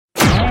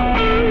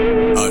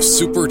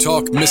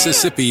SuperTalk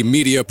Mississippi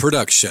media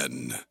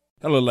production.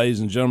 Hello, ladies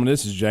and gentlemen.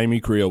 This is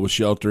Jamie Creel with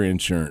Shelter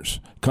Insurance.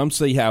 Come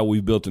see how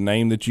we've built a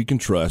name that you can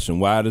trust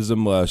and why it is a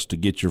must to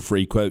get your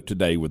free quote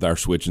today with our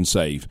Switch and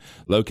Save.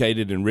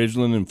 Located in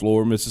Ridgeland and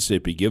Flora,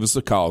 Mississippi. Give us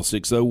a call,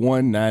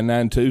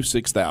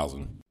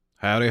 601-992-6000.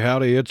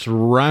 Howdy, it's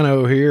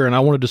Rhino here, and I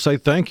wanted to say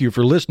thank you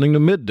for listening to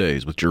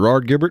MidDays with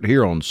Gerard Gibert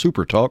here on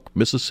SuperTalk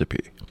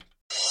Mississippi.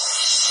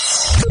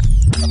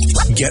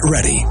 Get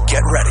ready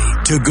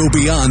to go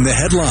beyond the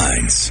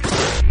headlines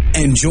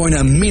and join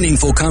a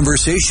meaningful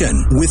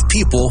conversation with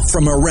people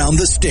from around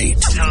the state.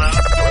 Hello.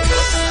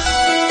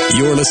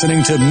 You're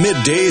listening to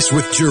MidDays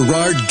with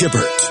Gerard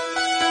Gibert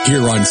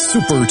here on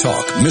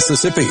SuperTalk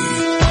Mississippi.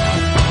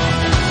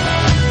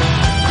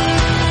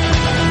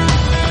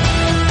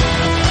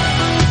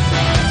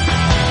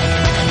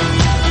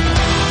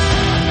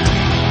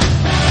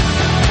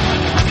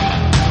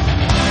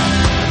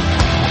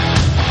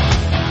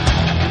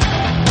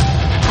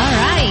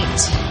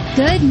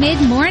 Good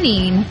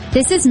mid-morning.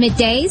 This is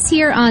MidDays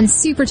here on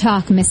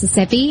SuperTalk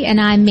Mississippi, and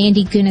I'm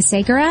Mandy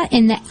Gunesekara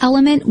in the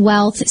Element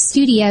Wealth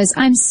Studios.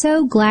 I'm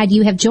so glad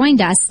you have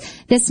joined us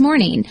this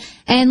morning.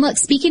 And look,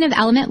 speaking of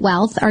Element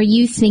Wealth, are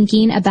you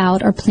thinking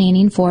about or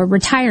planning for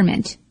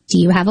retirement? Do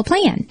you have a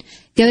plan?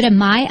 Go to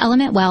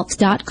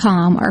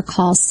myelementwealth.com or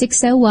call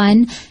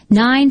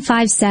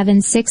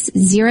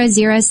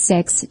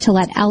 601-957-6006 to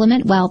let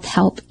Element Wealth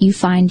help you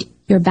find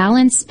your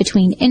balance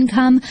between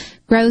income,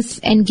 growth,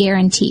 and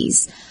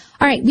guarantees.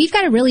 All right, we've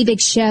got a really big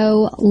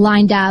show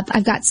lined up.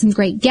 I've got some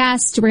great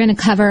guests. We're going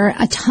to cover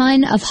a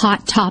ton of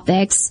hot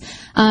topics.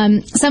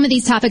 Some of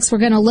these topics we're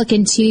going to look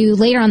into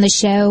later on the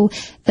show.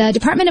 The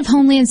Department of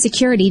Homeland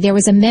Security, there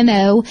was a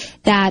memo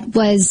that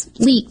was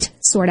leaked,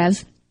 sort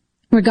of,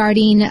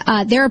 regarding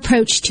their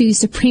approach to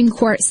Supreme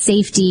Court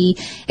safety.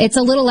 It's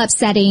a little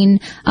upsetting,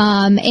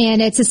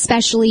 and it's a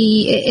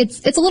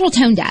little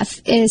tone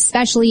deaf,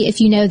 especially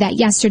if you know that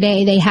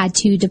yesterday they had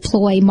to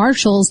deploy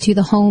marshals to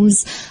the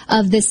homes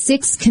of the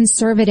 6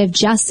 conservative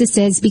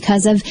justices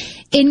because of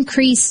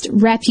increased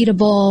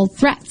reputable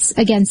threats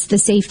against the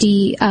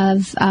safety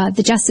of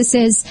the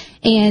justices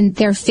and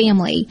their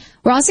family.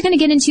 We're also going to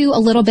get into a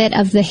little bit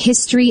of the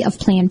history of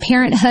Planned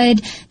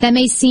Parenthood. That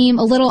may seem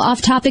a little off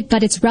topic,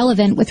 but it's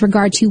relevant with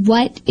regard to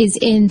what is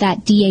in that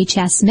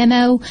DHS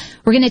memo.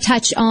 We're going to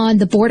touch on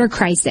the border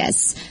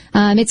crisis.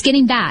 It's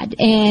getting bad,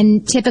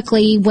 and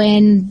typically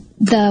when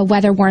the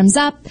weather warms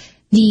up,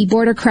 the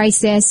border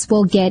crisis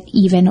will get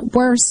even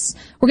worse.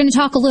 We're going to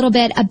talk a little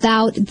bit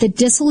about the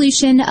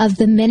dissolution of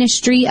the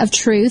Ministry of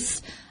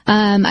Truth.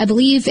 I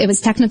believe it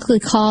was technically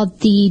called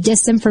the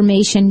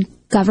Disinformation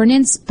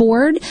Governance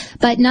Board,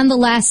 but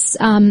nonetheless,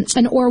 an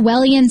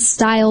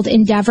Orwellian-styled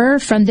endeavor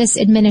from this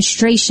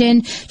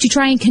administration to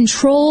try and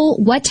control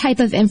what type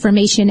of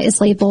information is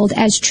labeled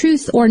as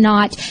truth or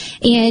not.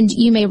 And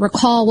you may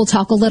recall, we'll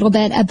talk a little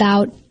bit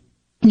about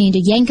Nina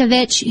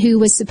Yankovic, who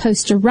was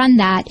supposed to run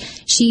that.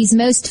 She's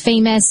most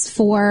famous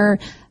for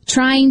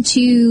trying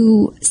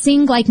to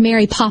sing like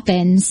Mary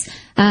Poppins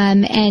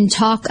and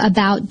talk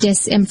about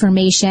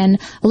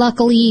disinformation.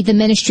 Luckily, the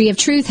Ministry of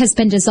Truth has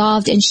been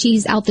dissolved and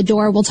she's out the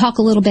door. We'll talk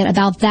a little bit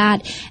about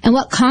that and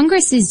what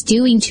Congress is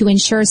doing to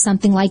ensure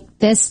something like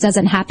this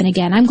doesn't happen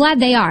again. I'm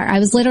glad they are. I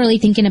was literally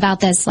thinking about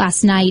this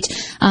last night.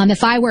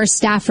 If I were a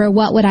staffer,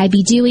 what would I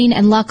be doing?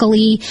 And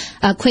luckily,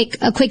 a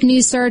quick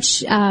news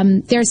search,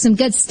 there's some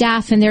good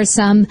staff and there's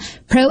some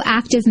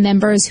proactive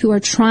members who are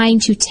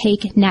trying to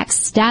take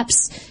next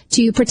steps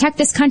to protect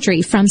this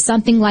country from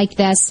something like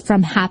this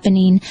from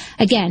happening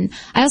again.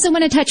 I also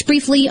want to touch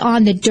briefly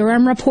on the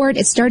Durham report.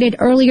 It started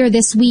earlier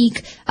this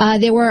week.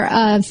 There were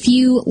a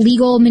few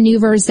legal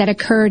maneuvers that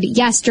occurred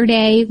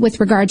yesterday with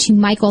regard to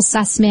Michael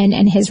Sussman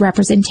and his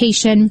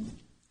representation.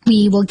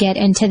 We will get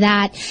into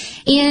that.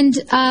 And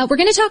we're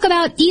going to talk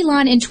about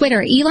Elon and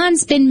Twitter.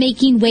 Elon's been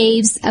making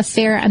waves a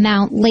fair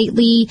amount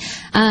lately.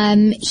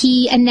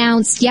 He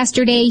announced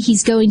yesterday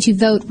he's going to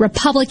vote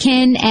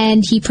Republican,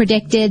 and he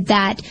predicted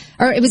that,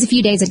 or it was a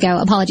few days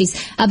ago,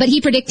 apologies, but he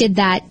predicted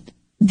that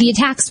the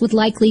attacks would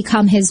likely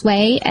come his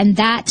way, and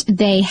that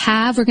they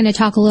have. We're going to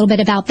talk a little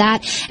bit about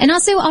that. And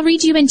also, I'll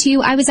read you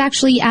into, I was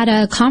actually at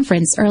a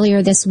conference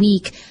earlier this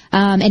week,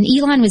 and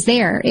Elon was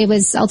there.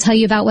 I'll tell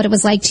you about what it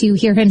was like to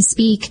hear him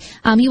speak.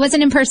 He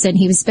wasn't in person.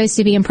 He was supposed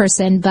to be in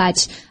person,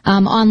 but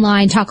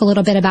online, talk a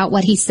little bit about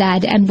what he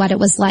said and what it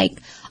was like.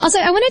 Also,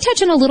 I want to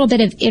touch on a little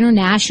bit of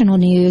international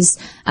news.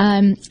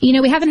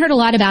 We haven't heard a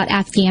lot about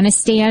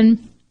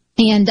Afghanistan.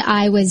 And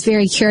I was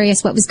very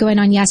curious what was going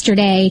on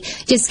yesterday.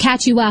 Just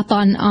catch you up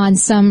on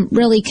some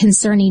really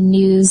concerning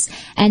news.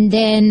 And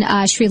then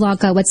Sri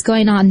Lanka, what's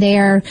going on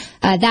there.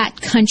 That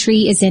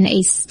country is in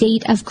a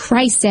state of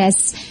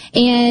crisis.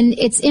 And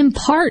it's in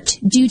part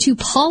due to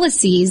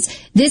policies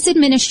this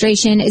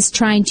administration is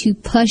trying to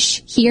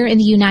push here in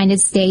the United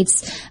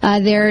States.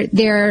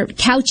 They're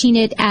couching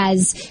it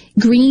as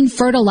green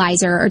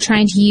fertilizer, or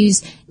trying to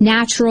use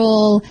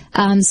natural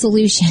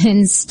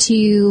solutions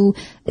to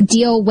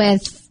deal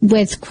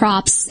with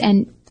crops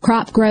and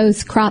crop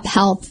growth, crop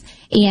health.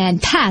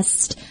 and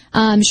pests.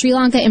 Sri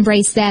Lanka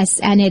embraced this,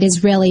 and it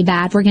is really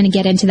bad. We're going to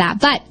get into that.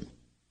 But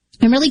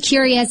I'm really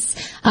curious.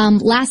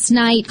 Last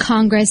night,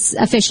 Congress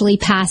officially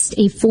passed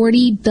a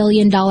 $40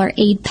 billion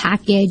aid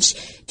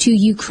package to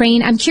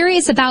Ukraine. I'm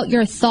curious about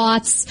your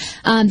thoughts.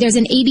 There's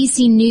an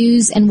ABC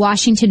News and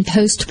Washington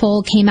Post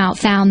poll came out,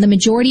 found the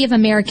majority of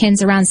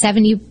Americans, around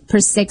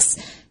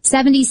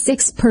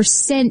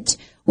 76%,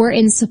 were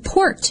in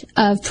support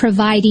of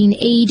providing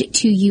aid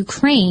to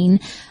Ukraine.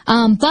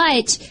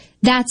 But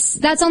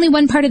that's only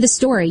one part of the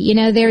story. You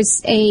know,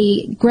 there's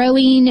a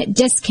growing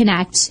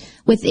disconnect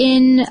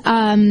within,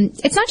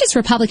 it's not just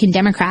Republican,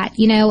 Democrat,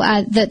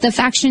 the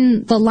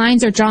faction, the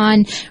lines are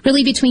drawn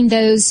really between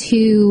those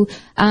who,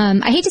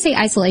 I hate to say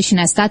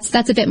isolationists.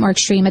 That's a bit more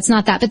extreme. It's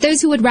not that, but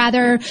those who would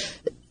rather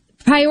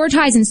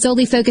prioritize and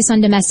solely focus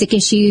on domestic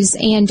issues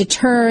and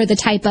deter the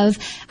type of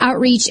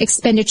outreach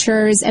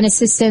expenditures and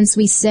assistance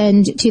we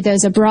send to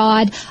those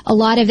abroad. A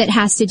lot of it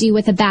has to do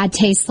with a bad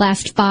taste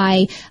left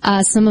by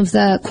some of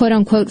the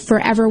quote-unquote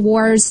forever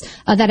wars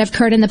that have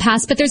occurred in the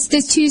past. But there's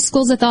two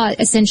schools of thought,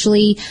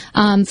 essentially.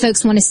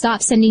 Folks want to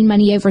stop sending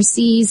money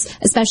overseas,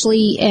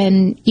 especially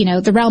in,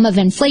 the realm of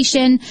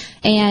inflation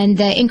and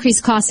the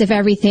increased cost of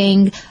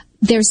everything.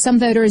 There's some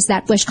voters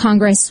that wish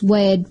Congress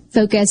would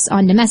focus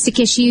on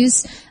domestic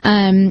issues.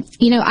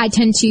 I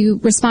tend to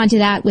respond to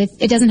that with,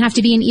 it doesn't have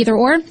to be an either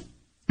or.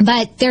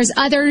 But there's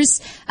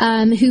others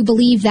who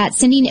believe that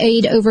sending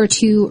aid over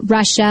to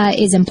Russia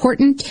is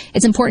important.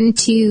 It's important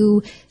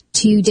to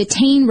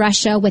detain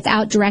Russia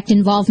without direct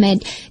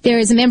involvement. There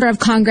is a member of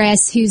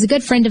Congress who's a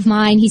good friend of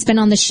mine. He's been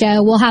on the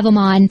show. We'll have him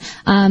on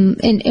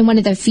in one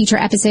of the feature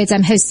episodes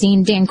I'm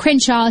hosting, Dan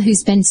Crenshaw,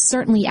 who's been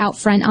certainly out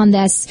front on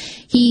this.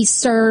 He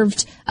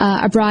served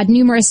abroad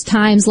numerous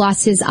times,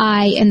 lost his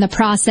eye in the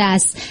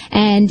process,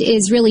 and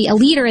is really a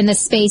leader in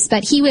this space.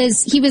 But he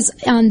was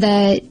on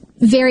the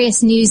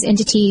various news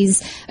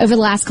entities over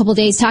the last couple of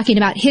days talking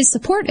about his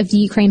support of the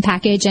Ukraine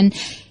package, and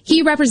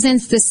he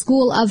represents the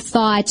school of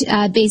thought,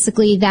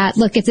 basically that,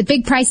 look, it's a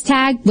big price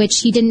tag, which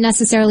he didn't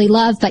necessarily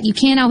love, but you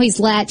can't always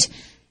let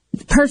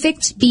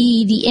perfect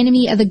be the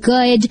enemy of the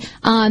good.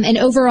 And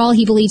overall,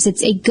 he believes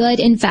it's a good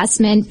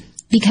investment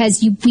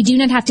because we do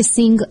not have to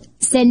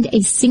send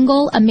a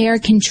single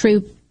American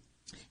troop.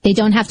 They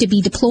don't have to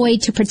be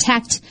deployed to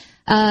protect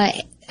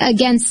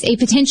against a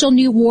potential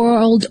new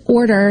world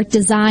order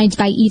designed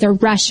by either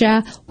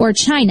Russia or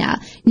China,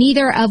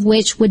 neither of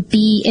which would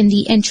be in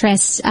the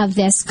interests of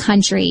this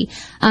country.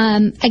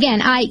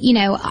 Again,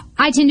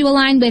 I tend to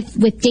align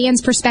with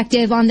Dan's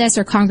perspective on this,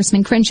 or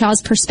Congressman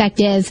Crenshaw's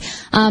perspective.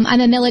 I'm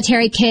a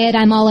military kid.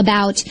 I'm all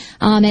about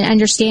and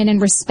understand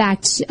and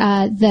respect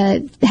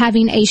the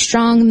having a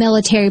strong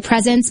military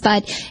presence,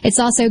 but it's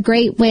also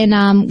great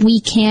when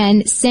we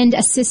can send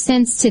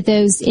assistance to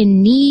those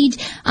in need.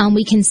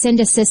 We can send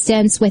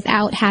assistance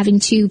without having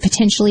to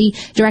potentially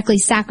directly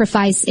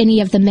sacrifice any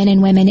of the men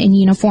and women in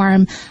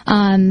uniform,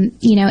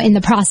 in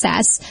the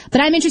process. But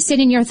I'm interested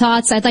in your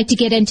thoughts. I'd like to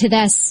get into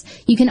this.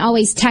 You can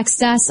always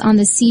text us on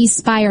the C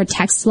Spire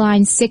text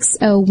line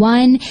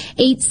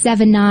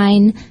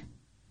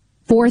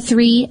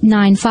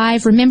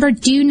 601-879-4395. Remember,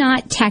 do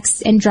not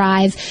text and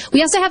drive.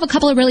 We also have a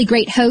couple of really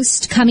great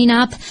hosts coming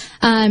up,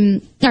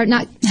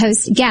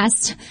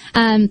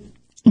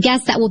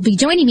 guests that will be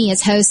joining me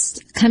as hosts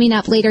coming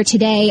up later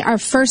today. Our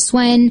first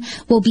one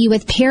will be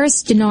with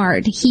Paris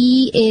Dennard.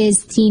 He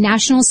is the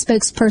national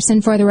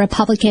spokesperson for the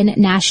Republican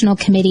National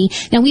Committee.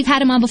 Now, we've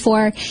had him on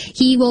before.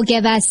 He will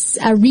give us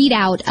a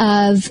readout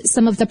of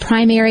some of the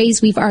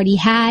primaries we've already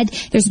had.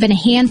 There's been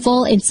a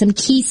handful in some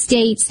key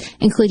states,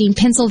 including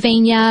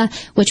Pennsylvania,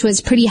 which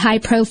was pretty high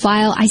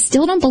profile. I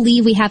still don't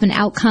believe we have an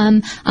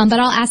outcome, but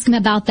I'll ask him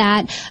about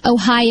that.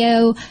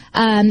 Ohio,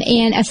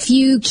 and a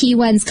few key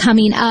ones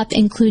coming up,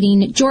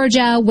 including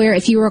Georgia, where,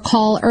 if you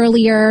recall,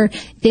 earlier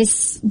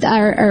this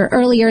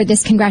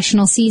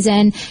congressional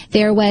season,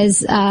 there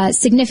was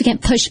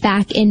significant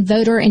pushback in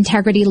voter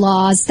integrity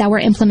laws that were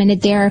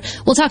implemented there.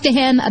 We'll talk to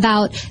him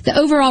about the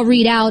overall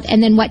readout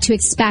and then what to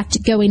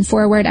expect going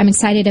forward. I'm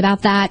excited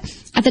about that.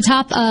 At the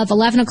top of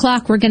 11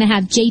 o'clock, we're going to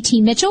have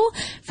JT Mitchell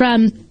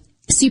from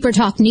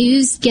SuperTalk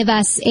News give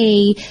us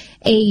a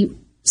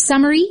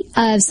summary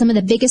of some of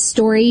the biggest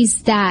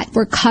stories that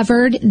were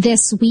covered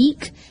this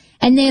week.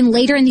 And then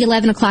later in the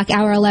 11 o'clock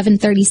hour,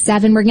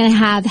 11:37, we're going to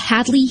have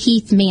Hadley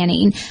Heath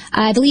Manning.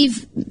 I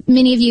believe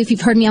many of you, if you've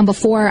heard me on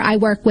before, I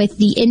work with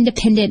the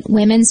Independent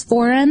Women's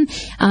Forum.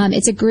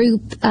 It's a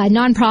group,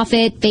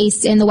 nonprofit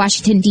based in the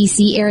Washington,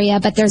 D.C. area,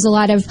 but there's a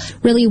lot of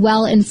really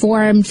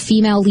well-informed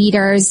female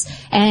leaders.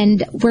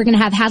 And we're going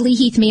to have Hadley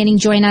Heath Manning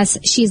join us.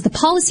 She's the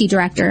policy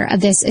director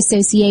of this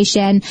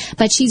association,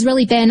 but she's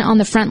really been on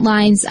the front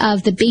lines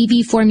of the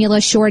baby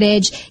formula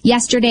shortage.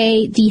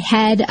 Yesterday, the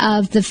head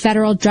of the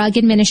Federal Drug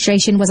Administration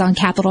was on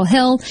Capitol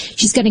Hill.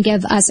 She's going to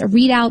give us a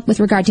readout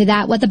with regard to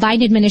that, what the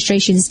Biden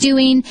administration is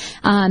doing,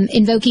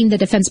 invoking the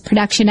Defense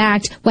Production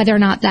Act, whether or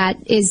not that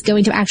is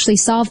going to actually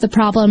solve the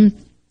problem,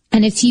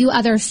 and a few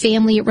other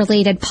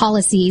family-related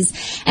policies.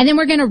 And then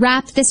we're going to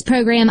wrap this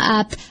program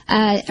up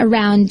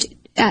around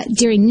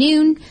during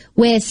noon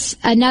with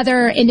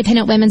another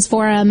Independent Women's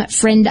Forum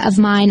friend of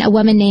mine, a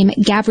woman named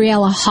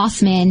Gabriella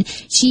Hoffman.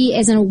 She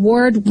is an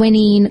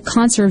award-winning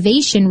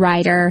conservation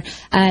writer.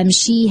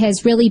 She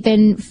has really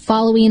been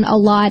following a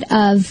lot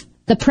of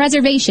the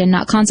preservation,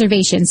 not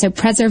conservation. So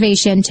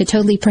preservation to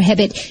totally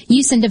prohibit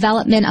use and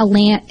development of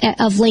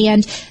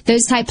land,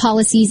 those type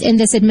policies in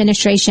this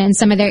administration,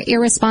 some of their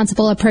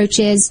irresponsible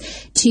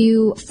approaches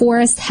to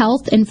forest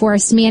health and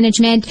forest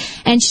management.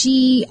 And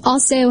she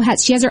also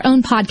has her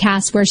own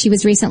podcast where she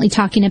was recently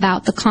talking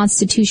about the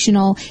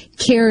constitutional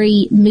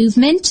carry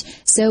movement.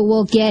 So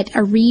we'll get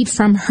a read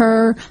from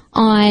her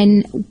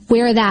on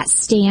where that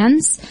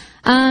stands.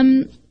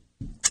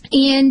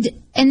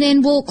 And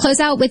then we'll close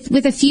out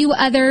with a few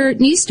other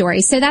news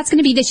stories. So that's going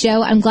to be the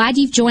show. I'm glad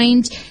you've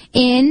joined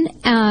in.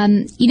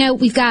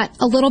 We've got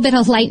a little bit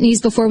of light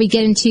news before we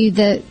get into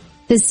the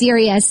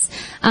serious.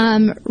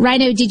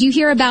 Rhino, did you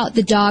hear about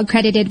the dog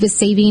credited with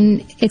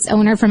saving its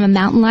owner from a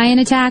mountain lion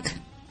attack?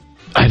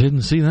 I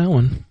didn't see that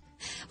one.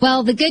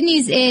 Well, the good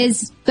news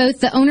is both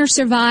the owner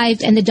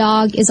survived and the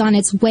dog is on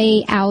its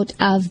way out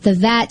of the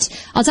vet.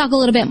 I'll talk a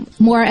little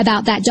bit more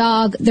about that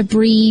dog, the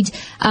breed,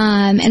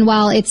 and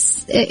while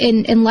it's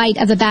in light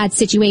of a bad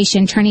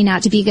situation turning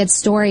out to be a good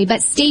story.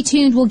 But stay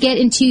tuned. We'll get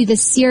into the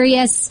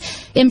serious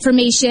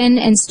information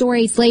and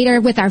stories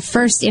later with our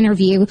first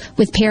interview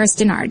with Paris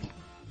Dennard.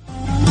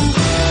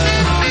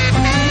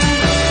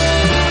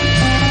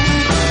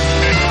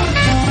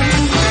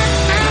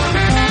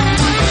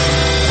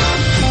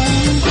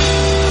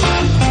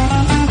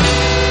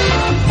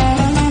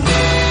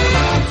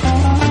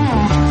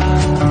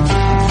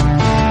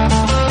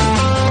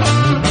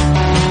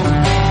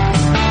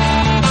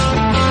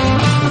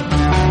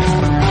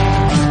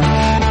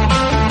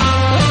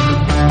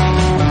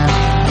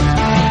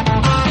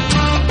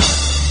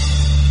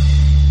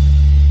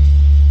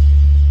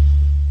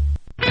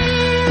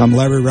 I'm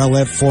Larry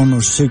Rowlett,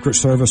 former Secret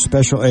Service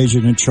Special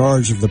Agent in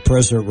charge of the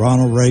President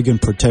Ronald Reagan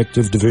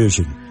Protective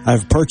Division. I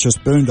have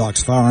purchased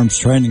Boondocks Firearms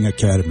Training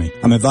Academy.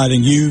 I'm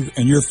inviting you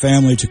and your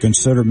family to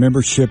consider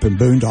membership in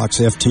Boondocks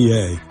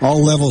FTA.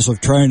 All levels of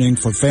training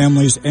for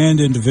families and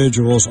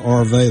individuals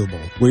are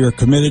available. We are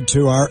committed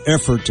to our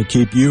effort to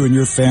keep you and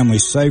your family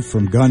safe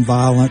from gun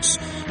violence.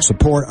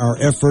 Support our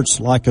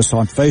efforts, like us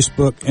on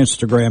Facebook,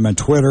 Instagram, and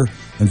Twitter,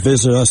 and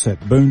visit us at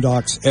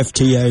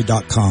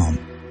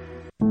boondocksfta.com.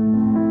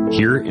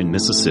 Here in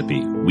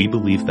Mississippi, we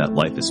believe that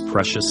life is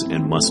precious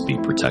and must be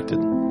protected.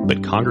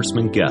 But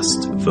Congressman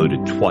Guest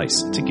voted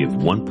twice to give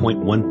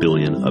 $1.1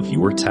 billion of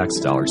your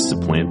tax dollars to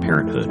Planned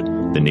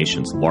Parenthood, the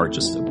nation's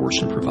largest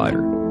abortion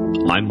provider.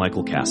 I'm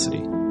Michael Cassidy,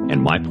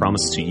 and my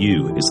promise to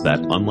you is that,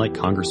 unlike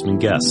Congressman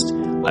Guest,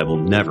 I will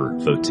never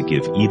vote to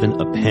give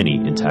even a penny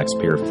in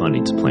taxpayer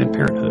funding to Planned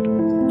Parenthood.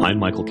 I'm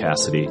Michael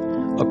Cassidy,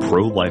 a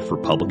pro-life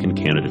Republican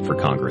candidate for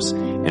Congress,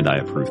 and I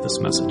approve this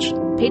message.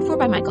 Paid for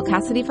by Michael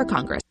Cassidy for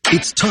Congress.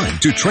 It's time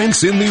to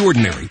transcend the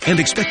ordinary and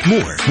expect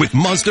more with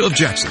Mazda of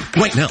Jackson.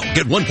 Right now,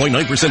 get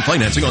 1.9%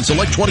 financing on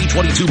select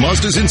 2022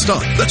 Mazdas in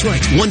stock. That's right,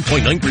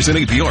 1.9%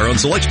 APR on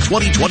select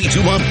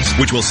 2022 models,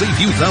 which will save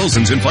you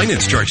thousands in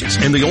finance charges.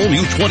 And the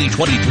all-new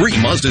 2023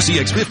 Mazda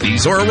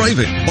CX-50s are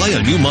arriving. Buy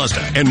a new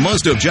Mazda, and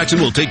Mazda of Jackson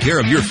will take care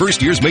of your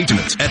first year's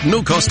maintenance at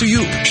no cost to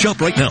you.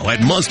 Shop right now at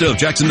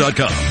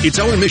MazdaofJackson.com. It's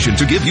our mission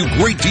to give you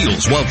great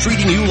deals while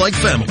treating you like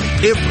family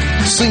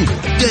every single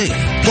day.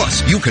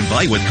 Plus, you can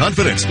buy with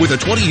confidence with a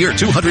 20-year,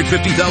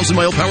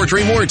 250,000-mile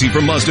powertrain warranty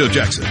from Mazda of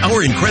Jackson.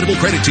 Our incredible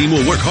credit team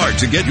will work hard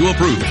to get you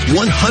approved.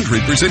 100%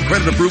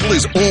 credit approval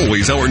is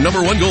always our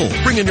number one goal.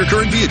 Bring in your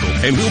current vehicle,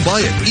 and we'll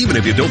buy it, even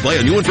if you don't buy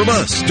a new one from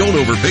us. Don't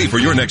overpay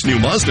for your next new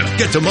Mazda.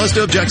 Get to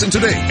Mazda of Jackson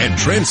today and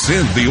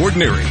transcend the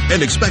ordinary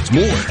and expect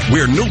more,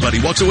 where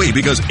nobody walks away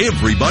because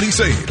everybody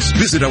saves.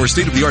 Visit our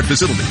state-of-the-art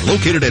facility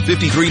located at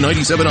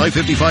 5397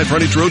 I-55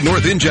 Frontage Road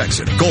North in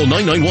Jackson. Call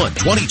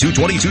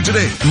 991-2222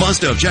 today.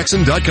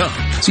 MazdaofJackson.com.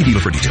 See dealer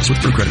for details with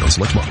through credit on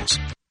select models.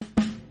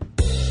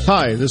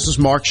 Hi, this is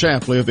Mark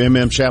Shapley of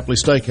MM Shapley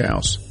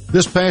Steakhouse.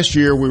 This past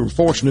year, we were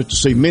fortunate to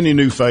see many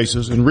new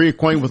faces and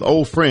reacquaint with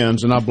old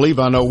friends, and I believe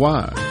I know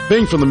why.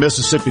 Being from the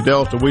Mississippi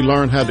Delta, we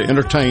learned how to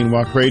entertain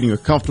while creating a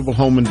comfortable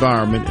home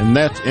environment, and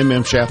that's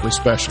MM Shapley's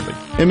specialty.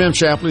 MM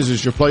Shapley's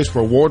is your place for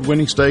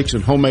award-winning steaks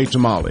and homemade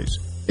tamales.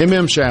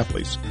 MM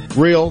Shapley's,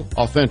 real,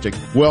 authentic,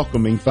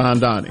 welcoming fine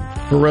dining.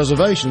 For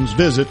reservations,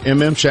 visit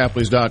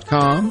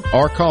mmshapleys.com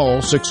or call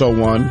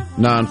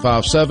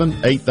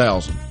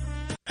 601-957-8000.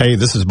 Hey,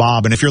 this is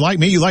Bob, and if you're like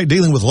me, you like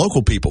dealing with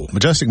local people.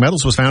 Majestic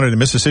Metals was founded in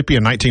Mississippi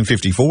in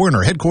 1954 and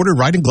are headquartered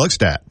right in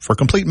Gluckstadt. For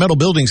complete metal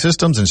building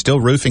systems and steel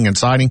roofing and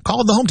siding,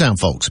 call the hometown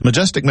folks.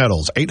 Majestic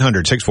Metals,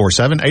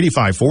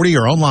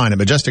 800-647-8540 or online at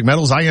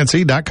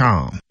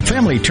majesticmetalsinc.com.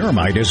 Family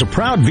Termite is a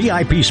proud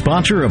VIP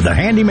sponsor of the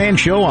Handyman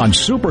Show on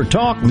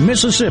SuperTalk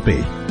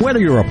Mississippi. Whether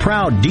you're a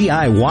proud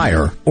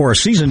DIYer or a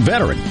seasoned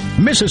veteran,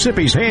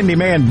 Mississippi's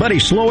handyman Buddy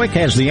Slowick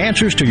has the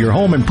answers to your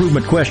home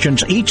improvement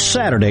questions each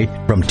Saturday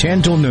from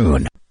 10 till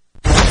noon.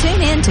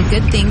 Tune in listening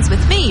to Good Things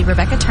with me,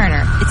 Rebecca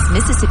Turner. It's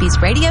Mississippi's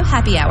Radio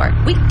Happy Hour,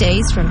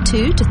 weekdays from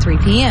 2 to 3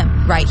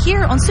 p.m., right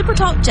here on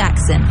SuperTalk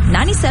Jackson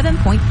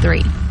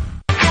 97.3.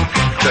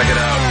 Check it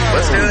out.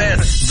 Let's do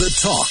this. The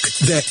talk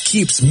that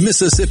keeps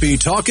Mississippi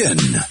talking.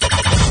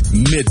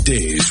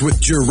 Middays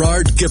with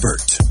Gerard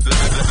Gibert.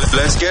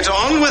 Let's get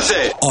on with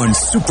it. On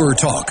Super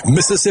Talk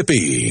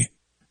Mississippi.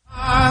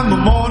 I'm the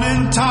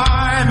morning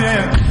time,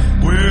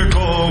 yeah. We're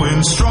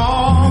going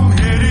strong,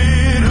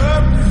 heading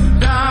up,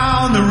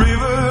 down the river.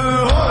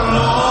 Oh,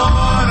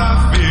 Lord,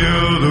 I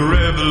feel the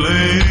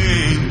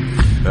reveling.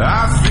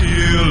 I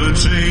feel a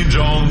change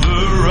on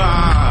the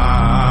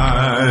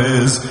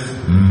rise.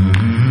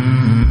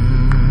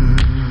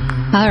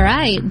 All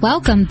right,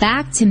 welcome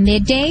back to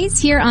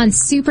Middays here on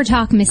Super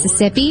Talk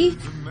Mississippi.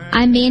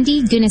 I'm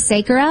Mandy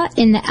Gunesekara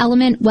in the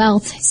Element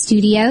Wealth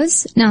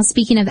studios. Now,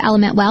 speaking of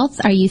Element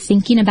Wealth, are you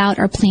thinking about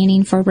or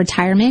planning for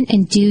retirement,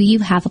 and do you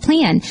have a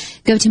plan?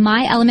 Go to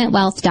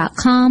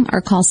myelementwealth.com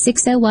or call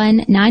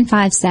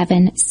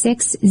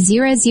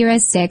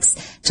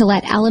 601-957-6006 to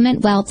let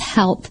Element Wealth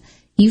help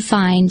you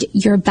find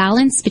your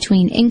balance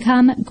between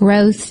income,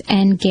 growth,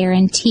 and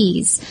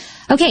guarantees.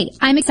 Okay,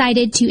 I'm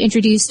excited to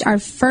introduce our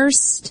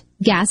first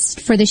guest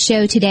for the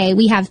show today.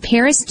 We have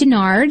Paris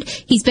Dennard.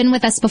 He's been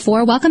with us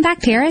before. Welcome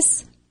back,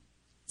 Paris.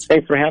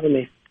 Thanks for having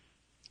me.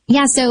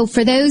 Yeah, so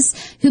for those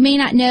who may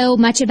not know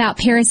much about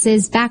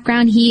Paris's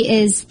background,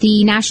 he is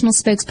the national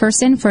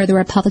spokesperson for the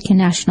Republican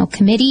National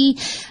Committee.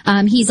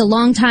 He's a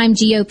longtime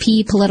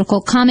GOP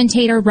political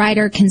commentator,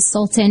 writer,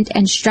 consultant,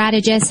 and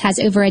strategist, has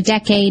over a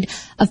decade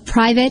of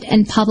private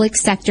and public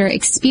sector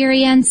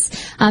experience.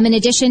 In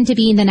addition to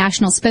being the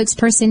national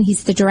spokesperson,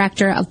 he's the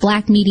director of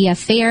Black Media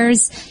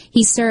Affairs.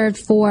 He served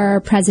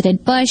for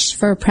President Bush,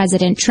 for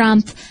President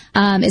Trump,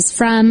 is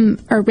from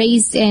or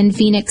raised in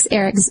Phoenix,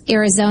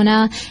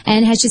 Arizona,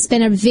 and has just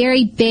been a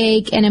very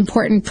big and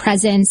important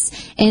presence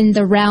in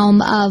the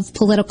realm of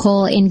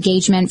political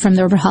engagement from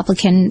the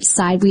Republican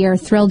side. We are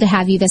thrilled to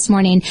have you this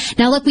morning.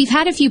 Now, look, we've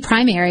had a few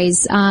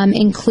primaries,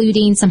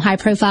 including some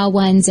high-profile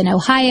ones in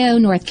Ohio,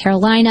 North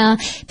Carolina,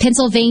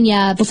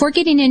 Pennsylvania. Before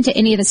getting into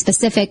any of the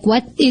specific,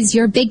 what is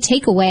your big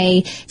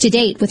takeaway to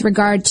date with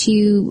regard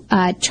to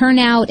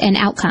turnout and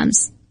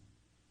outcomes?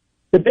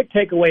 The big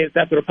takeaway is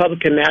that the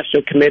Republican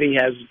National Committee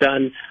has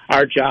done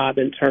our job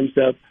in terms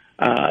of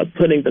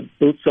putting the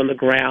boots on the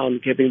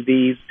ground, giving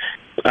these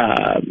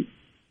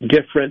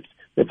different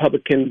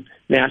Republican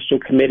National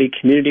Committee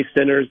community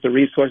centers the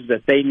resources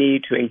that they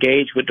need to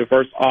engage with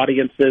diverse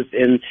audiences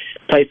in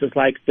places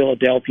like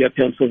Philadelphia,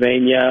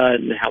 Pennsylvania,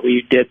 and how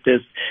we did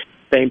this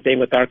same thing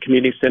with our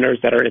community centers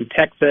that are in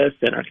Texas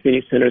and our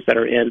community centers that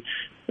are in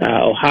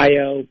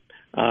Ohio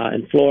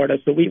and Florida.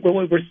 So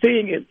what we're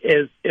seeing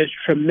is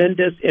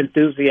tremendous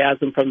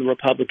enthusiasm from the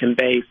Republican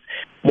base.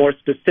 More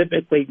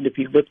specifically, if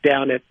you look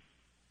down at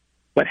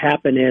what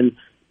happened in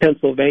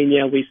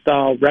Pennsylvania, we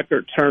saw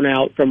record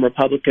turnout from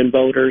Republican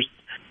voters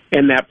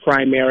in that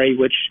primary,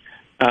 which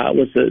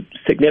was a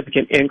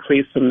significant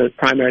increase from the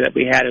primary that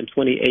we had in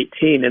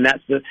 2018. And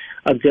that's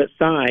a good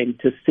sign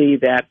to see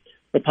that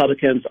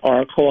Republicans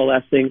are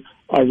coalescing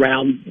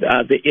around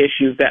the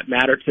issues that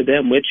matter to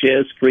them, which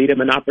is freedom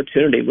and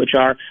opportunity, which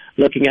are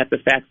looking at the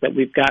fact that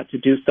we've got to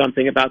do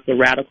something about the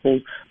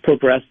radical,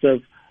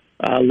 progressive,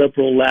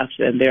 liberal left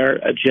and their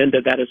agenda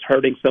that is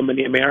hurting so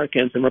many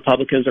Americans. And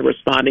Republicans are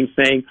responding,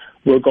 saying,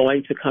 we're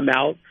going to come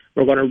out,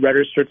 we're going to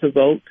register to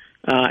vote,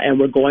 and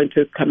we're going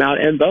to come out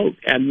and vote.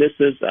 And this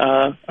is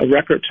a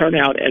record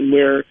turnout, and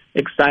we're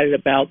excited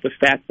about the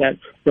fact that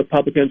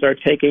Republicans are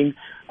taking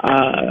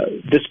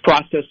this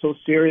process so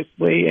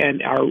seriously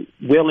and are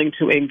willing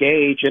to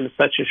engage in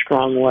such a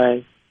strong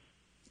way.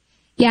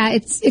 Yeah,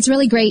 it's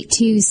really great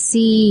to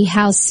see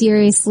how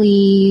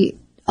seriously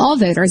all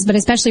voters, but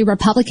especially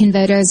Republican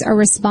voters, are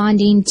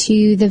responding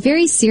to the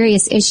very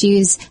serious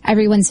issues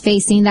everyone's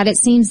facing that it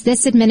seems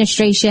this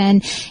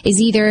administration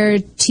is either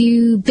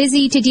too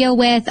busy to deal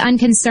with,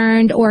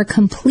 unconcerned, or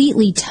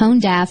completely tone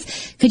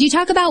deaf. Could you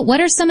talk about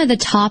what are some of the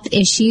top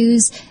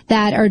issues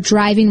that are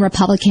driving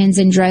Republicans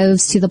in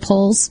droves to the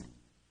polls?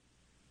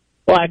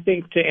 Well, I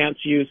think to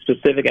answer you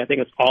specific, I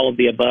think it's all of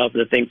the above,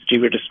 the things that you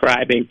were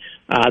describing.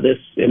 This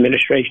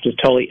administration is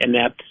totally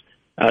inept,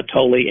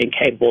 totally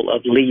incapable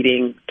of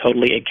leading,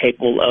 totally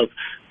incapable of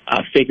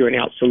figuring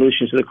out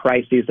solutions to the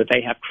crises that they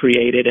have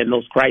created, and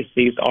those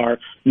crises are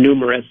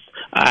numerous.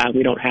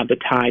 We don't have the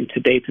time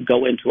today to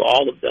go into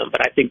all of them,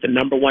 but I think the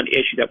number one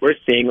issue that we're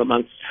seeing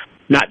amongst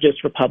not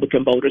just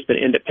Republican voters, but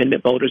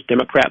independent voters,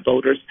 Democrat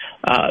voters,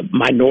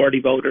 minority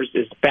voters,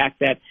 is the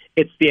fact that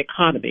it's the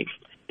economy.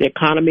 The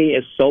economy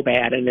is so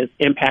bad and it's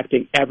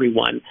impacting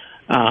everyone.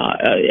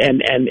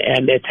 And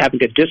it's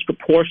having a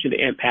disproportionate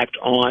impact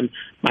on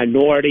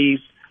minorities,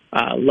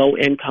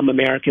 low-income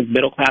Americans,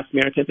 middle-class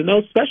Americans, and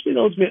especially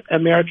those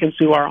Americans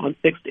who are on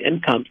fixed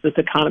incomes. This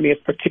economy is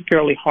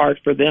particularly hard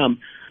for them.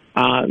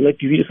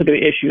 If you just look at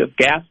the issue of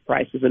gas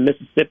prices in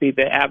Mississippi,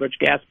 the average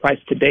gas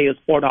price today is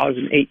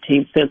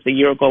 $4.18. A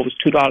year ago it was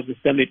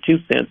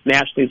 $2.72.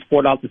 Nationally, it's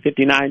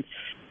 $4.59,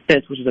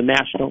 which is a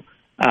national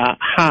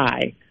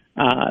high.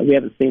 We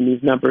haven't seen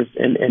these numbers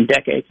in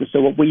decades. And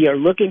so what we are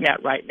looking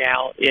at right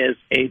now is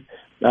a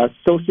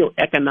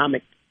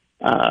socioeconomic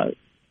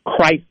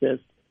crisis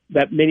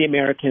that many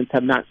Americans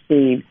have not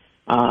seen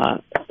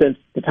since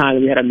the time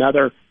that we had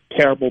another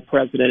terrible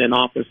president in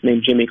office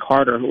named Jimmy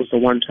Carter, who was a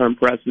one-term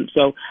president.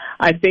 So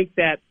I think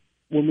that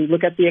when we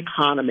look at the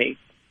economy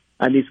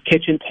and these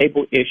kitchen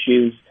table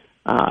issues,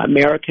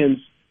 Americans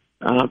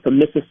from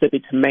Mississippi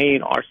to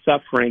Maine are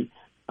suffering,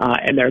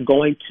 and they're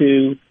going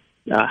to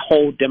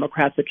hold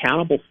Democrats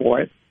accountable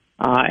for it,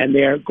 and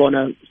they're going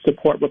to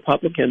support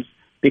Republicans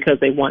because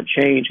they want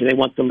change and they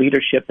want the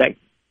leadership that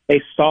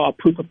they saw a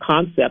proof of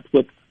concept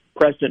with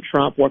President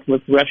Trump working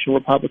with Russian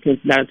Republicans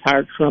and that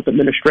entire Trump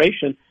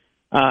administration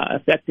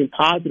affecting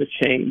positive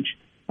change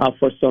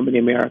for so many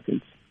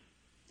Americans.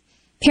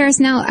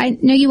 Paris, now I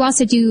know you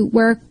also do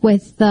work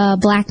with the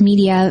Black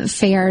media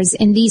fairs.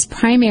 In these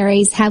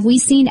primaries, have we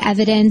seen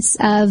evidence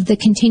of the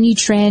continued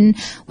trend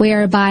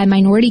whereby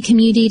minority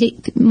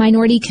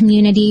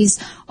communities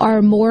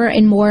are more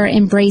and more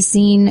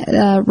embracing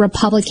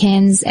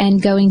Republicans and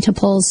going to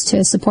polls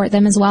to support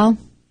them as well?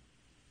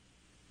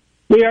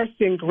 We are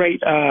seeing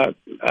great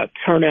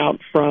turnout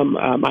from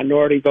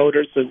minority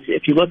voters.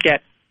 If you look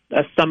at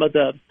some of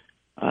the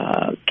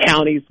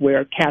counties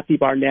where Kathy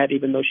Barnett,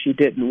 even though she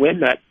didn't win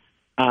that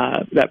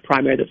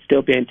primary that's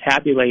still being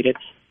tabulated,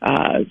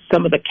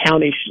 some of the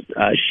counties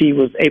she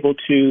was able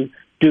to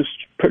do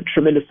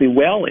tremendously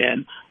well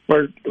in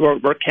were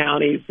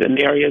counties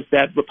and areas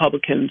that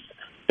Republicans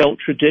don't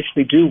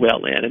traditionally do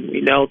well in. And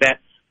we know that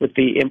with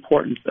the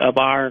importance of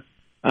our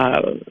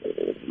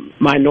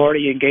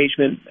minority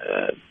engagement,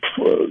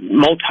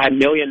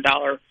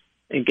 multi-million-dollar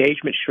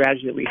engagement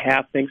strategy that we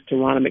have, thanks to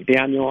Ronna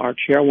McDaniel, our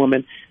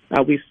chairwoman,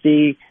 we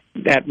see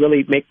that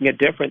really making a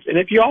difference. And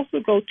if you also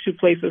go to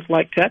places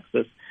like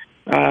Texas,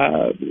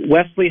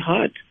 Wesley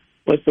Hunt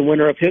was the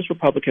winner of his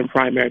Republican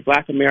primary,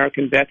 Black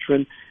American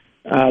veteran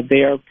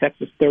there,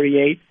 Texas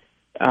 38.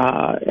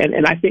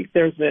 And I think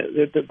there's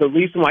the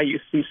reason why you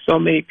see so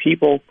many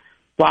people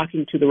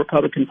flocking to the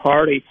Republican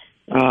Party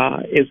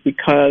is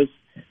because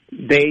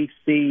they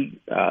see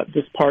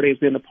this party as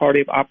being the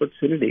party of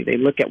opportunity. They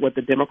look at what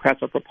the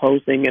Democrats are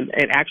proposing and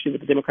actually what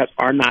the Democrats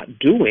are not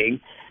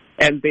doing,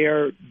 and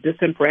they're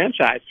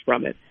disenfranchised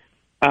from it.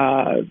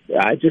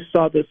 I just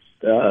saw this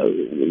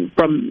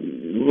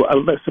from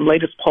some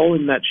latest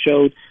polling that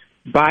showed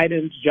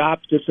Biden's job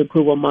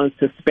disapproval amongst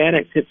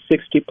Hispanics hit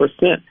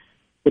 60%,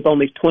 with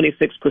only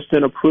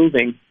 26%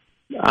 approving.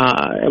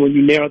 And when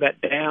you narrow that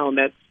down,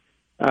 that's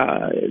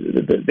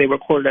they were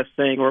quoted as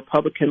saying a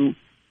Republican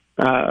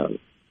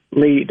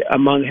lead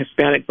among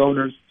Hispanic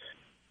voters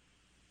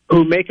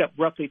who make up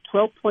roughly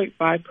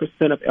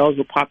 12.5% of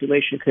eligible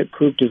population could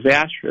prove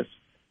disastrous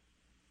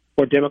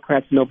for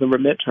Democrats' November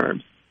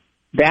midterms.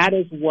 That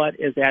is what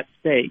is at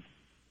stake.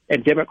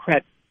 And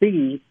Democrats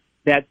see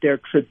that their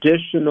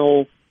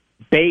traditional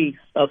base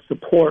of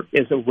support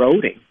is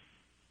eroding.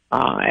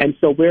 And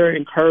so we're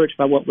encouraged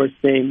by what we're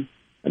seeing,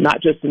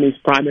 not just in these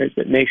primaries,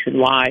 but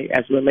nationwide,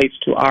 as it relates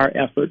to our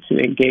effort to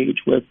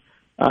engage with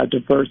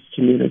diverse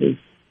communities.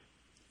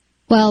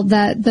 Well,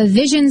 the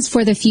visions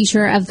for the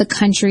future of the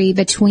country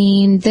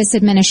between this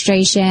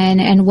administration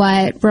and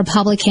what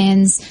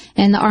Republicans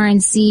and the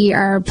RNC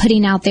are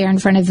putting out there in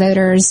front of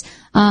voters,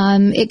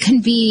 it can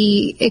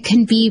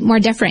be more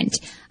different.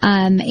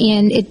 And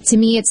to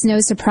me, it's no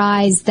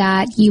surprise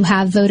that you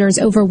have voters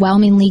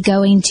overwhelmingly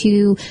going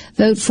to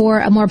vote for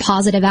a more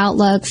positive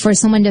outlook, for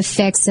someone to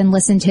fix and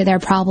listen to their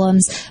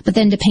problems, but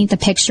then to paint the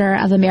picture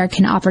of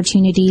American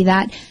opportunity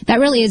that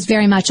really is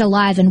very much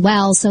alive and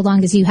well, so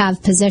long as you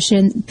have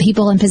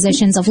people in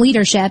positions of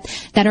leadership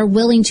that are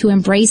willing to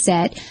embrace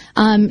it.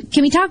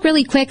 Can we talk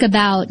really quick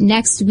about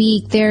next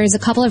week? There's a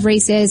couple of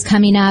races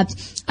coming up,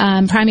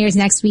 primaries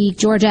next week,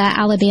 Georgia,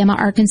 Alabama,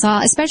 Arkansas,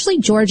 especially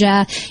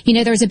Georgia.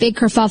 There was a big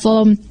kerfuffle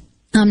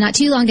not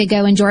too long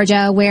ago in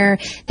Georgia where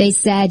they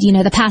said,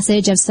 the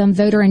passage of some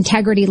voter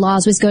integrity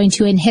laws was going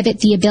to inhibit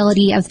the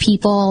ability of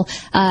people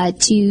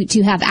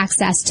to have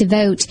access to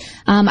vote.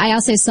 I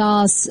also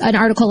saw an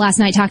article last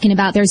night talking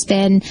about there's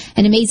been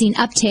an amazing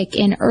uptick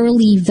in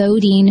early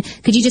voting.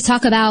 Could you just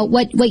talk about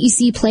what you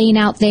see playing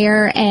out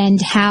there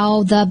and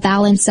how the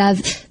balance of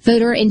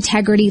voter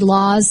integrity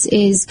laws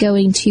is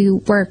going to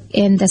work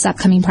in this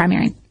upcoming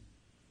primary?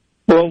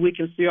 Well, we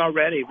can see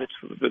already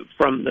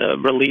from the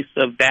release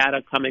of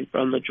data coming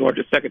from the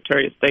Georgia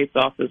Secretary of State's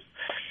office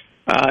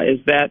is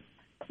that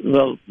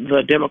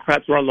the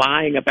Democrats were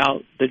lying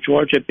about the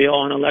Georgia bill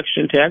on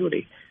election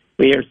integrity.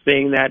 We are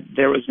seeing that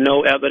there was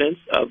no evidence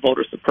of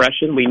voter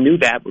suppression. We knew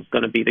that was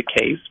going to be the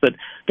case, but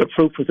the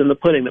proof was in the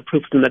pudding, the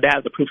proof was in the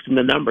data, the proof was in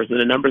the numbers, and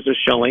the numbers are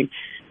showing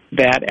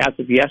that as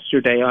of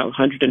yesterday,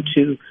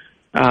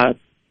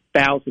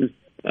 102,000,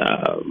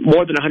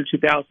 more than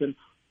 102,000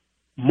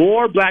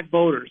 more black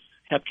voters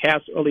have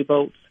cast early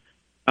votes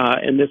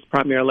in this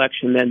primary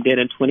election than did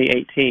in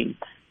 2018.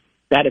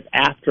 That is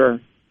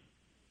after,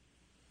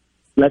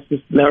 let's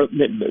just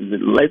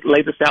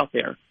lay this out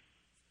there,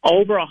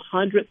 over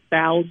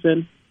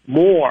 100,000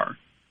 more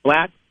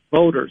black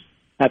voters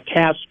have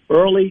cast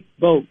early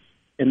votes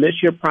in this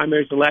year's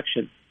primaries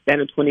election than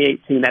in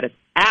 2018. That is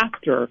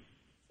after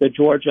the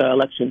Georgia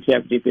election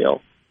integrity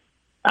bill.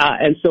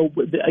 And so,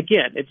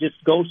 again, it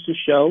just goes to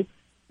show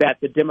that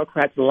the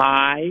Democrats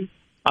lie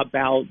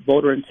about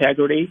voter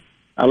integrity,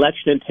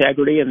 election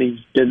integrity,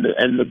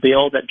 and the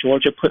bill that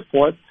Georgia put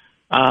forth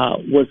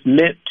was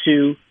meant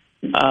to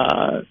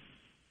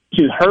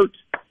hurt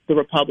the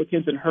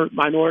Republicans and hurt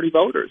minority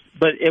voters.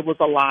 But it was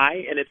a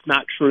lie, and it's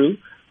not true.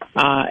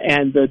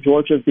 And the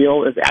Georgia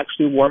bill is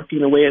actually working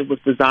the way it was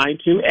designed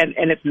to,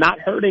 and it's not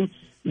hurting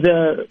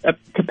the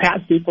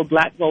capacity for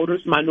black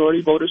voters,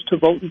 minority voters to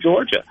vote in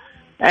Georgia.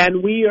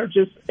 And we are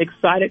just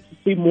excited to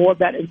see more of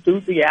that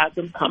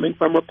enthusiasm coming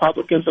from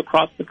Republicans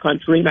across the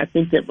country. And I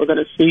think that we're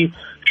going to see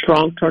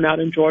strong turnout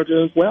in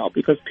Georgia as well,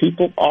 because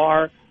people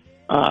are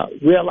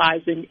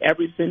realizing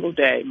every single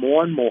day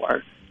more and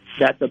more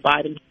that the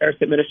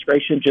Biden-Harris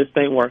administration just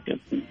ain't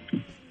working.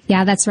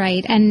 Yeah, that's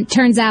right. And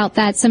turns out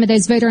that some of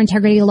those voter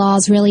integrity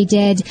laws really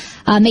did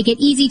make it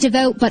easy to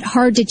vote but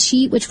hard to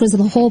cheat, which was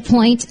the whole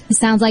point. It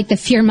sounds like the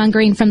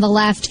fear-mongering from the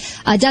left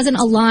doesn't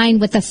align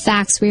with the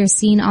facts we are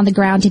seeing on the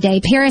ground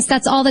today. Paris,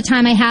 that's all the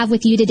time I have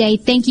with you today.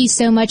 Thank you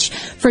so much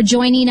for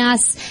joining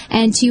us.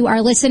 And to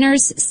our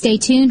listeners, stay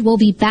tuned. We'll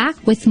be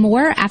back with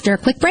more after a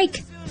quick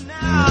break.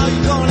 Now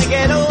you're gonna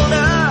get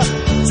older.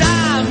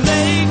 Time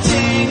may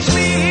change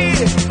me,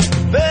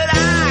 but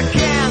I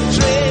can't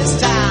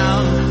trace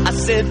time. I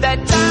said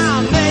that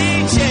time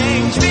may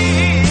change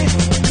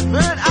me,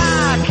 but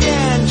I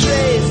can't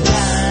trace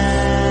time.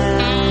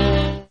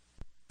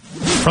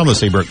 From the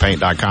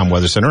SeabrookPaint.com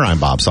Weather Center, I'm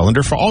Bob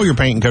Sullender. For all your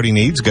paint and coating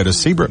needs, go to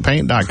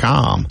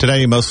SeabrookPaint.com.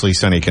 Today, mostly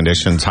sunny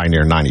conditions, high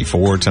near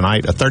 94.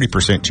 Tonight, a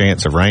 30%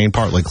 chance of rain,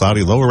 partly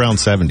cloudy, low around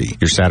 70.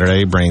 Your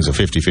Saturday brings a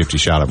 50-50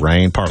 shot of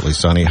rain, partly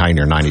sunny, high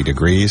near 90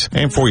 degrees.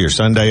 And for your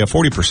Sunday, a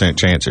 40%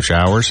 chance of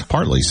showers,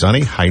 partly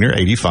sunny, high near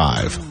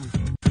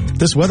 85.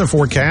 This weather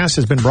forecast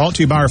has been brought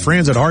to you by our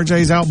friends at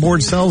RJ's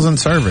Outboard Sales and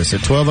Service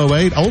at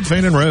 1208 Old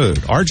Fannin Road.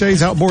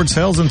 RJ's Outboard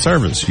Sales and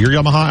Service, your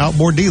Yamaha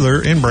outboard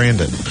dealer in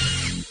Brandon.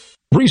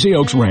 Breezy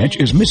Oaks Ranch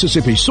is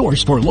Mississippi's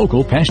source for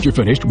local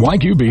pasture-finished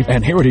Wagyu beef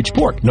and heritage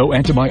pork. No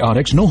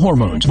antibiotics, no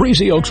hormones.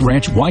 Breezy Oaks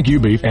Ranch Wagyu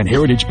beef and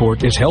heritage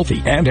pork is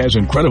healthy and has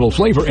incredible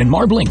flavor and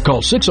marbling.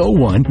 Call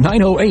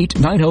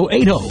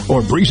 601-908-9080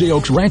 or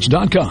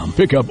breezyoaksranch.com.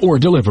 Pickup or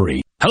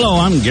delivery. Hello,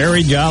 I'm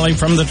Gary Jolly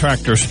from the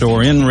Tractor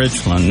Store in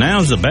Richland.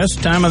 Now's the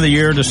best time of the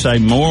year to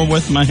save more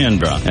with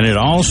Mahindra, and it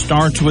all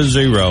starts with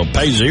zero.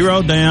 Pay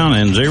zero down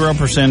and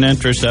 0%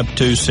 interest up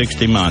to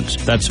 60 months.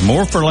 That's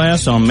more for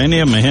less on many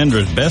of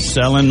Mahindra's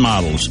best-selling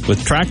models,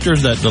 with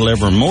tractors that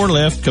deliver more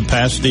lift,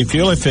 capacity,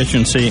 fuel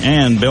efficiency,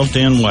 and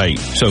built-in weight.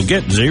 So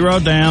get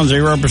zero down,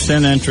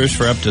 0% interest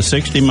for up to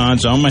 60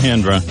 months on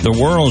Mahindra, the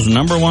world's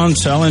 #1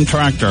 selling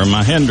tractor,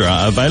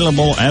 Mahindra,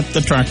 available at the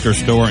Tractor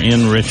Store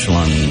in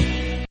Richland.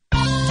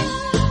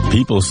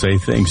 People say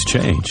things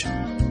change,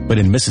 but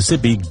in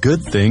Mississippi,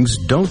 good things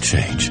don't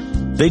change.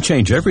 They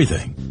change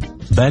everything.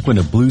 Back when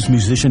a blues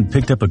musician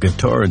picked up a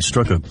guitar and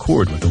struck a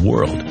chord with the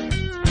world,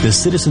 the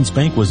Citizens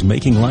Bank was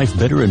making life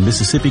better in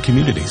Mississippi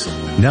communities.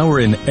 Now we're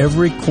in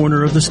every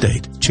corner of the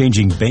state,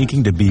 changing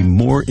banking to be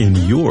more in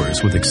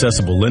yours with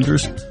accessible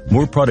lenders,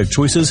 more product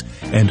choices,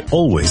 and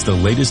always the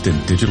latest in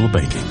digital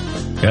banking.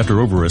 After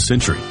over a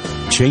century,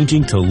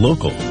 changing to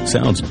local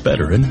sounds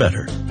better and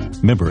better.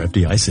 Member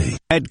FDIC.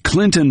 At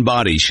Clinton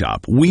Body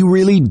Shop, we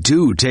really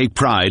do take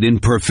pride in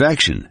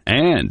perfection.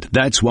 And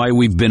that's why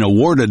we've been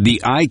awarded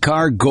the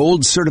ICAR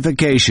Gold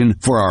certification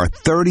for our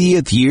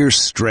 30th year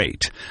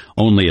straight.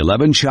 Only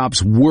 11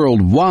 shops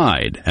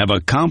worldwide have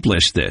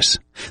accomplished this.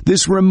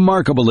 This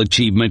remarkable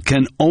achievement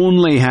can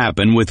only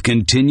happen with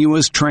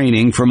continuous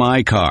training from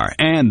ICAR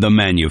and the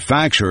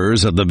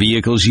manufacturers of the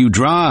vehicles you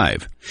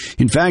drive.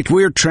 In fact,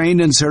 we're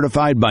trained and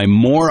certified by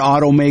more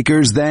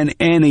automakers than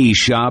any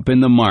shop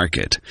in the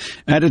market.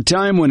 At a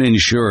time when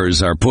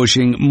insurers are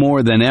pushing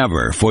more than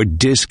ever for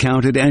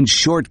discounted and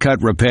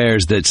shortcut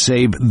repairs that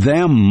save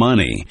them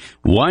money,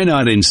 why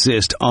not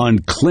insist on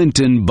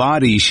Clinton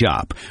Body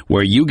Shop,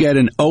 where you get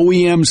an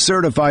OEM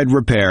certified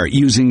repair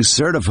using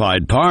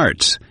certified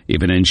parts?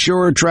 If an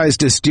insurer tries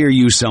to steer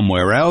you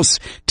somewhere else,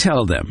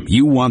 tell them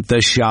you want the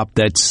shop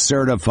that's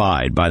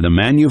certified by the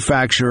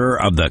manufacturer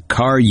of the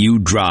car you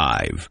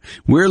drive.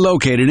 We're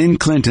located in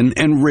Clinton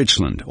and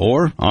Richland,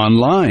 or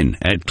online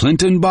at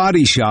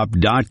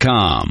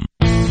ClintonBodyShop.com.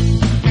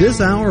 This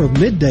hour of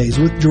Middays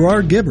with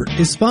Gerard Gibert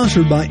is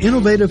sponsored by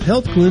Innovative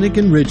Health Clinic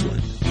in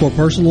Ridgeland. For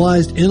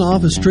personalized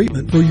in-office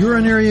treatment for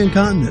urinary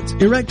incontinence,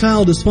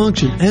 erectile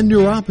dysfunction, and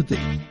neuropathy,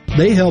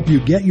 they help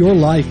you get your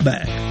life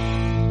back.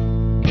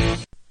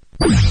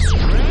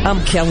 I'm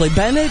Kelly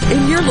Bennett,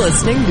 and you're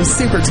listening to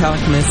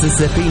SuperTalk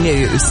Mississippi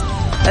News.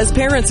 As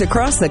parents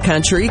across the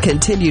country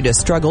continue to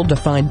struggle to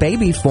find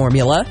baby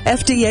formula,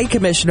 FDA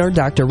Commissioner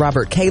Dr.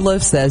 Robert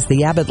Califf says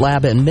the Abbott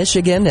Lab in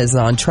Michigan is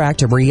on track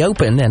to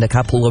reopen in a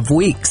couple of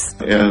weeks.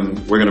 And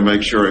we're going to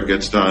make sure it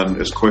gets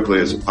done as quickly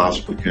as it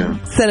possibly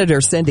can.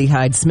 Senator Cindy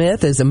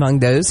Hyde-Smith is among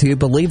those who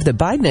believe the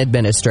Biden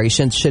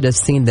administration should have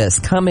seen this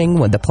coming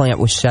when the plant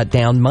was shut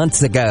down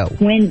months ago.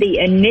 When the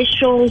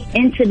initial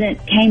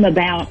incident came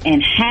about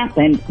and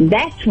happened,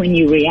 that's when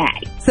you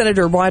react.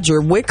 Senator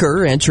Roger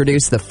Wicker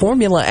introduced the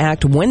Formula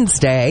Act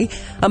Wednesday.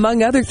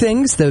 Among other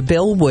things, the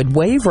bill would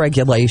waive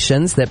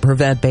regulations that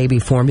prevent baby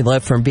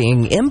formula from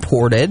being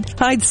imported.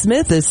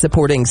 Hyde-Smith is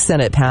supporting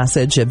Senate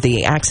passage of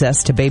the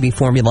Access to Baby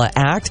Formula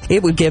Act.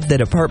 It would give the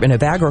Department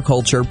of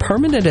Agriculture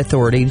permanent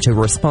authority to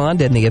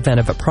respond in the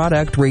event of a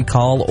product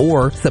recall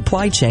or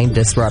supply chain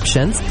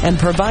disruptions and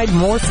provide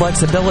more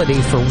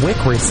flexibility for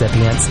WIC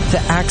recipients to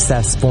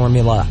access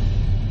formula.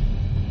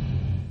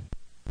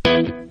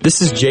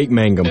 This is Jake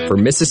Mangum for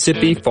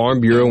Mississippi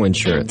Farm Bureau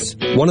Insurance.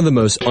 One of the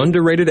most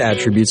underrated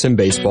attributes in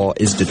baseball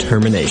is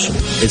determination.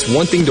 It's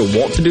one thing to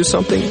want to do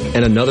something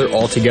and another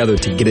altogether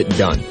to get it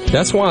done.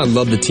 That's why I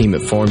love the team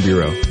at Farm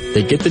Bureau.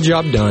 They get the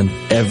job done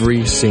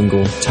every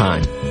single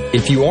time.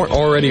 If you aren't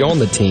already on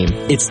the team,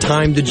 it's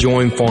time to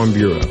join Farm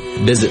Bureau.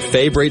 Visit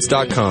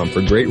favrates.com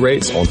for great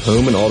rates on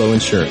home and auto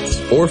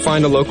insurance, or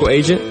find a local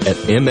agent at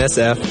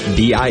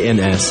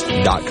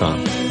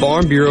msfbins.com.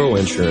 Farm Bureau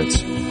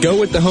Insurance. Go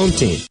with the home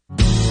team.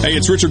 Hey,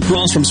 it's Richard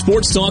Cross from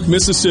Sports Talk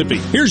Mississippi.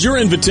 Here's your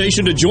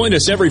invitation to join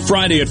us every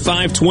Friday at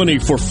 5:20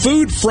 for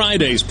Food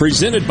Fridays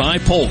presented by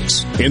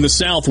Polk's. In the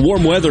South,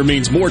 warm weather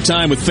means more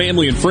time with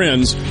family and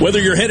friends.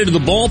 Whether you're headed to the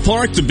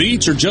ballpark, the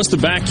beach, or just the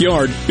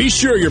backyard, be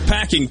sure you're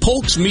packing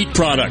Polk's meat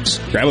products.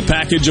 Grab a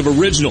package of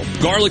original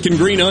garlic and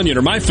green onion,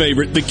 or my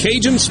favorite, the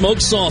Cajun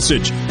smoked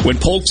sausage. When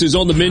Polk's is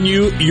on the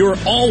menu, you're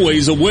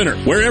always a winner.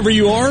 Wherever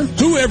you are,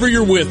 whoever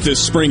you're with this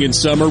spring and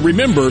summer,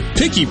 remember,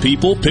 picky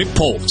people pick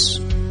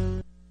Polk's.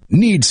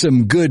 Need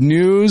some good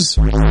news?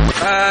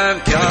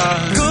 I've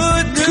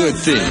got Good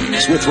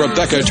Things with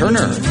Rebecca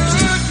Turner.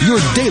 Your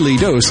daily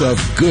dose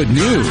of good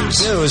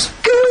news.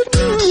 Good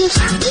news.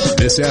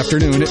 This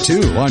afternoon at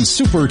 2 on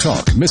Super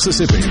Talk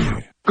Mississippi.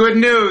 Good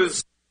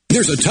news.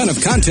 There's a ton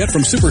of content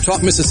from Super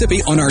Talk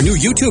Mississippi on our new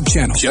YouTube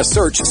channel. Just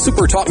search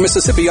Super Talk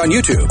Mississippi on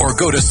YouTube or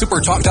go to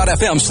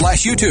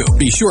supertalk.fm/YouTube.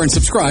 Be sure and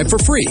subscribe for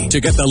free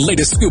to get the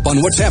latest scoop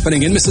on what's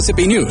happening in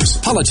Mississippi news,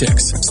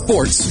 politics,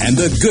 sports, and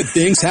the good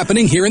things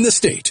happening here in the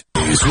state.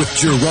 With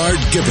Gerard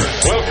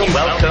Gibert. Welcome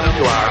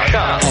to our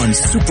show. On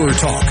Super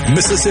Talk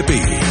Mississippi.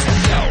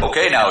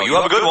 Okay, now you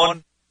have a good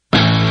one.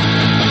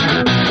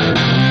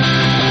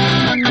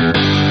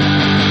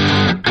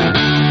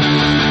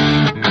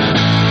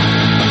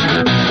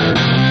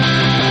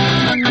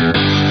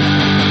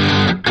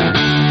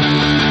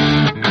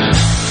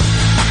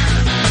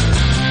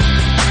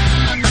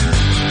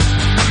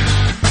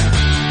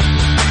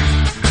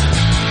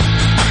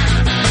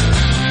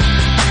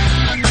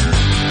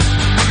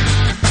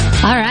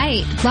 All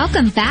right,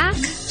 welcome back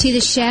to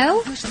the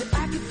show.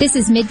 This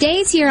is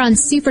Middays here on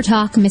Super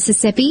Talk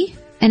Mississippi,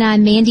 and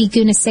I'm Mandy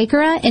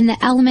Gunesekara in the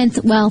Element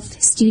Wealth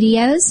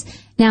Studios.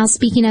 Now,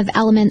 speaking of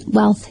Element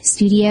Wealth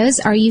Studios,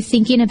 are you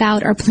thinking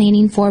about or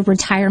planning for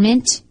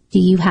retirement? Do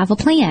you have a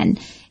plan?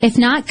 If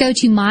not, go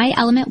to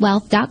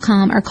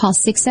myelementwealth.com or call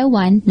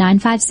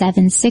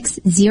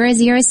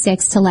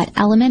 601-957-6006 to let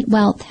Element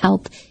Wealth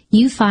help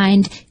you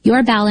find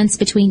your balance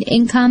between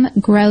income,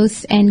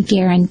 growth, and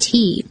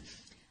guarantee.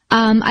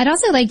 I'd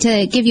also like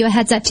to give you a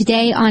heads up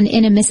today on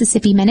In a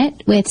Mississippi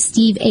Minute with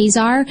Steve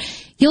Azar.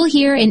 You'll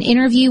hear an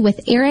interview with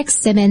Eric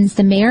Simmons,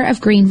 the mayor of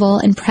Greenville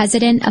and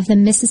president of the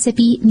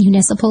Mississippi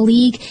Municipal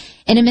League.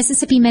 In a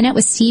Mississippi Minute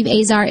with Steve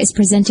Azar is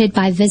presented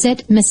by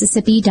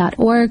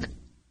visitmississippi.org.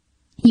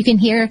 You can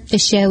hear the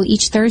show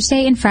each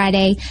Thursday and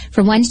Friday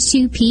from 1 to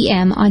 2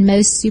 p.m. on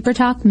most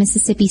SuperTalk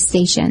Mississippi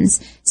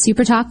stations,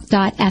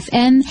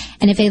 supertalk.fm,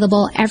 and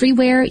available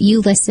everywhere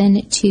you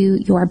listen to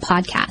your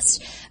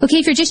podcast. Okay,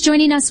 if you're just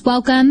joining us,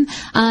 welcome.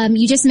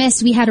 You just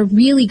missed, we had a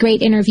really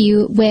great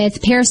interview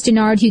with Paris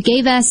Dennard, who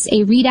gave us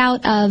a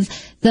readout of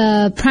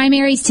the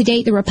primaries to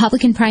date, the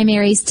Republican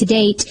primaries to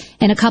date,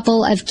 and a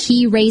couple of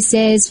key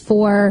races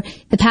for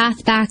the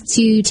path back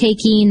to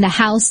taking the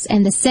House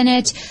and the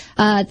Senate.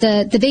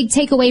 The big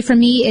takeaway for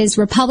me is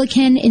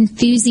Republican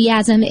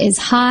enthusiasm is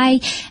high,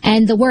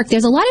 and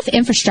there's a lot of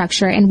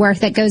infrastructure and work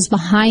that goes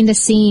behind the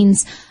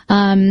scenes,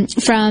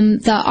 from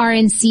the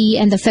RNC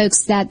and the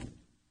folks that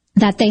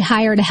they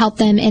hire to help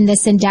them in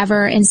this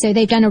endeavor. And so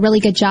they've done a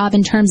really good job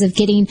in terms of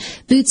getting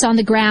boots on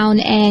the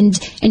ground and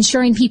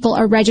ensuring people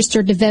are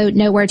registered to vote,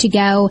 know where to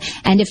go.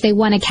 And if they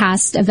want to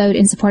cast a vote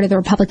in support of the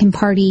Republican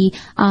Party,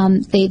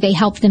 they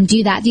help them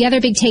do that. The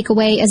other big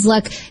takeaway is,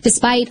 look,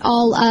 despite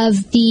all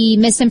of the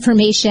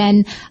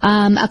misinformation,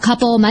 a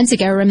couple months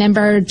ago,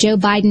 remember Joe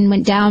Biden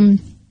went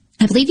down,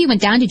 I believe he went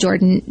down to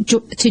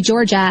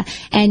Georgia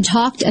and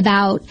talked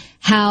about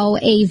how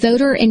a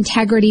voter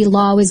integrity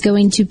law was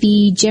going to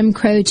be Jim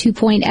Crow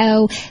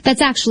 2.0. That's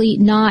actually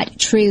not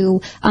true.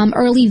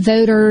 Early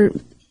voter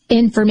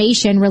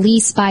information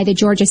released by the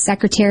Georgia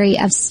Secretary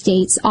of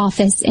State's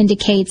office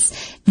indicates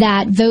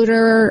that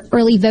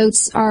early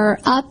votes are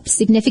up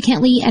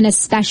significantly, and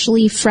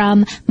especially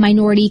from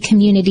minority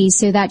communities.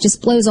 So that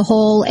just blows a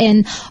hole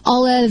in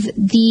all of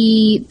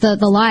the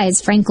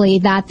lies, frankly,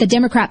 that the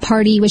Democrat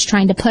Party was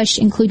trying to push,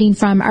 including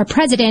from our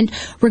president,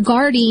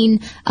 regarding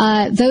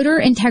voter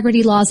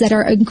integrity laws that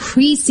are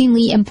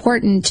increasingly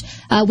important.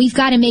 We've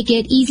got to make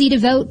it easy to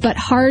vote, but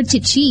hard to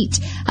cheat.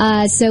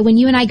 So when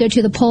you and I go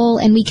to the poll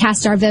and we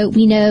cast our vote,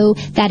 we know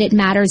that it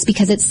matters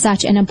because it's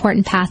such an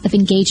important path of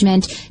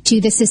engagement to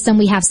the system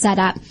we have set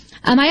up.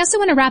 I also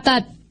want to wrap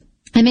up.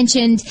 I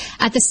mentioned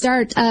at the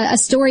start a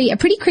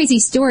pretty crazy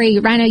story,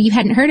 Rhino, you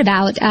hadn't heard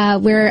about,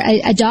 where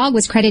a dog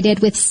was credited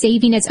with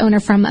saving its owner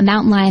from a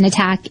mountain lion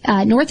attack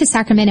north of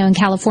Sacramento in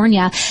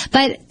California.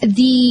 But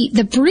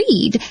the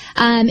breed,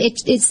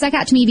 it stuck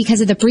out to me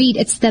because of the breed.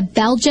 It's the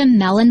Belgian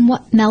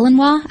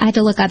Malinois. I had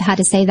to look up how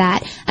to say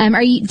that.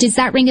 Does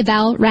that ring a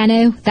bell,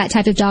 Rhino? That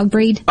type of dog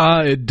breed?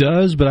 It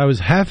does, but I was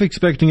half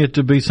expecting it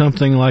to be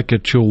something like a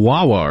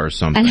Chihuahua or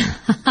something.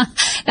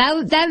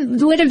 That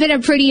would have been a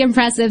pretty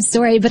impressive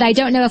story, but I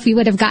don't know if we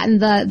would have gotten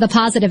the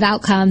positive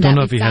outcome. Don't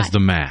know if he has the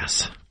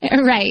mass.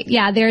 Right.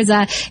 Yeah. There's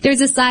a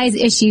size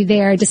issue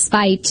there,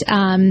 despite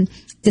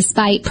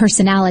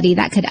personality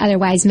that could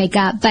otherwise make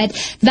up.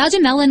 But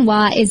Belgian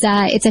Malinois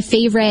it's a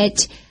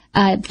favorite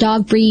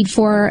dog breed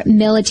for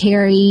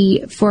military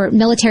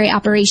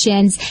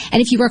operations.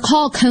 And if you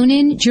recall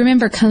Conan, do you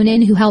remember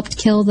Conan, who helped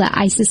kill the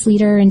ISIS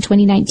leader in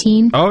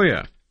 2019? Oh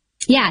yeah.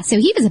 Yeah, so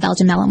he was a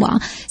Belgian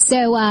Malinois.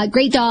 So,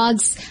 great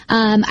dogs.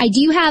 I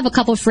do have a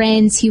couple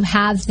friends who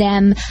have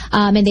them,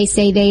 and they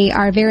say they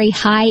are very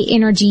high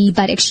energy,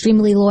 but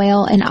extremely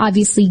loyal and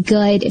obviously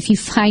good if you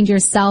find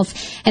yourself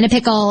in a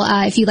pickle.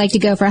 If you like to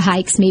go for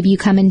hikes, maybe you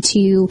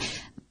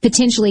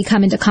potentially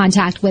come into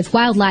contact with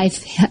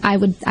wildlife. I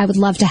would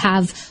love to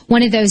have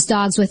one of those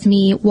dogs with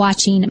me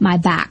watching my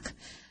back.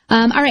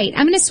 All right,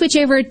 I'm going to switch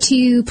over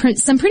to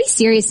some pretty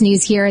serious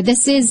news here.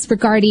 This is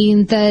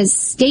regarding the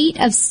state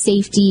of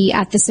safety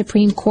at the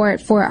Supreme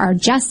Court for our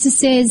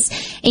justices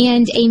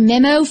and a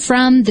memo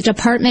from the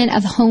Department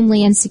of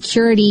Homeland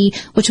Security,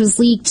 which was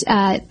leaked,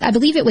 I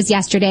believe it was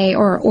yesterday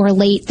or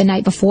late the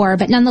night before.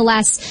 But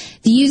nonetheless,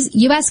 the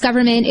U.S.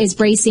 government is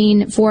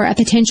bracing for a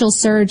potential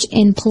surge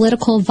in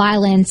political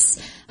violence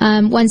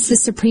once the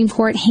Supreme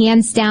Court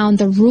hands down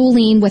the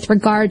ruling with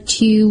regard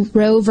to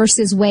Roe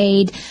versus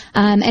Wade,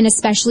 and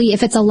especially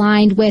if it's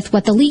aligned with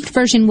what the leaked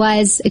version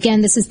was.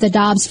 Again, this is the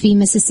Dobbs v.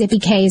 Mississippi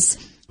case,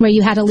 where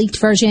you had a leaked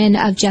version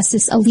of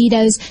Justice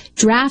Alito's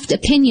draft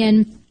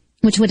opinion,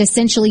 which would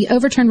essentially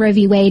overturn Roe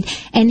v. Wade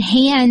and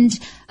hand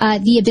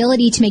the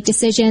ability to make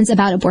decisions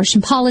about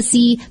abortion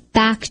policy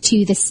back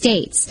to the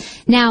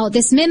states. Now,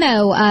 this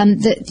memo,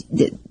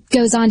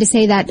 goes on to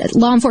say that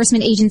law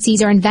enforcement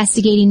agencies are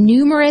investigating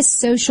numerous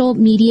social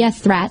media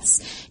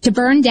threats to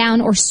burn down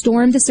or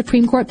storm the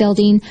Supreme Court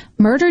building,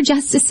 murder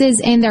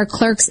justices and their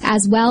clerks,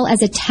 as well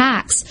as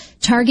attacks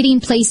targeting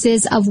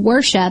places of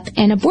worship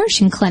and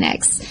abortion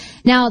clinics.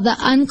 Now, the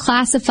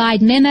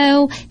unclassified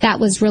memo that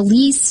was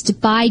released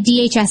by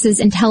DHS's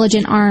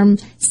intelligence arm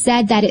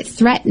said that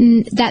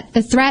that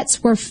the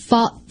threats were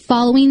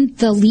following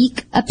the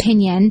leak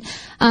opinion,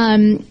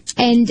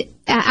 and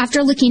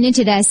after looking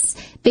into this,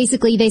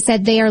 basically they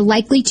said they are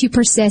likely to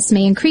persist,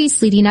 may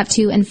increase leading up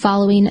to and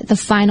following the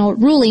final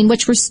ruling,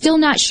 which we're still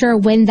not sure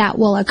when that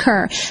will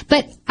occur.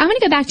 But I want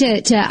to go back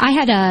to I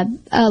had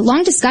a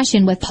long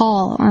discussion with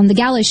Paul on the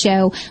Gala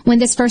show when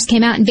this first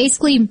came out, and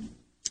basically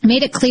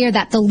made it clear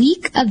that the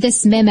leak of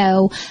this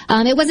memo,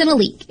 it wasn't a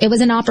leak, it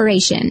was an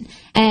operation.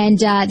 And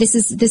this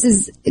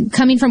is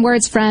coming from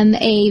words from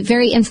a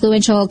very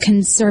influential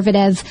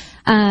conservative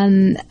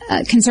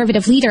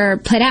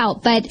leader put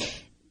out. But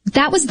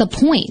that was the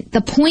point.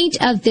 The point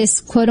of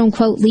this quote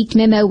unquote leaked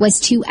memo was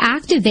to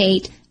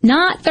activate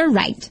not the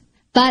right,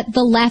 but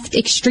the left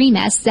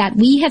extremists that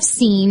we have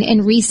seen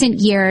in recent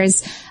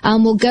years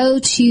will go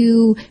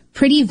to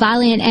pretty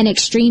violent and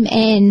extreme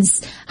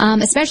ends,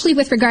 especially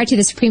with regard to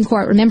the Supreme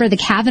Court. Remember the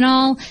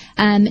Kavanaugh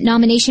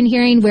nomination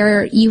hearing,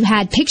 where you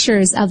had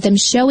pictures of them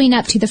showing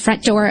up to the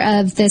front door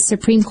of the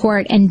Supreme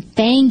Court and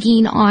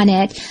banging on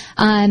it,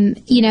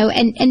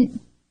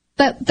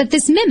 but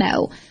this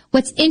memo,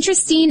 what's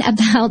interesting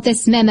about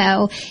this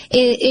memo,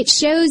 it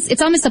shows,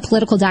 it's almost a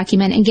political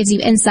document and gives you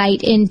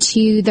insight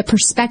into the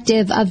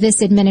perspective of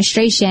this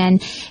administration.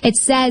 It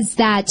says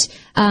that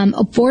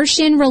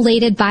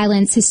abortion-related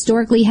violence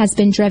historically has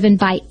been driven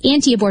by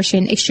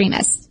anti-abortion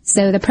extremists.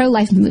 So the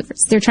pro-life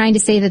movers, they're trying to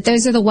say that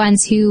those are the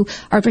ones who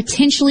are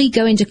potentially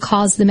going to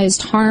cause the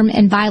most harm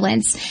and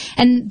violence.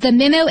 And the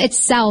memo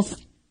itself,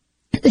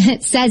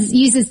 it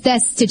uses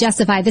this to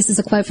justify, this is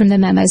a quote from the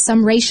memo,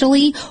 some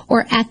racially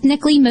or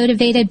ethnically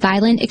motivated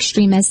violent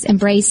extremists'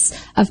 embrace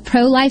of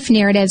pro-life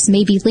narratives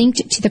may be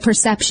linked to the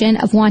perception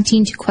of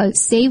wanting to, quote,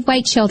 save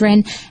white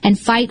children and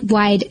fight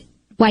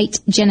white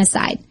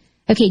genocide.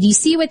 Okay, do you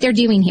see what they're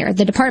doing here?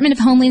 The Department of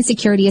Homeland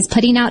Security is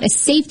putting out a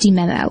safety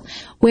memo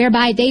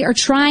whereby they are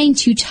trying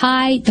to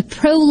tie the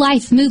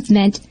pro-life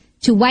movement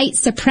to white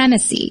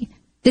supremacy.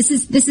 This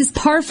is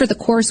par for the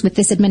course with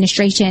this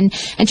administration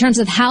in terms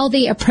of how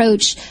they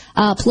approach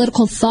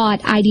political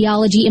thought,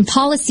 ideology, and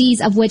policies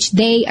of which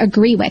they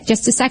agree with.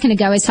 Just a second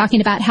ago, I was talking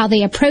about how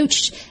they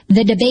approached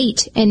the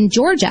debate in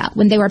Georgia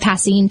when they were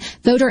passing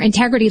voter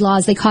integrity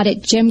laws. They called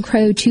it Jim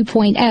Crow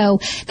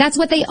 2.0. That's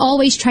what they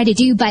always try to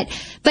do. But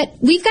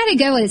we've got to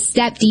go a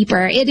step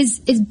deeper. It is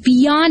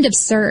beyond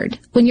absurd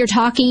when you're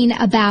talking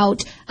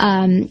about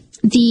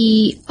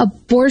the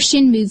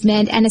abortion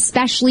movement and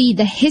especially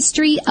the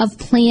history of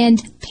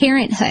Planned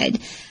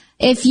Parenthood.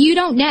 If you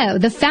don't know,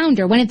 the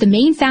founder, one of the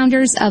main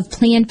founders of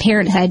Planned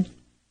Parenthood,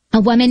 a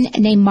woman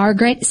named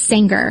Margaret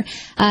Sanger,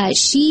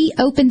 she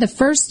opened the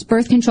first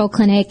birth control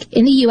clinic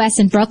in the U.S.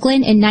 in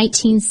Brooklyn in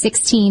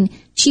 1916.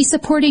 She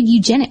supported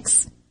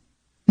eugenics.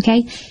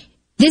 Okay?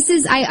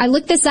 I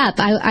looked this up.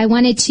 I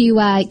wanted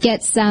to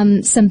get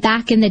some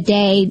back in the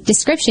day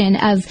description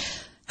of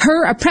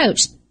her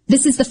approach.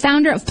 This is the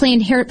founder of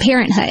Planned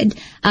Parenthood,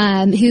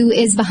 who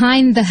is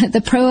behind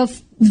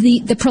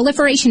the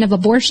proliferation of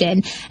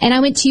abortion. And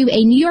I went to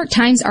a New York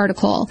Times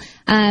article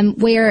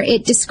where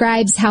it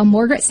describes how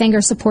Margaret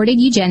Sanger supported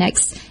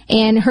eugenics,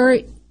 and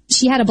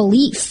she had a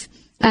belief,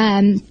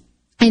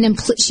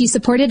 she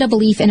supported a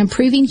belief in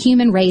improving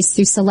human race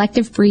through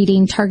selective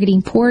breeding,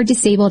 targeting poor,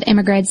 disabled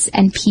immigrants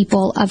and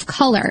people of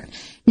color.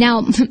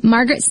 Now,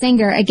 Margaret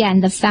Sanger, again,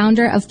 the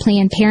founder of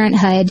Planned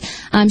Parenthood,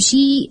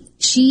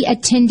 she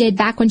attended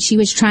back when she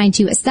was trying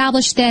to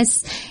establish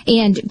this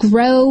and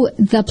grow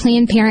the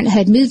Planned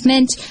Parenthood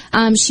movement.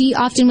 She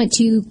often went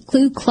to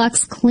Ku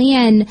Klux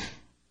Klan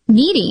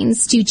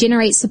meetings to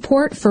generate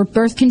support for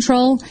birth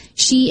control.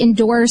 She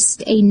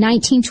endorsed a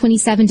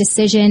 1927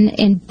 decision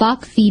in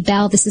Buck v.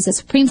 Bell. This is a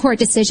Supreme Court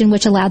decision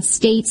which allowed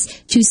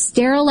states to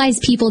sterilize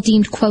people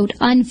deemed, quote,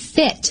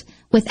 unfit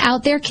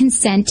without their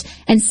consent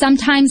and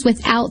sometimes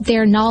without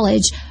their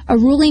knowledge, a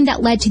ruling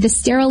that led to the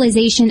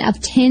sterilization of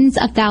tens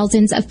of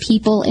thousands of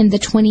people in the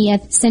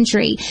 20th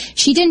century.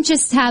 She didn't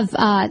just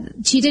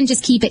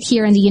keep it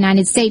here in the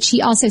United States.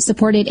 She also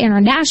supported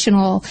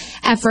international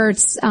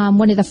efforts.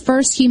 One of the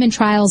first human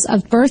trials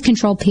of birth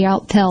control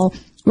pill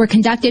were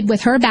conducted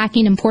with her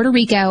backing in Puerto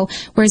Rico,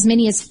 where as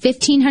many as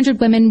 1,500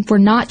 women were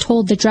not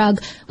told the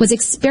drug was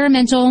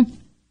experimental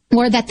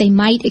or that they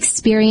might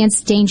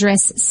experience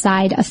dangerous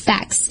side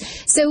effects.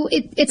 So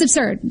it's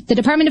absurd. The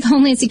Department of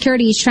Homeland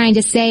Security is trying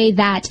to say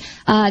that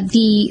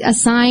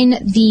assign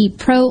the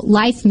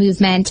pro-life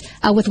movement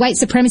with white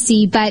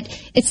supremacy, but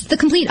it's the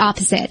complete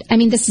opposite. I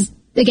mean, this is,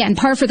 again,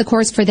 par for the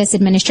course for this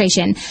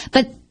administration.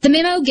 But the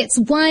memo gets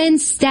one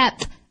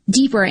step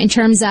deeper in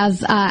terms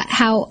of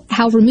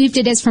how removed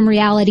it is from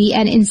reality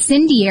and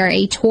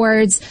incendiary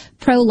towards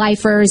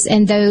pro-lifers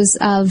and those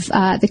of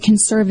the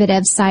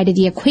conservative side of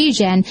the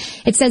equation.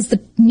 It says the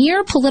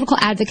mere political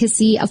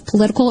advocacy of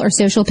political or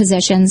social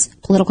positions,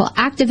 political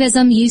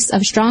activism, use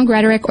of strong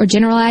rhetoric, or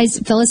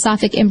generalized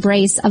philosophic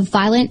embrace of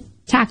violent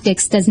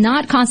tactics does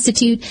not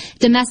constitute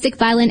domestic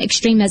violent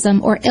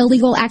extremism or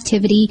illegal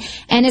activity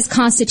and is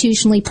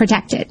constitutionally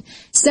protected.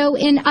 So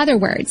in other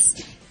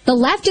words, the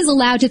left is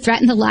allowed to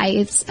threaten the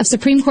lives of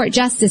Supreme Court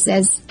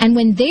justices, and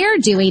when they're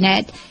doing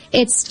it,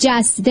 it's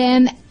just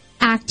them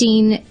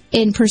acting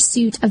in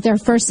pursuit of their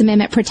First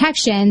Amendment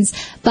protections.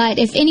 But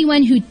if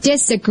anyone who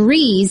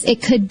disagrees,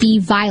 it could be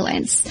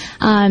violence.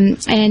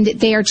 And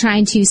they are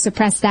trying to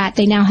suppress that.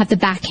 They now have the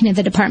backing of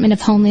the Department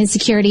of Homeland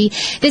Security.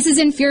 This is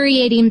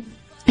infuriating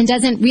and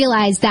doesn't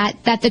realize that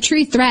the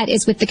true threat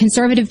is with the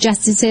conservative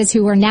justices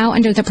who are now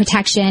under the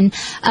protection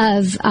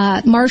of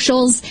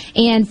marshals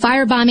and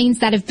fire bombings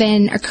that have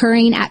been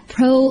occurring at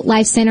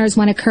pro-life centers.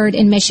 One occurred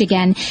in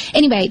Michigan.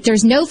 Anyway,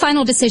 there's no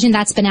final decision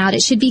that's been out.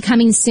 It should be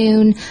coming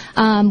soon.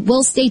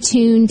 We'll stay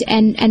tuned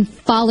and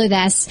follow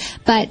this.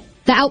 But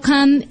the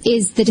outcome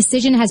is the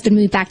decision has been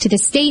moved back to the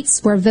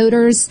states where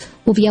voters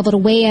will be able to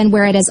weigh in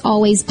where it has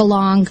always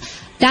belonged.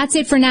 That's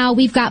it for now.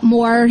 We've got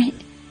more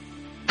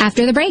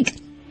after the break.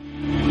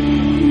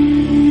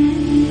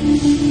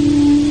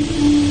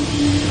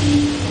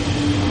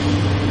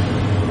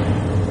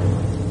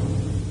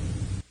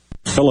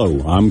 Hello,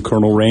 I'm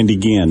Colonel Randy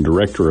Ginn,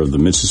 Director of the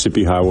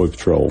Mississippi Highway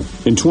Patrol.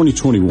 In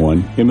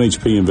 2021,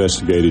 MHP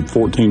investigated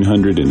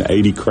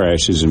 1,480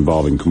 crashes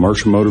involving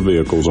commercial motor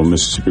vehicles on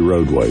Mississippi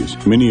roadways.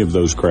 Many of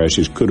those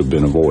crashes could have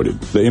been avoided.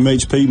 The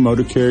MHP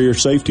Motor Carrier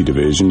Safety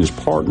Division is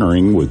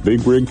partnering with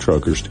big rig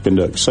truckers to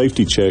conduct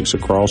safety checks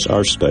across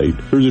our state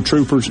through the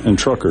Troopers and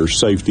Truckers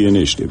Safety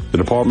Initiative. The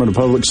Department of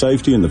Public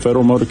Safety and the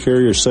Federal Motor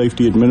Carrier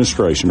Safety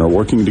Administration are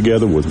working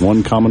together with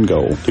one common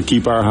goal: to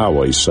keep our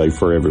highways safe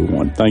for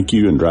everyone. Thank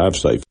you and drive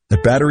safe.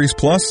 At Batteries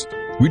Plus,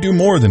 we do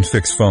more than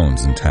fix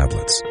phones and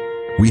tablets.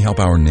 We help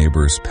our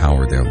neighbors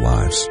power their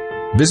lives.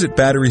 Visit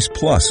Batteries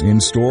Plus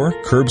in-store,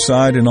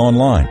 curbside, and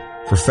online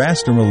for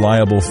fast and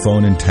reliable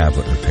phone and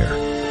tablet repair.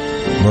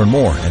 Learn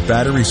more at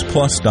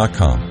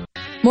batteriesplus.com.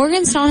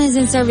 Morganstone has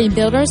been serving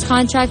builders,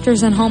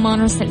 contractors, and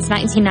homeowners since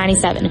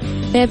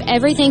 1997. They have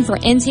everything for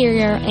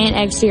interior and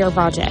exterior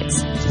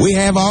projects. We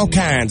have all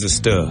kinds of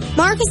stuff.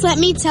 Marcus, let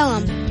me tell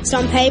them.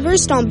 Stone pavers,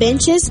 stone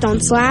benches,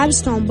 stone slabs,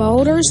 stone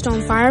boulders,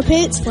 stone fire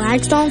pits,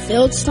 flagstone,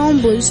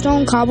 fieldstone,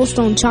 bluestone,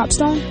 cobblestone,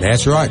 chopstone.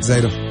 That's right,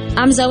 Zeta.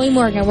 I'm Zoe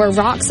Morgan. We're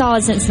rock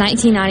solid since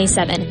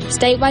 1997.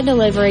 Statewide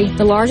delivery,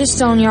 the largest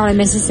stone yard in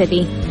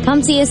Mississippi.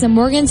 Come see us in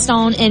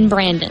Morganstone in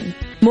Brandon.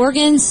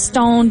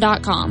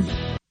 Morganstone.com.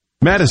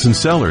 Madison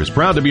Cellars,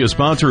 proud to be a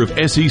sponsor of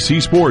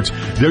SEC Sports.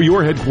 They're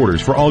your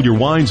headquarters for all your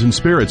wines and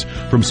spirits.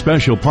 From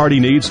special party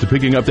needs to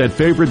picking up that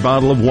favorite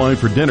bottle of wine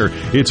for dinner,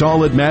 it's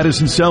all at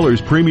Madison Cellars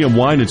Premium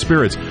Wine and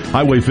Spirits,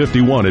 Highway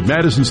 51 at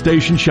Madison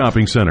Station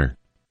Shopping Center.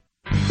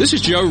 This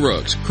is Joe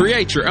Rooks.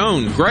 Create your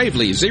own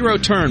Gravely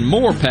Zero-Turn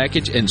More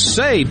package and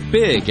save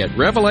big at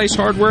Revel Ace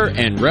Hardware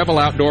and Revel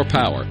Outdoor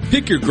Power.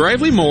 Pick your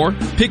Gravely More,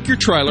 pick your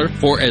trailer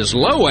for as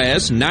low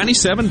as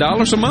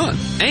 $97 a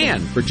month.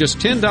 And for just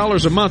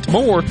 $10 a month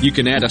more, you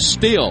can add a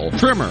still,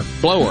 trimmer,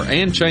 blower,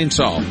 and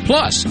chainsaw.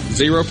 Plus,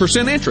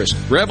 0% interest.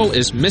 Revel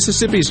is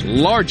Mississippi's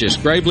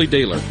largest Gravely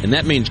dealer, and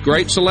that means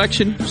great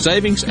selection,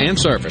 savings, and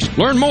service.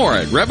 Learn more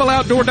at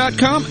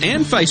RevelOutdoor.com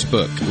and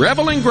Facebook.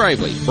 Revel and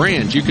Gravely,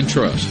 brands you can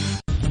trust.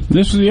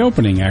 This is the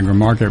opening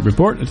agri-market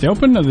report. At the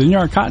open of the New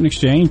York Cotton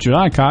Exchange,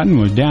 July cotton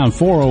was down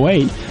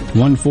 408 to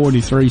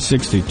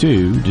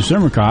 143.62.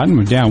 December cotton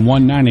was down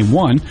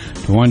 191 to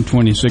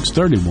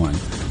 126.31.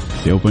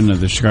 At the open of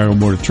the Chicago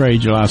Board of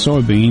Trade, July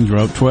soybeans were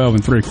up 12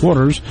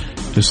 3/4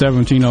 to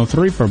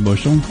 17.03 per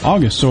bushel.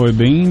 August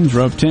soybeans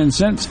were up 10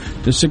 cents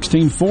to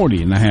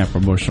 16.40 per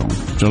bushel.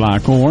 July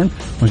corn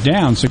was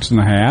down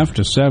 6.5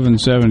 to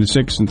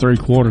 7.76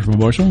 3/4 per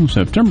bushel.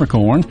 September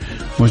corn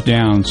was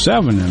down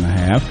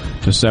 7.5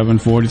 to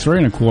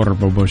 7.43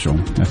 per bushel.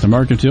 At the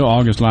mercantile,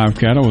 August live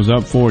cattle was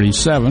up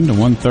 47 to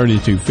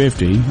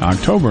 132.50.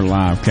 October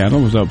live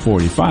cattle was up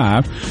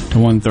 45 to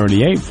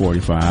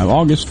 138.45.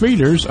 August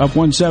feeders up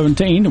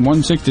 117 to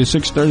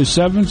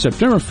 166.37.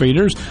 September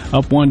feeders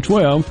up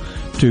 112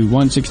 to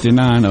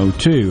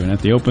 169.02. And at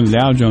the open, the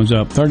Dow Jones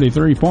up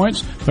 33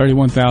 points,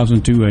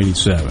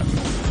 31,287.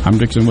 I'm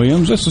Dixon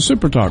Williams. This is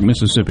SuperTalk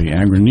Mississippi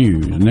Agri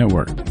News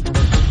Network.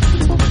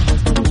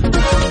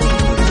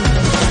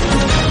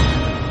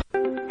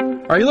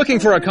 Are you looking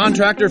for a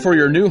contractor for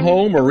your new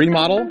home or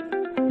remodel?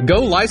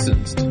 Go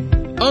licensed.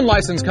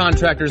 Unlicensed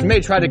contractors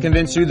may try to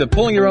convince you that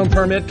pulling your own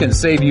permit can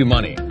save you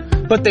money,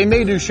 but they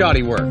may do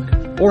shoddy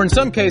work, or in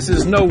some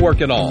cases, no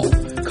work at all,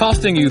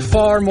 costing you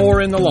far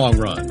more in the long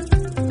run.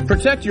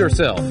 Protect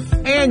yourself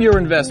and your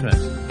investment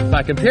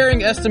by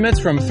comparing estimates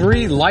from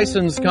 3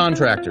 licensed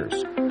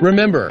contractors.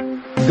 Remember,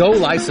 go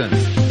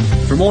licensed.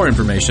 For more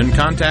information,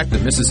 contact the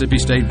Mississippi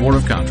State Board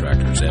of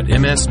Contractors at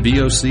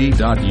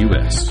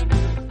msboc.us.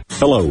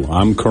 Hello,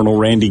 I'm Colonel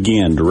Randy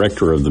Ginn,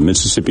 Director of the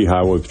Mississippi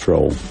Highway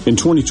Patrol. In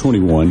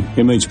 2021,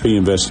 MHP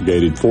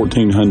investigated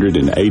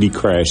 1,480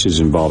 crashes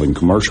involving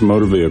commercial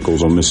motor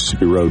vehicles on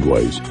Mississippi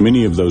roadways.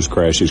 Many of those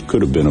crashes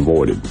could have been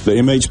avoided. The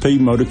MHP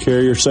Motor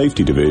Carrier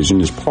Safety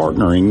Division is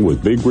partnering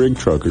with big rig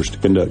truckers to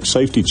conduct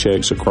safety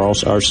checks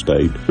across our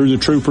state through the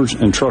Troopers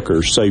and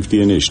Truckers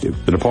Safety Initiative.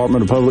 The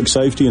Department of Public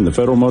Safety and the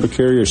Federal Motor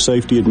Carrier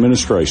Safety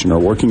Administration are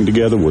working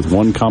together with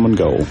one common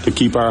goal: to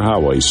keep our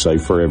highways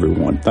safe for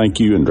everyone. Thank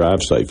you and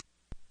drive safe.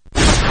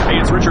 Hey,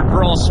 it's Richard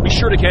Cross. Be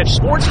sure to catch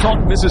Sports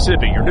Talk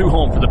Mississippi, your new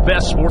home for the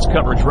best sports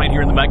coverage right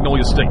here in the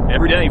Magnolia State.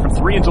 Every day from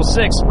 3 until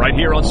 6, right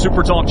here on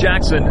Super Talk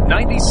Jackson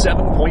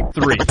 97.3.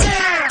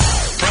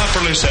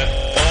 Properly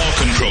set all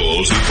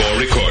controls before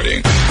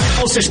recording.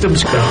 All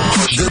systems go.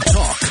 The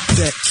talk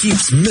that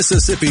keeps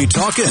Mississippi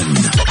talking.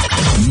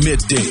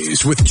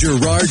 Middays with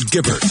Gerard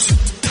Gibert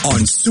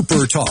on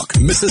Super Talk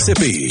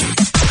Mississippi.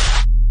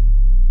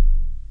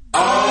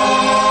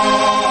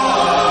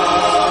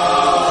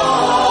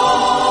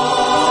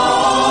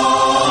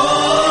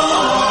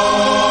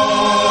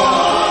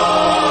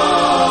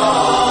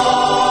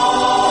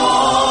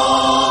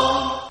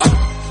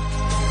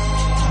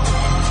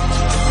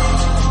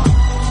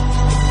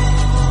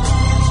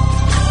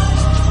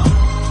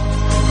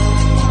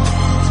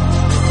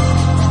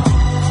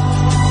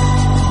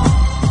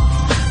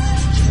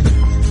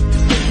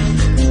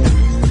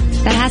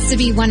 To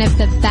be one of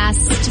the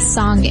best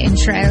song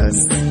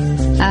intros.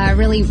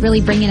 Really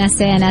bringing us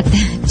in at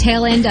the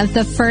tail end of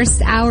the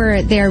first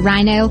hour there,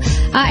 Rhino.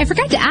 I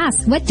forgot to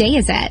ask, what day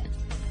is it?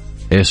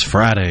 It's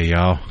Friday,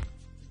 y'all.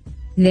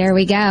 There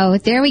we go.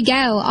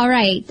 All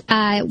right.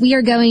 We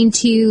are going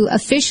to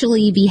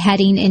officially be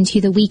heading into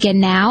the weekend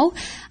now.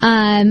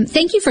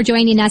 Thank you for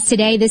joining us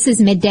today. This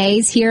is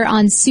Middays here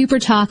on Super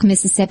Talk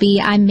Mississippi.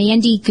 I'm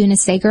Mandy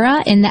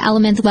Gunesekara in the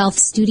Element Wealth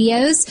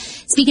Studios.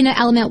 Speaking of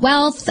Element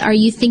Wealth, are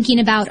you thinking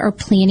about or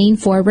planning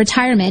for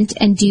retirement,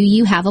 and do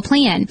you have a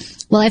plan?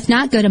 Well, if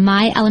not, go to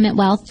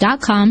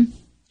myelementwealth.com.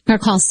 or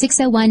call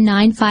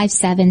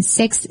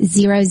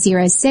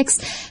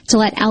 601-957-6006 to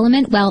let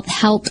Element Wealth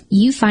help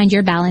you find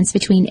your balance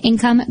between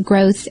income,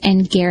 growth,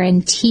 and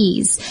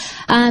guarantees.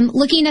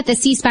 Looking at the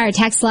C Spire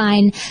text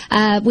line,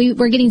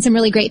 we're getting some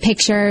really great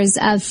pictures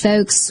of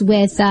folks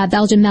with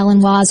Belgian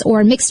Malinois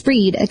or mixed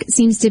breed. It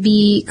seems to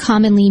be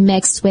commonly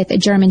mixed with a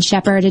German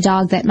Shepherd, a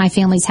dog that my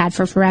family's had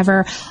for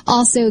forever.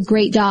 Also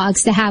great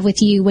dogs to have with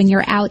you when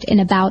you're out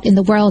and about in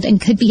the world and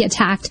could be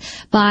attacked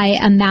by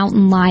a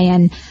mountain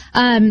lion.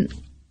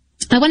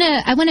 I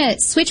want to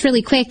switch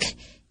really quick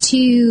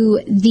to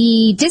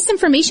the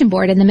Disinformation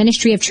Board and the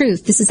Ministry of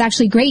Truth. This is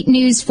actually great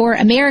news for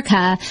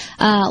America.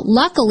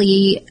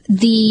 Luckily,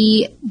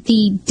 the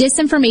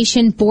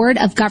Disinformation Board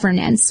of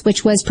Governance,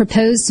 which was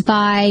proposed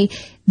by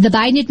the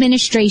Biden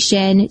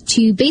administration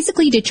to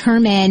basically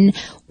determine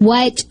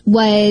what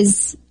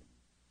was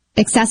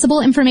accessible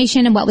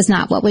information and what was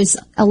not, what was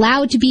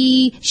allowed to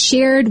be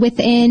shared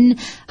within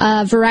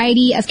a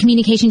variety of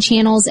communication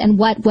channels and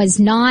what was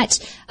not.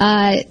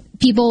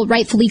 People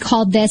rightfully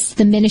called this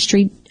the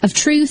Ministry of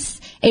Truth,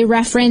 a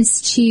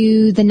reference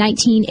to the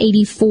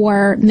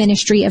 1984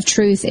 Ministry of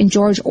Truth in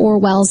George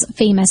Orwell's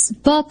famous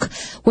book,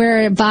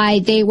 whereby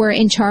they were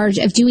in charge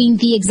of doing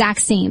the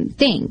exact same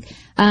thing.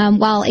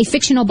 While a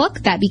fictional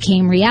book that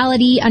became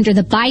reality under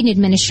the Biden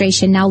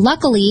administration. Now,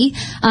 luckily,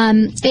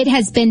 it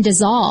has been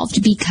dissolved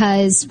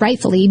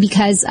rightfully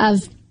because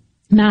of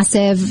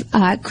massive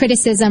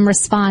criticism,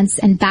 response,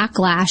 and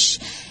backlash.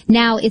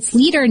 Now, its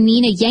leader,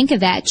 Nina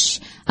Yankovic,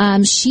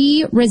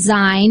 she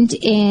resigned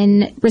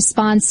in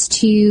response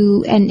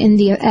to and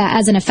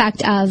as an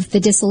effect of the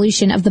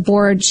dissolution of the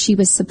board she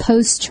was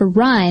supposed to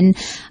run.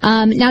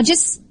 Now,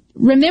 just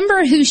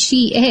remember who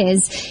she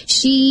is.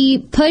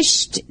 She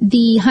pushed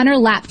the Hunter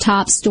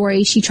laptop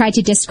story. She tried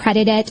to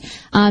discredit it.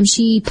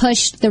 She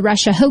pushed the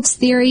Russia hoax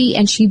theory,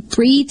 and she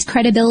breathed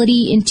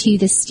credibility into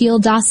the Steele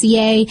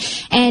dossier.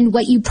 And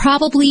what you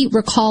probably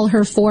recall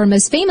her for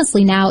most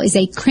famously now is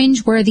a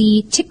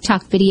cringeworthy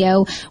TikTok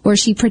video where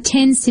she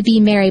pretends to be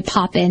Mary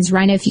Poppins.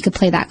 Rhino, if you could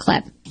play that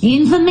clip.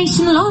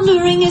 Information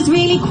laundering is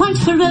really quite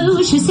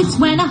ferocious. It's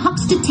when a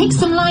huckster takes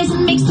some lies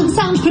and makes them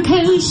sound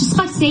precocious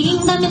by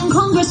saying them in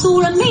Congress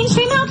or a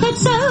mainstream outlet.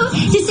 So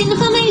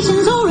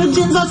disinformation's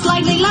origins are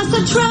slightly less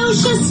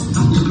atrocious.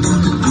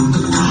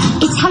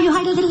 It's how you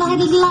hide a little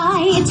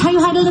lie. It's how you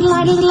hide a little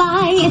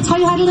lie. It's how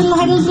you hide a little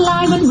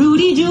lie. When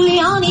Rudy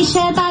Giuliani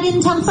shared bad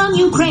intel from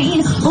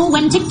Ukraine, or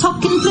when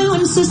TikTok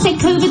influencers say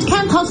COVID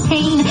can cause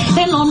pain,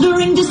 they're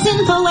laundering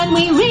disinfo, and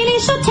we really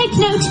should take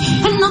note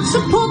and not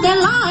support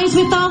their lies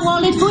with our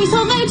wallet, voice,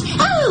 or vote.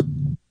 Oh!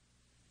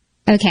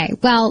 Okay,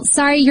 well,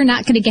 sorry you're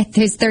not going to get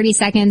those 30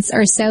 seconds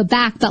or so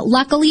back, but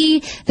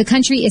luckily the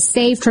country is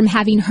saved from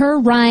having her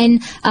run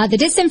the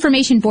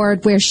Disinformation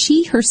Board, where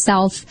she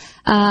herself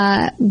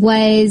had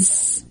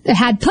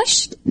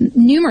pushed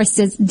numerous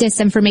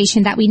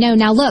disinformation that we know.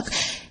 Now, look,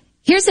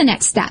 here's the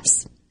next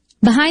steps.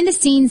 Behind the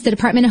scenes, the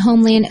Department of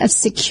Homeland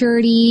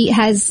Security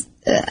has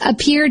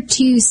appeared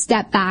to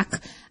step back.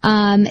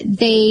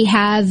 They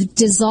have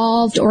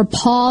dissolved or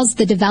paused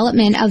the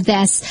development of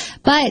this,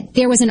 but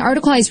there was an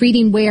article I was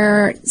reading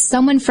where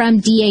someone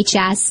from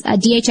DHS, a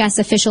DHS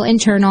official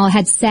internal,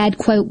 had said,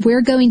 quote,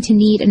 "We're going to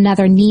need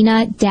another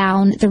Nina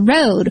down the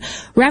road,"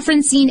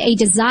 referencing a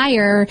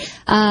desire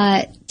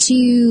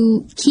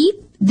to keep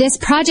this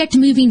project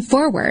moving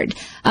forward.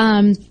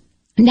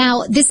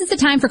 Now, this is the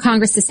time for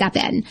Congress to step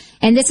in.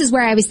 And this is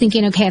where I was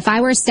thinking, okay, if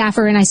I were a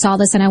staffer and I saw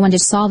this and I wanted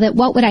to solve it,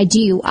 what would I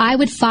do? I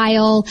would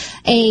file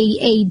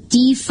a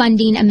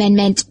defunding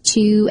amendment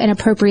to an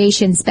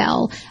appropriations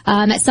bill.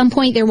 At some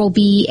point there will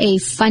be a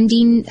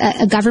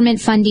government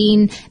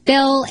funding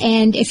bill.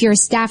 And if you're a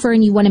staffer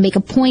and you want to make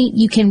a point,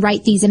 you can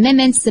write these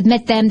amendments,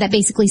 submit them that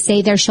basically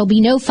say there shall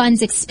be no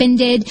funds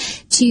expended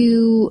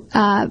to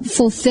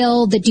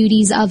fulfill the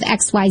duties of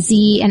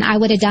XYZ. And I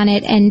would have done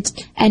it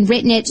and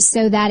written it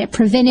so that it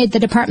prevented the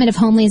Department of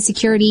Homeland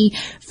Security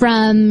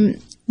from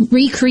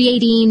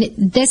recreating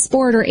this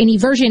board or any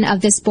version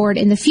of this board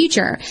in the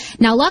future.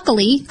 Now,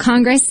 luckily,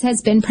 Congress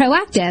has been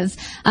proactive.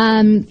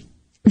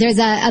 There's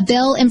a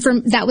bill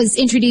that was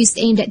introduced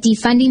aimed at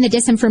defunding the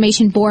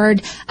Disinformation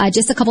Board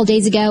just a couple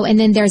days ago, and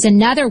then there's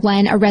another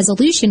one, a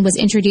resolution was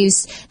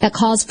introduced that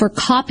calls for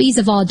copies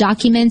of all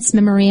documents,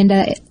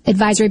 memoranda,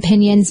 advisory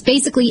opinions,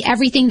 basically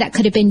everything that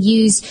could have been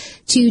used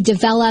to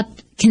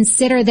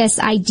consider this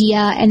idea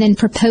and then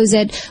propose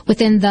it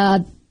within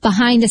the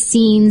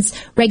behind-the-scenes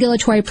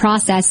regulatory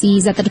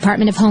processes at the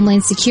Department of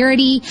Homeland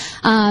Security.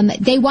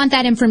 They want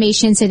that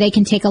information so they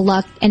can take a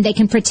look and they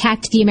can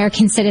protect the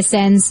American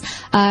citizens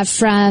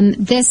from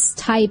this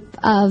type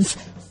of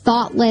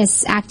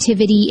thoughtless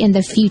activity in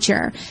the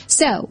future.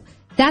 So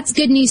that's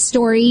good news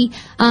story.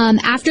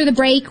 After the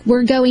break,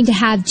 we're going to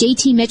have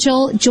JT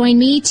Mitchell join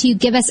me to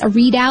give us a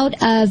readout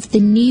of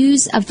the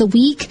news of the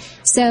week.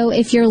 So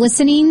if you're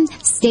listening,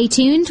 stay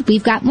tuned.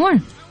 We've got more.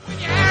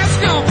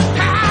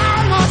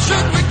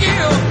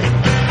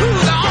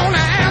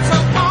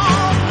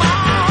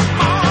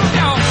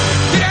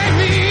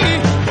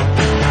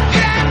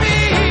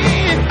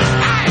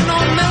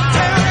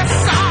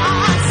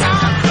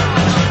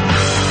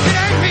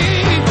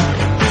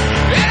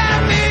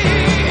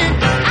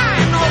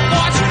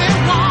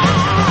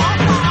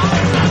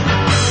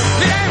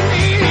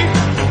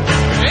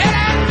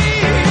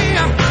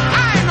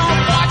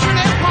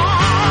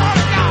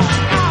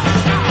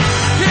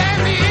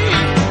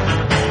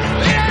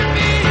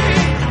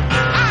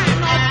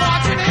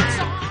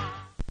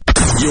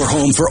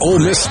 home for Ole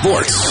Miss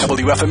sports.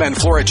 WFMN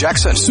Flora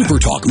Jackson.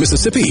 SuperTalk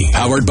Mississippi.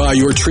 Powered by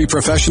your tree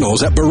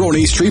professionals at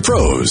Barone's Tree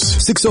Pros.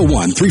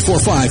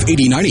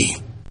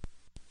 601-345-8090.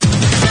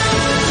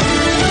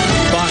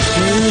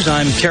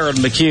 I'm Carol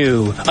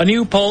McHugh. A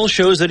new poll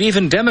shows that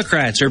even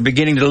Democrats are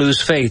beginning to lose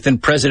faith in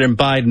President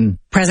Biden.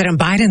 President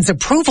Biden's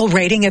approval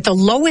rating at the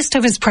lowest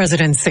of his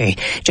presidency,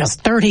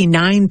 just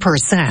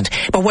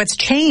 39%. But what's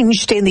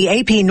changed in the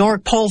AP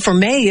NORC poll for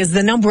May is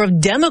the number of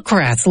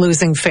Democrats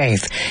losing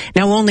faith.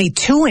 Now only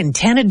 2 in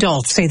 10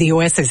 adults say the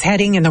U.S. is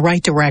heading in the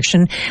right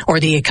direction or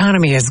the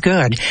economy is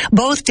good.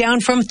 Both down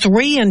from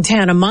 3 in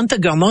 10 a month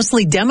ago,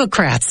 mostly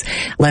Democrats.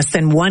 Less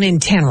than 1 in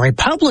 10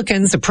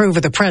 Republicans approve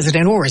of the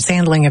president or his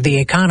handling of the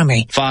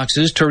economy.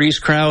 Fox's Therese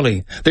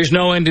Crowley. There's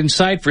no end in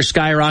sight for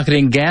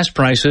skyrocketing gas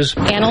prices.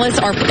 Analysts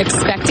are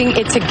expecting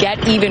it to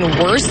get even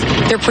worse.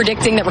 They're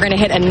predicting that we're going to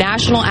hit a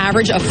national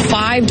average of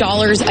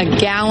 $5 a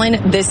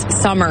gallon this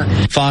summer.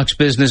 Fox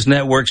Business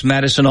Network's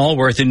Madison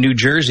Allworth in New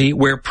Jersey,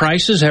 where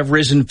prices have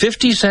risen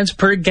 50 cents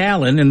per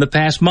gallon in the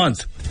past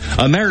month.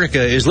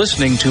 America is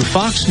listening to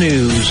Fox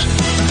News.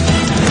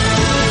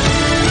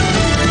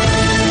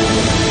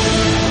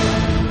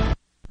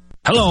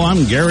 Hello,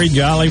 I'm Gary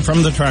Jolly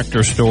from the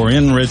Tractor Store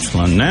in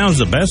Richland. Now's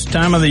the best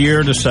time of the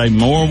year to save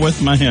more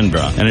with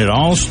Mahindra, and it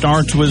all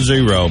starts with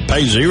zero.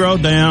 Pay zero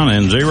down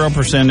and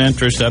 0%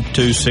 interest up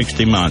to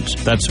 60 months.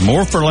 That's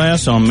more for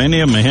less on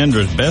many of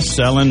Mahindra's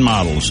best-selling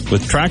models,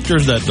 with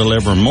tractors that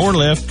deliver more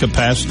lift,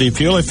 capacity,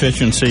 fuel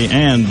efficiency,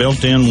 and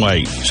built-in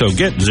weight. So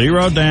get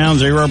zero down,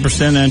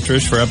 0%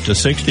 interest for up to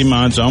 60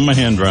 months on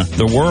Mahindra,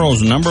 the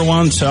world's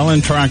 #1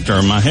 selling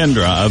tractor,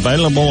 Mahindra,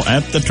 available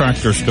at the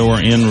Tractor Store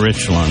in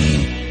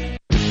Richland.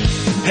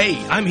 Hey,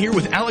 I'm here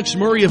with Alex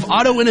Murray of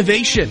Auto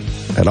Innovation.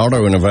 At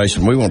Auto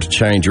Innovation, we want to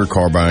change your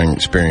car buying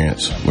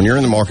experience. When you're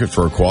in the market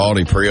for a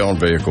quality pre-owned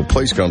vehicle,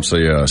 please come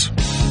see us.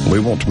 We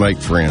want to make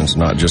friends,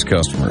 not just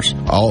customers.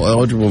 All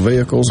eligible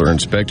vehicles are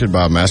inspected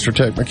by a Master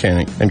Tech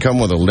mechanic and come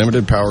with a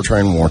limited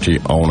powertrain warranty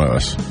on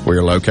us. We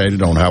are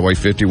located on Highway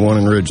 51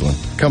 in Ridgeland.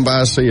 Come by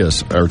and see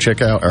us or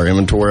check out our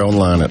inventory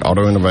online at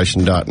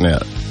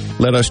autoinnovation.net.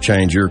 Let us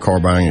change your car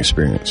buying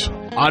experience.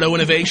 Auto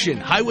Innovation,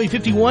 Highway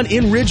 51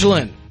 in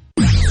Ridgeland.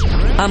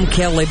 I'm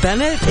Kelly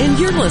Bennett, and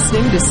you're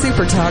listening to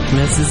SuperTalk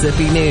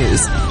Mississippi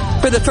News.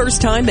 For the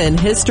first time in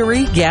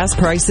history, gas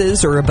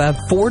prices are above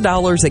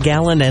 $4 a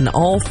gallon in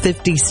all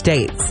 50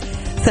 states.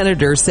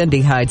 Senator Cindy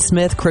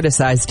Hyde-Smith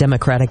criticized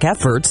Democratic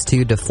efforts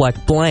to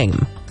deflect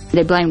blame.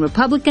 They blame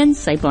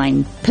Republicans, they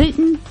blame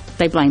Putin,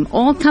 they blame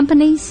oil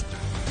companies.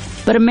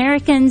 But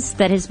Americans,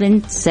 that has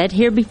been said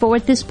here before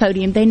at this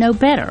podium, they know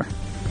better.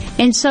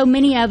 And so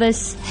many of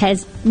us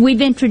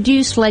we've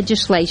introduced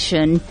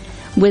legislation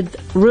with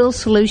real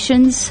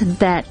solutions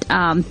that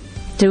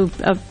to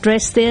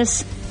address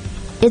this.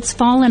 It's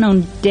fallen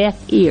on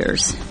deaf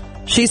ears.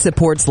 She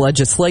supports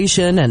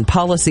legislation and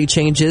policy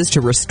changes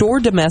to restore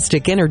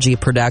domestic energy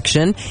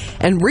production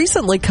and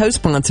recently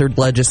co-sponsored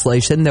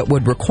legislation that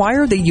would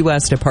require the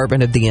U.S.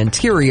 Department of the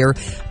Interior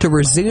to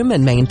resume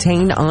and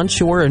maintain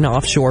onshore and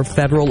offshore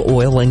federal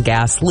oil and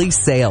gas lease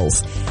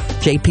sales.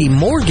 J.P.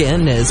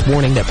 Morgan is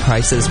warning that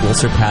prices will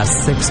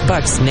surpass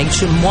 $6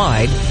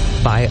 nationwide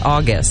by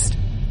August.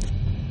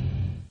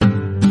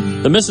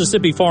 The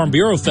Mississippi Farm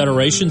Bureau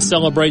Federation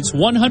celebrates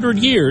 100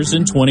 years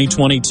in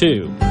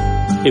 2022.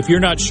 If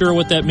you're not sure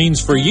what that means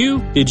for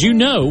you, did you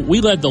know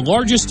we led the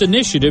largest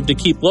initiative to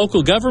keep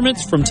local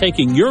governments from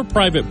taking your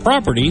private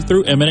property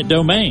through eminent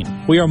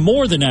domain? We are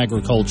more than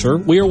agriculture.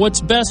 We are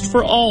what's best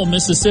for all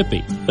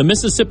Mississippi. The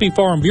Mississippi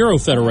Farm Bureau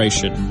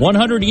Federation,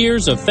 100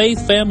 years of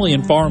faith, family,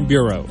 and farm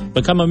bureau.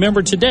 Become a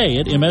member today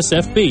at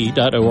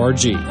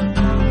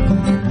msfb.org.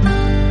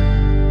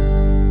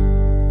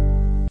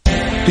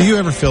 Do you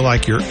ever feel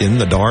like you're in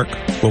the dark?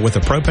 Well, with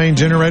a propane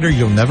generator,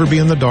 you'll never be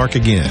in the dark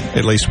again,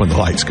 at least when the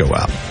lights go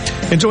out.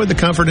 Enjoy the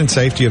comfort and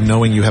safety of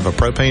knowing you have a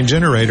propane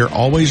generator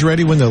always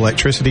ready when the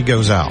electricity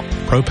goes out.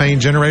 Propane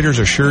generators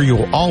are sure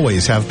you'll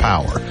always have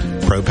power.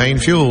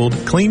 Propane fueled,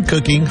 clean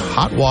cooking,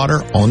 hot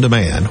water on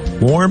demand,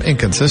 warm and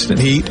consistent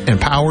heat and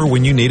power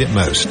when you need it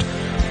most.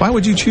 Why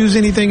would you choose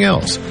anything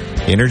else?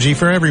 Energy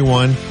for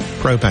everyone.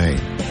 Propane.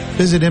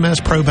 Visit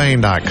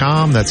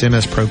mspropane.com. That's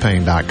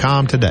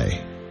mspropane.com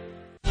today.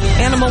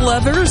 Animal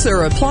lovers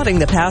are applauding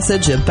the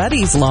passage of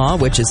Buddy's Law,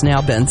 which has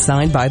now been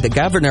signed by the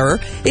governor.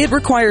 It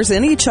requires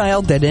any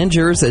child that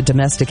injures a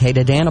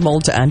domesticated animal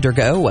to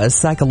undergo a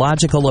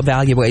psychological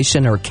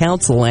evaluation or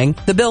counseling.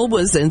 The bill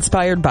was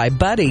inspired by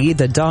Buddy,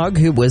 the dog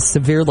who was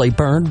severely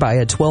burned by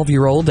a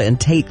 12-year-old in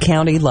Tate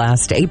County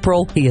last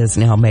April. He has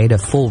now made a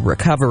full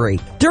recovery.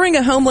 During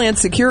a Homeland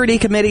Security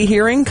Committee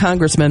hearing,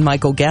 Congressman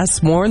Michael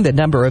Guest warned the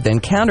number of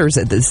encounters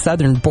at the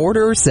southern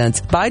border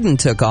since Biden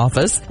took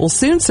office will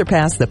soon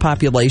surpass the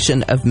population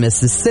of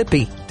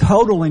Mississippi.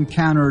 Total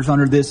encounters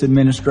under this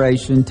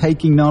administration,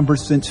 taking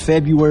numbers since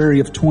February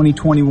of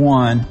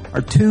 2021,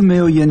 are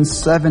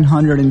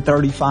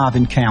 2,735,000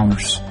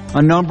 encounters.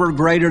 a number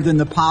greater than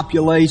the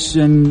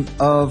population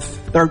of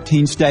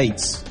 13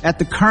 states. At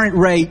the current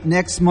rate,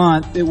 next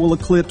month it will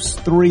eclipse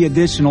 3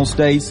 additional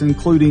states,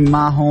 including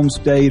my home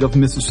state of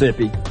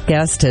Mississippi.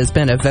 Guest has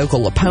been a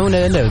vocal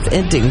opponent of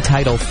ending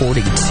Title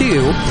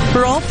 42.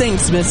 For all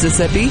things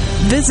Mississippi,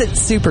 visit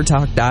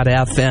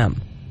supertalk.fm.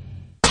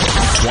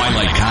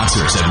 Twilight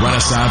concerts at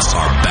Renaissance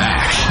are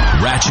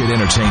back. Ratchet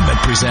Entertainment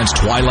presents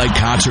Twilight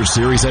Concert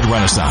Series at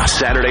Renaissance,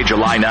 Saturday,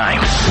 July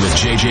 9th, with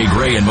J.J.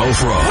 Gray and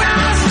Mofro.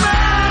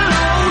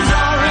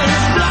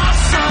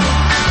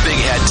 Big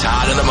Head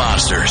Todd and the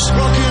Monsters.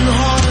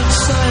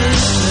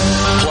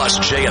 Plus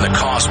Jay and the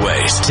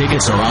Causeways.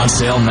 Tickets are on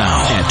sale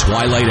now at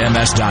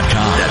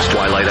TwilightMS.com. That's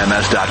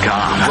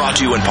TwilightMS.com. Brought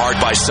to you in part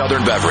by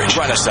Southern Beverage,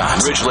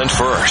 Renaissance, Ridgeland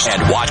First,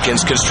 and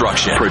Watkins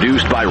Construction.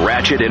 Produced by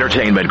Ratchet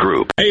Entertainment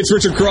Group. Hey, it's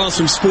Richard Cross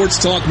from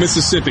Sports Talk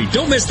Mississippi.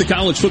 Don't miss the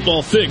college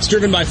football fix,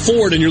 driven by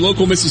Ford and your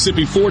local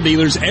Mississippi Ford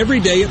dealers every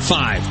day at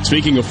 5.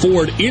 Speaking of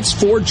Ford, it's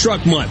Ford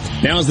Truck Month.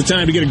 Now's the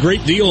time to get a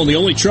great deal on the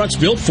only trucks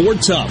built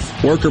Ford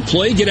tough. Work or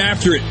play, get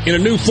after it in a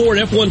new Ford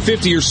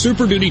F-150 or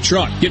Super Duty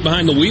truck. Get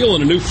behind the wheel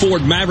in a new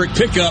Ford Maverick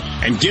pickup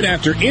and get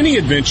after any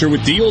adventure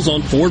with deals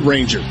on Ford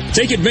Ranger.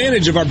 Take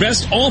advantage of our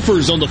best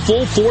offers on the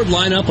full Ford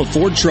lineup of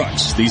Ford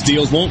trucks. These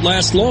deals won't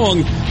last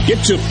long.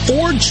 Get to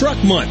Ford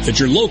Truck Month at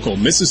your local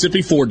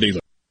Mississippi Ford dealer.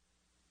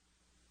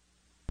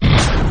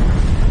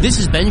 This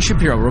is Ben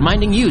Shapiro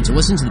reminding you to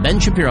listen to The Ben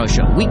Shapiro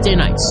Show weekday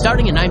nights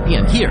starting at 9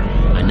 p.m. here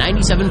on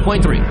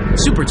 97.3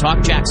 Super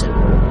Talk Jackson.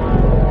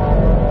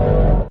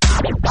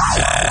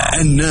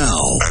 And now,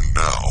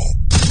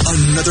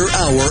 another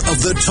hour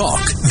of the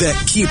talk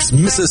that keeps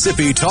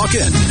Mississippi talking.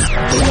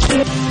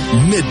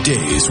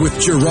 Middays with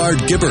Gerard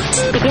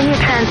Gibert. Begin your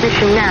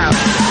transition now.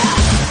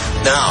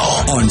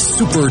 Now on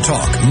Super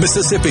Talk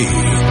Mississippi.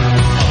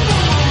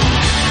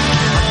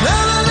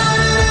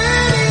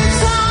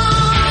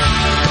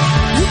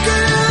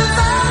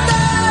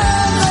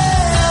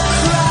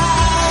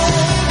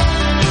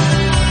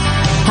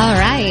 All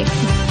right.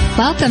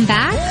 Welcome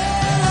back.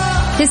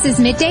 This is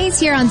Middays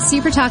here on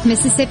Super Talk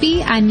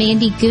Mississippi. I'm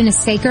Mandy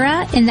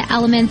Gunesekara in the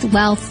Element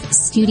Wealth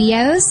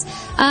Studios.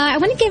 I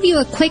want to give you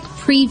a quick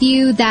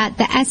preview that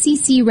the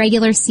SEC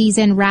regular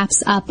season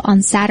wraps up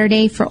on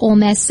Saturday for Ole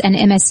Miss and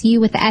MSU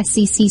with the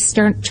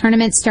SEC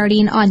tournament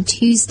starting on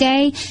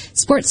Tuesday.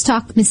 Sports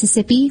Talk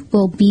Mississippi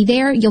will be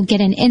there. You'll get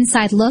an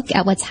inside look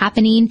at what's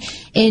happening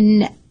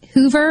in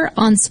Hoover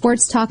on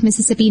Sports Talk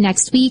Mississippi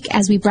next week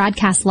as we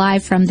broadcast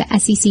live from the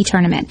SEC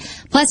tournament.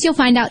 Plus, you'll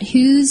find out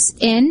who's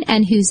in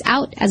and who's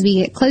out as we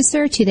get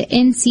closer to the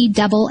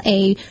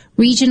NCAA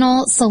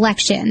regional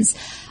selections.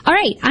 All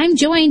right, I'm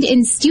joined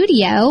in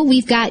studio.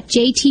 We've got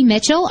JT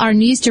Mitchell, our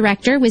news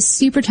director with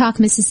Super Talk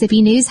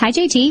Mississippi News. Hi,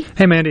 JT.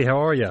 Hey, Mandy.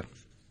 How are you?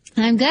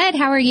 I'm good.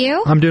 How are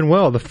you? I'm doing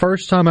well. The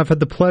first time I've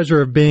had the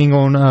pleasure of being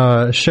on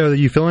a show that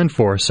you fill in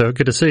for, so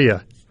good to see you.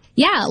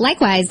 Yeah,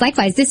 likewise.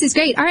 This is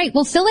great. All right,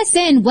 well, fill us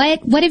in.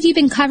 What have you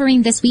been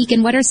covering this week,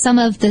 and what are some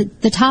of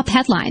the top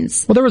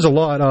headlines? Well, there was a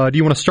lot. Do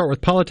you want to start with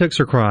politics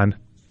or crime?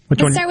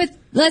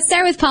 Let's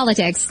start with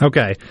politics.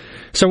 Okay.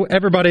 So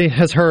everybody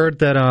has heard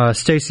that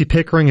Stacey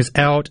Pickering is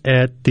out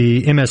at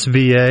the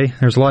MSVA.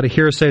 There's a lot of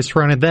hearsay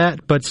surrounding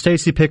that, but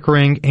Stacey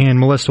Pickering and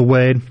Melissa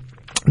Wade,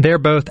 they're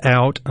both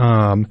out,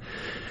 and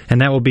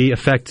that will be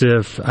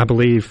effective, I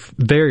believe,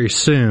 very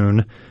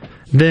soon.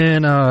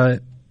 Then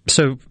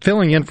so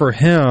filling in for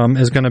him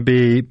is going to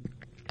be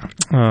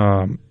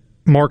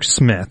Mark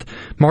Smith.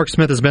 Mark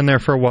Smith has been there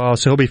for a while,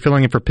 so he'll be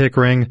filling in for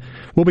Pickering.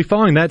 We'll be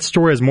following that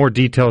story as more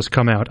details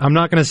come out. I'm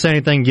not going to say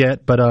anything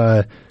yet,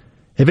 but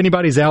if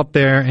anybody's out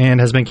there and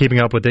has been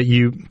keeping up with it,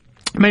 you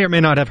may or may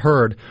not have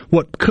heard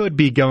what could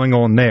be going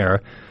on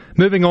there.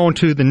 Moving on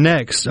to the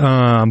next,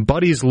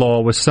 Buddy's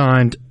Law was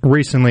signed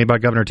recently by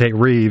Governor Tate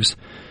Reeves.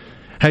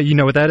 Hey, you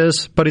know what that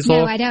is, Buddy's Law?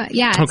 No, I don't.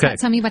 Yeah, okay.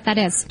 Tell me what that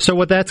is. So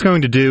what that's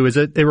going to do is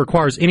it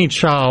requires any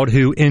child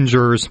who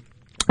injures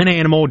an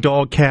animal,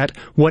 dog, cat,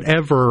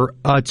 whatever,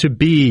 to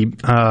be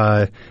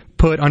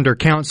put under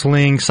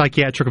counseling,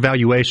 psychiatric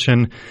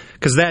evaluation,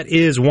 because that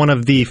is one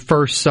of the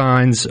first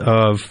signs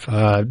of,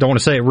 don't want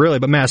to say it really,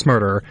 but mass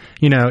murder.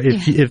 You know,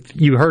 if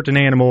you hurt an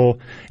animal,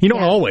 you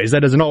don't always,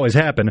 that doesn't always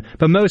happen,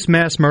 but most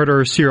mass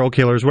murderers, serial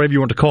killers, whatever you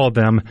want to call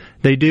them,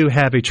 they do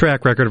have a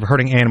track record of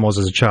hurting animals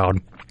as a child.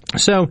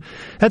 So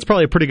that's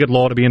probably a pretty good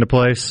law to be into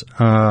place.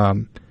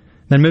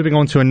 Then moving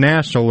on to a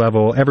national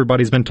level,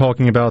 everybody's been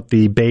talking about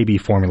the baby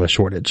formula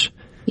shortage.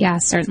 Yeah,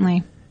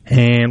 certainly.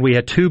 And we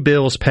had two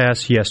bills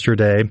passed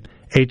yesterday.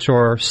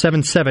 H.R.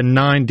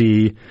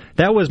 7790,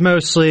 that was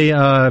mostly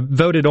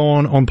voted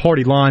on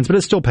party lines, but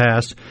it still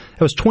passed.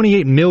 It was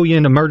 $28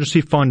 million emergency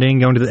funding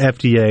going to the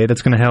FDA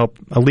that's going to help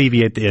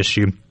alleviate the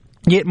issue.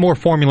 Get more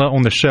formula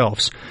on the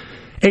shelves.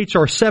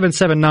 H.R.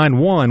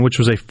 7791, which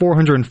was a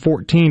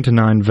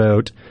 414-9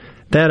 vote,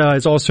 that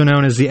is also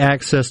known as the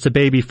Access to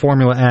Baby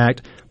Formula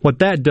Act. What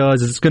that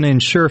does is it's going to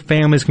ensure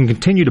families can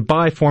continue to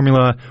buy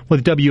formula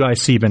with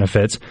WIC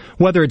benefits.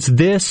 Whether it's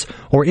this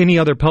or any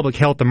other public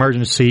health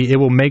emergency, it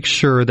will make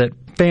sure that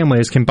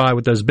families can buy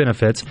with those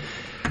benefits.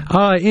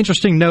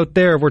 Interesting note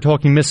there, if we're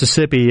talking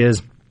Mississippi,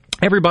 is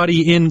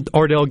everybody in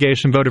our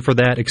delegation voted for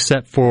that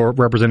except for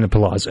Representative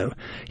Palazzo.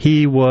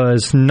 He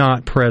was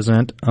not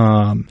present.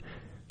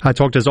 I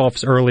talked to his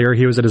office earlier.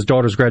 He was at his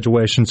daughter's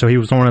graduation, so he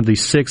was one of the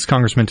 6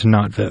 congressmen to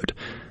not vote.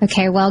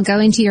 Okay, well,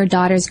 going to your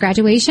daughter's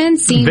graduation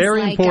seems very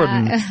like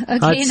important. Okay,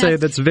 I'd say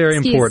that's very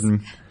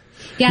important.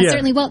 Yeah,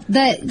 certainly. Well,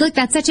 look,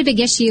 that's such a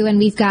big issue, and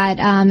we've got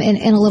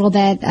in a little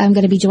bit, I'm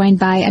going to be joined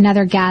by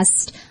another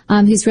guest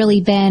who's really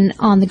been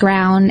on the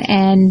ground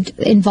and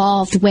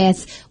involved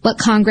with what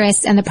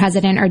Congress and the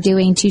president are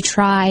doing to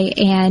try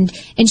and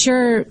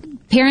ensure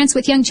parents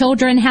with young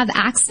children have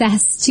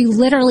access to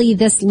literally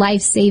this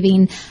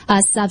life-saving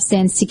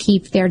substance to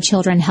keep their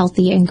children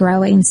healthy and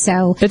growing.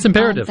 So it's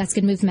imperative. That's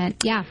good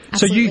movement. Yeah,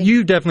 So absolutely.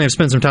 you definitely have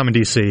spent some time in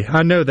D.C.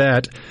 I know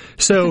that.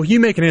 So you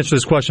may can answer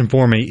this question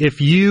for me.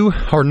 If you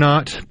are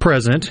not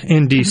present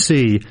in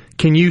D.C.,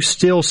 can you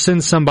still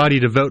send somebody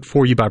to vote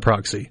for you by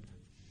proxy?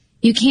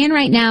 You can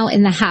right now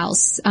in the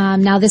House.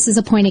 Now, this is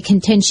a point of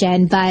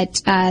contention,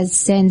 but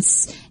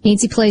since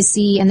Nancy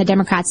Pelosi and the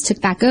Democrats took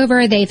back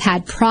over, they've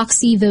had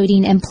proxy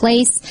voting in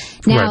place.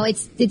 Now,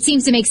 Right. it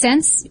seems to make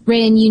sense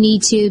when you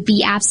need to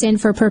be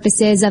absent for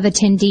purposes of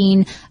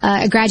attending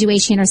a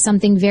graduation or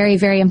something very,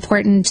 very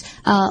important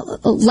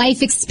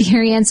life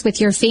experience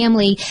with your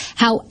family.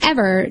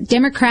 However,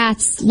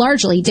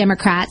 largely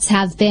Democrats,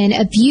 have been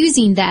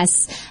abusing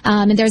this,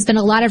 and there's been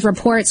a lot of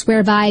reports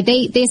whereby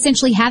they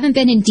essentially haven't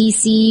been in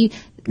D.C.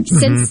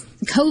 since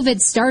COVID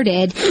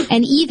started,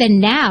 and even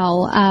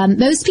now,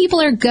 most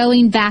people are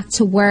going back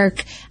to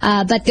work,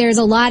 but there's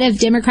a lot of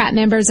Democrat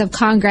members of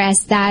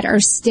Congress that are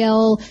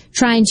still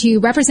trying to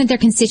represent their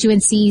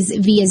constituencies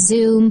via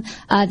Zoom.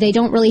 They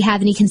don't really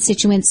have any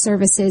constituent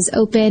services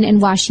open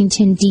in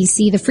Washington,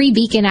 D.C. The Free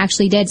Beacon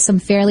actually did some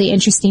fairly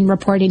interesting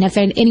reporting if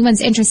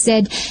anyone's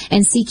interested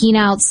in seeking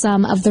out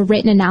some of the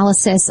written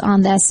analysis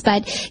on this.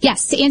 But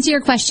yes, to answer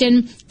your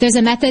question, there's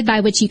a method by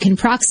which you can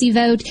proxy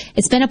vote.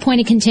 It's been a point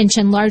of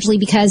contention largely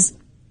because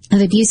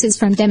of abuses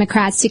from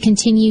Democrats to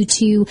continue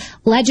to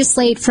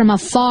legislate from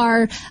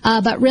afar,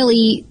 but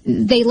really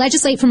they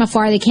legislate from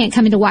afar. They can't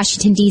come into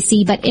Washington,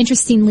 D.C., but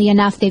interestingly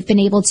enough, they've been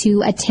able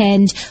to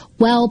attend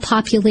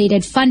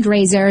well-populated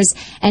fundraisers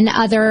and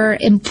other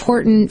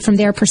important, from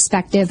their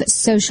perspective,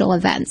 social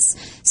events.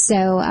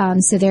 So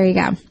there you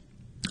go.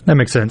 That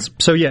makes sense.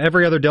 So, yeah,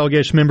 every other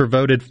delegation member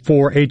voted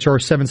for H.R.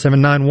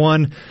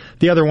 7791.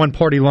 The other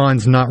one-party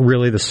line's not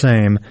really the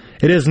same.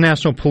 It is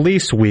National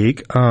Police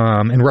Week,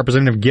 and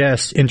Representative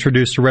Guest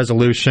introduced a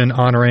resolution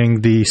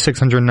honoring the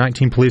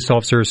 619 police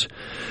officers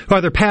who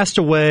either passed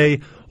away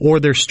or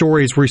their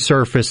stories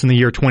resurfaced in the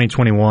year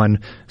 2021.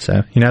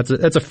 So,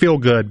 that's a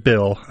feel-good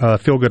bill,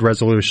 feel-good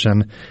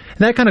resolution. And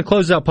that kind of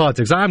closes out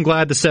politics. I'm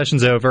glad the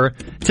session's over.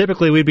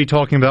 Typically, we'd be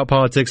talking about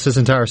politics this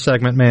entire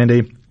segment,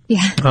 Mandy.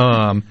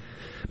 Yeah.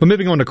 But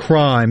moving on to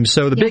crime,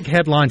 so the big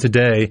headline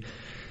today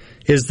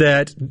is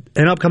that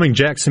an upcoming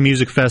Jackson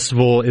Music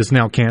Festival is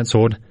now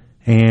canceled,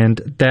 and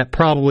that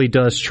probably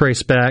does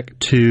trace back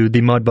to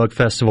the Mudbug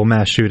Festival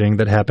mass shooting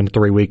that happened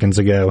 3 weekends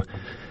ago.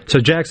 So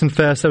Jackson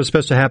Fest, that was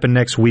supposed to happen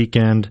next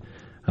weekend.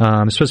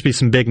 It's supposed to be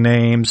some big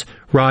names,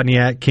 Rodney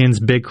Atkins,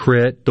 Big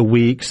Crit, The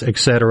Weeks,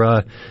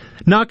 etc.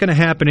 Not going to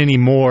happen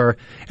anymore.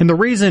 And the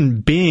reason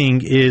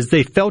being is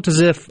they felt as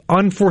if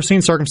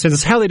unforeseen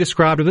circumstances, how they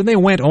described it, then they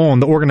went on,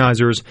 the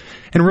organizers,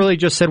 and really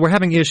just said, we're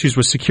having issues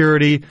with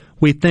security.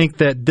 We think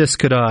that this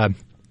could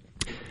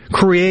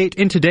create,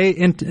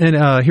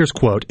 here's a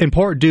quote, in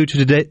part due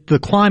to the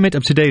climate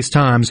of today's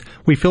times,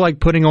 we feel like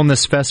putting on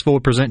this festival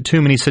would present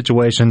too many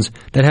situations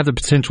that have the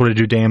potential to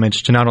do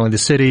damage to not only the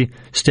city,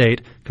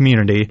 state,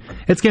 community.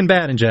 It's getting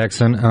bad in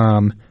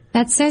Jackson.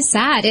 That's so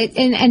sad.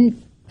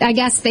 And I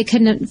guess they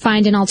couldn't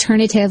find an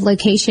alternative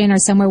location or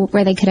somewhere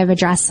where they could have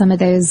addressed some of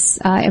those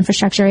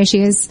infrastructure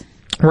issues.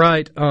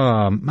 Right.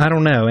 I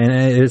don't know. And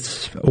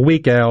it's a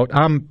week out.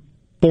 I'm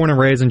born and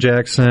raised in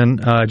Jackson,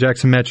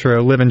 Jackson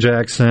Metro, live in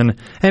Jackson,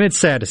 and it's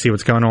sad to see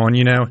what's going on,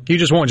 You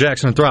just want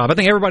Jackson to thrive. I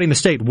think everybody in the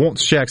state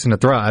wants Jackson to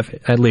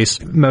thrive, at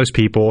least most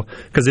people,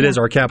 because it is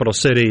our capital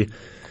city.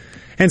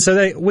 And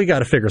so we got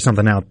to figure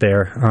something out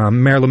there.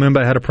 Mayor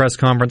Lumumba had a press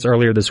conference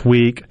earlier this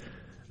week.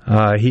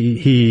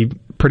 He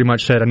pretty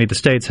much said, I need the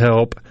state's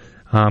help,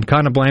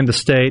 kind of blamed the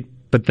state,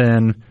 but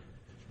then,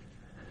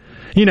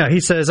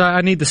 he says,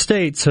 I need the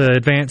state to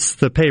advance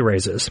the pay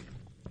raises.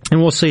 And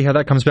we'll see how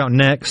that comes about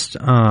next.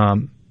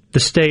 The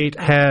state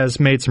has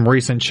made some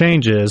recent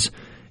changes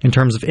in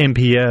terms of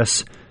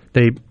MPS.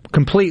 They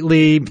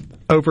completely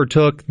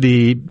overtook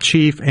the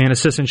chief and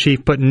assistant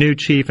chief, put new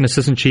chief and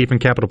assistant chief in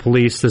Capitol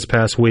Police this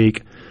past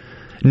week.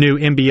 New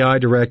MBI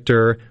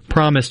director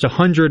promised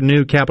 100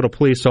 new Capitol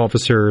Police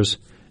officers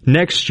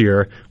next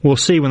year. We'll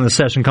see when the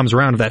session comes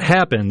around if that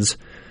happens.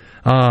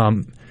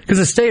 Because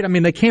the state,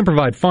 they can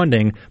provide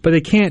funding, but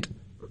they can't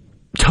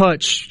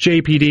touch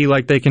JPD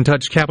like they can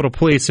touch Capitol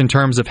Police in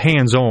terms of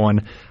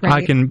hands-on. Right.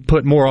 I can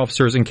put more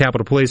officers in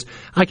Capitol Police.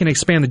 I can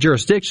expand the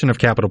jurisdiction of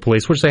Capitol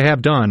Police, which they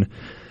have done.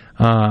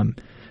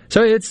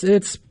 So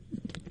it's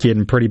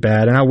getting pretty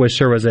bad, and I wish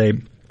there was a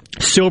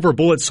silver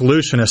bullet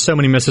solution, as so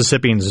many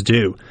Mississippians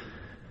do.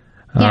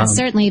 Yeah,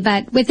 certainly.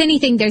 But with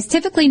anything, there's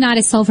typically not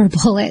a silver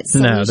bullet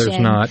solution. No, there's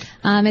not.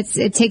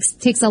 It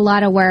takes a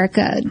lot of work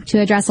to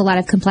address a lot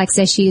of complex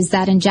issues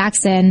that in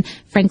Jackson,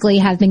 frankly,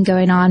 have been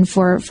going on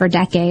for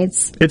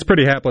decades. It's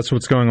pretty hapless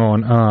what's going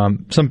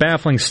on. Some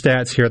baffling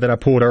stats here that I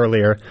pulled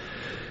earlier.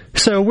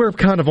 So we're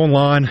kind of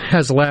online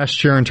as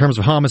last year in terms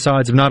of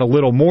homicides, if not a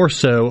little more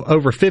so.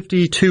 Over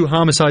 52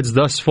 homicides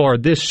thus far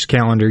this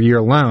calendar year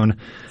alone.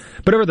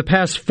 But over the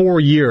past 4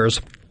 years,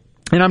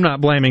 and I'm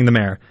not blaming the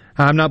mayor.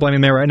 I'm not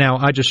blaming the mayor right now.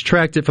 I just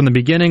tracked it from the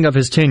beginning of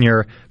his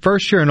tenure.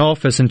 First year in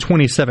office in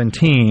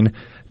 2017,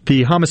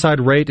 the homicide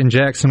rate in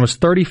Jackson was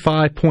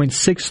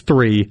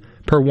 35.63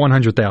 per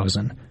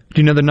 100,000. Do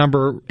you know the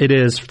number it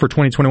is for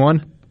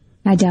 2021?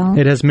 I don't.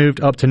 It has moved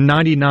up to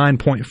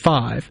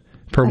 99.5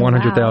 per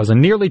 100,000.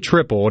 Wow. Nearly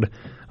tripled.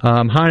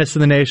 Highest in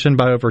the nation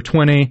by over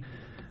 20.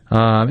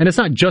 And it's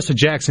not just a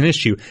Jackson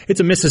issue. It's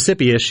a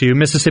Mississippi issue.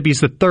 Mississippi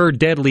is the third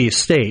deadliest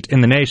state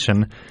in the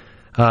nation.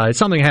 It's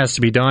something that has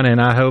to be done,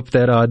 and I hope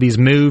that these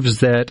moves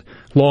that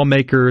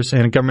lawmakers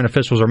and government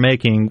officials are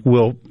making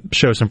will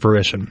show some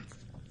fruition.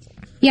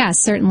 Yeah,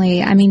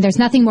 certainly. I mean, there's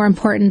nothing more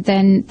important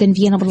than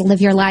being able to live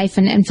your life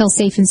and feel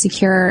safe and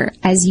secure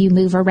as you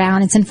move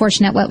around. It's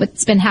unfortunate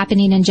what's been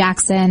happening in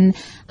Jackson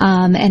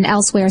and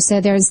elsewhere,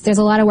 so there's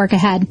a lot of work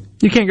ahead.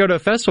 You can't go to a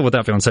festival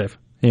without feeling safe,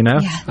 you know?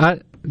 Yeah.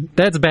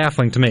 That's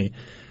baffling to me.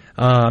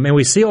 And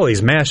we see all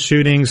these mass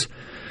shootings.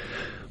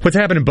 What's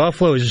happened in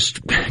Buffalo is just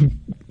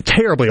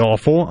terribly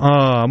awful.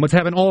 What's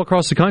happened all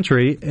across the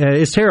country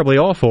is terribly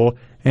awful.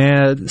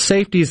 And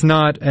safety is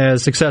not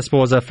as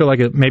successful as I feel like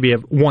it maybe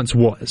it once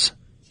was.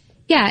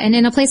 Yeah, and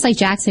in a place like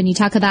Jackson, you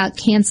talk about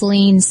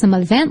canceling some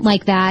event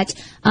like that.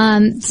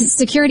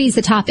 Security is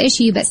the top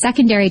issue, but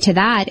secondary to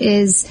that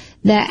is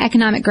the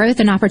economic growth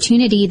and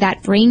opportunity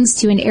that brings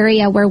to an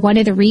area where one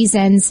of the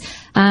reasons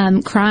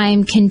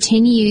crime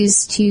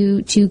continues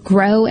to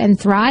grow and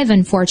thrive,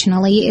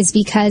 unfortunately, is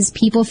because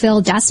people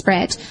feel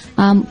desperate,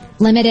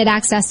 limited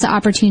access to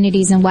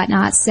opportunities and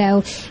whatnot.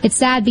 So it's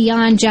sad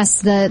beyond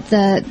just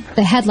the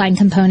headline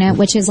component,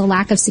 which is a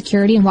lack of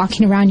security and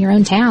walking around your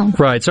own town.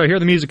 Right. So I hear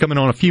the music coming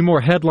on. A few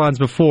more headlines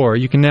before.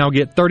 You can now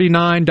get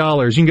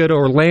 $39. You can go to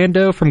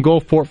Orlando from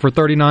Gulfport for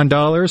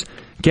 $39.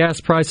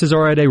 Gas prices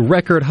are at a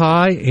record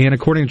high, and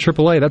according to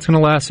AAA, that's going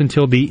to last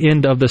until the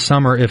end of the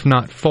summer, if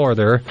not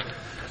farther.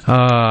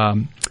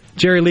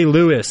 Jerry Lee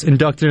Lewis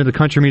inducted into the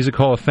Country Music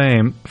Hall of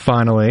Fame,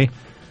 finally.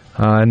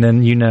 And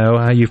then,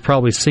 you've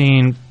probably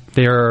seen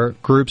there are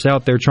groups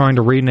out there trying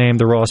to rename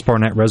the Ross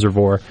Barnett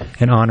Reservoir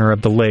in honor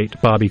of the late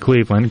Bobby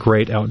Cleveland,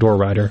 great outdoor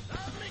rider.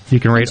 You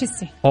can read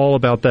all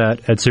about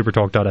that at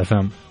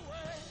supertalk.fm.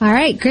 All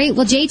right, great.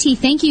 Well, JT,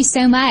 thank you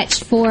so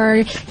much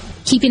for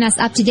keeping us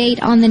up to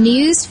date on the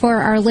news. For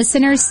our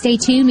listeners, stay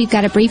tuned. We've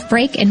got a brief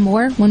break and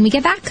more when we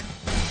get back.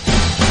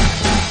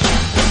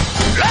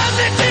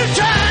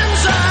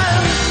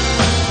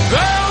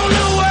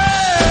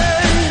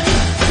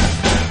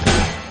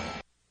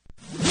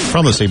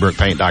 From the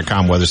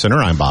SeabrookPaint.com Weather Center,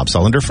 I'm Bob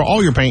Sullender. For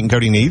all your paint and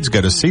coating needs,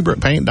 go to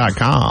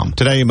SeabrookPaint.com.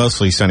 Today,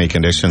 mostly sunny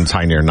conditions,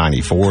 high near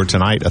 94.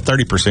 Tonight, a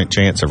 30%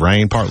 chance of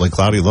rain, partly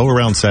cloudy, low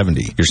around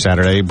 70. Your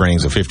Saturday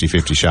brings a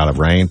 50-50 shot of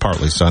rain,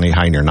 partly sunny,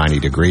 high near 90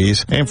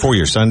 degrees. And for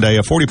your Sunday,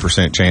 a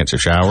 40% chance of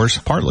showers,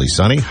 partly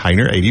sunny, high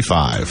near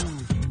 85.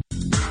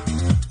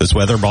 This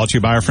weather brought to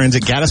you by our friends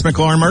at Gaddis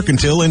McLaurin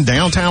Mercantile in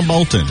downtown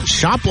Bolton.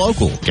 Shop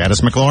local.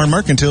 Gaddis McLaurin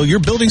Mercantile, your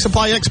building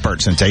supply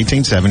expert since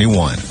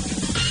 1871.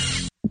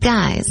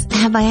 Guys,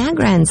 have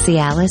Viagra and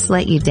Cialis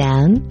let you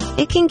down?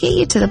 It can get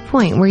you to the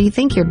point where you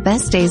think your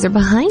best days are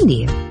behind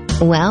you.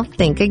 Well,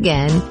 think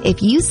again.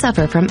 If you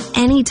suffer from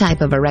any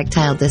type of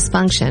erectile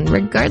dysfunction,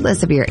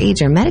 regardless of your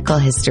age or medical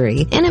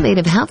history,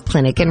 Innovative Health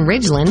Clinic in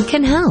Ridgeland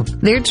can help.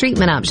 Their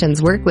treatment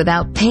options work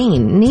without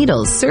pain,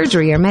 needles,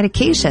 surgery, or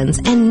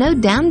medications, and no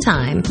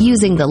downtime,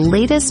 using the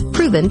latest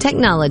proven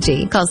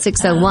technology. Call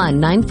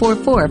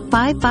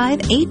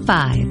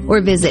 601-944-5585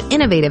 or visit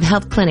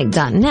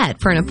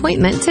innovativehealthclinic.net for an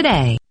appointment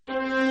today.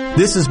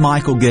 This is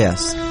Michael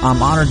Guest.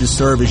 I'm honored to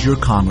serve as your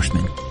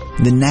congressman.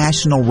 The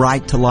National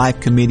Right to Life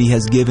Committee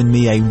has given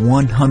me a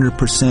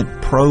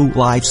 100%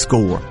 pro-life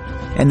score.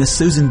 And the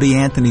Susan B.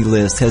 Anthony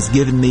list has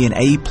given me an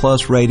A+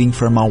 rating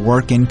for my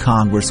work in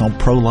Congress on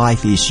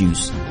pro-life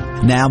issues.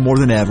 Now more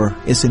than ever,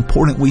 it's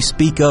important we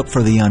speak up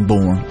for the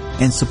unborn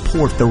and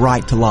support the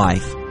right to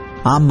life.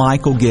 I'm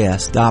Michael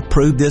Guest. I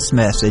approve this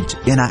message,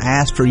 and I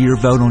ask for your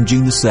vote on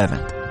June the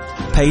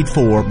 7th. Paid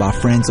for by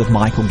friends of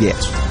Michael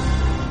Guest.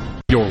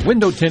 Your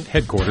window tint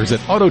headquarters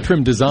at Auto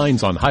Trim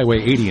Designs on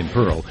Highway 80 in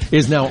Pearl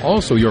is now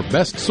also your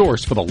best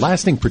source for the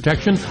lasting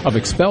protection of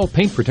Expel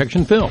paint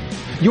protection film.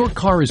 Your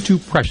car is too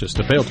precious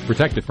to fail to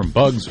protect it from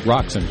bugs,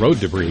 rocks, and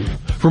road debris.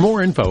 For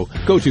more info,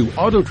 go to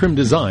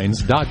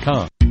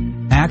autotrimdesigns.com.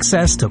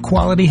 access to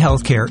quality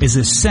health care is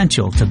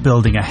essential to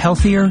building a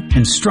healthier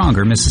and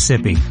stronger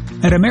Mississippi.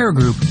 At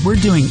AmeriGroup, we're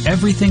doing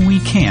everything we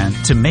can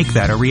to make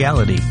that a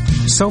reality.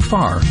 So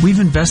far, we've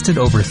invested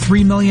over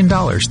 $3 million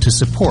to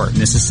support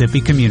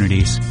Mississippi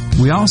communities.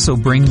 We also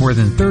bring more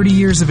than 30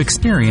 years of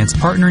experience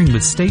partnering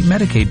with state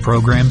Medicaid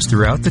programs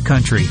throughout the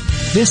country.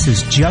 This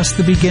is just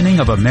the beginning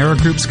of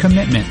AmeriGroup's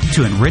commitment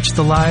to enrich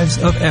the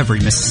lives of every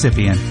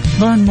Mississippian.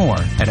 Learn more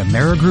at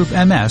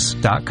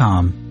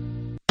AmeriGroupMS.com.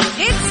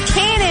 It's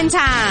cannon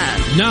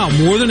time! Now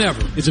more than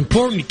ever, it's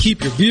important to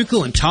keep your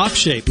vehicle in top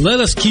shape. Let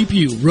us keep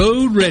you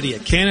road ready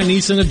at Cannon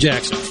Nissan of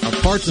Jackson. Our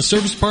parts and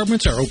service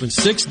departments are open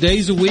 6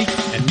 days a week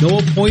and no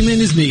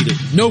appointment is needed.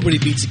 Nobody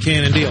beats a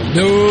Cannon deal.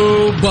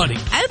 Nobody.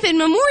 Open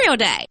Memorial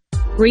Day.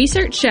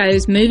 Research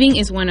shows moving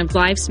is one of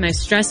life's most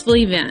stressful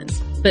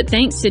events. But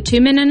thanks to 2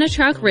 Men and a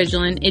Truck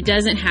Ridgeland, it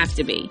doesn't have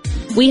to be.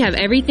 We have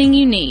everything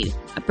you need.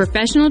 A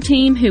professional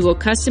team who will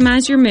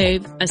customize your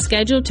move, a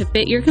schedule to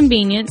fit your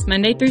convenience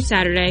Monday through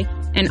Saturday,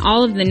 and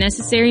all of the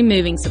necessary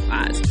moving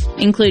supplies,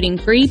 including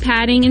free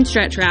padding and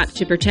stretch wrap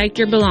to protect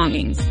your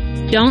belongings.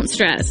 Don't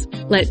stress.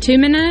 Let 2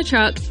 Men and a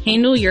Truck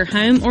handle your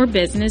home or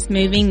business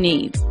moving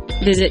needs.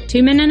 Visit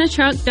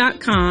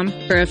 2menandatruck.com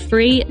for a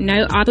free,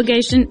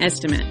 no-obligation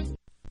estimate.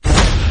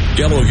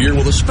 Gallo here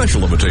with a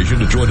special invitation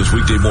to join us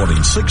weekday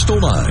morning, 6 to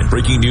 9.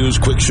 Breaking news,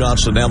 quick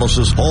shots,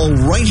 analysis, all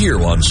right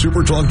here on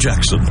Super Talk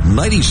Jackson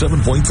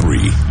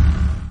 97.3.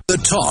 The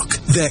talk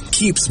that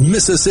keeps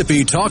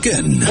Mississippi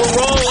talking. We're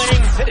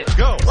rolling. Hit it.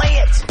 Go. Play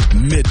it.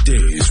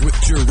 Middays with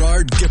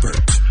Gerard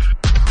Gibert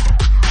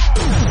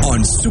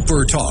on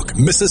Super Talk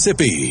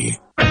Mississippi.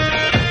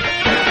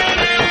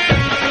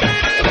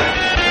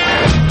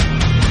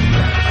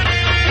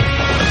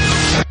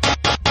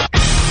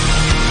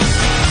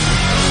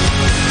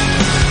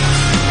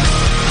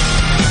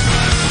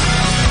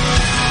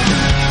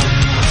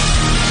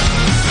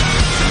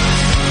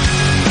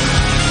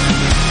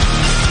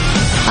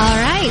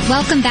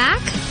 Welcome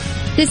back.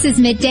 This is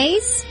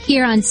Middays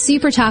here on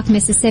Super Talk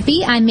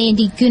Mississippi. I'm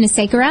Mandy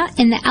Gunesekara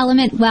in the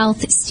Element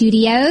Wealth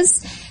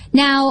Studios.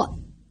 Now,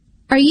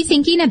 are you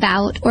thinking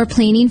about or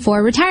planning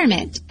for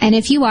retirement? And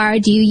if you are,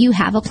 do you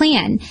have a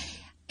plan?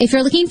 If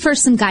you're looking for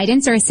some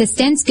guidance or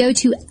assistance, go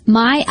to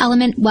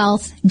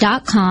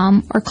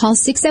myelementwealth.com or call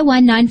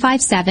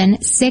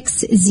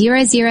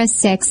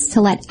 601-957-6006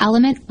 to let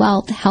Element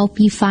Wealth help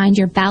you find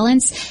your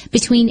balance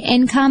between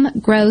income,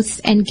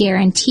 growth, and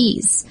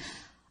guarantees.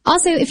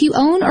 Also, if you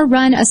own or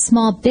run a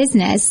small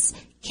business,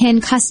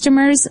 can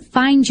customers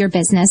find your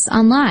business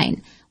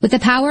online? With the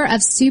power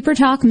of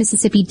SuperTalk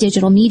Mississippi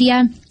Digital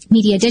Media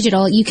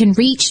Digital, you can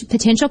reach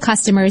potential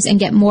customers and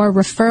get more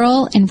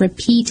referral and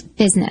repeat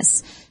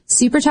business.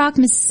 SuperTalk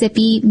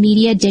Mississippi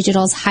Media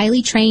Digital's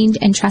highly trained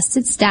and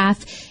trusted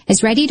staff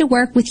is ready to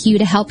work with you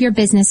to help your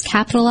business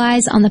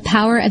capitalize on the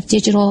power of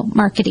digital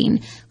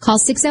marketing. Call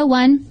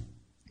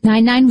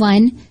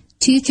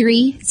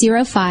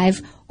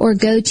 601-991-2305 or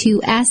go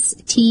to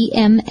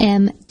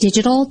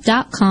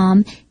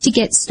stmmdigital.com to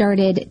get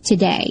started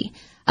today.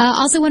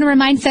 Also want to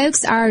remind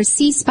folks, our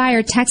C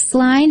Spire text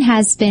line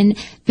has been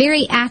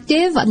very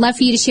active. I'd love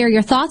for you to share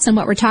your thoughts on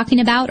what we're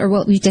talking about or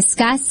what we've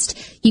discussed.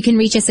 You can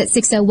reach us at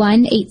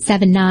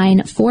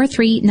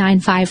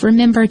 601-879-4395.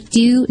 Remember,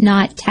 do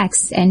not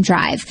text and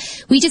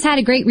drive. We just had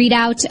a great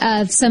readout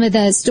of some of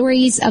the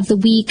stories of the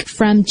week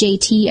from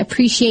JT.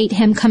 Appreciate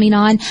him coming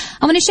on.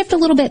 I want to shift a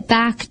little bit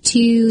back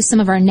to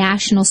some of our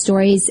national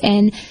stories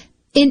and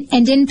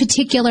in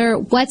particular,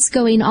 what's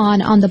going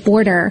on the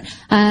border.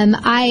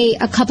 I,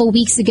 a couple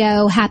weeks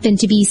ago, happened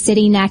to be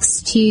sitting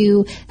next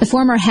to the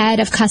former head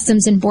of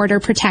Customs and Border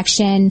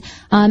Protection.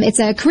 It's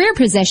a career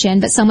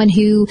position, but someone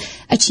who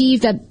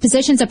achieved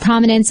positions of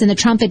prominence in the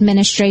Trump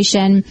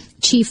administration,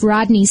 Chief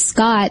Rodney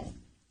Scott.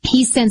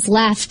 He's since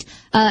left,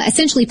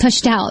 essentially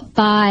pushed out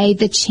by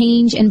the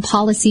change in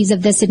policies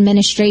of this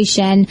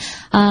administration.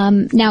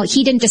 Now,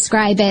 he didn't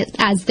describe it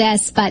as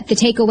this, but the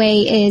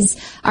takeaway is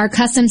our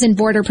Customs and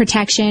Border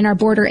Protection, our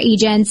border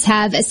agents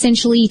have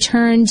essentially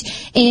turned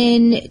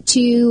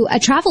into a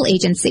travel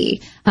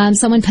agency.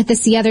 Someone put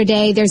this the other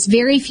day. There's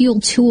very few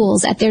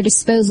tools at their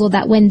disposal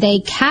that when they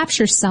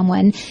capture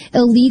someone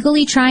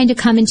illegally trying to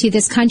come into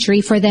this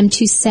country for them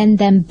to send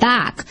them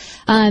back.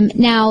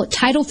 Now,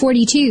 Title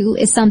 42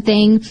 is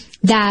something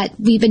that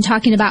we've been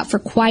talking about for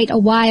quite a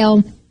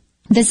while.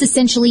 This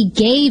essentially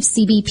gave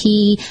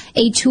CBP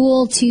a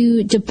tool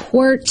to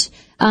deport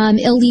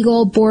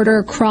illegal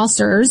border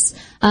crossers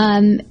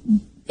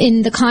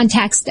in the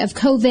context of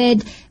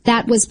COVID.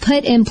 That was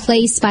put in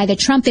place by the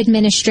Trump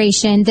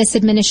administration. This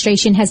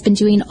administration has been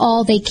doing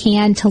all they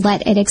can to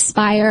let it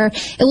expire.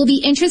 It will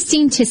be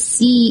interesting to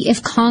see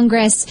if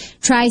Congress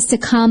tries to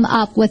come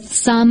up with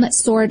some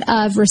sort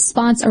of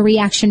response or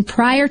reaction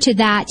prior to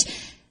that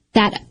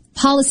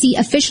policy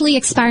officially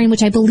expiring,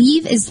 which I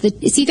believe is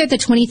it's either the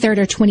 23rd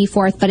or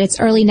 24th, but it's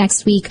early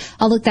next week.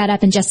 I'll look that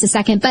up in just a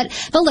second. But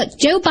look,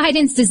 Joe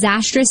Biden's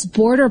disastrous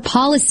border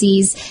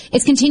policies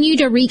is continue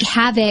to wreak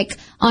havoc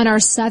on our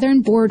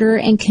southern border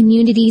and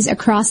communities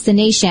across the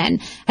nation.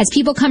 As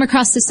people come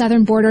across the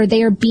southern border,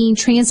 they are being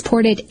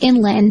transported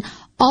inland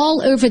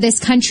all over this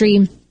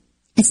country.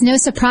 It's no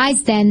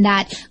surprise then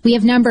that we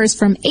have numbers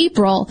from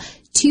April.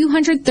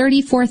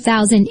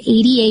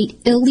 234,088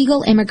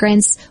 illegal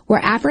immigrants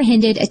were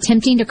apprehended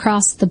attempting to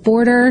cross the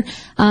border,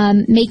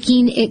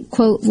 making it,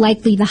 quote,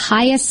 likely the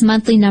highest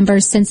monthly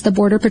numbers since the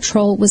Border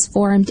Patrol was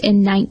formed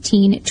in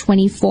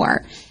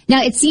 1924.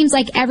 Now, it seems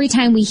like every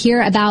time we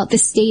hear about the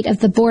state of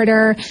the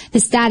border, the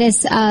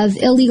status of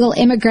illegal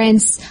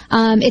immigrants,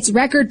 it's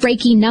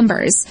record-breaking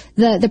numbers.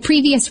 The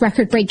previous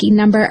record-breaking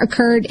number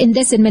occurred in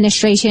this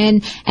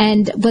administration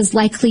and was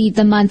likely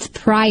the month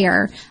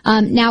prior.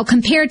 Now,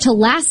 compared to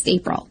last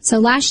April, so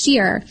last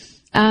year,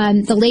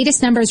 the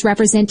latest numbers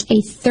represent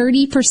a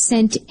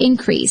 30%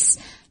 increase.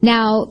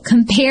 Now,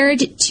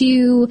 compared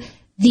to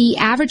the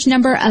average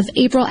number of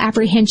April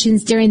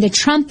apprehensions during the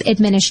Trump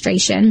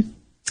administration,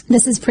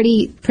 this is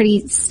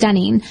pretty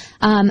stunning.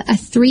 A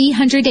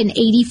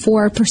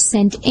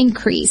 384%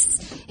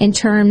 increase in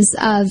terms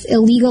of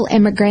illegal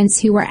immigrants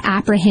who were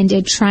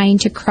apprehended trying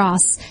to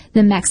cross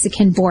the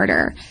Mexican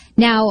border.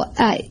 Now,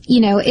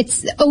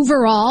 it's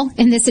overall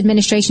in this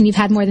administration, you've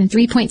had more than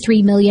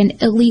 3.3 million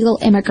illegal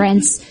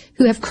immigrants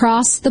who have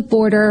crossed the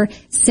border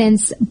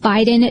since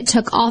Biden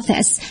took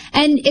office.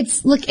 And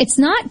it's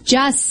not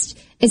just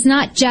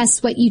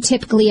what you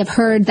typically have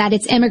heard, that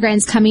it's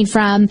immigrants coming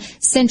from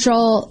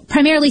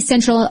primarily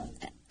Central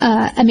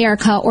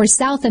America or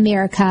South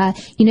America.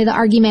 You know, the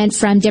argument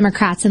from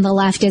Democrats and the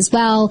left as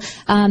well.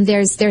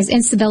 There's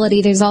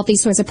instability. There's all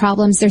these sorts of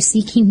problems. They're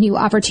seeking new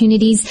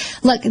opportunities.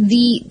 Look,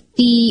 the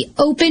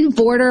open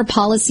border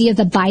policy of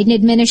the Biden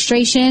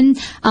administration,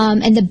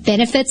 and the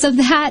benefits of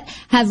that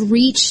have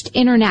reached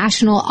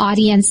international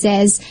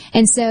audiences.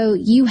 And so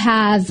you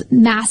have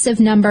massive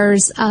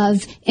numbers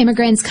of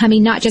immigrants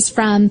coming not just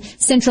from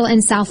Central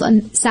and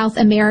South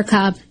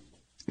America,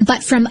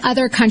 but from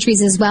other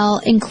countries as well,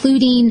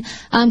 including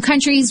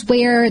countries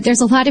where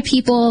there's a lot of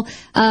people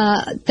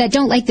that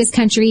don't like this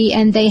country,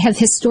 and they have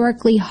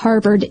historically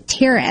harbored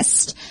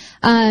terrorists.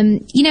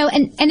 And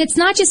it's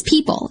not just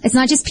people. It's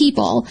not just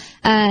people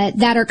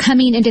that are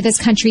coming into this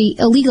country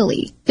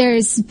illegally.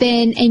 There's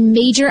been a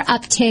major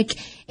uptick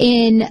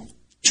in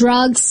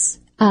drugs,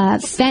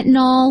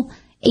 fentanyl,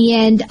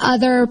 and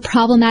other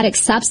problematic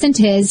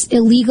substances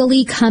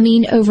illegally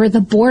coming over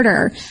the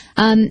border.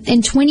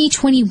 In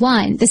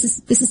 2021, this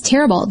is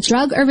terrible.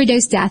 Drug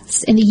overdose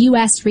deaths in the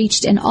U.S.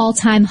 reached an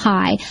all-time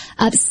high,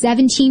 up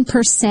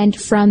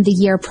 17% from the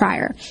year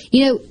prior.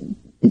 You know,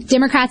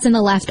 Democrats and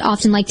the left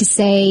often like to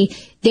say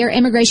their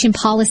immigration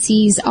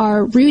policies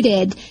are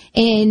rooted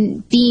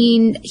in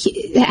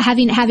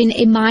having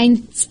a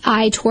mind's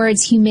eye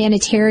towards a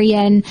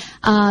humanitarian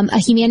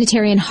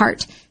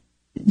heart.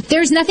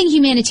 There's nothing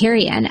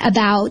humanitarian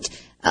about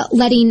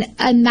letting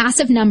a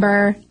massive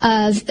number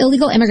of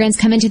illegal immigrants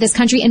come into this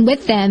country, and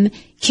with them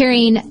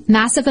carrying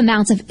massive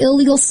amounts of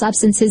illegal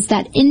substances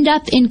that end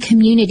up in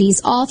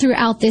communities all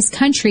throughout this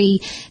country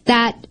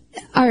that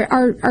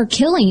are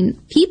killing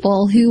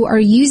people who are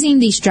using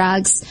these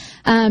drugs.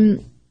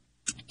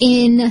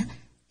 In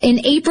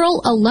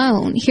April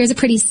alone, here's a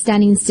pretty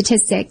stunning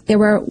statistic. There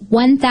were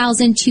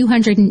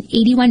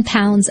 1,281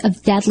 pounds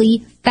of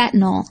deadly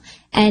fentanyl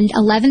and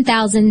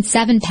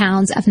 11,007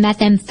 pounds of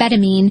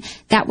methamphetamine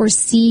that were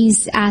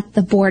seized at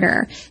the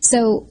border.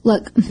 So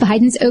look,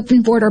 Biden's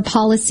open border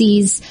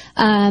policies,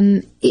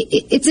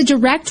 it's a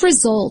direct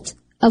result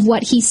of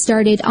what he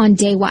started on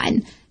day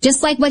one.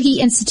 Just like what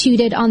he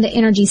instituted on the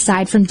energy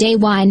side from day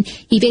one,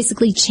 he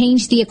basically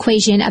changed the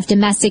equation of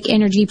domestic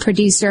energy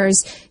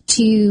producers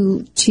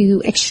to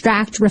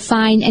extract,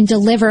 refine, and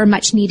deliver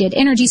much-needed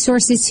energy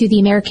sources to the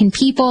American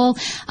people.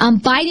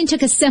 Biden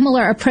took a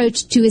similar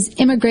approach to his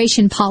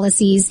immigration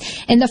policies.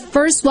 In the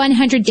first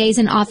 100 days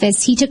in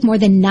office, he took more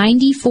than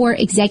 94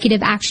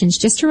 executive actions,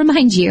 just to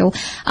remind you,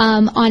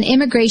 on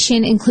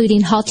immigration,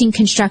 including halting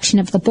construction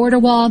of the border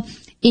wall,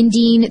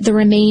 ending the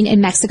Remain in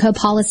Mexico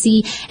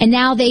policy, and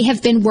now they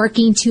have been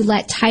working to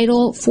let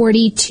Title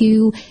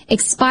 42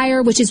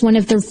 expire, which is one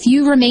of the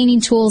few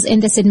remaining tools in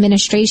this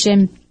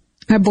administration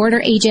our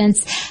border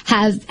agents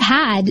have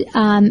had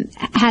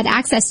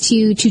access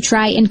to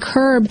try and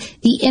curb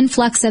the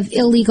influx of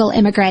illegal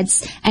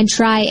immigrants and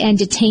try and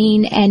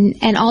detain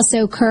and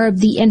also curb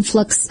the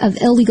influx of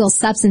illegal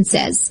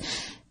substances.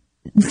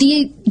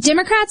 The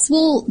Democrats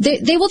will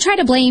try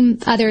to blame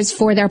others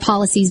for their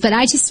policies, but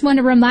I just want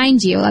to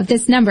remind you of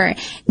this number: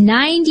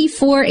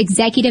 94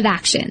 executive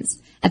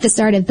actions at the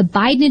start of the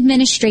Biden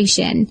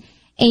administration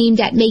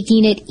aimed at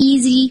making it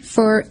easy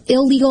for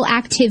illegal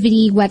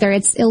activity, whether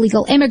it's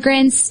illegal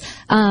immigrants,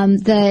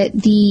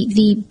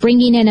 the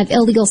bringing in of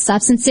illegal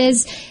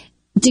substances.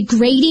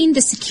 degrading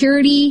the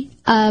security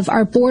of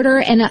our border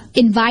and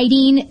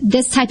inviting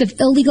this type of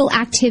illegal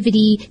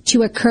activity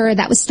to occur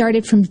that was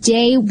started from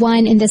day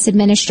one in this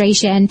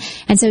administration.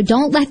 And so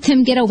don't let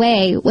them get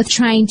away with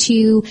trying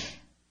to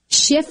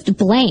shift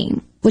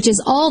blame, which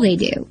is all they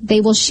do.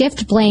 They will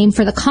shift blame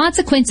for the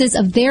consequences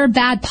of their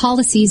bad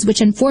policies, which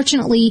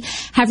unfortunately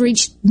have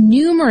reached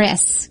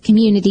numerous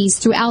communities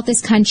throughout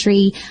this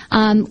country,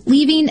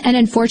 leaving an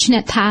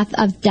unfortunate path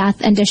of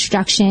death and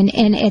destruction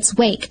in its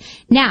wake.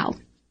 Now,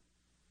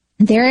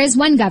 there is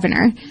one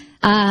governor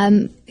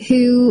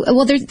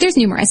there's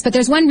numerous, but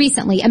there's one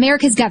recently,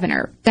 America's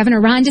Governor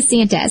Ron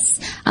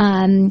DeSantis,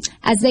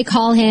 as they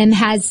call him,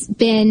 has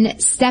been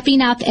stepping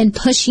up and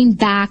pushing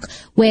back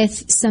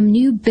with some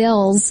new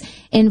bills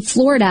in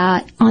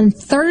Florida. On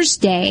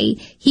Thursday,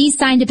 he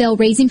signed a bill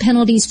raising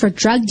penalties for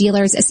drug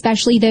dealers,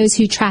 especially those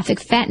who traffic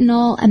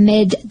fentanyl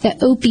amid the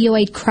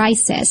opioid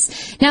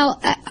crisis. Now,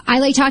 I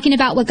like talking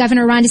about what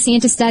Governor Ron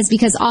DeSantis does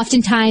because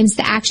oftentimes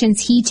the actions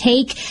he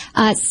takes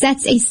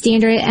sets a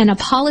standard and a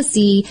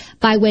policy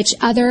by which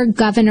other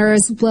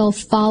governors will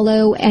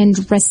follow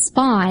and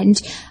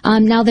respond.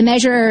 Now, the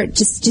measure,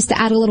 just to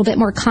add a little bit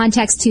more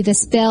context to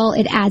this bill,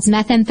 it adds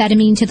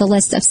methamphetamine to the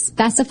list of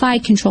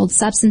specified controlled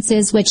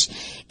substances, which,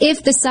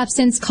 if the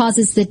substance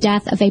causes the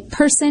death of a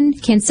person,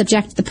 can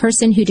subject the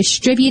person who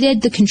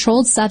distributed the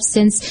controlled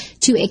substance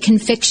to a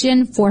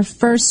conviction for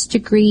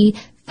first-degree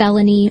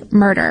felony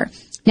murder.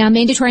 Now,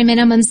 mandatory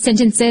minimum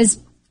sentences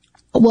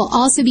will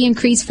also be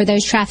increased for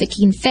those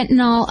trafficking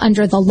fentanyl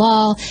under the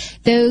law.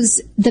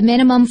 The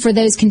minimum for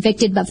those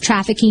convicted of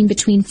trafficking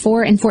between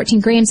 4 and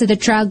 14 grams of the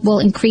drug will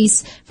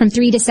increase from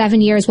 3 to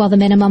 7 years, while the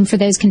minimum for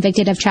those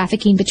convicted of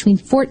trafficking between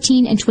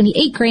 14 and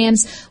 28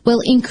 grams will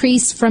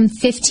increase from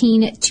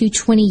 15 to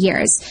 20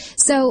 years.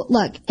 So,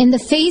 look, in the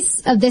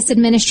face of this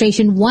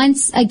administration,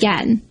 once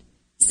again,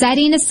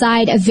 setting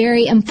aside a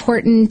very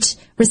important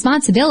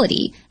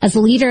responsibility as the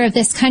leader of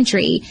this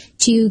country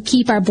to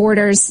keep our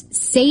borders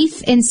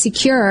safe and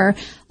secure.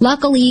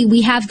 Luckily,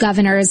 we have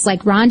governors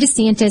like Ron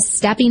DeSantis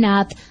stepping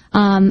up,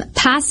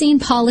 passing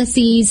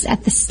policies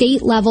at the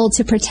state level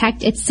to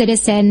protect its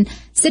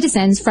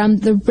citizens from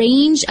the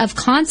range of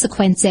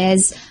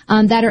consequences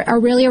that are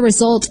really a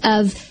result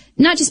of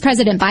not just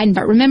President Biden,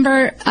 but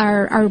remember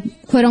our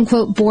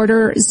quote-unquote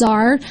border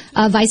czar,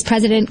 Vice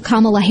President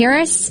Kamala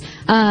Harris.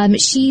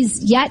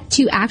 She's yet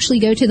to actually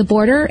go to the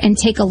border and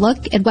take a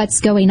look at what's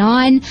going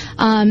on.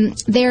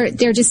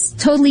 They're just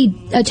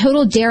a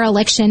total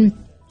dereliction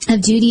of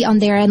duty on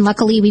their end.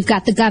 Luckily, we've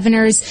got the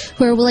governors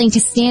who are willing to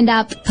stand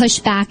up, push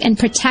back, and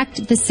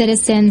protect the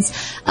citizens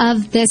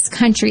of this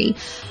country.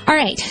 All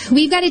right,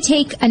 we've got to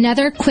take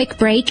another quick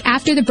break.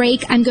 After the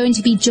break, I'm going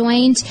to be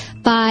joined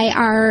by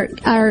our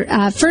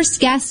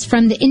first guest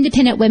from the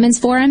Independent Women's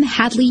Forum,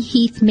 Hadley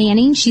Heath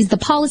Manning. She's the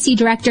policy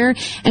director,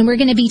 and we're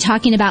going to be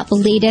talking about the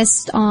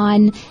latest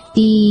on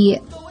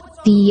the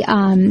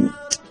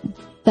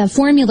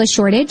formula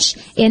shortage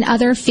and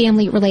other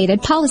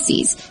family-related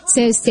policies.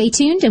 So stay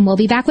tuned, and we'll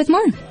be back with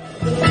more.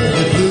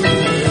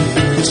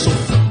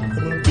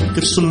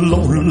 It's so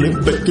lonely,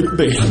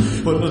 baby.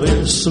 Well,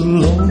 they're so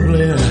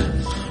lonely.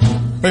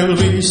 They'll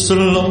be so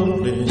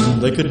lonely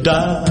they could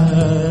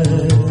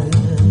die.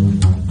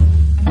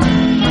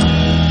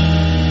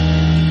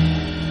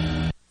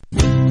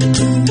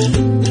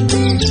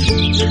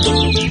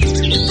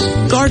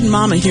 Garden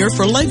Mama here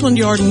for Lakeland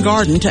Yard and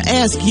Garden to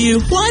ask you,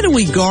 why do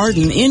we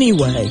garden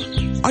anyway?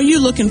 Are you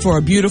looking for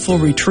a beautiful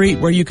retreat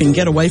where you can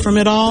get away from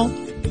it all?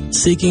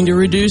 Seeking to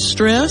reduce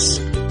stress?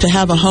 To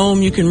have a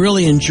home you can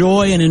really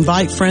enjoy and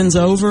invite friends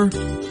over?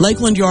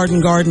 Lakeland Yard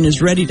and Garden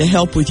is ready to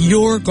help with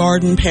your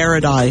garden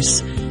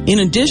paradise. In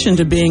addition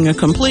to being a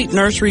complete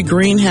nursery,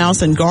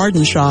 greenhouse, and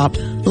garden shop,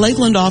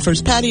 Lakeland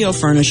offers patio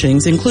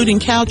furnishings, including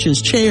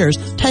couches, chairs,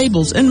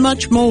 tables, and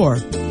much more.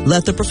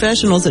 Let the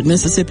professionals at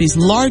Mississippi's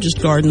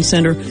largest garden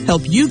center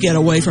help you get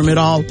away from it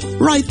all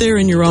right there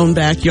in your own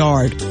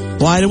backyard.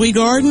 Why do we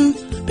garden?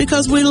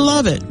 Because we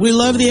love it. We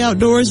love the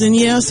outdoors, and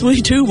yes,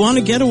 we do want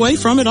to get away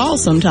from it all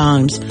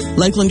sometimes.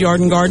 Lakeland Yard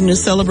and Garden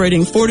is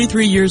celebrating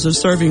 43 years of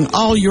serving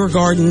all your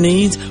garden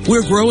needs.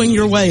 We're growing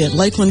your way at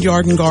Lakeland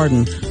Yard and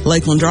Garden,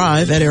 Lakeland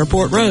Drive at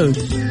Airport Road.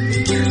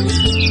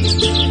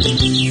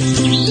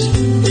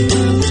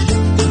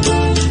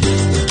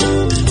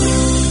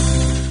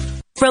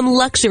 From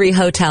luxury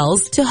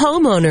hotels to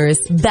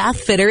homeowners,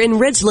 Bath Fitter in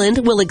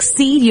Ridgeland will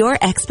exceed your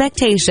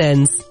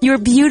expectations. Your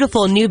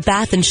beautiful new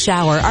bath and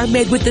shower are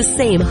made with the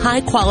same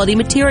high-quality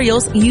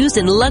materials used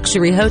in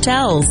luxury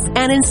hotels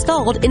and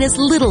installed in as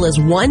little as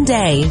 1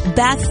 day.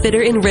 Bath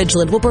Fitter in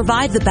Ridgeland will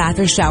provide the bath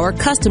or shower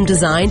custom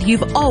designed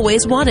you've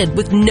always wanted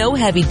with no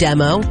heavy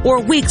demo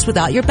or weeks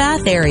without your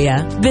bath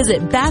area.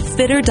 Visit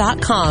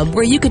bathfitter.com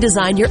where you can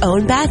design your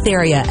own bath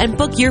area and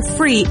book your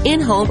free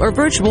in-home or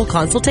virtual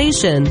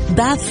consultation.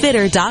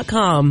 Bathfitter.com.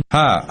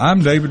 Hi,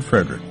 I'm David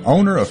Frederick,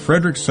 owner of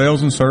Frederick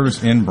Sales and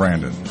Service in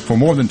Brandon. For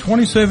more than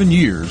 27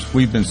 years,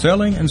 we've been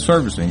selling and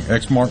servicing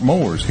Exmark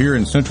mowers here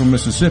in central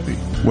Mississippi.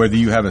 Whether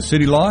you have a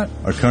city lot,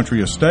 a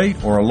country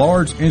estate, or a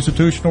large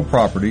institutional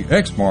property,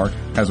 Exmark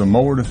has a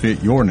mower to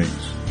fit your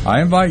needs.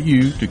 I invite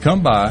you to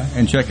come by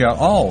and check out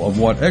all of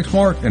what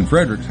Exmark and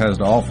Fredericks has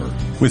to offer.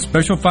 With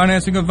special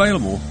financing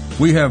available,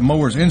 we have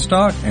mowers in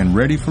stock and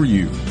ready for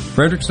you.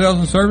 Fredericks Sales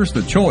and Service,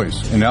 the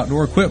choice in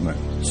outdoor equipment,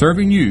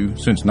 serving you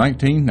since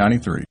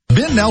 1993.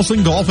 Ben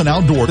Nelson Golf and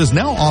Outdoor is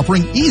now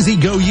offering Easy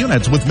Go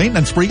units with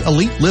maintenance-free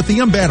elite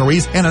lithium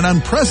batteries and an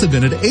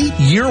unprecedented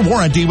 8-year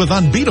warranty with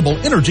unbeatable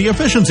energy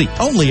efficiency.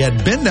 Only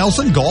at Ben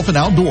Nelson Golf and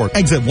Outdoor,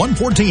 exit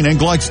 114 in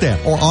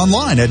Gluckstadt, or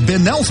online at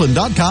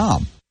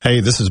bennelson.com.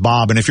 Hey, this is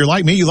Bob, and if you're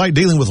like me, you like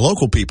dealing with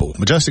local people.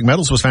 Majestic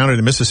Metals was founded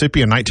in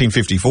Mississippi in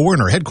 1954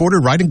 and are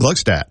headquartered right in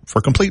Gluckstadt.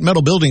 For complete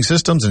metal building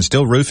systems and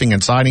steel roofing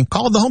and siding,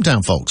 call the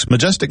hometown folks.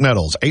 Majestic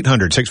Metals,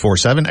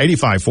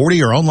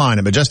 800-647-8540 or online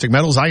at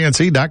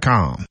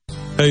majesticmetalsinc.com.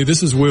 Hey,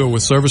 this is Will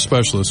with Service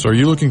Specialists. Are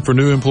you looking for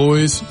new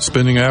employees,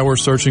 spending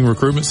hours searching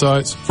recruitment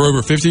sites? For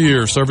over 50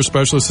 years, Service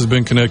Specialists has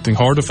been connecting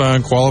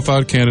hard-to-find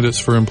qualified candidates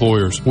for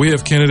employers. We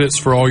have candidates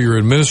for all your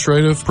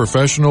administrative,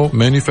 professional,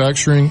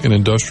 manufacturing, and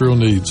industrial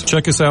needs.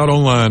 Check us out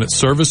online at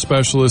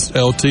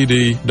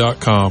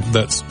ServiceSpecialistLTD.com.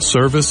 That's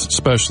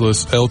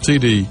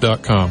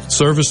ServiceSpecialistLTD.com.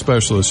 Service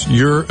Specialists,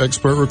 your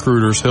expert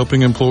recruiters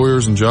helping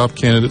employers and job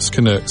candidates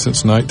connect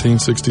since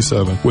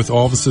 1967 with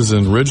offices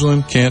in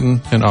Ridgeland,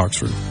 Canton, and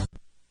Oxford.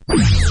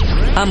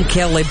 I'm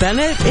Kelly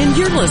Bennett, and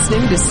you're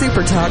listening to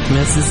Super Talk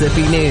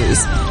Mississippi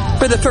News.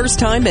 For the first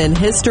time in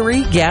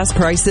history, gas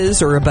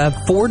prices are above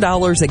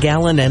 $4 a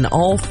gallon in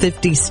all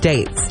 50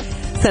 states.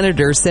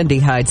 Senator Cindy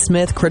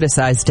Hyde-Smith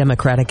criticized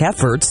Democratic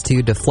efforts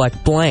to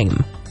deflect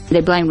blame. They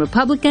blame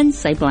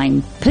Republicans, they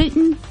blame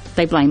Putin,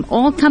 they blame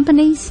oil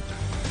companies.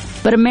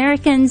 But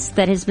Americans,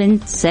 that has been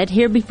said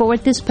here before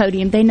at this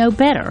podium, they know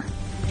better.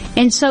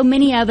 And so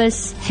many of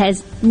us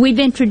we've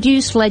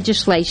introduced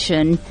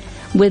legislation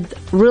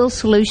with real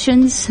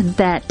solutions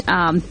that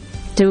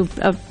to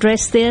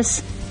address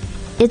this.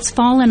 It's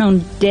fallen on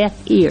deaf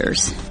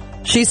ears.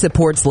 She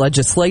supports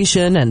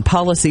legislation and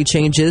policy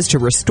changes to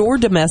restore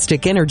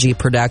domestic energy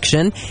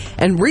production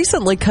and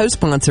recently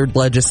co-sponsored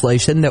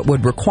legislation that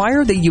would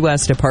require the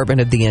U.S. Department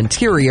of the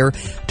Interior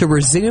to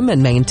resume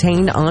and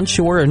maintain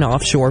onshore and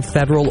offshore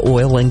federal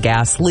oil and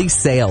gas lease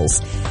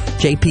sales.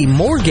 J.P.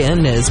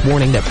 Morgan is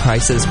warning that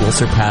prices will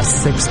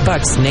surpass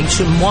 $6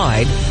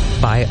 nationwide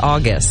by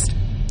August.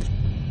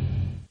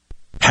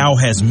 How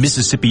has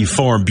Mississippi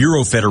Farm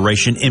Bureau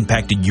Federation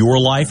impacted your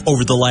life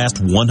over the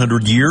last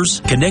 100 years?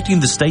 Connecting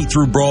the state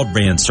through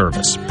broadband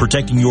service,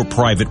 protecting your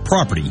private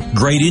property,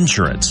 great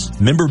insurance,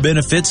 member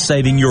benefits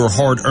saving your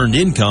hard-earned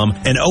income,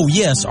 and oh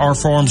yes, our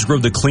farms grow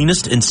the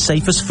cleanest and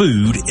safest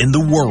food in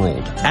the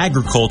world.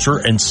 Agriculture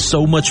and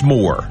so much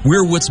more.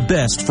 We're what's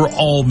best for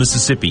all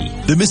Mississippi.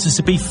 The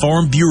Mississippi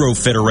Farm Bureau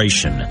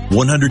Federation.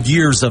 100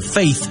 years of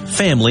faith,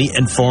 family,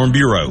 and Farm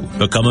Bureau.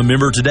 Become a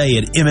member today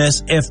at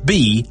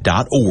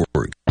msfb.org.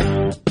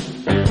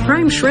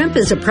 Prime Shrimp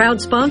is a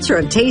proud sponsor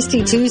of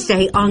Tasty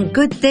Tuesday on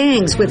Good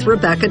Things with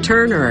Rebecca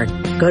Turner.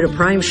 Go to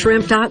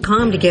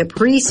primeshrimp.com to get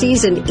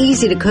pre-seasoned,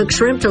 easy-to-cook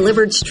shrimp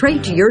delivered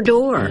straight to your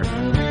door.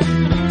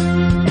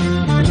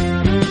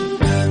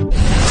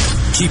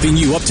 Keeping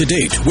you up to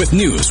date with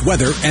news,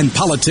 weather, and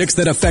politics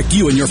that affect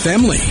you and your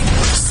family.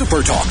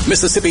 Super Talk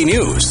Mississippi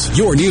News.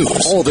 Your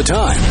news all the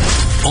time.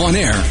 On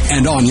air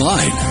and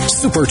online.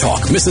 Super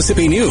Talk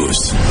Mississippi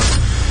News.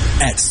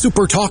 At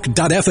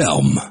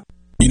supertalk.fm.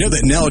 You know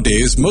that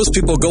nowadays, most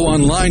people go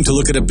online to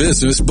look at a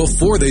business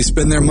before they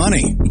spend their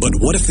money. But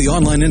what if the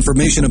online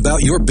information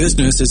about your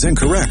business is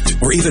incorrect?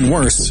 Or even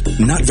worse,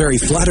 not very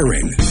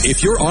flattering?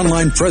 If your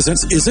online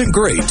presence isn't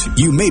great,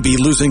 you may be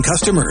losing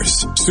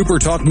customers.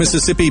 SuperTalk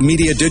Mississippi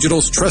Media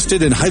Digital's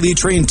trusted and highly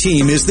trained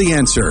team is the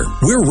answer.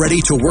 We're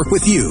ready to work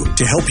with you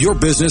to help your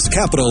business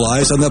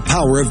capitalize on the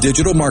power of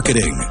digital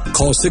marketing.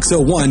 Call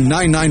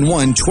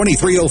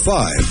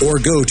 601-991-2305 or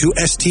go to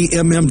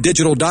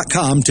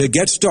stmmdigital.com to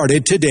get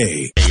started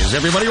today. Is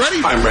everybody ready?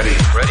 I'm ready.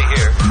 Ready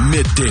here.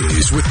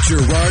 Middays with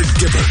Gerard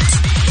Gibert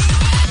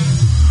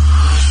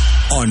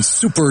on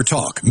Super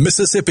Talk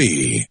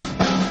Mississippi.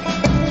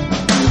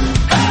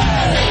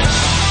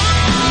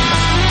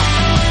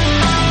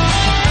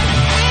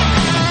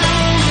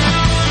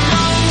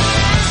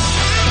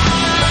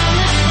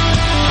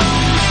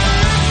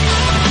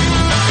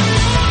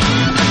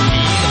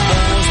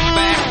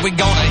 We're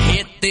gonna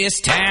hit this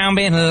town,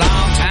 been a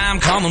long time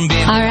coming.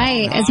 All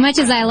right, as much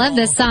as I love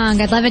this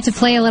song, I'd love it to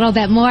play a little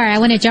bit more. I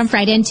want to jump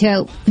right into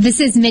it. This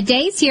is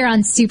Middays here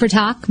on Super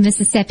Talk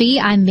Mississippi.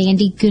 I'm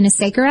Mandy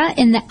Gunesekara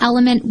in the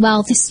Element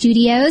Wealth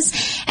Studios,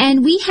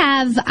 and we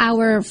have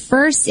our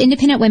first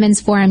Independent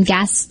Women's Forum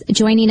guest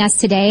joining us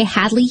today,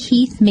 Hadley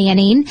Heath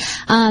Manning.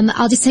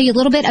 I'll just tell you a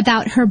little bit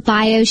about her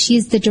bio.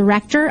 She's the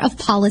Director of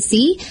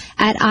Policy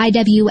at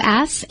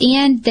IWF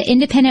and the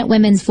Independent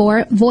Women's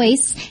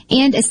Voice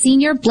and a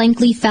Senior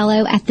Blankley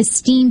Fellow at the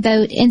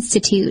Steamboat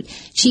Institute.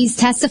 She's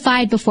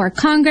testified before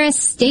Congress,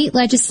 state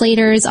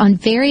legislators on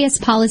various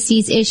policy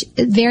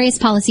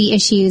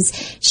issues.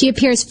 She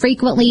appears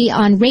frequently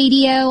on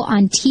radio,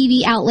 on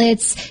TV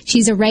outlets.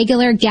 She's a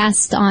regular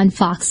guest on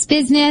Fox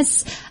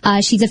Business.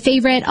 She's a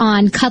favorite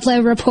on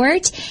Kudlow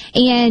Report,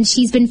 and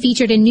she's been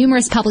featured in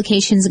numerous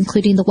publications,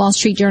 including the Wall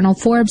Street Journal,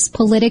 Forbes,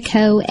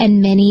 Politico,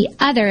 and many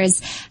others.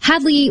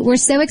 Hadley, we're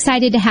so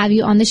excited to have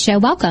you on the show.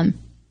 Welcome.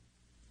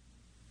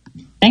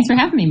 Thanks for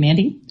having me,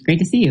 Mandy. It's great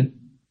to see you.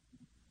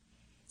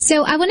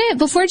 So I want to,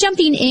 before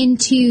jumping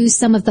into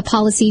some of the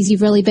policies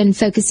you've really been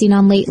focusing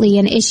on lately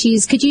and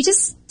issues, could you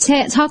just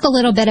talk a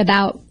little bit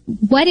about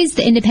what is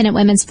the Independent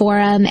Women's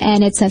Forum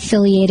and its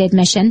affiliated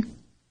mission?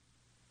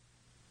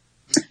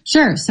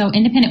 Sure. So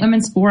Independent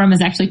Women's Forum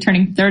is actually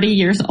turning 30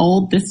 years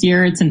old this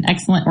year. It's an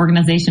excellent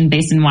organization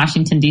based in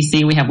Washington,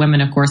 D.C. We have women,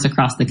 of course,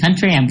 across the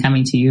country. I'm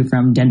coming to you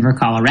from Denver,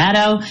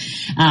 Colorado.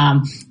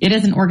 It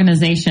is an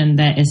organization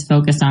that is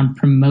focused on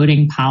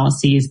promoting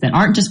policies that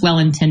aren't just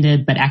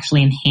well-intended, but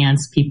actually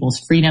enhance people's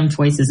freedom,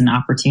 choices, and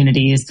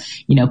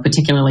opportunities. You know,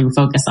 particularly we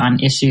focus on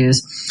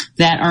issues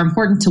that are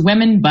important to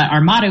women, but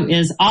our motto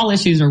is all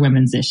issues are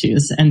women's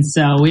issues. And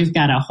so we've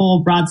got a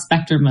whole broad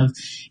spectrum of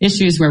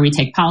issues where we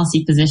take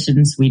policy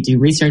positions, we do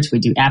research, we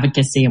do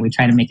advocacy, and we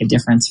try to make a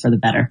difference for the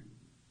better.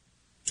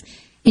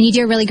 And you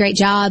do a really great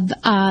job.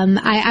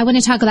 I want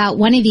to talk about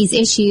one of these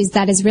issues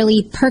that has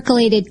really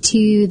percolated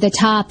to the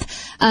top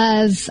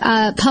of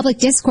public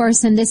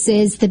discourse, and this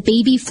is the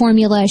baby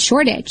formula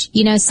shortage.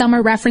 You know, some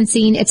are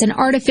referencing it's an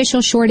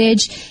artificial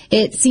shortage.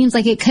 It seems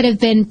like it could have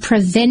been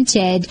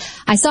prevented.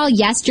 I saw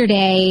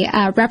yesterday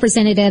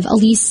Representative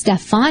Elise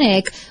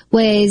Stefanik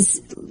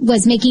was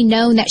making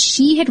known that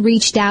she had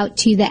reached out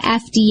to the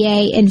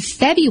FDA in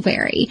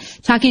February,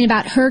 talking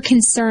about her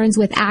concerns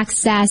with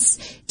access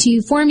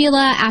to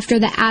formula after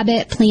the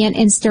Abbott plant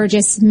in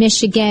Sturgis,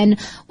 Michigan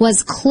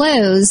was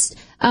closed.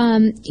 How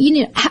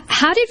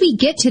did we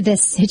get to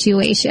this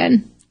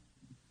situation?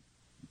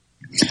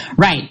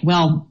 Right.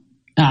 Well,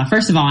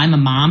 first of all, I'm a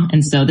mom,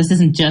 and so this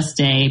isn't just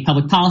a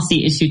public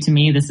policy issue to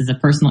me. This is a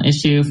personal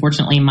issue.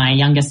 Fortunately, my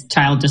youngest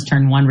child just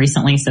turned 1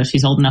 recently, so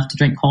she's old enough to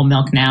drink whole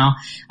milk now.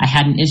 I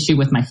had an issue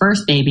with my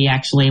first baby,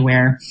 actually,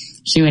 where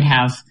she would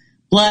have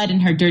blood in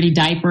her dirty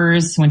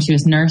diapers when she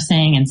was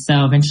nursing, and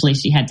so eventually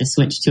she had to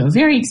switch to a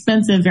very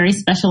expensive, very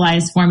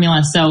specialized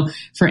formula. So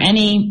for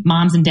any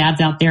moms and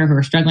dads out there who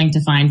are struggling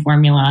to find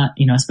formula,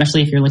 you know,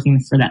 especially if you're looking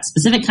for that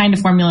specific kind of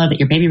formula that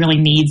your baby really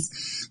needs,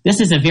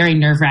 this is a very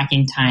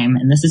nerve-wracking time,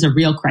 and this is a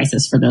real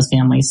crisis for those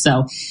families.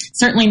 So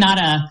certainly not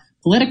a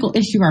political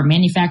issue or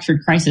manufactured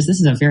crisis.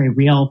 This is a very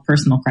real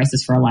personal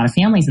crisis for a lot of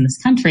families in this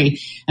country.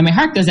 And my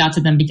heart goes out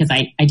to them because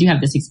I do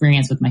have this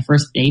experience with my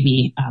first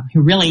baby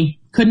who really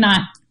could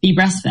not be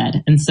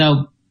breastfed. And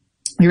so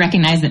we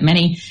recognize that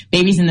many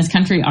babies in this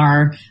country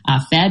are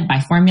fed by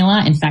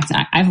formula. In fact,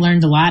 I've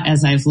learned a lot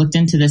as I've looked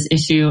into this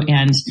issue.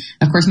 And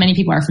of course, many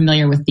people are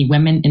familiar with the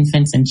Women,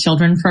 Infants, and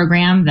Children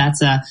program.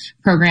 That's a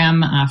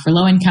program for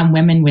low-income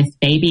women with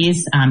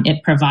babies.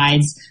 It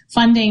provides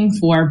funding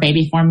for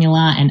baby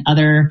formula and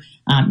other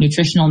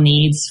nutritional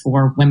needs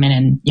for women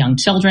and young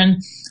children.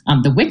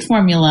 The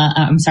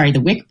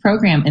WIC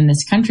program in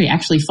this country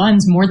actually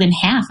funds more than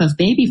half of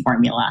baby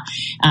formula.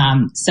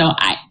 So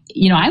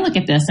I look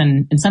at this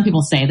and some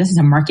people say this is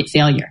a market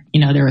failure.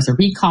 You know, there was a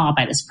recall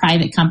by this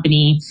private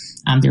company.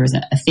 There was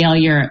a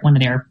failure at one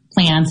of their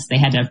plants. They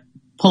had to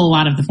pull a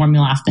lot of the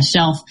formula off the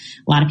shelf.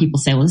 A lot of people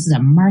say, well, this is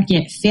a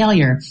market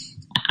failure.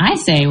 I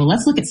say, well,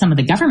 let's look at some of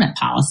the government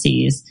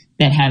policies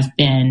that have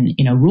been,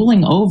 you know,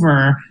 ruling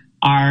over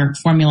our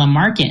formula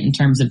market in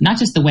terms of not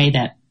just the way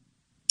that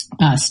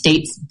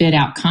states bid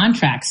out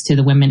contracts to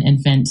the Women,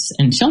 Infants,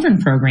 and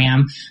Children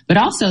program, but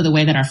also the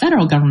way that our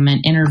federal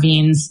government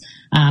intervenes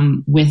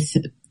with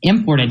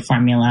imported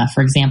formula.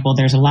 For example,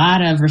 there's a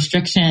lot of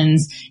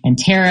restrictions and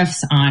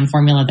tariffs on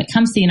formula that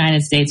comes to the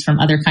United States from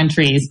other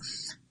countries.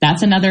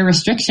 That's another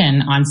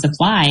restriction on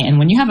supply. And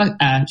when you have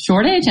a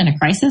shortage and a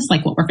crisis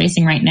like what we're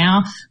facing right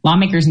now,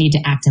 lawmakers need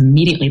to act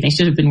immediately. They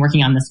should have been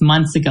working on this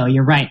months ago.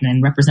 You're right.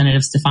 And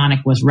Representative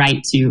Stefanik was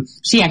right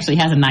she actually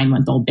has a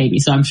 9-month-old baby.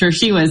 So I'm sure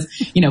she was,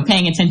 you know,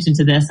 paying attention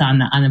to this on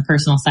the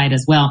personal side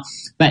as well.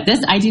 But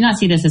I do not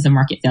see this as a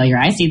market failure.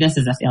 I see this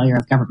as a failure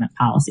of government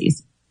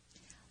policies.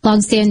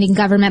 Longstanding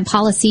government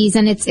policies.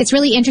 And it's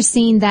really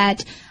interesting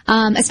that,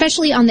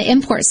 especially on the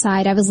import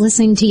side, I was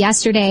listening to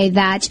yesterday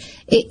that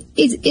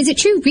is it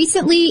true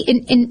recently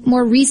in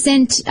more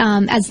recent,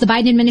 as the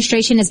Biden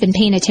administration has been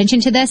paying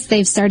attention to this,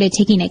 they've started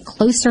taking a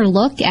closer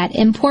look at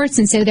imports.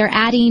 And so they're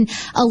adding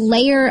a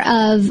layer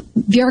of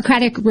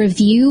bureaucratic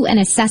review and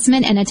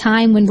assessment in a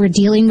time when we're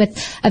dealing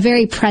with a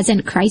very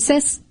present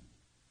crisis.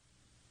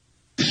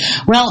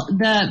 Well,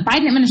 the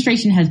Biden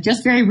administration has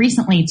just very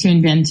recently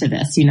tuned into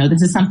this.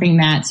 This is something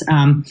that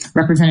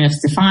Representative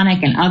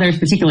Stefanik and others,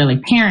 particularly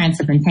parents,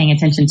 have been paying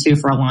attention to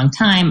for a long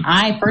time.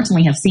 I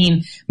personally have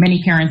seen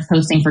many parents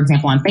posting, for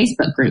example, on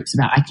Facebook groups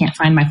about, I can't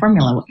find my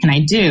formula. What can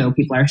I do?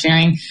 People are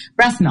sharing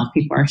breast milk.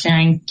 People are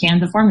sharing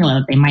cans of formula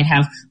that they might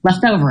have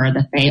left over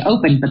that they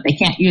opened, but they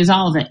can't use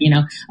all of it,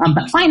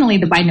 But finally,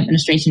 the Biden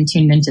administration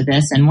tuned into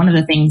this. And one of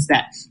the things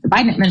that the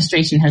Biden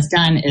administration has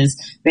done is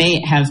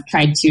they have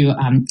tried to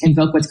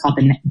invoke what's called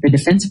the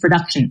Defense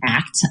Production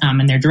Act,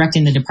 and they're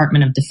directing the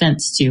Department of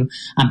Defense to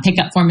pick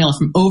up formula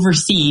from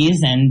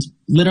overseas and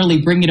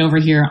literally bring it over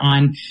here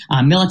on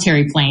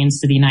military planes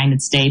to the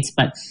United States.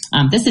 But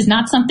this is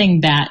not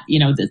something that,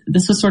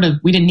 this was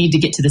we didn't need to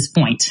get to this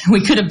point.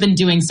 We could have been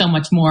doing so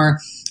much more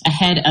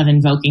ahead of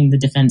invoking the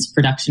Defense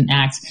Production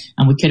Act.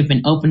 We could have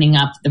been opening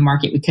up the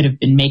market. We could have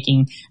been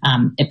making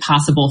it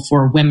possible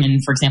for women,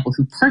 for example,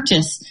 who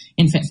purchase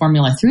infant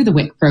formula through the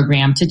WIC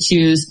program to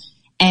choose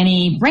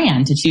any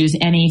brand, to choose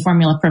any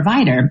formula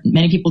provider.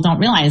 Many people don't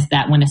realize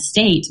that when a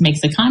state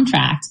makes a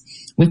contract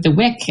with the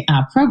WIC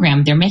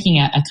program, they're making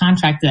a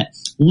contract that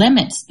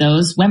limits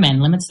those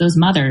women, limits those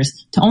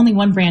mothers to only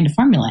one brand of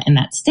formula in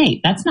that state.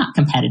 That's not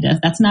competitive.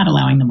 That's not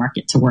allowing the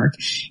market to work.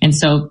 And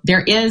so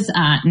there is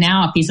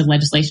now a piece of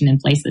legislation in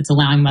place that's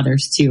allowing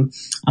mothers to,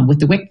 with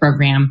the WIC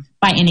program,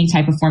 buy any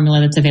type of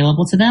formula that's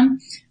available to them.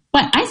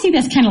 But I see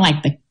this kind of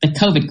like the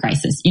COVID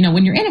crisis.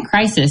 When you're in a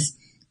crisis,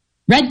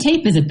 red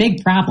tape is a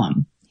big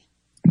problem.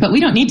 But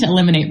we don't need to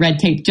eliminate red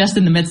tape just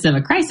in the midst of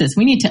a crisis.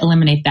 We need to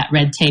eliminate that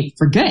red tape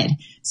for good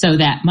so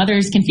that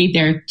mothers can feed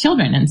their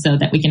children and so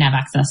that we can have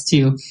access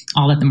to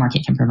all that the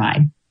market can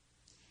provide.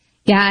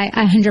 Yeah,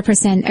 I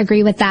 100%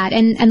 agree with that.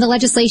 And the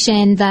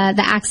legislation,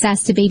 the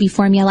Access to Baby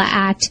Formula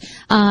Act,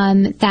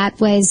 that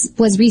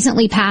was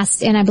recently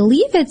passed, and I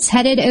believe it's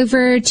headed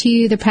over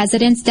to the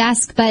president's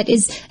desk, but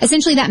is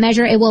essentially that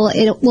measure. It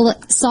will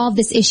solve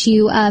this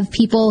issue of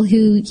people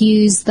who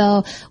use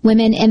the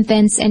women,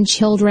 infants, and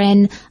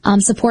children,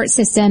 support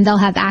system. They'll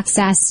have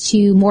access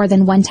to more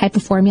than one type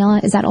of formula.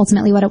 Is that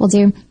ultimately what it will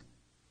do?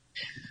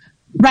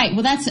 Right.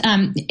 Well, that's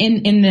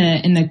in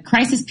the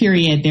crisis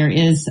period. There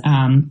is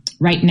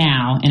right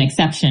now an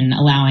exception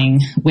allowing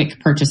WIC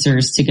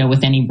purchasers to go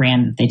with any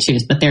brand that they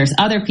choose. But there are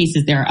other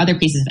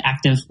pieces of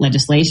active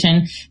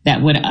legislation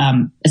that would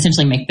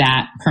essentially make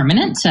that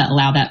permanent, to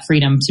allow that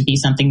freedom to be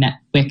something that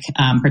WIC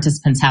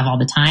participants have all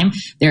the time.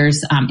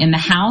 There's in the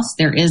House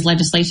there is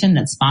legislation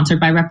that's sponsored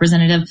by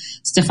Representative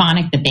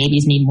Stefanik, the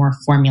Babies Need More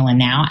Formula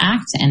Now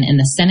Act, and in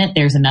the Senate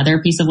there's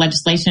another piece of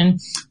legislation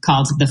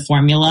called the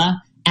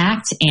Formula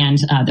Act, and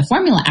the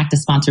Formula Act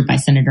is sponsored by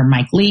Senator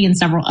Mike Lee and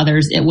several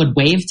others. It would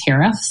waive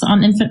tariffs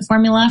on infant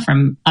formula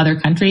from other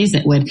countries.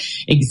 It would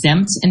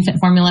exempt infant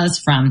formulas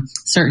from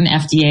certain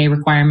FDA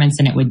requirements,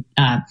 and it would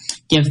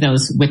give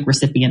those WIC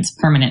recipients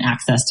permanent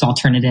access to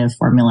alternative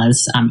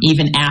formulas,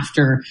 even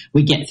after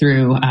we get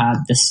through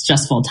this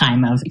stressful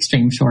time of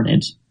extreme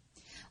shortage.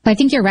 Well, I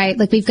think you're right.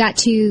 Like we've got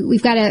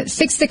to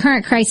fix the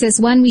current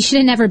crisis. One, we should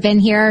have never been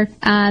here.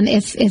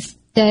 If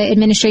the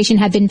administration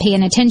had been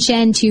paying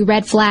attention to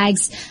red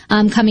flags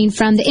coming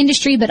from the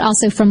industry, but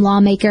also from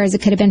lawmakers,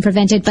 it could have been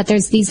prevented. But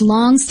there's these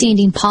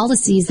long-standing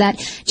policies that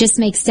just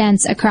make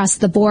sense across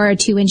the board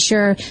to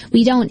ensure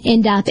we don't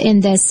end up in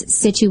this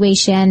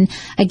situation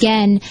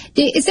again.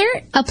 Is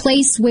there a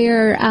place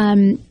where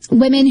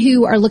women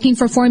who are looking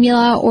for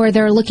formula or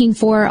they're looking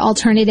for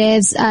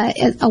alternatives,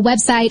 a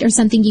website or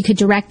something you could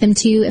direct them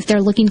to if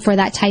they're looking for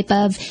that type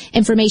of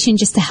information,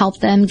 just to help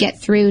them get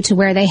through to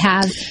where they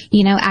have,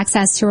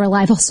 access to a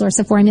reliable source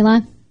of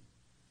formula?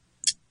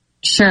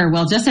 Sure.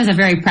 Well, just as a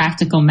very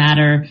practical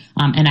matter,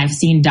 and I've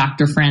seen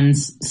doctor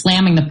friends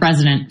slamming the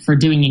president for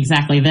doing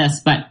exactly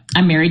this, but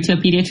I'm married to a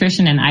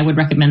pediatrician, and I would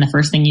recommend the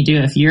first thing you do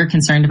if you're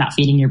concerned about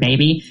feeding your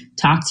baby,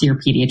 talk to your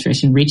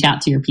pediatrician, reach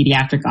out to your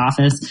pediatric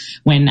office.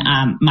 When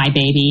my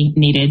baby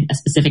needed a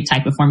specific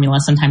type of formula,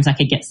 sometimes I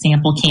could get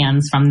sample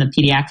cans from the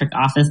pediatric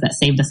office that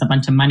saved us a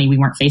bunch of money. We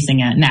weren't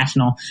facing a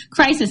national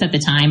crisis at the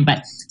time,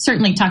 but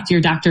certainly talk to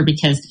your doctor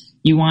because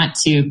you want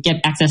to get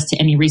access to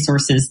any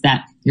resources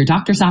that your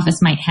doctor's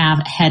office might have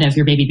ahead of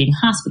your baby being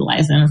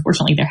hospitalized. And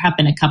unfortunately, there have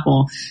been a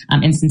couple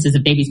instances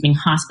of babies being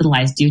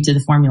hospitalized due to the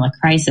formula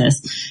crisis.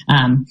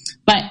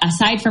 But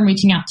aside from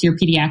reaching out to your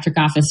pediatric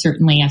office,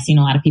 certainly I've seen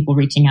a lot of people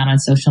reaching out on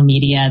social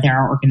media. There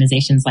are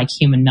organizations like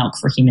Human Milk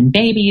for Human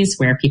Babies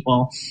where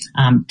people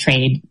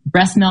trade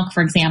breast milk,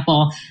 for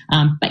example.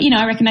 But,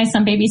 I recognize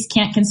some babies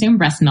can't consume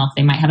breast milk.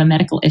 They might have a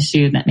medical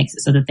issue that makes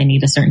it so that they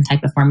need a certain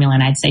type of formula.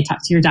 And I'd say talk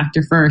to your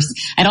doctor first.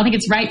 I don't think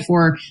it's right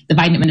for the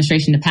Biden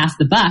administration to pass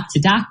the buck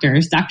to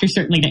doctors. Doctors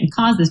certainly didn't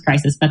cause this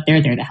crisis, but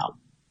they're there to help.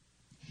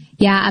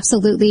 Yeah,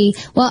 absolutely.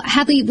 Well,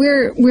 Hadley,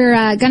 we're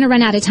going to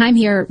run out of time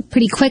here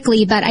pretty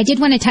quickly, but I did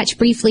want to touch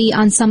briefly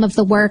on some of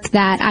the work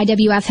that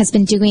IWF has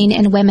been doing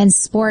in women's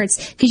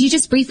sports. Could you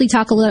just briefly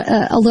talk a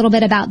little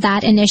bit about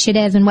that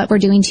initiative and what we're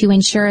doing to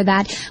ensure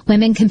that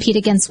women compete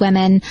against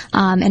women,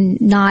 and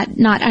not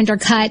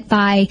undercut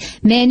by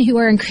men who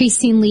are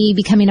increasingly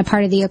becoming a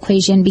part of the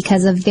equation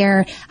because of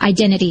their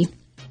identity?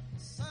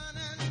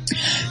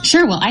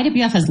 Sure. Well,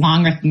 IWF has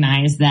long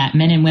recognized that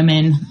men and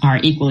women are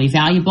equally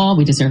valuable.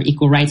 We deserve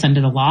equal rights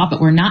under the law,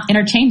 but we're not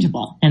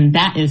interchangeable. And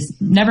that is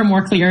never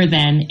more clear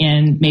than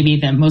in maybe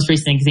the most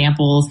recent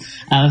examples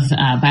of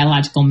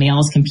biological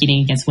males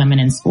competing against women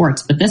in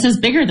sports. But this is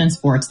bigger than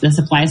sports. This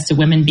applies to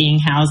women being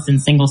housed in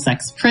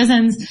single-sex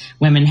prisons,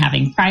 women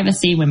having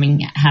privacy, women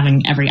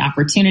having every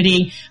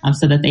opportunity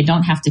so that they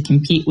don't have to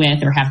compete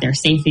with or have their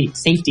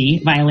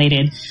safety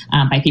violated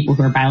by people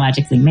who are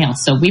biologically male.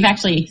 So we've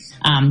actually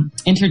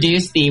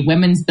introduced the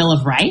Women's Bill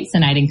of Rights,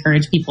 and I'd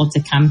encourage people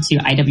to come to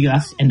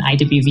IWF and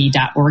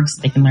IWV.org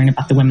so they can learn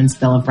about the Women's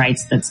Bill of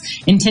Rights that's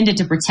intended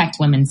to protect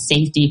women's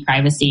safety,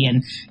 privacy,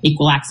 and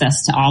equal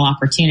access to all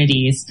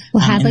opportunities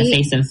in the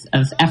face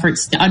of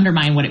efforts to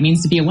undermine what it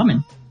means to be a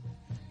woman.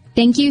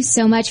 Thank you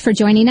so much for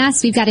joining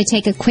us. We've got to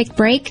take a quick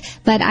break,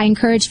 but I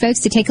encourage folks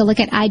to take a look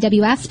at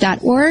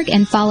IWF.org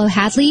and follow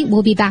Hadley.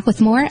 We'll be back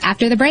with more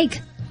after the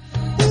break.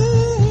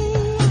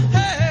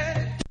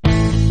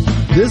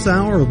 This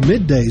hour of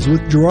Middays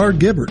with Gerard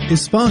Gibert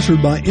is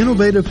sponsored by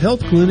Innovative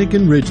Health Clinic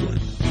in Ridgeland.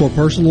 For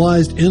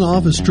personalized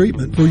in-office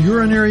treatment for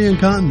urinary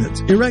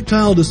incontinence,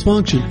 erectile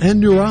dysfunction,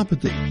 and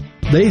neuropathy,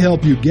 they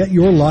help you get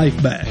your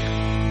life back.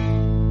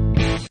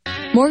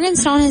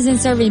 Morganstone has been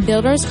serving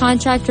builders,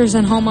 contractors,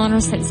 and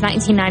homeowners since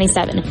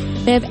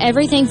 1997. They have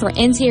everything for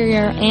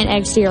interior and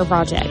exterior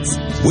projects.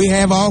 We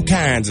have all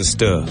kinds of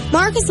stuff.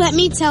 Marcus, let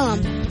me tell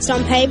them.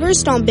 Stone pavers,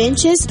 stone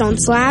benches, stone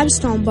slabs,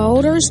 stone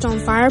boulders, stone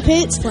fire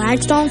pits,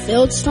 flagstone,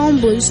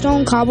 fieldstone,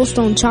 bluestone,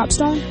 cobblestone,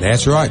 chopstone.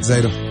 That's right,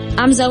 Zeta.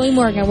 I'm Zoe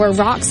Morgan. We're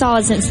rock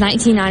solid since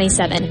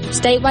 1997.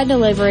 Statewide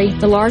delivery,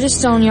 the largest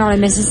stone yard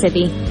in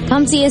Mississippi.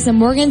 Come see us in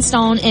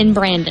Morganstone in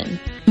Brandon.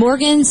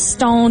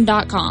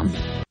 Morganstone.com.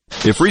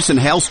 If recent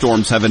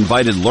hailstorms have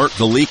invited Lurk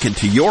the Leak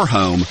into your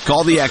home,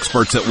 call the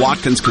experts at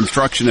Watkins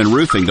Construction and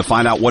Roofing to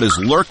find out what is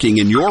lurking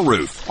in your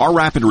roof. Our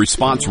rapid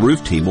response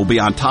roof team will be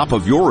on top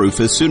of your roof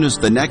as soon as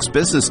the next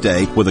business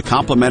day with a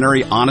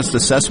complimentary, honest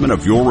assessment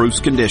of your roof's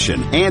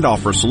condition and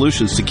offer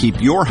solutions to keep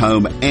your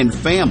home and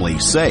family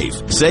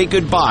safe. Say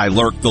goodbye,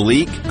 Lurk the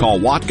Leak. Call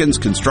Watkins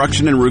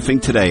Construction and Roofing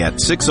today at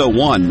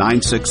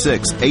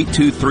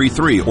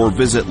 601-966-8233 or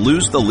visit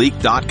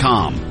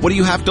losetheleak.com. What do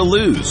you have to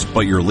lose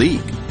but your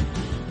leak?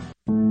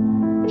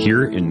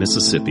 Here in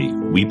Mississippi,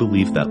 we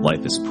believe that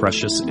life is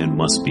precious and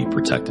must be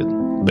protected.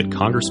 But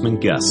Congressman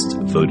Guest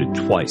voted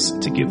twice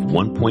to give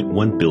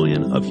 $1.1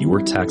 billion of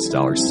your tax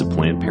dollars to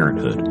Planned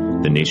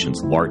Parenthood, the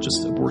nation's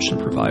largest abortion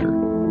provider.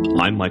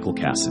 I'm Michael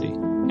Cassidy,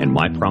 and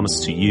my promise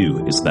to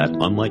you is that,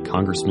 unlike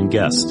Congressman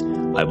Guest,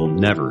 I will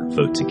never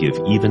vote to give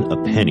even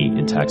a penny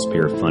in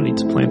taxpayer funding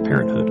to Planned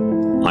Parenthood.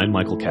 I'm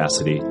Michael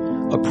Cassidy,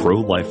 a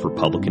pro-life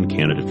Republican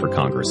candidate for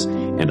Congress,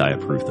 and I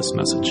approve this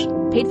message.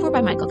 Paid for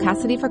by Michael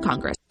Cassidy for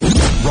Congress.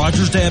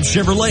 Rogers Dabbs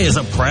Chevrolet is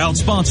a proud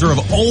sponsor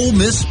of Ole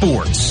Miss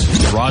Sports.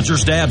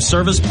 Rogers Dabbs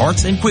Service,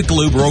 Parts, and Quick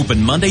Lube are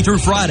open Monday through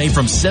Friday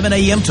from 7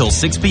 a.m. till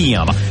 6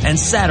 p.m. and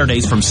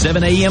Saturdays from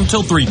 7 a.m.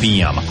 till 3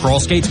 p.m.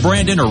 Crossgates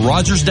Brandon or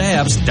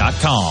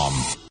RogersDabbs.com.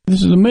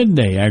 This is the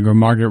Midday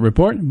Agri-Market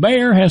Report.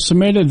 Bayer has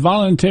submitted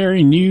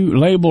voluntary new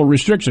label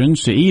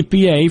restrictions to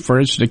EPA for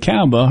its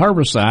dicamba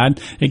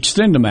herbicide,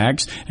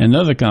 XtendiMax, and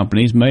other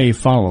companies may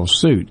follow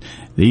suit.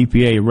 The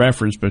EPA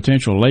referenced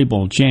potential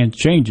label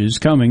changes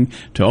coming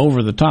to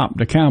over-the-top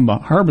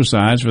dicamba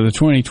herbicides for the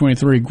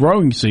 2023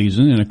 growing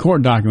season in a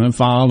court document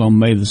filed on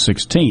May the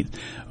 16th.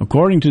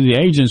 According to the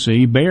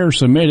agency, Bayer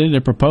submitted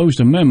a proposed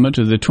amendment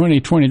to the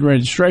 2020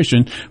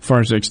 registration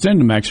for its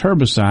XtendiMax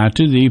herbicide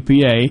to the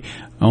EPA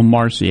on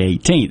March the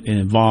 18th. It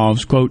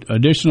involves, quote,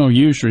 additional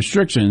use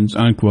restrictions,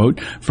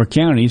 unquote, for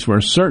counties where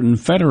certain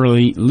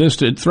federally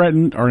listed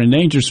threatened or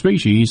endangered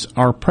species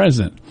are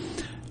present.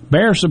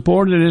 Bayer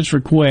supported its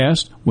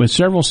request with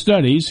several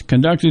studies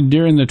conducted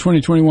during the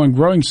 2021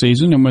 growing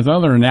season and with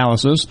other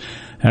analysis,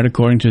 that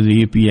according to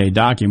the EPA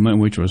document,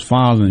 which was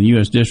filed in the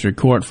U.S. District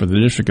Court for the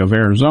District of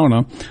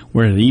Arizona,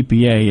 where the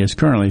EPA is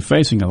currently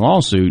facing a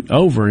lawsuit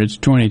over its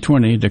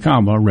 2020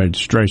 dicamba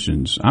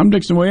registrations. I'm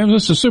Dixon Williams.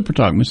 This is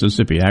SuperTalk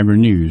Mississippi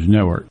Agri-News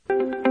Network.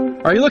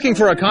 Are you looking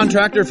for a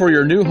contractor for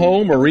your new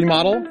home or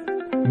remodel?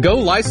 Go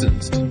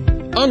licensed.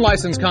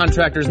 Unlicensed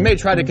contractors may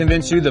try to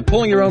convince you that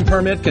pulling your own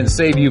permit can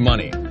save you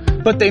money,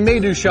 but they may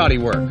do shoddy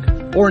work,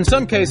 or in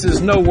some cases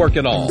no work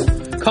at all,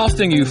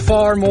 costing you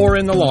far more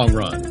in the long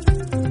run.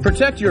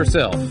 Protect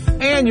yourself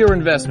and your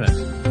investment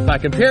by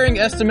comparing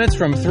estimates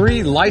from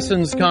 3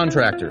 licensed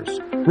contractors.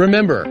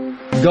 Remember,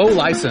 go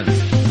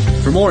licensed.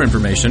 For more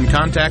information,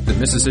 contact the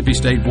Mississippi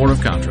State Board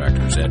of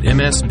Contractors at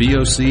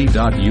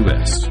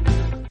msboc.us.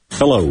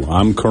 Hello,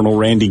 I'm Colonel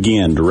Randy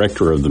Ginn,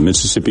 Director of the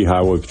Mississippi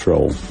Highway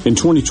Patrol. In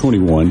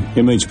 2021,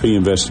 MHP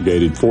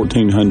investigated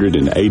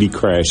 1,480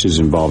 crashes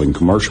involving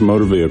commercial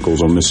motor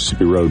vehicles on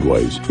Mississippi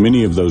roadways.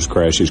 Many of those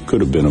crashes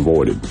could have been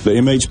avoided. The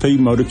MHP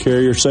Motor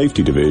Carrier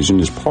Safety Division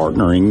is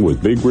partnering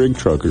with big rig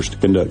truckers to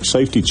conduct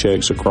safety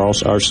checks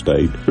across our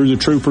state through the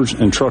Troopers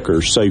and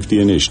Truckers Safety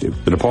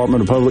Initiative. The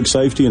Department of Public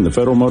Safety and the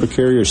Federal Motor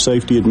Carrier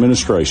Safety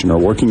Administration are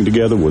working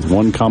together with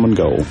one common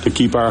goal: to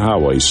keep our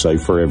highways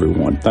safe for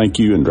everyone. Thank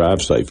you and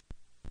drive safe.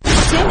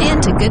 Tune in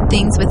to Good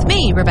Things with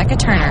me, Rebecca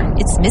Turner.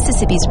 It's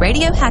Mississippi's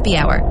Radio Happy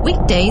Hour,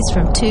 weekdays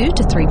from 2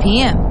 to 3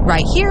 p.m.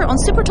 right here on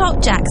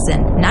SuperTalk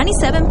Jackson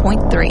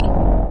 97.3.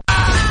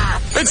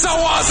 It's so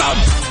awesome!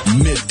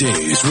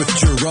 Middays with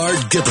Gerard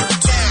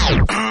Gibert.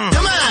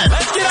 Come on,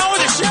 let's get on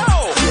with the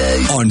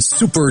show! On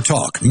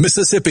SuperTalk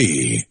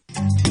Mississippi.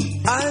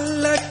 I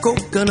like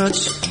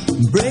coconuts.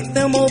 Break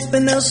them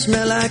open, they'll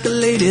smell like a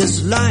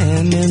lady's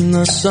lying in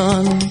the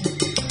sun.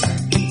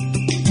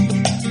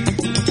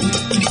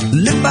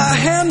 If I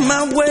had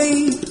my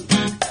way,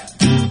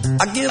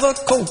 I give a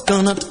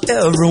coconut to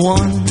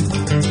everyone.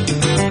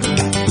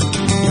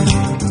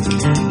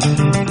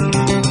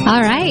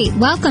 All right,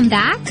 welcome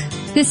back.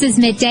 This is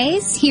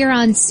Middays here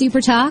on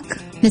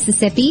SuperTalk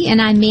Mississippi, and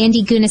I'm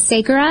Mandy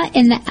Gunesekara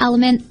in the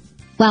Element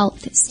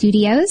Wealth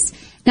Studios.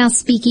 Now,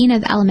 speaking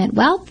of Element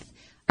Wealth,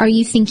 are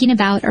you thinking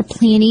about or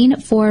planning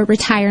for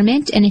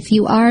retirement? And if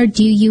you are,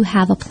 do you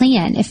have a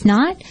plan? If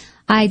not,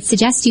 I'd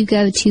suggest you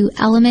go to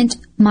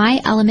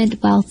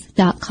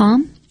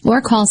myelementwealth.com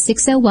or call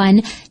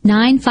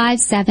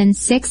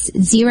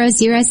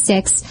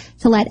 601-957-6006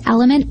 to let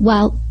Element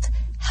Wealth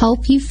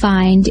help you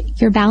find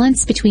your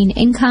balance between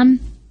income,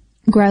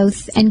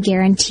 growth, and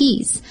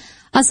guarantees.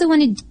 Also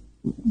want to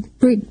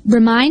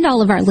remind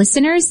all of our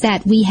listeners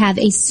that we have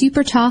a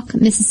SuperTalk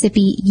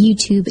Mississippi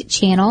YouTube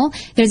channel.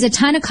 There's a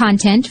ton of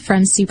content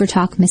from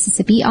SuperTalk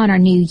Mississippi on our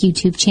new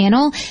YouTube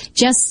channel.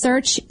 Just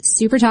search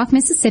SuperTalk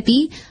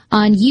Mississippi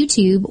on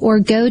YouTube or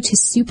go to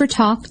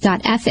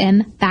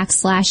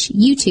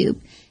supertalk.fm/YouTube.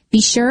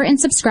 Be sure and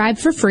subscribe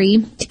for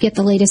free to get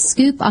the latest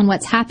scoop on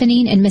what's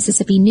happening in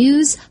Mississippi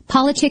news,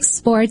 politics,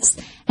 sports,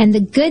 and the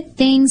good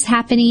things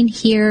happening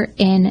here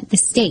in the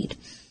state.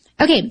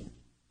 Okay.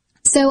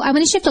 So I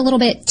want to shift a little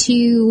bit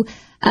to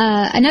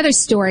another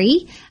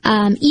story,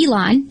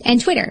 Elon and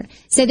Twitter.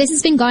 So this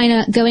has been going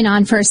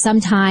on for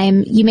some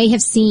time. You may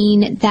have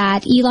seen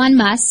that Elon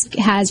Musk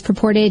has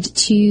purported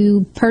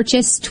to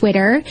purchase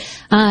Twitter.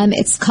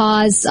 It's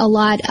caused a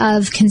lot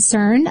of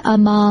concern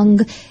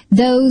among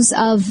those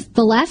of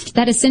the left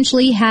that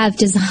essentially have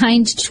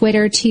designed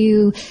Twitter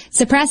to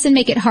suppress and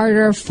make it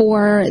harder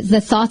for the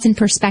thoughts and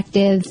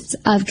perspectives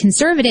of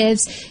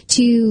conservatives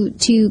to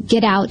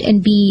get out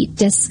and be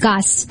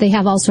discussed. They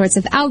have all sorts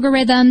of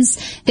algorithms.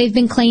 They've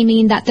been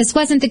claiming that this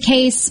wasn't the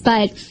case,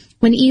 but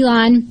when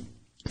Elon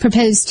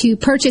proposed to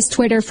purchase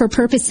Twitter for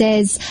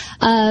purposes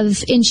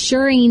of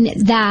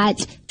ensuring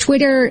that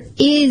Twitter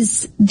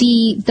is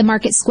the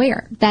market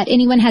square, that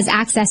anyone has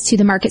access to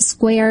the market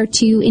square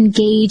to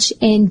engage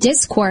in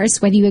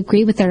discourse, whether you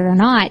agree with it or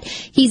not.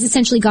 He's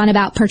essentially gone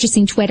about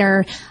purchasing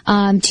Twitter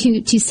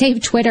to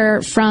save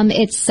Twitter from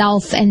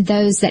itself and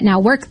those that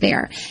now work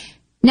there.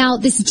 Now,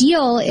 this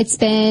deal, it's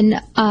been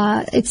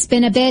a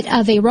bit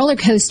of a roller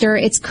coaster.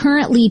 It's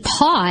currently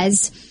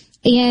paused,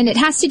 and it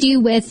has to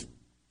do with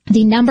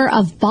the number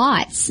of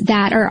bots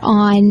that are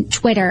on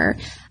Twitter.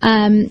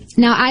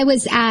 Now, I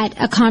was at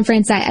a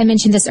conference, I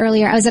mentioned this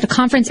earlier, I was at a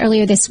conference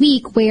earlier this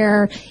week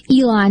where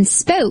Elon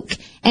spoke,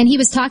 and he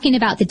was talking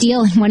about the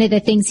deal, and one of the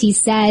things he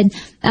said,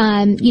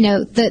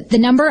 the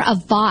number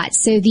of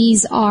bots, so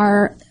these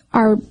are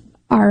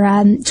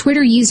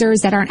Twitter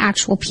users that aren't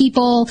actual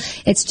people.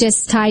 It's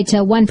just tied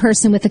to one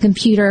person with a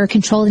computer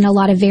controlling a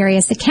lot of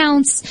various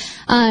accounts.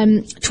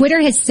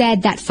 Twitter has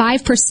said that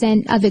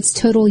 5% of its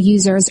total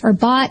users are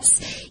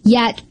bots,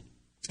 yet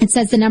it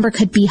says the number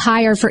could be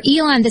higher. For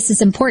Elon, this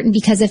is important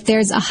because if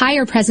there's a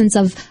higher presence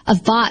of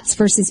bots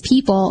versus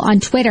people on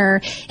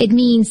Twitter, it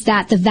means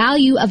that the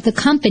value of the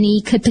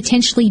company could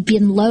potentially be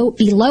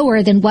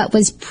lower than what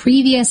was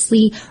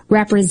previously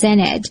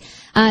represented.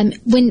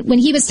 When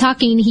he was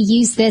talking, he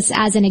used this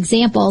as an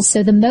example.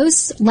 So the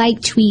most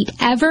liked tweet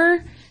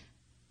ever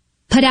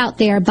put out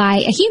there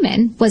by a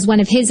human was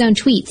one of his own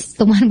tweets,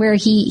 the one where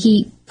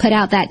he put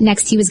out that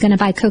next he was going to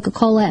buy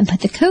Coca-Cola and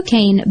put the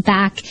cocaine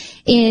back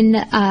in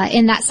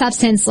that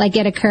substance like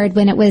it occurred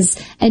when it was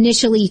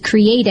initially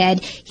created.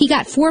 He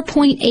got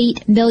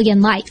 4.8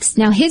 million likes.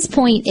 Now his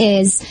point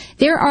is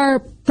there are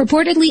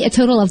purportedly a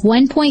total of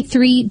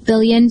 1.3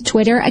 billion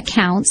Twitter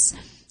accounts,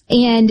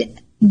 and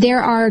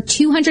there are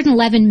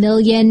 211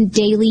 million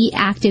daily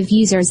active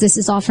users. This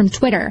is all from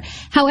Twitter.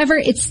 However,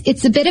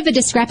 it's a bit of a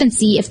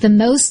discrepancy if the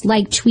most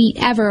liked tweet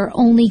ever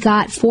only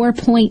got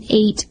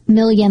 4.8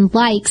 million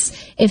likes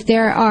if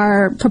there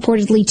are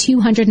purportedly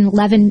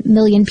 211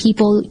 million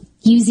people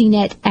using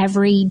it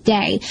every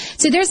day.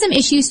 So there's some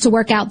issues to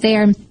work out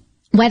there,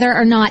 whether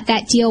or not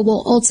that deal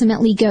will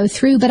ultimately go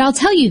through. But I'll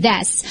tell you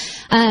this,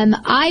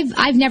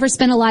 I've never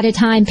spent a lot of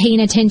time paying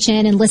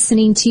attention and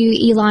listening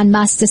to Elon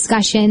Musk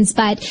discussions,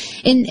 but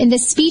in the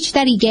speech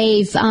that he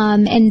gave,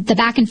 and the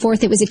back and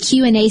forth, it was a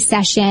Q&A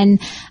session,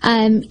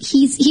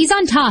 he's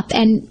on top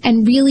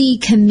and really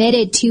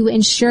committed to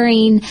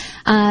ensuring,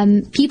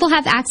 people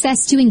have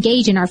access to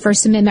engage in our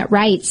First Amendment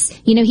rights.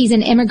 You know, he's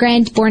an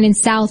immigrant born in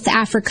South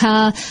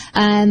Africa,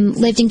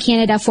 lived in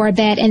Canada for a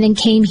bit and then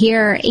came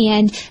here.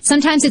 And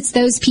sometimes it's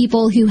those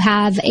people who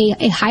have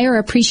a higher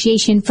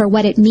appreciation for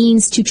what it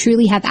means to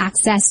truly have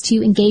access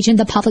to engage in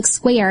the public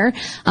square,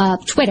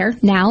 Twitter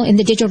now in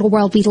the digital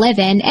world we live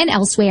in and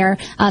elsewhere.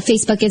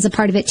 Facebook is a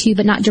part of it too,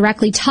 but not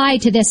directly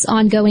tied to this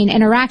ongoing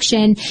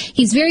interaction.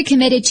 He's very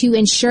committed to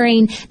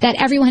ensuring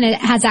that everyone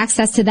has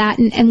access to that.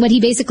 And what he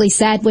basically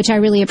said, which I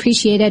really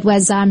appreciated,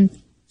 was,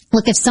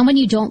 look, if someone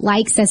you don't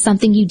like says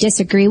something you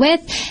disagree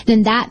with,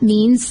 then that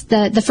means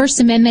the First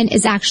Amendment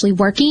is actually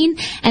working,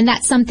 and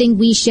that's something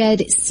we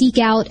should seek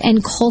out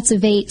and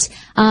cultivate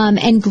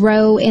and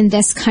grow in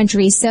this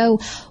country. So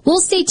we'll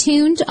stay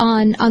tuned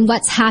on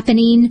what's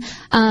happening.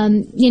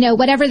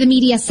 Whatever the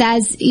media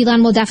says,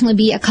 Elon will definitely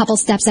be a couple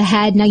steps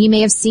ahead. Now, you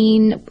may have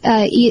seen,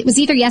 it was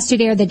either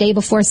yesterday or the day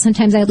before.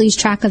 Sometimes I lose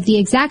track of the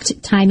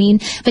exact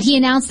timing, but he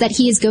announced that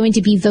he is going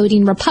to be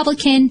voting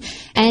Republican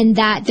and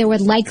that there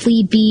would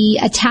likely be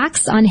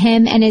attacks on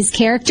him and his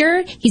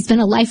character. He's been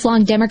a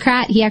lifelong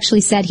Democrat. He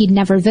actually said he'd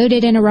never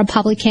voted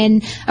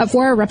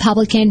for a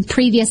Republican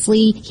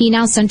previously. He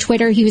announced on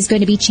Twitter he was going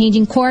to be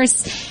changing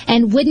course.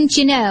 And wouldn't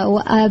you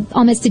know,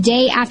 almost a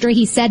day after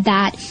he said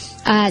that,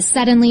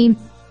 suddenly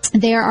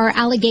there are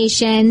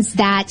allegations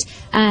that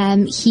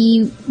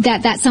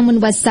that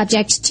someone was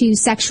subject to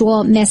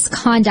sexual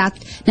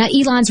misconduct. Now,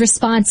 Elon's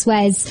response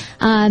was,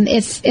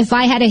 if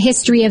I had a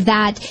history of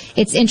that,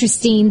 it's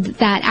interesting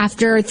that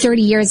after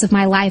 30 years of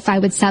my life, I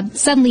would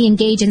suddenly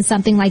engage in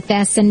something like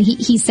this. And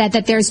he said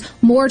that there's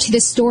more to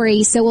the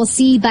story, so we'll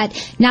see.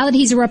 But now that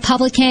he's a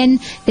Republican,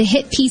 the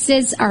hit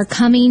pieces are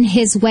coming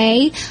his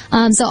way.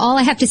 So all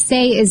I have to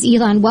say is,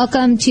 Elon,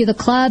 welcome to the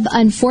club.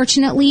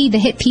 Unfortunately, the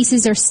hit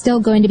pieces are still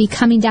going to be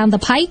coming down the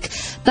pike.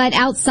 But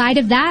outside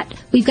of that,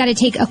 we've got to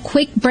take a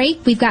quick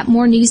break. We've got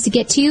more news to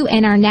get to,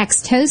 and our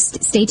next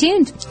host. Stay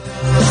tuned.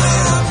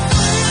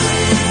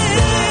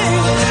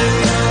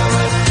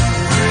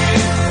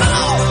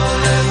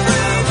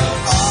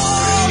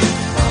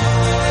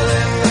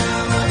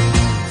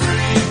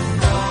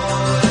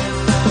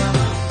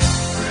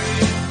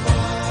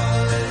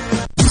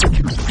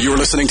 You're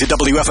listening to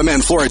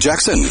WFMN Flora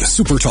Jackson,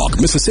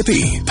 SuperTalk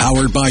Mississippi,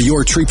 powered by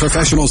your tree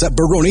professionals at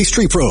Barone's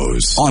Tree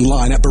Pros.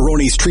 Online at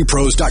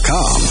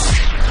baronestreepros.com.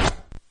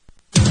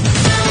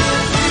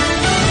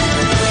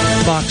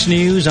 Fox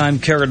News, I'm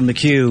Karen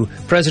McHugh.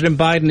 President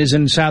Biden is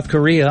in South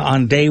Korea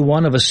on day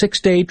one of a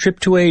 6-day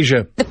trip to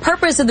Asia. The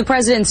purpose of the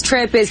president's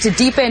trip is to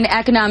deepen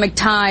economic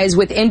ties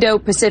with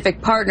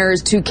Indo-Pacific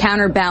partners to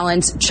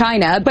counterbalance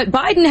China. But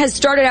Biden has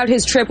started out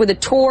his trip with a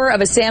tour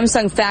of a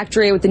Samsung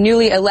factory with the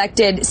newly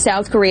elected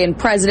South Korean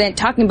president,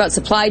 talking about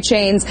supply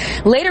chains.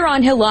 Later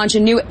on, he'll launch a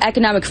new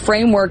economic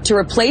framework to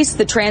replace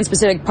the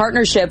Trans-Pacific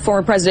Partnership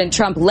former President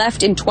Trump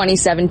left in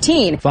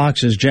 2017.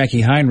 Fox's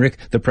Jackie Heinrich.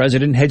 The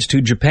president heads to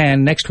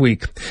Japan next week.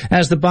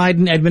 As the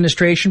Biden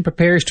administration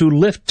prepares to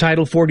lift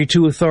Title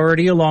 42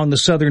 authority along the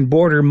southern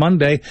border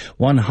Monday,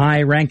 one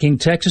high-ranking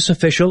Texas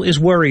official is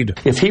worried.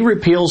 If he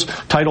repeals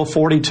Title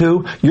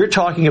 42, you're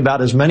talking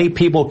about as many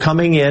people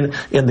coming in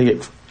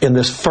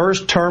this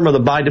first term of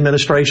the Biden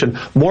administration,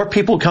 more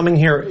people coming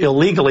here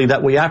illegally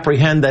that we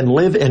apprehend than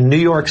live in New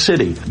York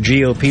City.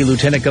 GOP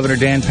Lieutenant Governor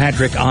Dan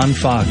Patrick on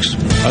Fox.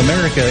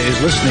 America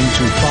is listening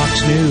to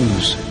Fox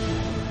News.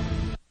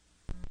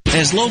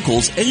 As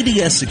locals,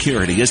 ADS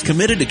Security is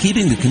committed to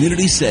keeping the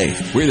community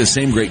safe. We're the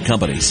same great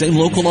company, same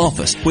local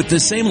office, with the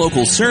same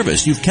local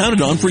service you've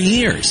counted on for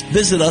years.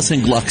 Visit us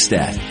in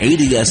Gluckstadt.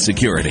 ADS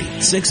Security,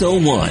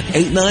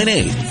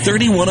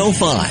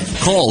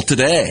 601-898-3105. Call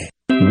today.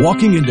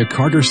 Walking into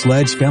Carter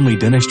Sledge Family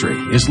Dentistry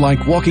is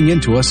like walking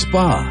into a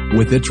spa.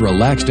 With its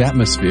relaxed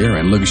atmosphere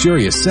and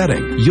luxurious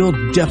setting,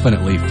 you'll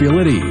definitely feel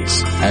at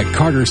ease. At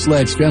Carter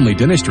Sledge Family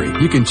Dentistry,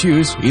 you can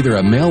choose either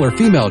a male or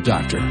female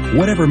doctor,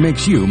 whatever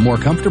makes you more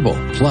comfortable.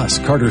 Plus,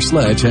 Carter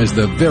Sledge has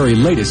the very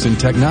latest in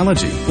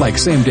technology, like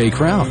same-day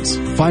crowns.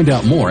 Find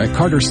out more at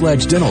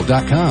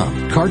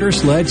cartersledgedental.com. Carter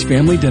Sledge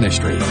Family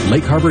Dentistry,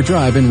 Lake Harbor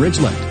Drive in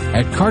Ridgeland.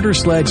 At Carter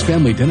Sledge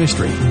Family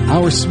Dentistry,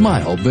 our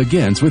smile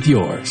begins with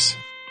yours.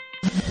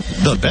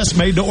 The best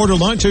made-to-order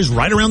lunch is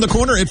right around the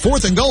corner at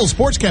 4th and Gold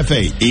Sports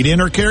Cafe. Eat in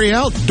or carry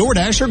out,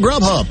 DoorDash or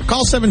Grubhub.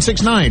 Call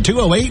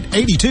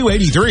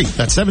 769-208-8283.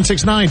 That's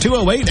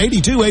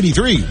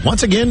 769-208-8283.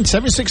 Once again,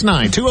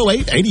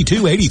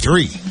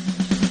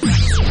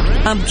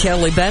 769-208-8283. I'm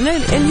Kelly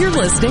Bennett, and you're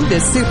listening to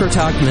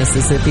SuperTalk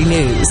Mississippi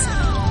News.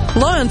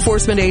 Law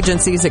enforcement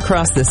agencies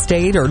across the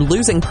state are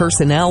losing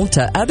personnel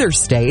to other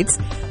states.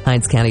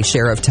 Hinds County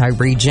Sheriff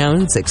Tyree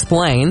Jones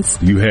explains.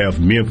 You have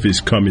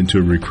Memphis coming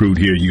to recruit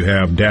here. You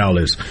have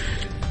Dallas.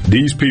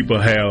 These people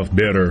have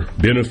better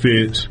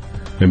benefits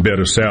and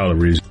better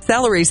salaries.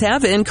 Salaries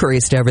have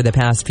increased over the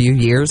past few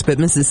years, but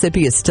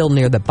Mississippi is still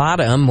near the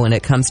bottom when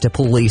it comes to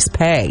police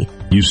pay.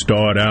 You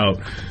start out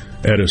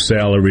at a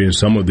salary in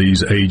some of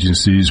these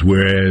agencies,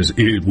 whereas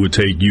it would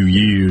take you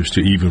years to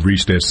even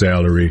reach that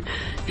salary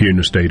here in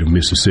the state of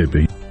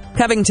Mississippi.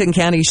 Covington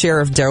County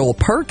Sheriff Darrell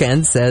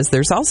Perkins says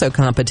there's also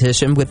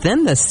competition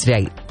within the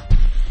state.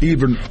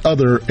 even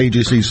other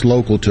agencies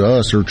local to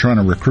us are trying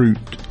to recruit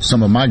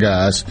some of my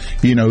guys,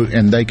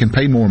 and they can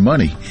pay more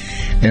money.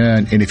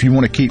 And if you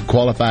want to keep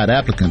qualified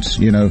applicants,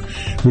 we're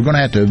going to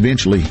have to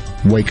eventually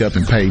wake up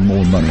and pay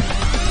more money.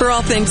 For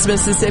all things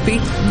Mississippi,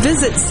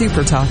 visit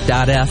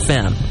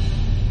supertalk.fm.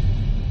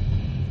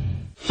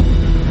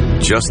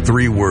 Just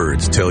 3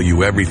 words tell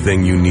you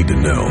everything you need to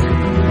know.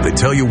 They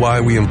tell you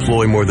why we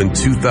employ more than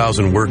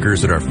 2,000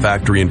 workers at our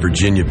factory in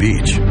Virginia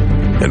Beach,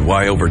 and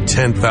why over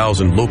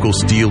 10,000 local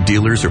steel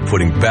dealers are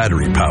putting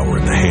battery power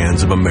in the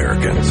hands of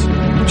Americans.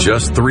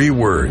 Just 3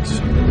 words.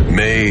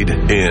 Made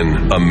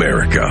in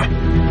America.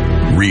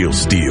 Real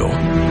steel.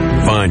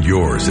 Find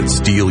yours at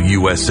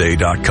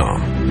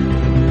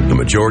steelusa.com. The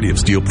majority of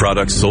steel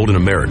products sold in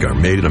America are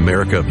made in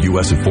America of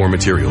U.S. and foreign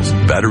materials.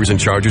 Batteries and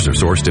chargers are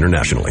sourced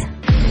internationally.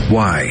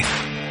 Why?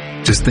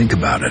 Just think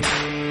about it.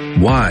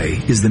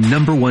 Why is the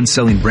 #1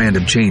 selling brand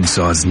of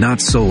chainsaws not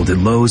sold at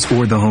Lowe's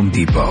or the Home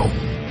Depot?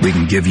 We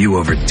can give you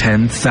over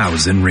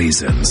 10,000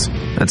 reasons.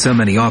 That's how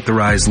many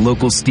authorized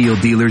local steel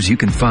dealers you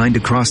can find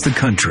across the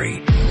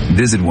country.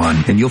 Visit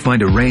one and you'll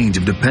find a range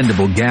of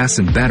dependable gas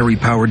and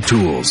battery-powered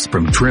tools,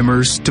 from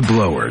trimmers to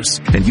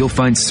blowers. And you'll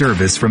find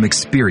service from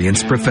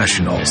experienced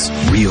professionals.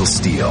 Real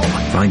steel.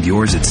 Find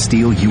yours at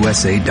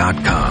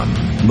steelusa.com.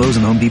 Lowe's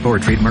and Home Depot are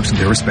trademarks of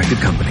their respective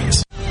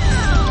companies.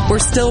 We're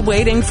still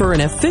waiting for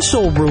an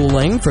official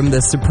ruling from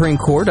the Supreme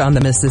Court on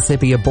the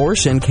Mississippi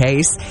abortion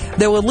case,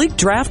 though a leaked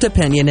draft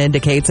opinion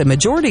indicates a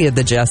majority of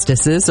the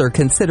justices are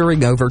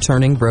considering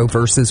overturning Roe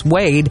v.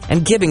 Wade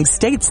and giving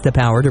states the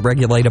power to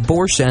regulate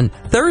abortion.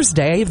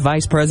 Thursday,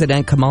 Vice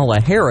President Kamala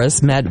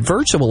Harris met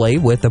virtually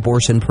with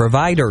abortion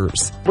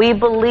providers. We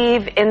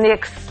believe in the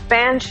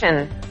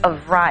expansion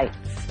of rights,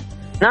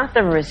 not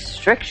the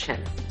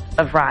restriction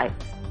of rights.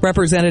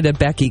 Representative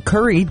Becky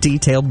Curry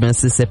detailed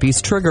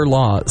Mississippi's trigger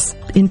laws.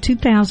 In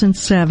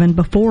 2007,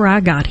 before I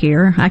got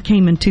here, I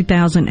came in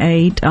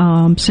 2008,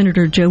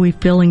 Senator Joey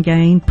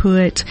Fillingane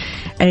put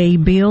a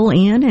bill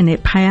in, and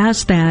it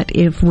passed that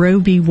if Roe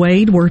v.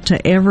 Wade were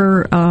to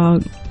ever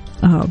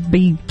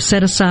be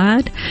set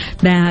aside,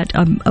 that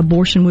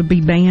abortion would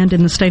be banned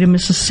in the state of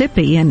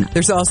Mississippi. And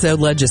there's also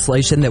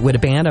legislation that would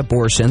ban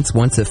abortions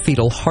once a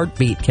fetal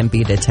heartbeat can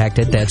be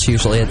detected. That's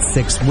usually at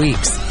 6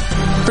 weeks.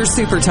 For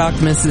SuperTalk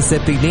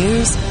Mississippi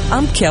News,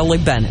 I'm Kelly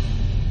Bennett.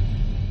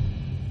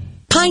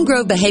 Pine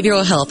Grove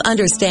Behavioral Health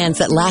understands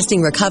that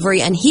lasting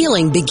recovery and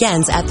healing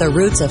begins at the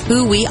roots of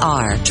who we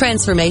are.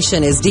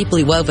 Transformation is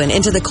deeply woven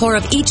into the core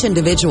of each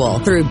individual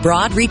through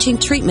broad-reaching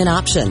treatment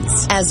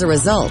options. As a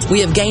result,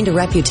 we have gained a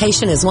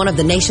reputation as one of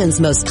the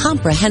nation's most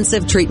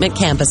comprehensive treatment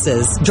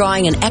campuses,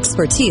 drawing on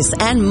expertise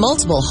and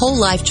multiple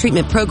whole-life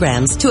treatment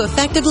programs to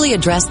effectively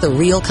address the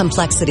real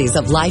complexities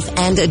of life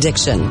and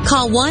addiction.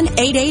 Call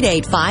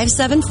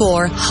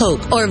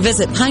 1-888-574-HOPE or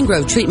visit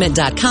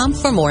pinegrovetreatment.com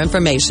for more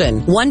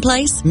information. One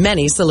place,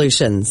 many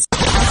solutions.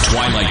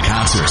 Twilight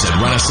concerts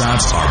at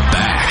Renaissance are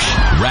back.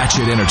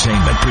 Ratchet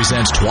Entertainment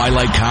presents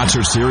Twilight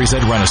Concert Series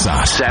at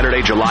Renaissance,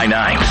 Saturday, July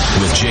 9th,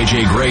 with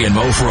J.J. Gray and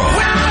Mofro.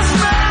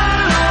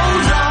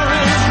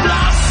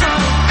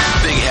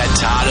 Big Head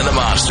Todd and the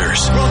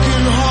Monsters.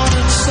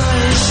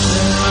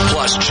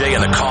 Plus Jay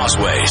and the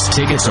Causeways.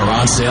 Tickets are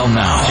on sale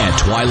now at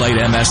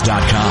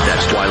twilightms.com.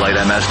 That's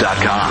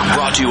twilightms.com.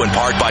 Brought to you in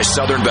part by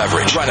Southern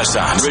Beverage,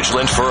 Renaissance,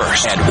 Ridgeland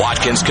First, and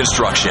Watkins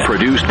Construction.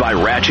 Produced by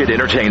Ratchet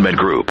Entertainment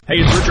Group. Hey,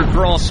 it's Richard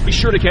Cross. Be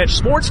sure to catch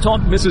Sports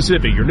Talk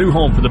Mississippi, your new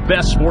home for the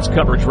best sports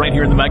coverage right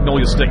here in the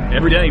Magnolia State.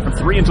 Every day from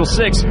 3 until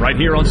 6, right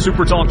here on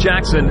Super Talk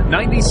Jackson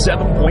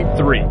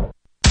 97.3.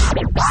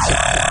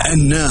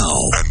 And now,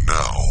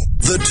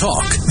 the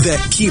talk that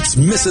keeps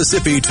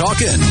Mississippi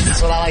talking.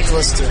 That's what I like to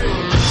listen to.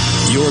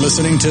 You're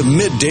listening to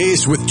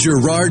Middays with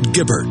Gerard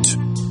Gibert.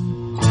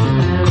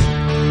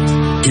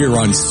 Here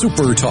on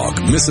Super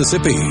Talk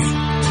Mississippi.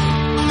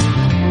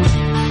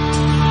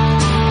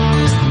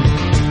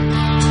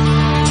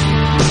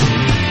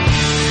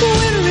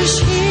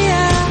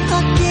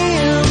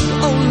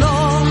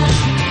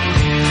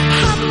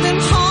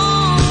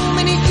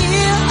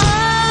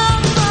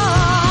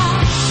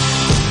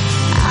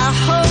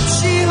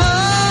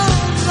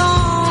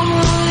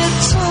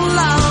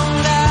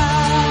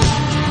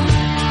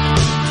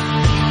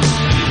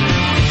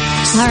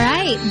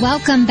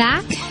 Welcome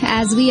back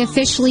as we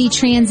officially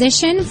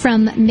transition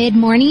from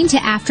mid-morning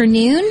to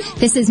afternoon.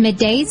 This is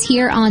Middays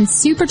here on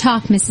Super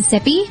Talk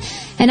Mississippi,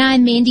 and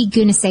I'm Mandy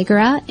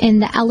Gunesekara in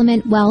the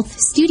Element Wealth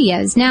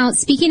Studios. Now,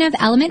 speaking of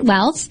Element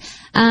Wealth,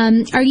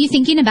 are you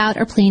thinking about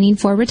or planning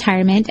for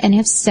retirement? And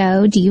if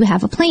so, do you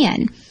have a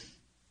plan?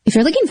 If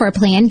you're looking for a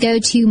plan, go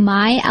to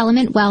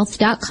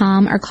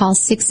myelementwealth.com or call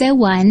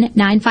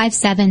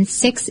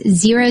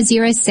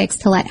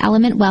 601-957-6006 to let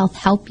Element Wealth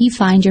help you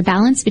find your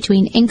balance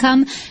between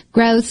income,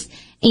 growth,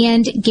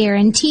 and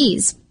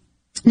guarantees.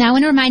 Now, I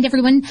want to remind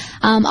everyone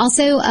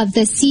also of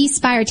the C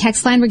Spire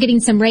text line. We're getting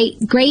some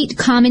great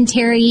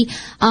commentary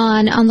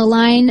on the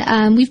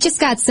line. We've just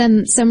got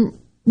some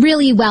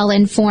really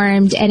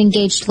well-informed and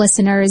engaged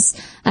listeners.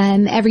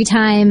 Every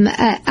time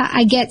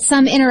I get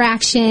some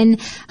interaction,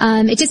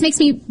 it just makes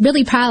me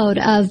really proud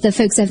of the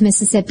folks of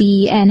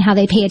Mississippi and how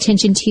they pay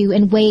attention to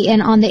and weigh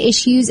in on the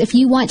issues. If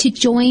you want to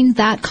join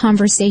that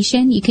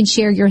conversation, you can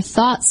share your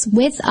thoughts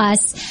with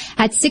us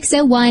at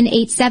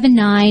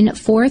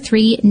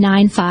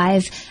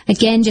 601-879-4395.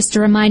 Again, just a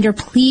reminder,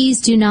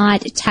 please do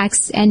not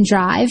text and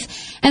drive.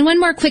 And one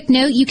more quick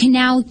note, you can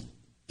now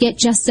get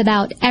just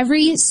about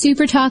every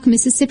SuperTalk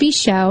Mississippi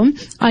show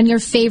on your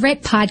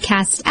favorite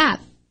podcast app.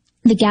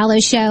 The Gallo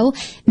Show,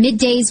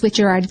 Middays with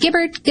Gerard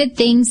Gibert, Good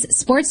Things,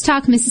 Sports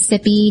Talk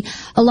Mississippi,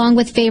 along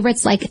with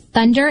favorites like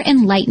Thunder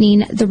and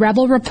Lightning, The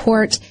Rebel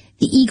Report,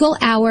 The Eagle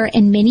Hour,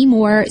 and many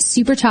more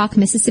SuperTalk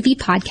Mississippi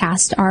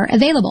podcasts are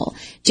available.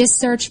 Just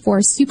search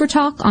for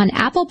SuperTalk on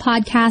Apple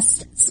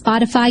Podcasts,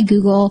 Spotify,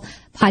 Google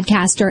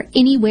Podcast, or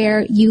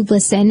anywhere you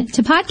listen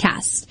to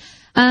podcasts.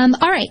 All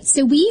right,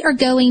 so we are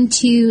going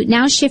to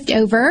now shift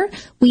over.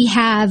 We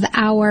have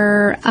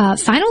our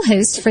final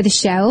host for the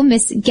show,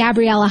 Miss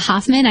Gabriella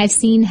Hoffman. I've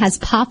seen has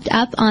popped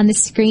up on the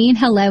screen.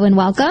 Hello and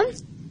welcome.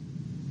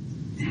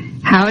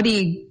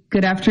 Howdy.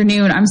 Good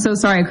afternoon. I'm so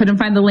sorry I couldn't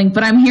find the link,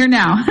 but I'm here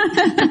now.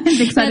 I'm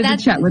excited to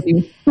chat with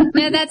you.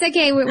 No, that's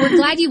okay. We're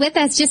glad you're with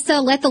us. Just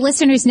to let the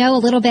listeners know a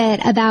little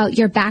bit about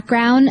your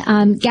background,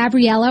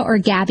 Gabriella, or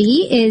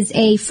Gabby, is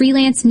a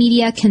freelance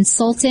media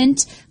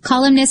consultant,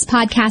 columnist,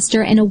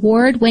 podcaster, and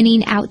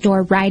award-winning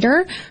outdoor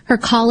writer. Her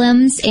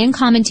columns and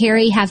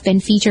commentary have been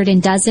featured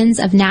in dozens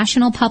of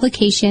national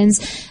publications,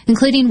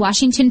 including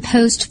Washington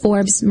Post,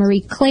 Forbes,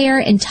 Marie Claire,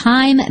 and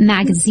Time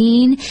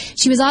magazine.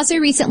 She was also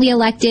recently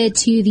elected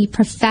to the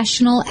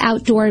Professional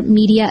Outdoor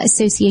Media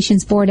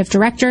Association's Board of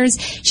Directors.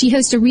 She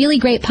hosts a really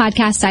great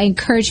podcast I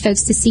encourage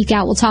folks to seek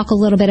out. We'll talk a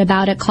little bit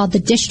about it, called the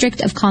District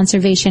of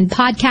Conservation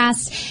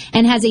Podcast,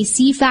 and has a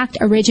CFACT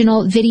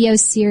original video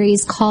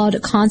series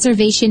called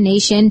Conservation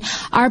Nation.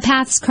 Our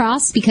paths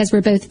cross because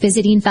we're both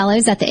visiting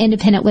fellows at the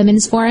Independent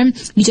Women's Forum.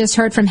 You just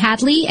heard from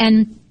Hadley,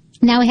 and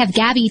now we have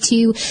Gabby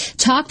to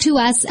talk to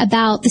us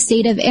about the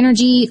state of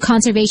energy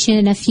conservation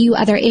and a few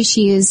other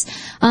issues.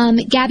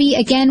 Gabby,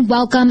 again,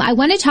 welcome. I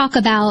want to talk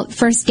about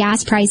first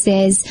gas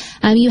prices.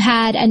 You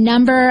had a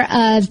number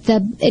of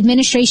the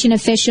administration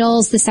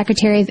officials, the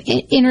Secretary of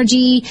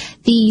Energy,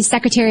 the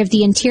Secretary of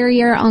the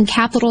Interior on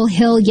Capitol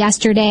Hill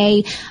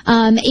yesterday.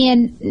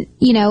 And,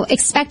 you know,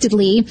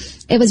 expectedly,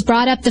 it was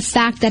brought up the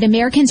fact that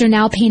Americans are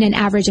now paying an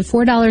average of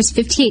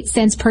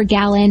 $4.58 per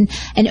gallon,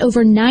 an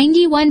over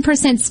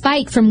 91%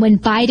 spike from when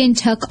Biden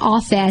took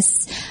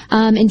office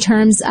in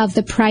terms of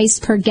the price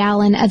per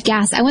gallon of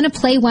gas. I want to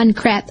play one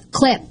clip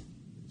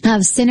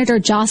of Senator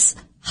Josh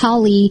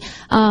Hawley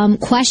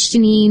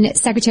questioning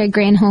Secretary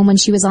Granholm when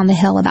she was on the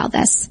Hill about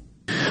this.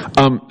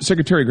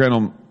 Secretary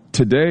Granholm,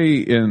 today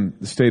in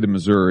the state of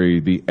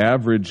Missouri, the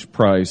average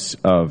price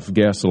of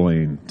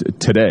gasoline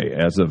today,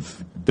 as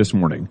of this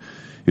morning,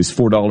 is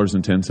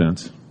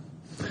 $4.10.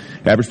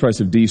 Average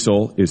price of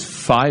diesel is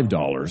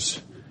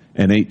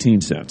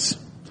 $5.18.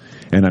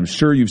 And I'm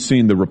sure you've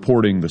seen the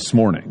reporting this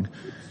morning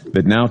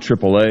that now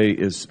AAA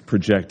is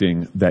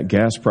projecting that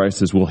gas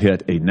prices will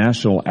hit a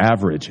national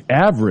average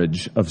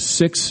of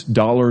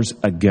 $6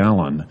 a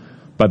gallon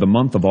by the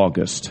month of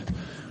August.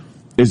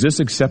 Is this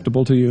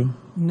acceptable to you?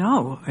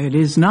 No, it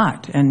is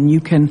not. And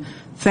you can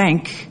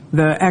thank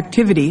the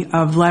activity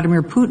of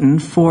Vladimir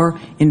Putin for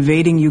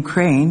invading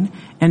Ukraine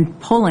and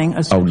pulling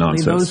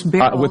essentially those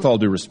barrels. With all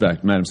due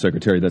respect, Madam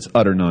Secretary, that's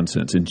utter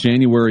nonsense. In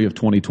January of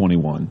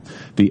 2021,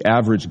 the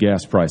average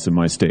gas price in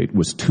my state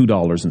was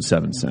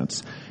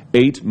 $2.07.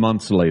 8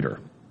 months later,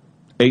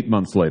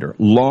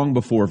 long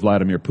before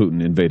Vladimir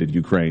Putin invaded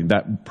Ukraine,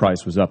 that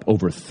price was up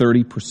over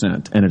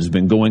 30%, and it has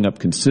been going up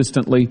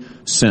consistently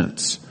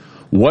since.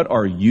 What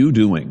are you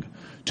doing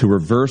to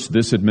reverse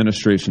this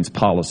administration's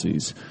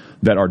policies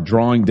that are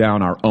drawing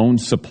down our own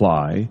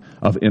supply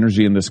of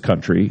energy in this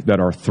country, that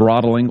are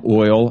throttling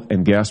oil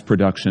and gas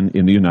production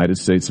in the United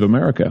States of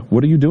America?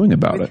 What are you doing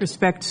about it? With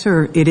respect,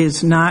 sir, it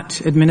is not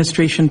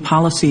administration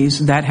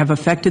policies that have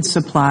affected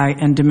supply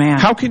and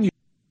demand. How can you?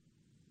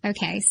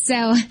 Okay,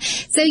 so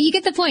you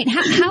get the point.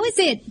 How is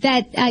it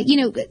that,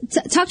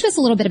 talk to us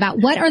a little bit about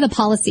what are the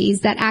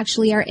policies that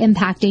actually are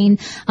impacting,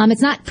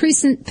 it's not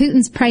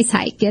Putin's price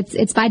hike,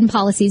 it's Biden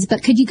policies,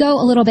 but could you go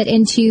a little bit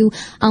into,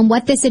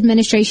 what this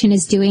administration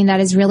is doing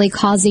that is really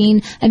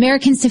causing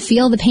Americans to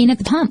feel the pain at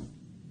the pump?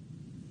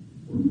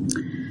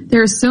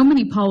 There are so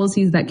many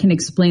policies that can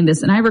explain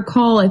this. And I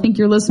think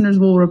your listeners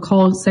will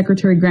recall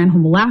Secretary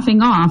Granholm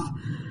laughing off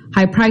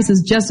high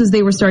prices just as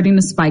they were starting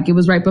to spike. It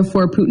was right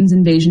before Putin's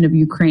invasion of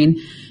Ukraine.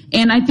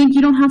 And I think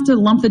you don't have to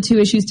lump the two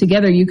issues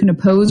together. You can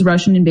oppose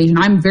Russian invasion.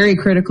 I'm very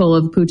critical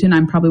of Putin.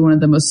 I'm probably one of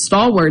the most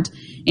stalwart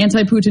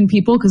anti-Putin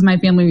people because my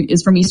family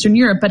is from Eastern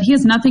Europe. But he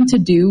has nothing to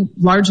do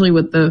largely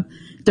with the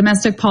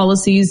domestic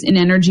policies in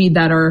energy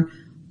that are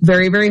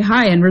very, very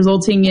high and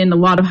resulting in a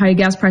lot of high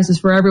gas prices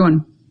for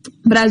everyone.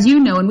 But as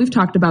you know, and we've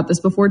talked about this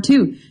before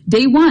too,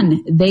 day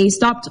one, they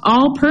stopped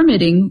all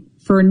permitting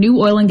for new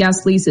oil and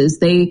gas leases.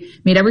 They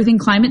made everything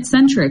climate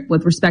centric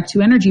with respect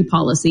to energy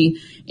policy.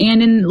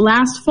 And in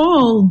last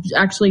fall,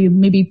 actually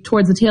maybe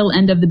towards the tail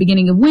end of the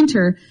beginning of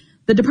winter,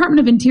 the Department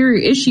of Interior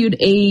issued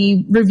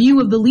a review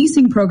of the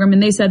leasing program,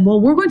 and they said,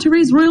 well, we're going to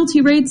raise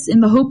royalty rates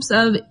in the hopes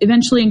of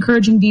eventually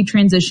encouraging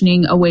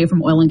detransitioning away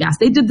from oil and gas.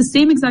 They did the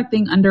same exact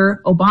thing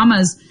under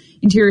Obama's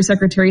Interior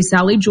Secretary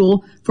Sally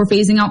Jewell for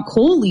phasing out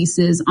coal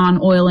leases on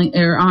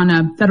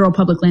federal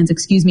public lands,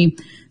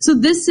 So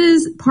this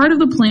is part of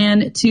the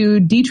plan to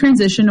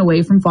detransition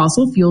away from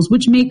fossil fuels,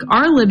 which make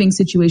our living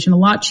situation a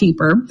lot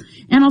cheaper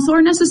and also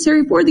are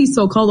necessary for these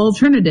so-called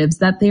alternatives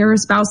that they are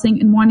espousing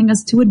and wanting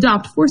us to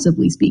adopt,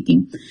 forcibly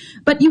speaking.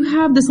 But you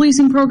have this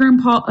leasing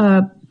program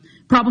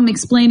problem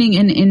explaining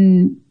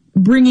and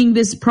bringing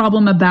this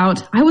problem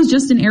about. I was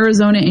just in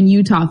Arizona and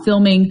Utah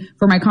filming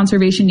for my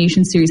Conservation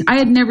Nation series. I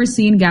had never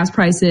seen gas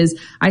prices.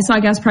 I saw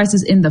gas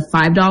prices in the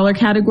 $5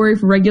 category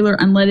for regular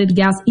unleaded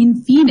gas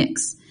in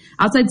Phoenix,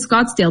 outside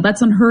Scottsdale.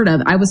 That's unheard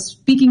of. I was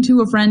speaking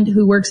to a friend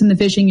who works in the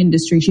fishing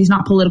industry. She's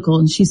not political,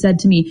 and she said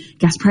to me,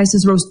 gas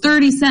prices rose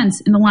 30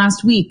 cents in the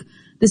last week.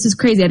 This is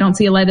crazy. I don't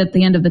see a light at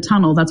the end of the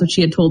tunnel. That's what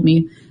she had told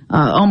me,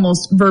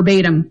 almost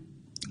verbatim.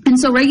 And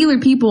so regular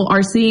people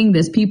are seeing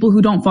this, people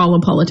who don't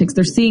follow politics.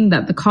 They're seeing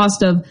that the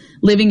cost of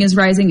living is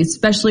rising,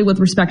 especially with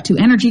respect to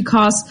energy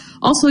costs.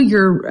 Also,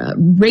 your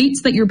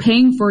rates that you're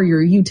paying for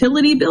your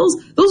utility bills,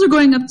 those are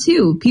going up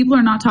too. People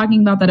are not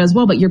talking about that as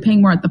well, but you're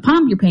paying more at the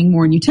pump, you're paying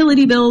more in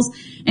utility bills,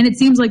 and it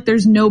seems like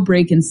there's no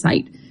break in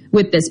sight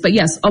with this. But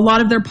yes, a lot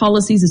of their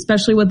policies,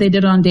 especially what they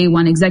did on day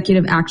one,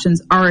 executive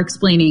actions, are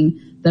explaining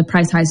the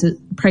price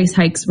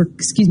hikes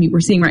we're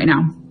seeing right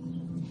now.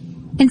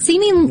 And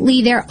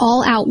seemingly their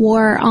all-out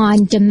war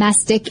on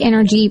domestic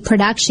energy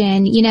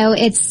production,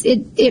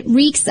 it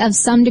reeks of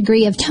some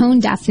degree of tone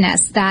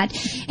deafness that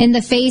in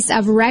the face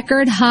of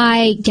record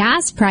high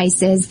gas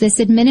prices,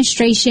 this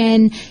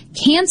administration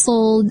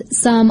canceled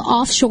some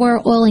offshore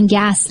oil and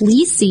gas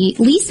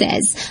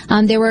leases.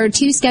 There were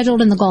 2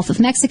 scheduled in the Gulf of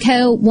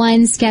Mexico,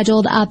 1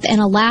 scheduled up in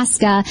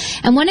Alaska.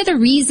 And one of the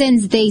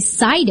reasons they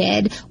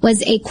cited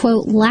was a,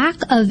 quote, lack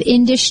of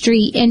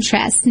industry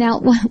interest.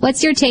 Now,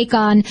 what's your take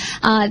on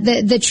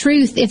the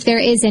truth, if there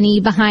is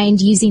any,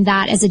 behind using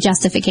that as a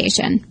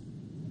justification?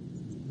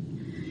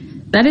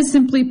 That is,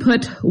 simply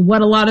put,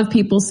 what a lot of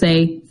people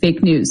say,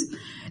 fake news.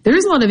 There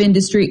is a lot of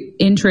industry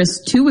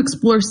interest to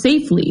explore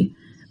safely.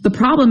 The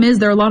problem is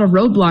there are a lot of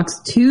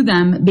roadblocks to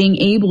them being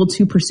able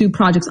to pursue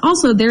projects.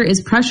 Also, there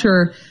is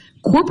pressure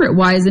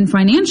corporate-wise and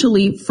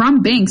financially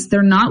from banks.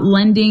 They're not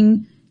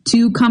lending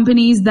to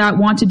companies that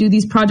want to do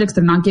these projects.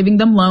 They're not giving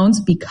them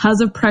loans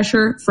because of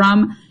pressure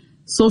from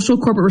social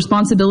corporate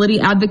responsibility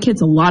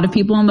advocates. A lot of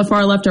people on the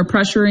far left are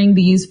pressuring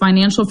these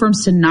financial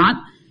firms to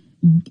not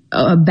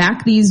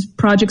back these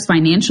projects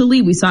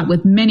financially. We saw it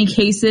with many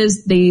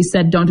cases. They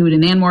said, don't do it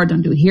in Anwar,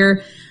 don't do it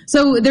here.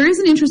 So there is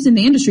an interest in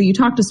the industry. You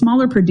talk to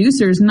smaller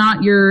producers,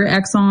 not your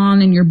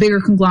Exxon and your bigger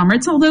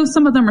conglomerates, although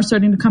some of them are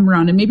starting to come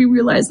around and maybe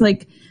realize,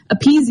 like,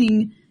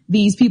 appeasing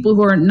these people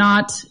who are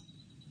not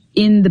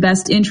in the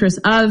best interest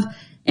of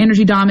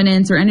energy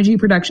dominance or energy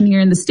production here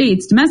in the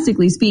States,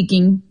 domestically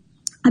speaking.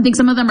 I think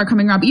some of them are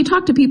coming around, but you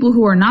talk to people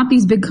who are not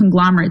these big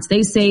conglomerates.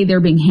 They say they're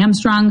being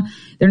hamstrung.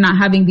 They're not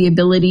having the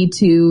ability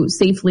to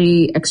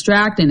safely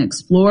extract and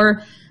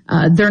explore.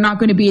 They're not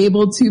going to be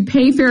able to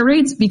pay fair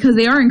rates because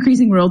they are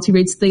increasing royalty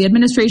rates. The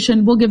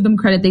administration will give them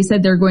credit. They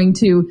said they're going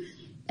to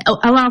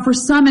allow for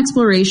some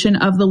exploration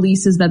of the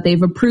leases that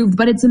they've approved,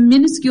 but it's a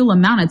minuscule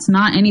amount. It's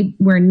not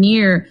anywhere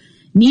near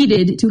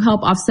needed to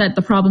help offset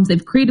the problems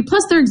they've created.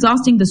 Plus, they're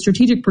exhausting the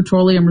strategic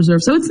petroleum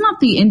reserve. So it's not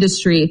the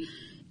industry.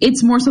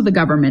 It's more so the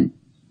government.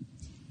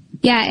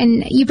 Yeah,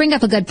 and you bring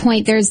up a good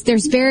point. There's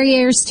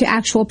barriers to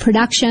actual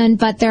production,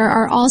 but there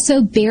are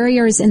also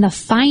barriers in the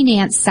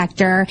finance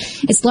sector.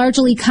 It's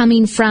largely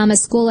coming from a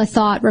school of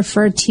thought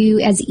referred to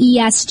as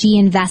ESG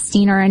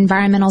investing, or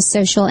environmental,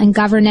 social, and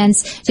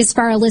governance. Just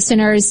for our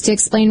listeners to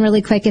explain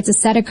really quick, it's a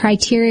set of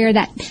criteria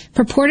that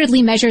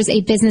purportedly measures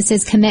a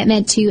business's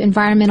commitment to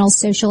environmental,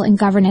 social, and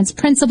governance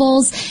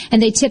principles,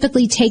 and they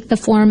typically take the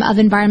form of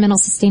environmental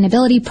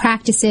sustainability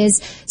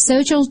practices,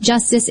 social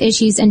justice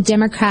issues, and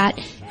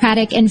democratic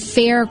and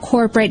fair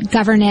corporate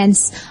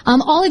governance.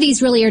 All of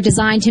these really are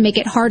designed to make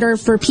it harder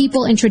for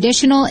people in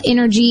traditional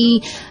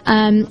energy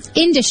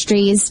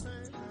industries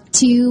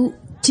to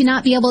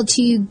not be able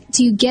to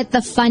get the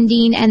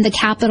funding and the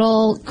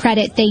capital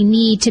credit they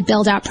need to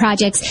build out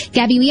projects.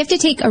 Gabby, we have to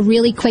take a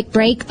really quick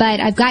break, but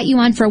I've got you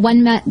on for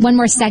one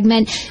more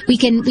segment. We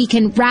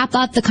can wrap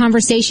up the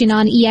conversation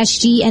on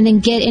ESG and then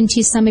get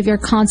into some of your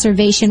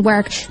conservation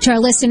work. To our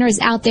listeners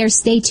out there,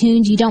 stay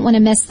tuned. You don't want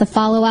to miss the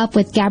follow-up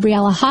with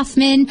Gabriella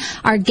Hoffman,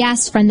 our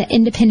guest from the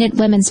Independent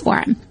Women's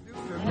Forum.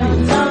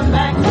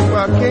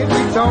 Well, can't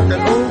we talk it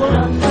over?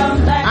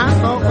 I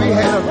thought we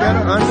had a better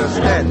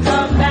understanding.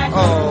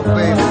 Oh,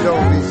 baby,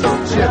 don't be so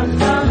chippy.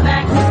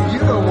 You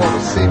don't want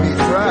to see me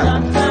cry.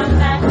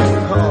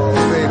 Oh,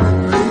 baby,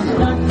 please.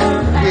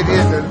 It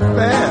isn't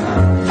fair.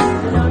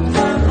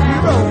 You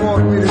don't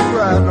want me to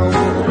cry no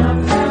more.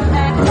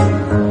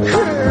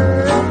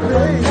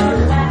 Baby.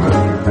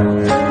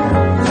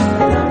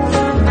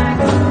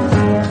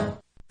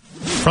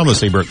 From the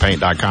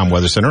SeabrookPaint.com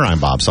Weather Center, I'm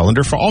Bob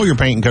Sullender. For all your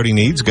paint and coating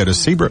needs, go to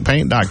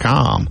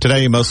SeabrookPaint.com.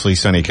 Today, mostly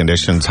sunny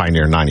conditions, high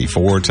near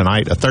 94.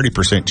 Tonight, a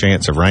 30%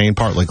 chance of rain,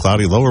 partly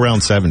cloudy, low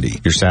around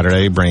 70. Your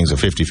Saturday brings a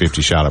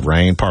 50-50 shot of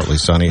rain, partly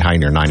sunny, high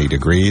near 90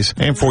 degrees.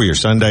 And for your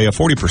Sunday, a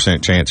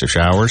 40% chance of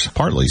showers,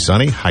 partly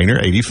sunny, high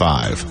near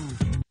 85.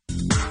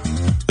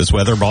 This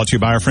weather brought to you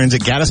by our friends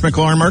at Gaddis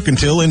McLaurin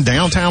Mercantile in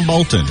downtown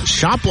Bolton.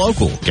 Shop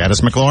local.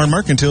 Gaddis McLaurin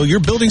Mercantile,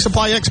 your building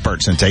supply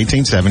expert since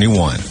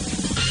 1871.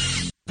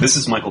 This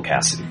is Michael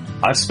Cassidy.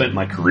 I've spent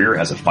my career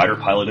as a fighter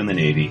pilot in the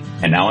Navy,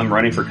 and now I'm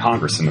running for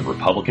Congress in the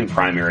Republican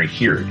primary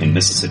here in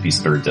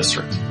Mississippi's 3rd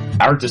District.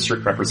 Our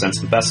district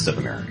represents the best of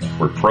America.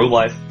 We're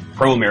pro-life,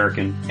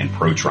 pro-American, and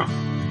pro-Trump.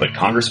 But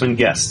Congressman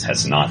Guest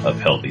has not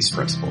upheld these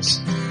principles.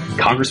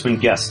 Congressman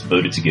Guest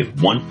voted to give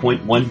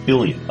 $1.1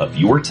 billion of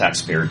your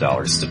taxpayer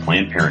dollars to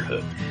Planned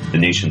Parenthood, the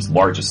nation's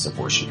largest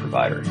abortion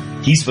provider.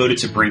 He's voted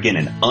to bring in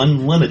an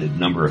unlimited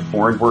number of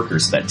foreign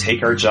workers that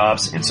take our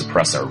jobs and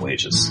suppress our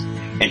wages.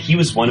 And he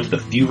was one of the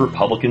few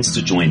Republicans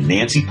to join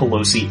Nancy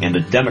Pelosi and the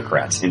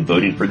Democrats in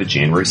voting for the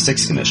January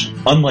 6th Commission.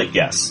 Unlike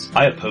Guest,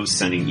 I oppose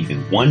sending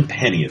even 1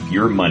 penny of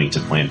your money to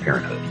Planned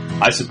Parenthood.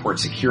 I support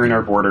securing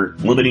our border,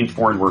 limiting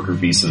foreign worker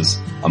visas,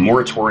 a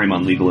moratorium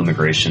on legal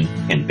immigration,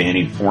 and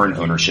banning foreign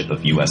ownership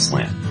of U.S.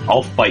 land.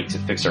 I'll fight to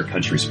fix our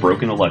country's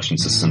broken election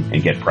system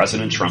and get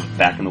President Trump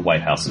back in the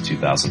White House in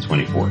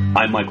 2024.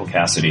 I'm Michael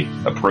Cassidy,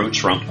 a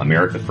pro-Trump,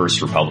 America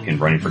First Republican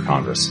running for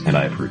Congress, and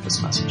I approve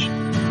this message.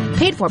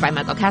 Paid for by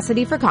Michael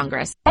Cassidy for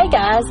Congress. Hey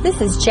guys, this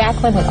is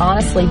Jacqueline with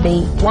Honestly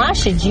Beef. Why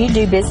should you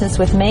do business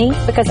with me?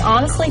 Because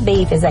Honestly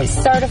Beef is a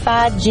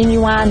certified,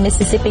 genuine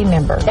Mississippi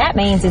member. That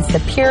means it's the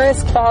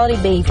purest quality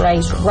beef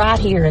raised right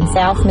here in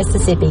South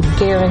Mississippi,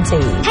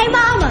 guaranteed. Hey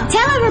Mama,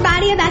 tell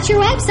everybody about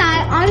your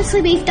website,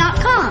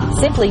 honestlybeef.com.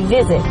 Simply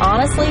visit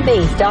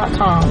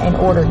honestlybeef.com and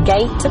order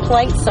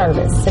gate-to-plate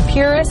service. The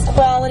purest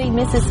quality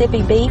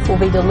Mississippi beef will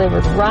be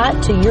delivered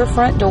right to your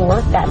front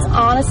door. That's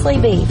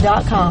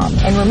honestlybeef.com.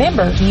 And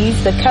remember, use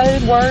the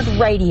code word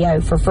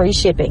radio for free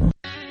shipping.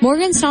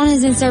 Morganstone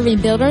has been serving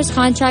builders,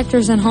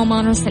 contractors, and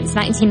homeowners since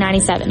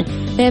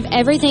 1997. They have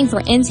everything for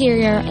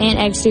interior and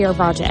exterior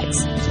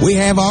projects. We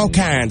have all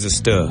kinds of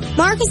stuff.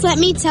 Marcus, let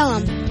me tell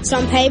them.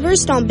 Stone pavers,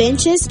 stone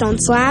benches, stone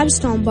slabs,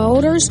 stone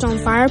boulders, stone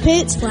fire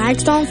pits,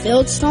 flagstone,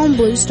 fieldstone,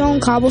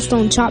 bluestone,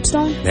 cobblestone,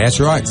 chopstone. That's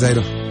right,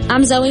 Zeta.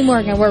 I'm Zoe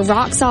Morgan. We're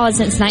rock solid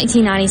since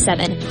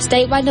 1997.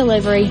 Statewide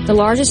delivery, the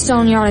largest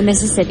stone yard in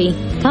Mississippi.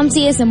 Come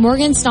see us in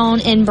Morganstone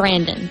in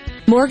Brandon.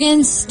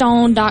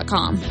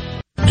 Morganstone.com.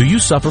 Do you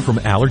suffer from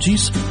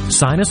allergies,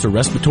 sinus, or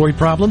respiratory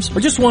problems, or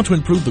just want to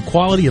improve the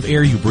quality of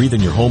air you breathe in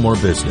your home or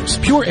business?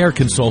 Pure Air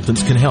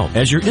Consultants can help.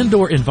 As your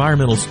indoor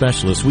environmental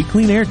specialists, we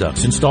clean air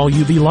ducts, install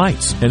UV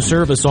lights, and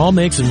service all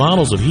makes and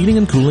models of heating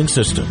and cooling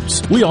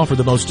systems. We offer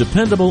the most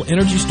dependable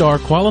Energy Star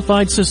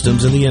qualified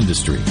systems in the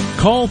industry.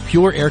 Call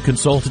Pure Air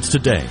Consultants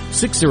today,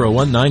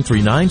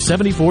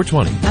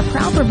 601-939-7420. A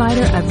proud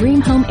provider of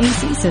Rheem Home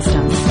AC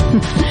systems.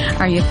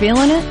 Are you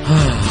feeling it?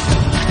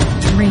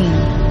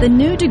 Rheem, the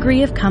new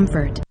degree of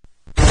comfort.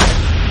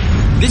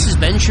 This is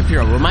Ben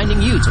Shapiro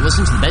reminding you to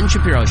listen to The Ben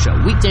Shapiro Show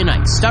weekday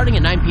nights starting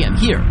at 9 p.m.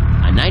 here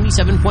on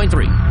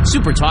 97.3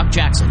 Super Talk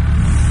Jackson.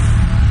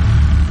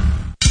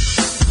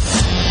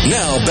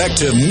 Now back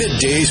to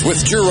Middays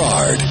with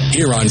Gerard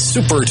here on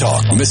Super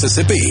Talk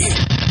Mississippi.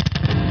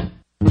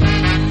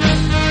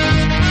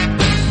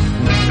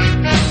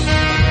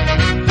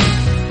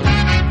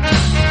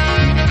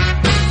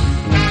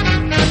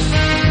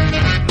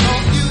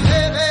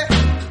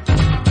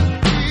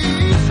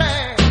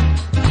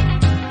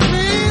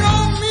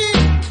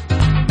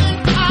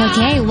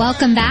 Okay,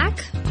 welcome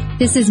back.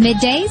 This is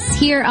Middays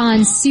here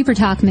on Super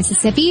Talk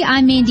Mississippi.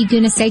 I'm Mandy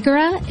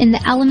Gunesekara in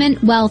the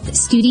Element Wealth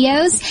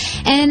Studios,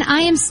 and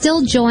I am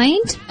still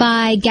joined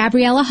by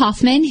Gabriella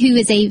Hoffman, who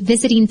is a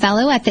visiting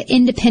fellow at the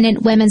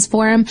Independent Women's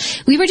Forum.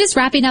 We were just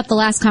wrapping up the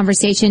last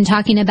conversation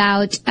talking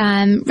about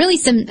really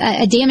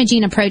a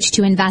damaging approach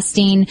to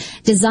investing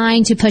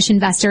designed to push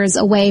investors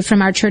away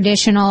from our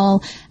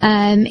traditional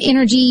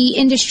energy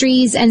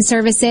industries and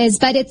services,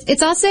 but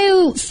it's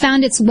also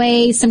found its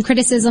way some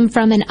criticism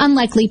from an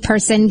unlikely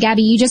person.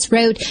 Gabby, you just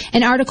wrote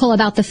an article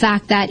about the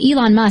fact that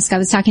Elon Musk, I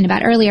was talking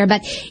about earlier,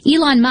 but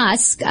Elon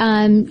Musk,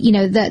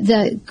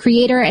 the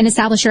creator and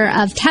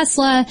establisher of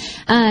Tesla,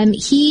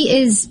 he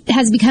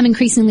has become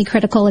increasingly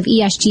critical of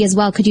ESG as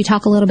well. Could you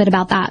talk a little bit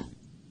about that?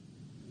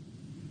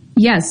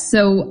 Yes.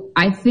 So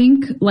I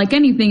think, like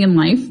anything in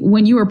life,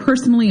 when you are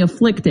personally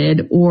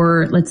afflicted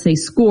or, let's say,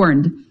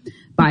 scorned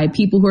by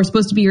people who are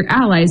supposed to be your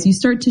allies, you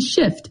start to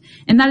shift.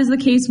 And that is the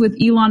case with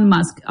Elon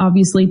Musk,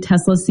 obviously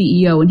Tesla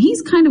CEO. And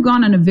he's kind of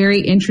gone on a very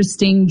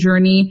interesting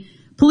journey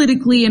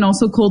politically and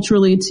also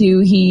culturally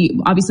too. He,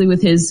 obviously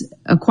with his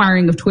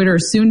acquiring of Twitter,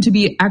 soon to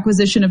be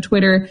acquisition of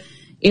Twitter,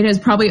 it has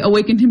probably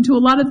awakened him to a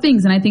lot of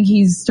things. And I think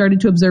he's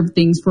started to observe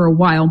things for a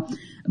while.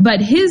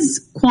 But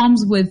his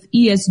qualms with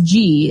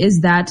ESG is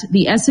that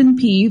the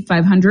S&P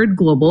 500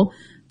 Global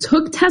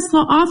took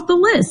Tesla off the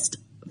list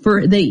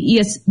for the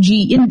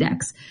ESG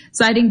index,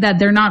 citing that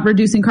they're not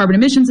reducing carbon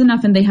emissions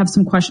enough and they have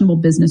some questionable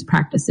business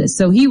practices.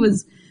 So he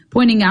was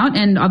pointing out,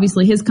 and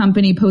obviously his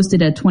company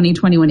posted a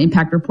 2021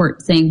 impact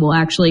report saying, well,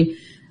 actually,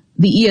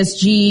 the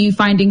ESG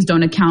findings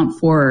don't account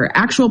for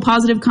actual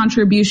positive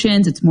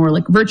contributions. It's more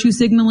like virtue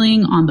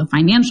signaling on the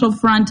financial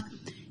front.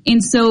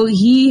 And so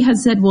he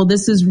has said, well,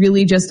 this is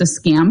really just a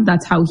scam.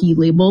 That's how he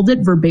labeled it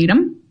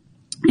verbatim.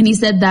 And he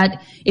said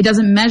that it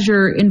doesn't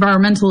measure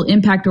environmental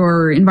impact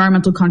or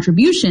environmental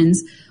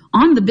contributions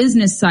on the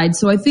business side.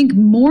 So I think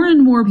more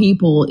and more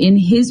people in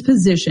his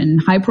position,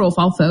 high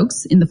profile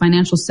folks in the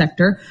financial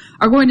sector,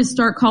 are going to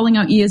start calling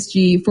out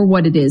ESG for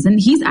what it is. And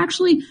he's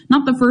actually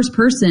not the first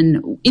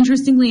person.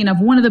 Interestingly enough,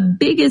 one of the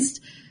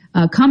biggest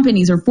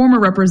companies or former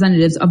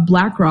representatives of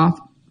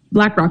BlackRock,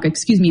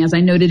 as I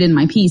noted in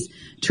my piece,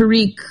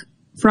 Tariq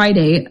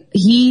Friday,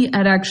 he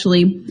had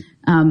actually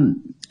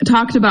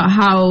talked about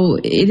how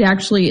it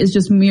actually is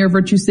just mere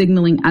virtue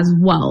signaling as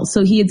well.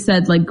 So he had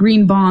said like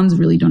green bonds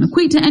really don't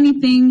equate to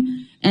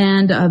anything.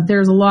 And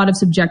there's a lot of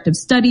subjective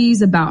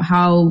studies about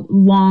how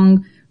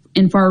long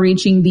and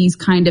far-reaching these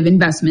kind of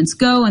investments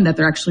go and that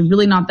they're actually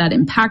really not that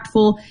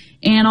impactful.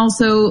 And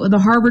also the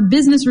Harvard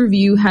Business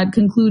Review had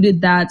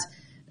concluded that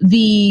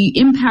the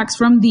impacts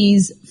from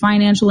these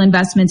financial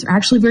investments are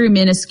actually very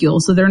minuscule.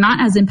 So they're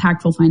not as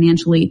impactful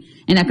financially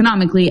and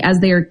economically as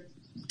they are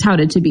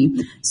touted to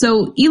be.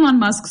 So Elon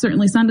Musk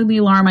certainly sounded the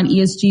alarm on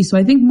ESG. So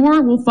I think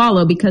more will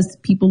follow because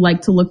people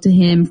like to look to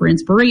him for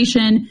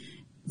inspiration,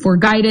 for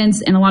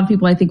guidance, and a lot of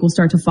people I think will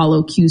start to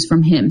follow cues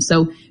from him.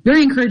 So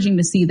very encouraging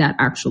to see that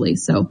actually.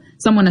 So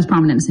someone as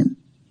prominent as him.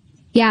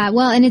 Yeah,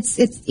 well, and it's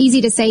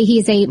easy to say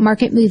he's a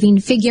market-moving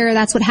figure.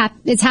 That's what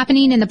is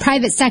happening in the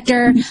private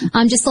sector.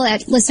 Just to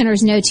let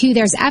listeners know, too,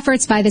 there's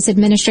efforts by this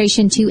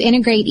administration to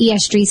integrate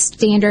ESG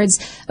standards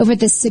over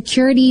the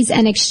Securities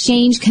and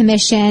Exchange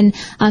Commission.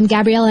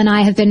 Gabriella and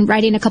I have been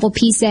writing a couple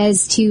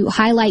pieces to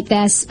highlight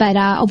this, but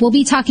we'll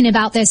be talking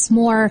about this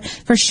more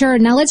for sure.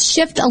 Now, let's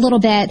shift a little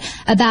bit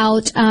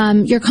about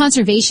your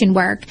conservation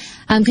work.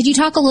 Could you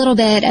talk a little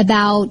bit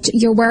about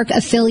your work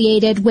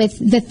affiliated with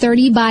the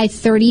 30 by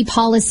 30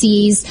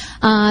 policies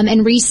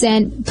and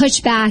recent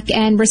pushback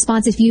and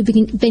response you've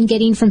been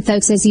getting from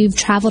folks as you've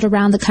traveled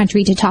around the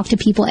country to talk to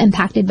people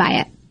impacted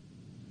by it?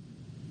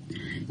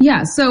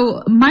 Yeah,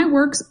 so my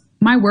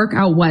work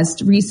out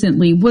west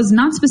recently was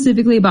not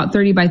specifically about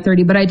 30 by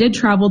 30, but I did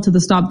travel to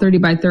the Stop 30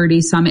 by 30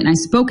 summit and I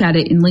spoke at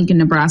it in Lincoln,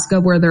 Nebraska,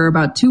 where there are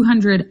about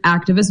 200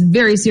 activists,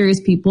 very serious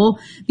people.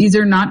 These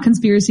are not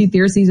conspiracy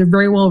theorists. These are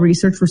very well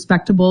researched,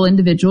 respectable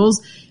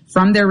individuals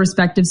from their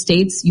respective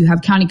states. You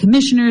have county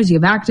commissioners, you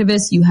have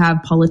activists, you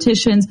have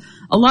politicians,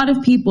 a lot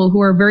of people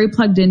who are very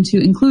plugged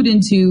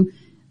into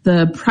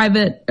the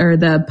private or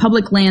the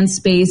public land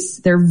space.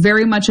 They're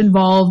very much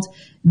involved.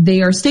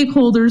 They are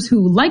stakeholders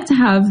who like to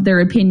have their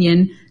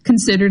opinion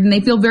considered, and they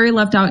feel very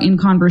left out in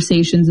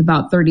conversations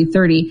about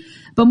 3030.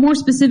 But more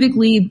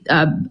specifically,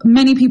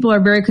 many people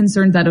are very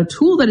concerned that a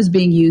tool that is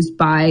being used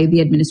by the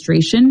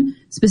administration,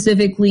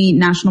 specifically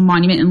national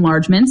monument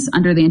enlargements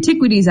under the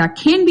Antiquities Act,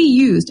 can be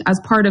used as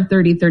part of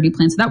 3030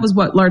 plan. So that was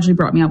what largely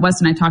brought me out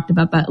west, and I talked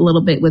about that a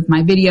little bit with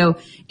my video,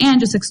 and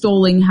just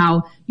extolling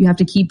how you have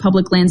to keep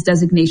public lands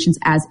designations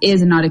as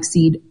is and not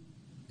exceed,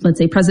 let's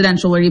say,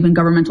 presidential or even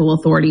governmental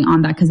authority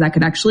on that, because that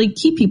could actually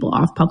keep people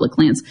off public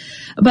lands.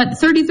 But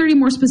 3030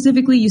 more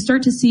specifically, you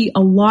start to see a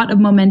lot of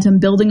momentum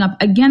building up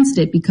against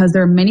it because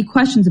there are many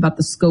questions about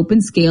the scope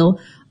and scale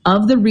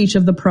of the reach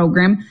of the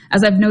program.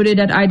 As I've noted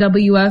at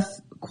IWF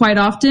quite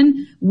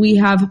often, we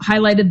have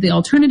highlighted the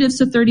alternatives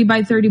to 30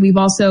 by 30. We've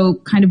also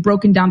kind of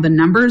broken down the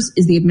numbers.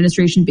 Is the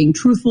administration being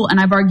truthful?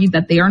 And I've argued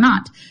that they are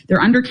not. They're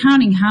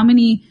undercounting how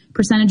many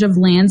percentage of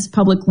lands,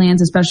 public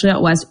lands, especially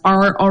out west,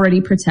 are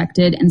already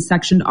protected and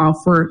sectioned off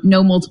for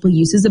no multiple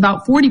uses.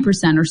 About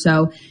 40% or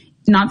so,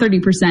 not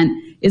 30%,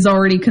 is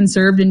already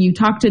conserved. And you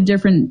talk to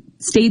different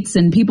states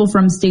and people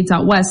from states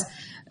out west.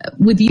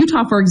 With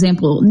Utah, for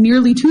example,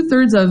 nearly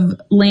 2/3 of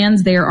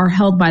lands there are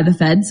held by the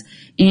feds,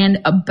 and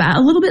about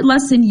a little bit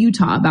less in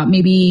Utah, about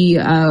maybe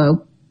a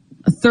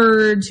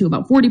third to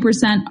about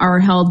 40% are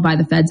held by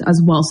the feds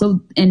as well.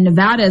 So, and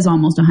Nevada is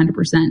almost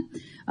 100%.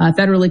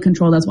 Federally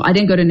controlled as well. I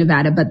didn't go to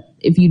Nevada, but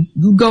if you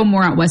go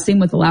more out west, same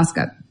with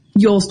Alaska,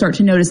 you'll start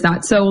to notice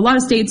that. So a lot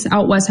of states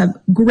out west have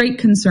great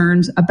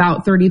concerns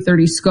about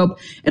 3030 scope.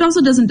 It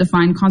also doesn't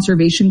define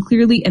conservation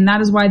clearly, and that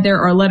is why there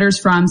are letters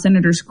from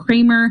Senators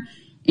Kramer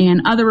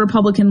and other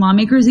Republican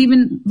lawmakers,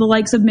 even the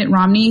likes of Mitt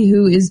Romney,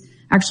 who is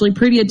actually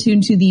pretty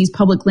attuned to these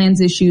public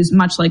lands issues,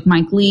 much like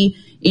Mike Lee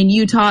in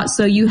Utah.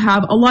 So you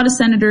have a lot of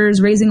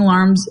senators raising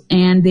alarms,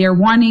 and they are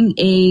wanting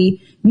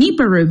a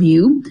NEPA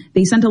review.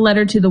 They sent a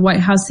letter to the White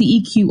House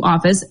CEQ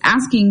office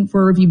asking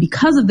for a review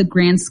because of the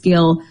grand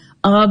scale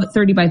of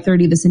 30 by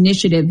 30, this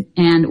initiative,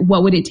 and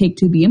what would it take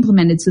to be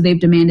implemented. So they've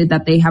demanded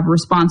that they have a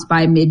response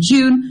by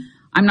mid-June.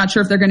 I'm not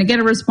sure if they're going to get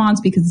a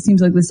response because it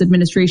seems like this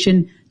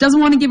administration doesn't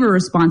want to give a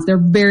response.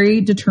 They're very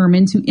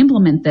determined to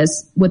implement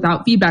this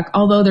without feedback,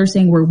 although they're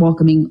saying we're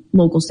welcoming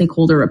local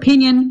stakeholder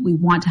opinion. We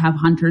want to have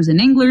hunters and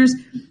anglers.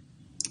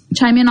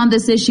 chime in on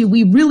this issue.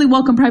 We really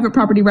welcome private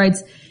property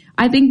rights.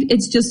 I think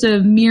it's just a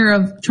mirror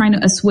of trying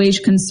to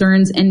assuage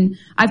concerns. And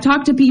I've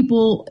talked to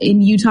people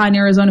in Utah and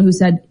Arizona who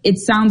said it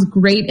sounds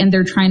great and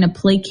they're trying to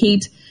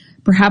placate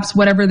perhaps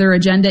whatever their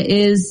agenda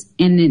is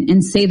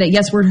and say that,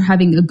 yes, we're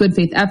having a good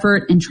faith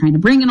effort and trying to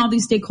bring in all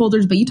these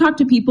stakeholders. But you talk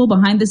to people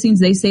behind the scenes,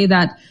 they say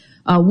that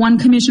one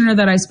commissioner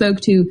that I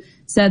spoke to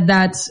said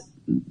that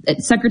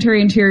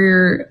Secretary of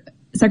Interior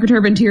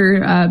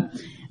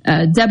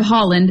Deb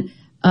Haaland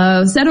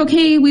said,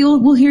 okay,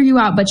 we'll hear you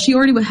out. But she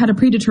already had a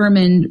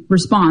predetermined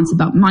response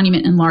about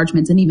monument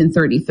enlargements and even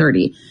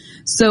 3030.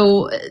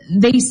 So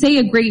they say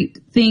a great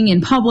thing in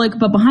public,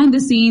 but behind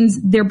the scenes,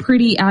 they're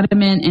pretty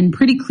adamant and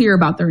pretty clear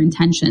about their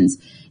intentions.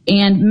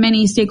 And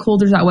many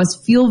stakeholders out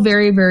west feel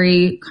very,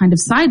 very kind of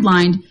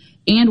sidelined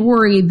and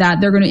worried that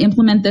they're going to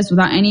implement this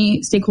without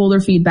any stakeholder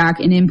feedback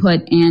and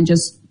input and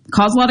just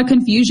cause a lot of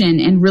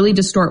confusion and really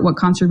distort what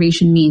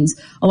conservation means.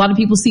 A lot of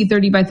people see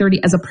 30 by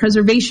 30 as a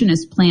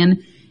preservationist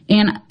plan.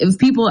 And if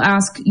people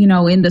ask,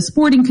 in the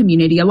sporting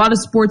community, a lot of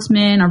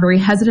sportsmen are very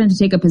hesitant to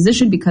take a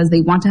position because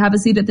they want to have a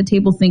seat at the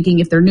table, thinking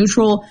if they're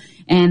neutral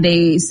and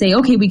they say,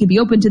 okay, we could be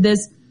open to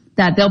this,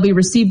 that they'll be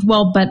received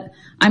well. But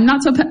I'm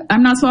not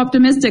so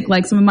optimistic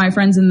like some of my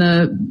friends in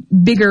the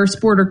bigger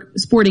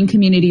sporting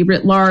community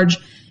writ large.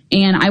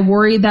 And I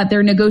worry that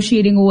they're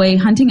negotiating away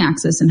hunting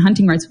access and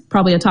hunting rights,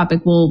 probably a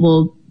topic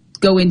we'll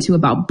go into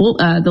about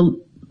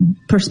the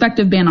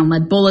prospective ban on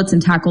lead bullets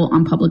and tackle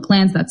on public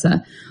lands. That's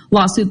a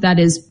lawsuit that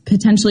is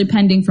potentially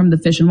pending from the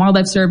Fish and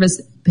Wildlife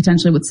Service,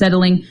 potentially with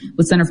settling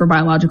with Center for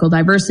Biological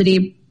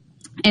Diversity.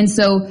 And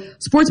so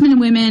sportsmen and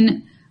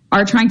women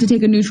are trying to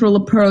take a neutral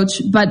approach,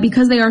 but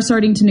because they are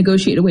starting to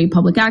negotiate away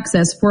public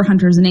access for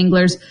hunters and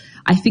anglers,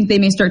 I think they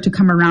may start to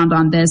come around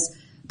on this.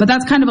 But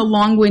that's kind of a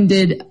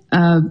long-winded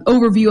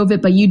overview of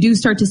it, but you do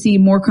start to see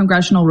more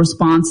congressional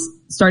response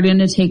starting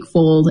to take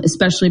fold,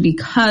 especially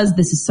because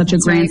this is such a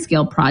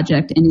grand-scale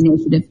project and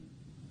initiative.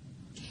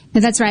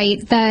 That's right.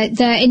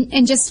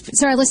 And just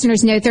so our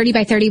listeners know, 30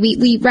 by 30,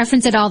 we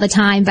reference it all the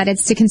time, but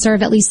it's to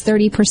conserve at least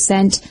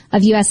 30%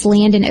 of U.S.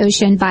 land and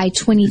ocean by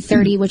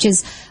 2030, which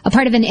is a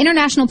part of an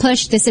international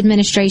push this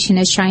administration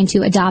is trying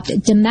to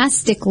adopt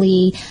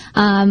domestically,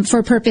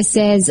 for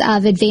purposes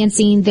of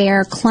advancing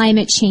their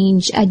climate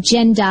change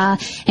agenda.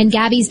 And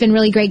Gabby's been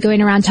really great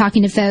going around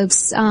talking to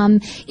folks.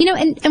 And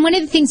one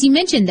of the things you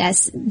mentioned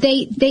this,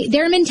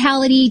 their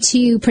mentality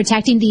to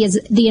protecting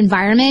the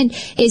environment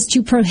is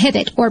to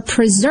prohibit or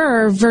preserve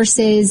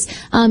versus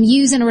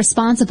use in a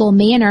responsible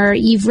manner.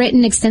 You've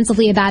written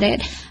extensively about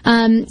it.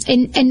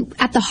 And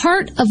at the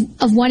heart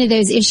of one of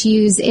those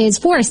issues is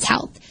forest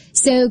health.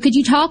 So could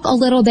you talk a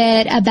little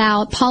bit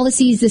about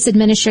policies this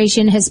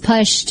administration has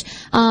pushed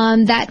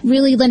that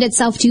really lend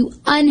itself to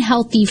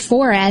unhealthy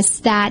forests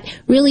that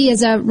really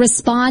is a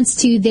response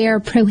to their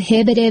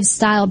prohibitive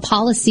style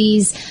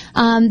policies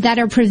that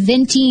are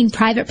preventing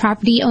private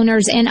property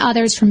owners and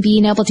others from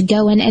being able to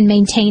go in and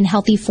maintain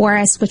healthy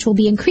forests, which will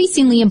be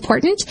increasingly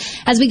important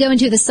as we go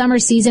into the summer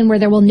season where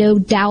there will no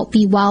doubt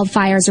be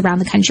wildfires around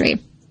the country?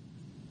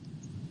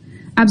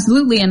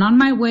 Absolutely. And on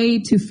my way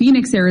to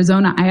Phoenix,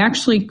 Arizona, I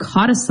actually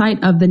caught a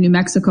sight of the New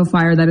Mexico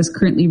fire that is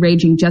currently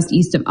raging just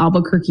east of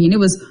Albuquerque. And it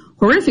was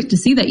horrific to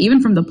see that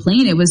even from the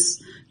plane. It was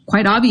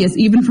quite obvious,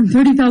 even from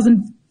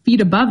 30,000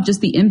 feet above,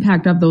 just the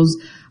impact of those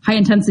high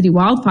intensity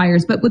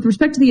wildfires. But with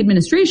respect to the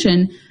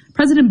administration,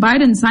 President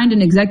Biden signed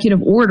an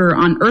executive order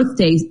on Earth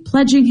Day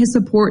pledging his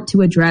support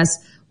to address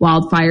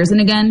wildfires.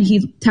 And again,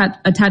 he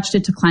attached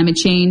it to climate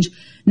change,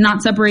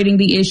 not separating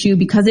the issue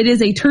because it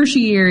is a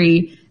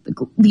tertiary.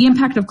 The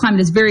impact of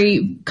climate is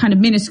very kind of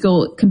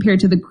minuscule compared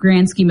to the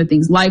grand scheme of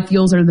things. Live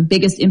fuels are the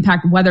biggest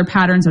impact. Weather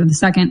patterns are the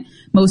second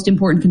most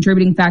important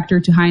contributing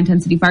factor to high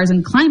intensity fires,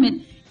 and climate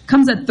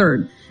comes at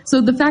third. So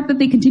the fact that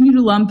they continue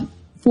to lump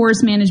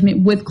forest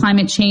management with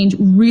climate change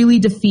really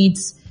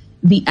defeats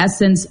the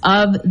essence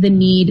of the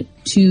need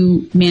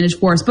to manage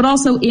forests. But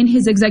also in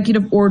his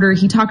executive order,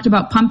 he talked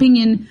about pumping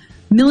in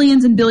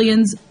millions and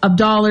billions of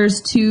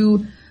dollars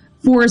to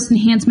forest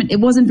enhancement. It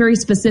wasn't very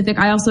specific.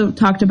 I also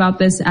talked about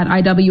this at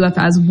IWF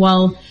as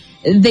well.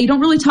 They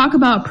don't really talk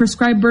about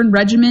prescribed burn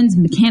regimens,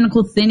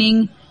 mechanical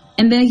thinning,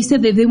 and they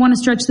said that they want to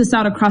stretch this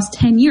out across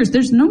 10 years.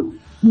 There's no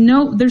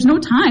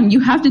time.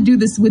 You have to do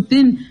this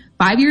within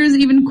 5 years,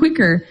 even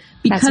quicker,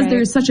 because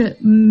there's such a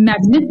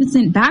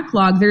magnificent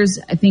backlog. There's,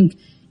 I think,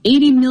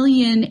 80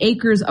 million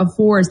acres of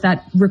forest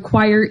that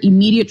require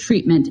immediate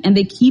treatment, and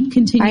they keep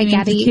continuing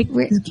to kick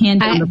the can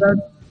down the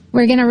road.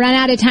 We're going to run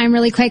out of time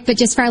really quick, but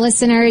just for our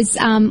listeners,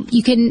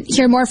 you can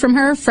hear more from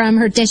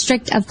her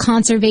District of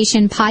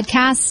Conservation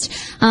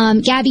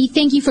podcast. Gabby,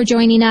 thank you for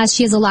joining us.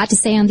 She has a lot to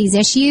say on these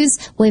issues.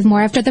 We'll have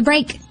more after the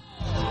break.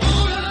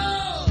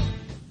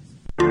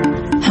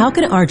 How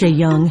can RJ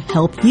Young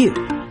help you?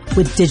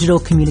 With digital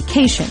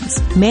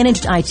communications,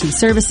 managed IT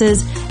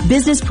services,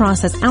 business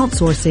process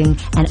outsourcing,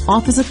 and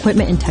office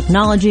equipment and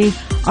technology,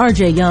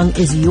 RJ Young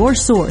is your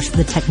source for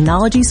the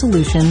technology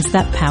solutions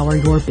that power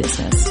your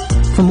business.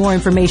 For more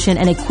information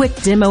and a quick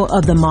demo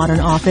of the modern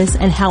office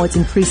and how it's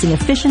increasing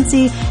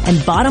efficiency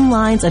and bottom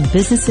lines of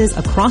businesses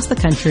across the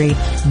country,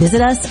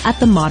 visit us at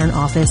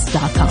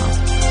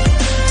themodernoffice.com.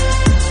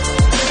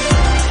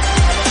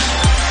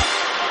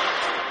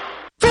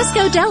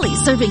 Frisco Deli,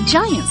 serving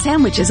giant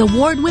sandwiches,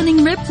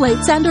 award-winning rib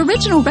plates, and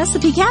original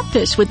recipe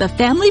catfish with a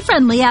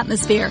family-friendly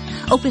atmosphere.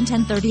 Open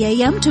 10:30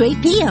 a.m. to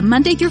 8 p.m.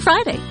 Monday through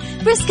Friday.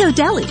 Frisco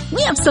Deli,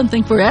 we have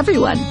something for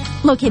everyone.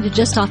 Located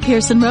just off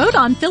Pearson Road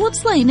on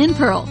Phillips Lane in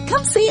Pearl.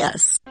 Come see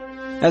us.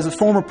 As a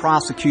former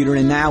prosecutor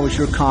and now as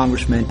your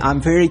congressman,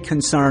 I'm very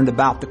concerned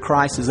about the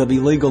crisis of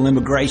illegal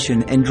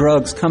immigration and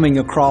drugs coming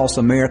across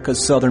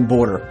America's southern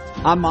border.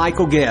 I'm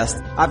Michael Guest.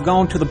 I've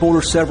gone to the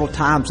border several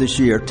times this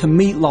year to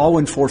meet law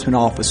enforcement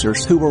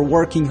officers who are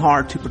working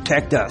hard to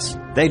protect us.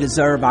 They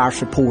deserve our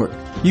support.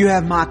 You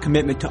have my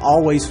commitment to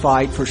always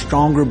fight for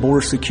stronger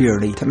border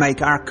security to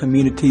make our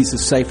communities a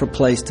safer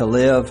place to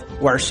live,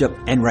 worship,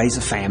 and raise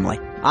a family.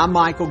 I'm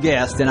Michael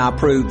Guest, and I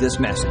approve this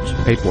message.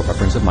 Paid for by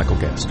Friends of Michael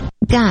Guest.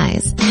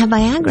 Guys, have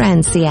Viagra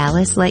and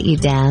Cialis let you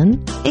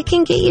down? It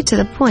can get you to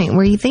the point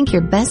where you think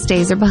your best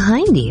days are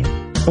behind you.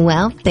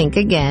 Well, think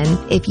again.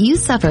 If you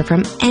suffer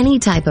from any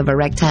type of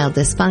erectile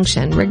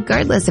dysfunction,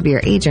 regardless of your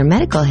age or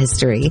medical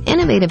history,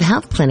 Innovative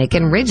Health Clinic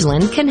in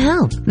Ridgeland can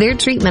help. Their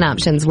treatment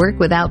options work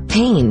without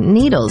pain,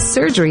 needles,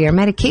 surgery, or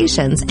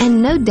medications,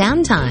 and no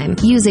downtime,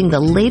 using the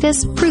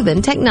latest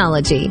proven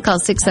technology. Call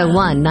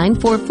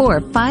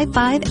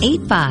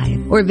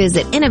 601-944-5585 or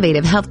visit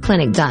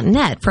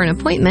innovativehealthclinic.net for an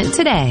appointment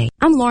today.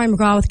 I'm Lauren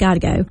McGraw with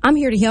Gotta Go. I'm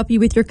here to help you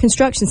with your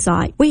construction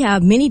site. We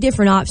have many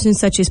different options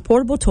such as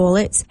portable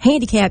toilets,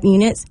 handicap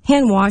units,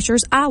 hand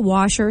washers, eye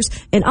washers,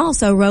 and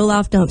also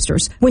roll-off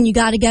dumpsters. When you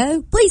gotta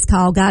go, please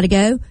call Gotta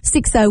Go,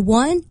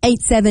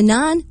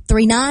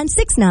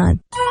 601-879-3969.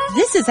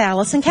 This is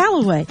Allison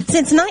Calloway.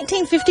 Since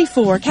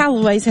 1954,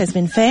 Calloway's has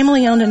been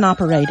family-owned and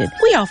operated.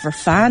 We offer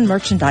fine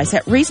merchandise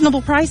at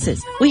reasonable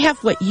prices. We have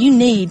what you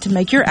need to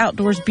make your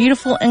outdoors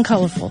beautiful and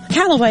colorful.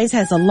 Calloway's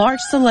has a large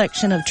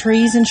selection of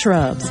trees and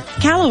shrubs.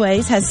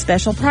 Calloway's has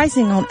special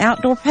pricing on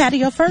outdoor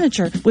patio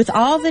furniture with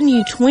all the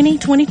new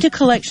 2022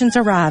 collections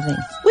arriving.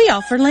 We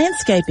offer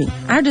landscaping.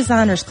 Our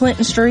designers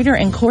Clinton Streeter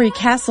and Corey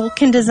Castle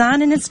can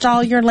design and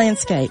install your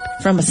landscape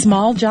from a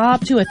small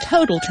job to a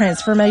total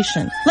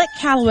transformation. Let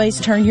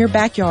Calloway's turn your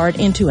backyard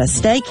into a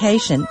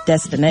staycation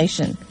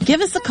destination.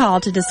 Give us a call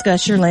to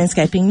discuss your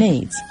landscaping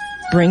needs.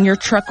 Bring your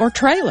truck or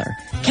trailer.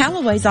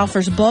 Calloway's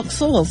offers bulk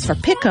soils for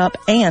pickup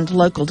and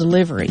local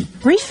delivery.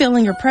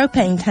 Refilling your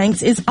propane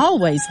tanks is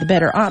always the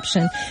better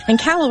option, and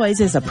Calloway's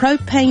is a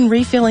propane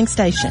refilling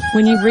station.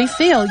 When you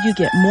refill, you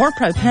get more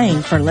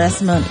propane for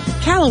less money.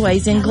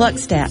 Calloway's in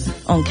Gluckstadt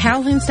on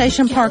Calhoun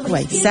Station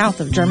Parkway,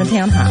 south of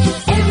Germantown High.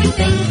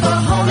 Everything for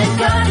home and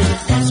garden,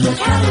 that's what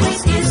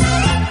Calloway's is.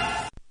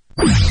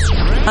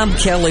 I'm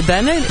Kelly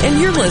Bennett, and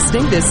you're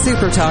listening to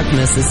SuperTalk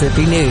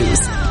Mississippi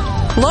News.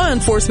 Law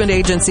enforcement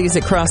agencies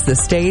across the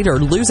state are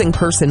losing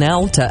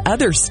personnel to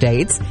other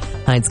states.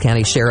 Hinds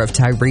County Sheriff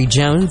Tyree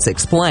Jones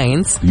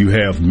explains. You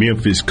have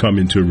Memphis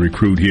coming to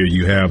recruit here.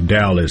 You have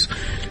Dallas.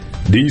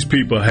 These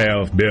people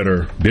have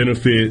better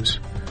benefits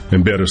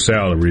and better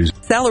salaries.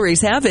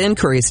 Salaries have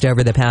increased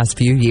over the past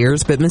few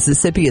years, but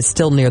Mississippi is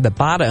still near the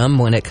bottom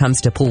when it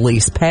comes to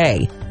police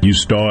pay. You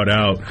start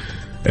out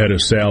at a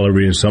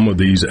salary in some of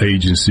these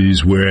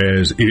agencies,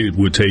 whereas it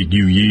would take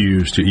you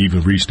years to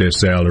even reach that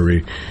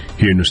salary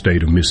here in the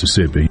state of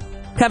Mississippi.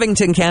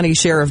 Covington County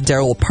Sheriff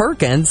Darrell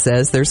Perkins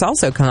says there's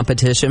also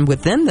competition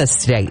within the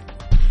state.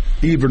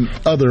 Even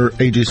other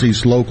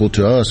agencies local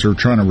to us are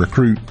trying to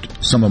recruit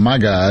some of my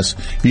guys,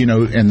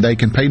 and they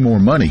can pay more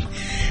money.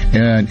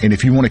 And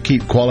if you want to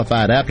keep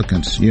qualified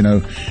applicants, we're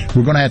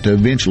going to have to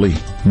eventually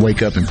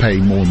wake up and pay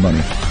more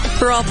money.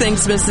 For all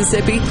things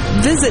Mississippi,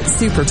 visit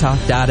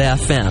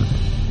supertalk.fm.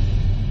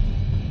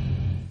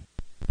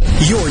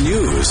 Your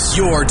news,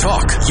 your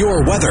talk,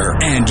 your weather,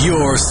 and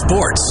your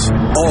sports.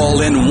 All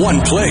in one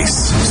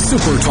place.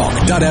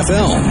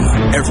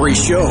 SuperTalk.fm. Every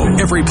show,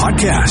 every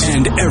podcast,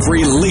 and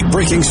every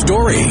late-breaking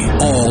story.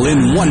 All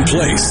in one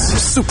place.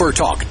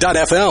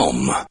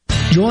 SuperTalk.fm.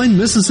 Join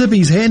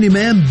Mississippi's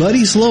handyman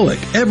Buddy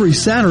Slowick every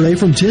Saturday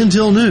from 10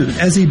 till noon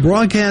as he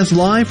broadcasts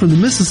live from the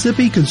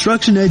Mississippi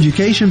Construction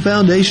Education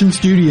Foundation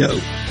studio.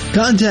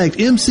 Contact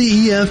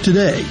MCEF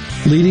today,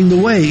 leading the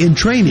way in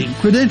training,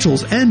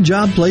 credentials, and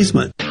job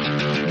placement.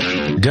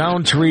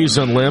 Downed trees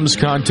and limbs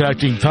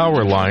contacting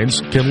power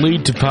lines can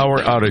lead to power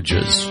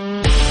outages.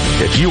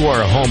 If you are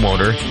a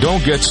homeowner,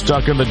 don't get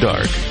stuck in the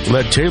dark.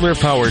 Let Taylor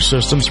Power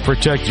Systems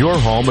protect your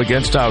home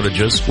against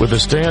outages with a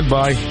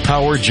standby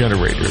power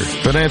generator.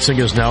 Financing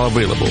is now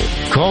available.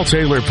 Call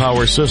Taylor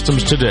Power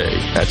Systems today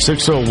at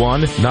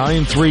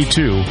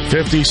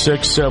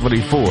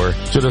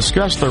 601-932-5674 to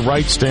discuss the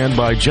right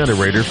standby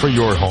generator for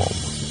your home.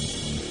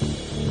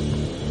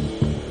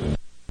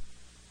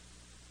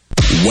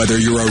 Whether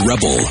you're a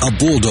Rebel, a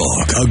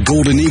Bulldog, a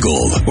Golden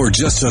Eagle, or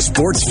just a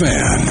sports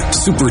fan,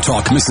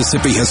 SuperTalk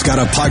Mississippi has got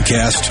a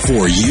podcast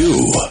for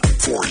you.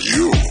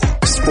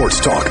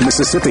 Sports Talk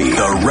Mississippi,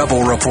 the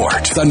Rebel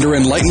Report, Thunder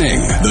and Lightning,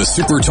 the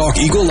Super Talk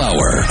Eagle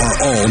Hour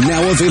are all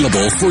now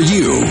available for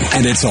you.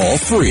 And it's all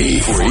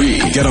free.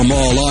 Get them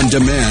all on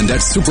demand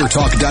at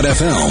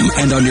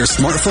supertalk.fm and on your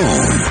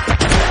smartphone.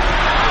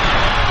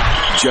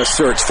 Just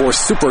search for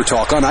Super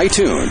Talk on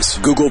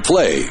iTunes, Google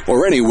Play,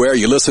 or anywhere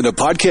you listen to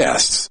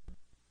podcasts.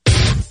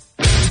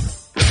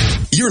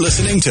 You're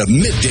listening to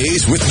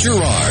Middays with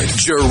Gerard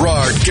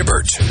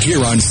Gibert,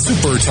 here on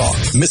Super Talk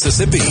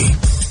Mississippi.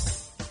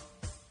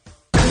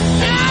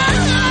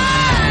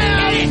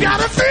 You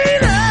gotta feel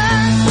it.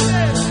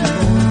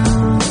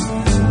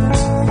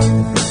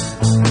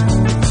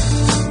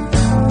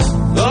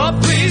 Oh,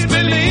 please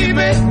believe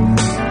me,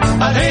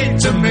 I'd hate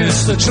to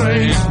miss the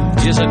train.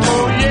 Yes, I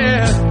know,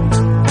 yeah.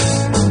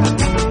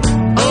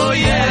 Oh,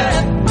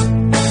 yeah.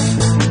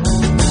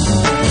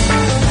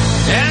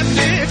 And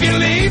if you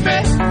leave me.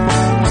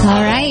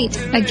 All right.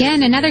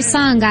 Again, another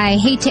song I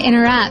hate to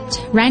interrupt.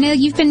 Rhino,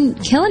 you've been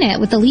killing it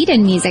with the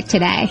lead-in music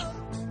today.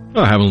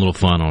 Oh, having a little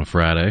fun on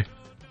Friday.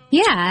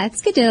 Yeah,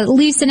 it's good to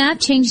loosen up,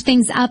 change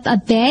things up a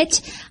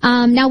bit.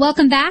 Now,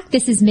 welcome back.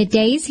 This is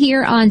Middays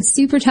here on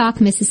Super Talk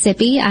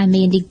Mississippi. I'm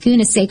Mandy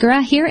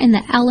Gunesekara here in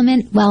the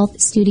Element Wealth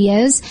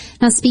Studios.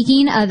 Now,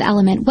 speaking of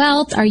Element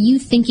Wealth, are you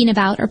thinking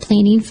about or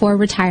planning for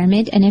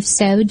retirement? And if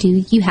so, do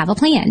you have a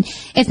plan?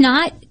 If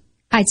not,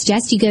 I'd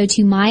suggest you go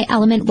to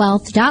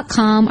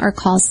myelementwealth.com or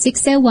call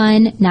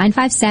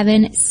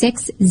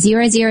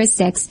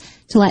 601-957-6006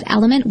 to let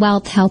Element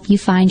Wealth help you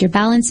find your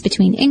balance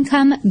between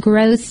income,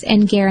 growth,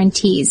 and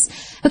guarantees.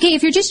 Okay,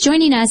 if you're just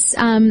joining us,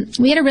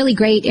 we had a really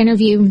great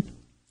interview.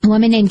 A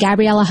woman named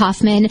Gabriella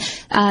Hoffman.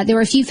 There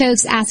were a few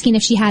folks asking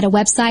if she had a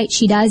website.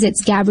 She does.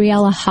 It's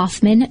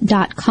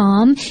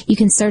GabriellaHoffman.com. You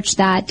can search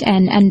that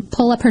and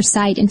pull up her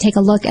site and take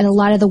a look at a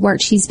lot of the work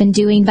she's been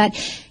doing. But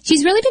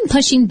she's really been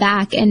pushing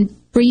back and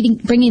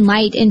bringing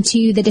light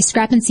into the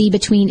discrepancy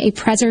between a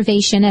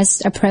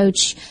preservationist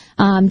approach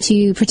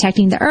to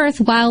protecting the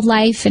earth,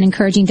 wildlife, and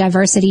encouraging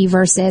diversity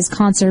versus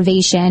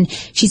conservation.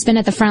 She's been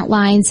at the front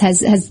lines,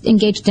 has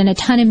engaged in a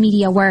ton of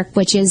media work,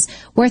 which is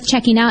worth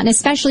checking out. And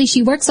especially,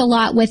 she works a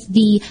lot with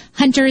the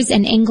hunters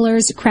and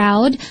anglers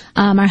crowd,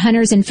 our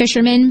hunters and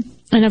fishermen,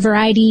 and a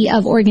variety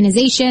of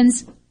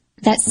organizations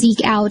that seek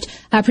out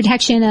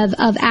protection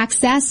of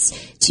access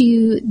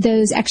to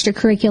those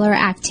extracurricular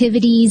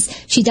activities.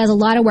 She does a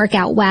lot of work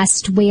out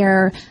west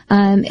where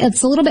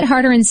it's a little bit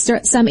harder in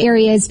some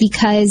areas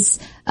because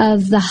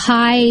of the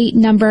high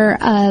number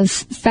of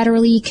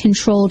federally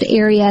controlled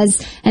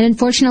areas. And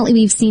unfortunately,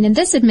 we've seen in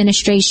this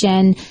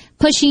administration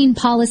pushing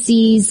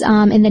policies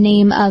in the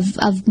name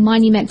of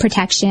monument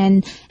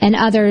protection and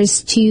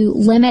others to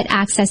limit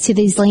access to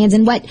these lands.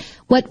 And what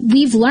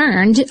we've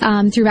learned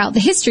throughout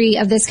the history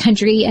of this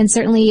country, and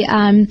certainly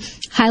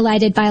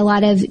highlighted by a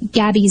lot of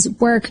Gabby's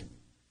work,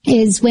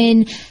 is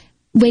when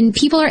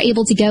people are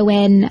able to go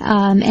in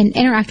and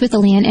interact with the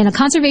land in a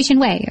conservation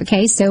way,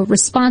 okay? So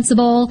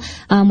responsible,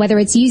 whether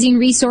it's using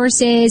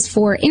resources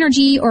for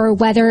energy or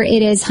whether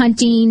it is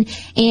hunting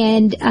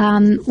and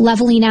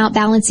leveling out,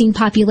 balancing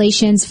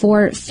populations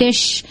for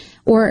fish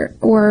or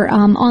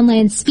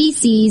on-land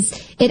species,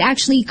 it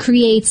actually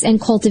creates and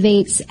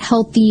cultivates a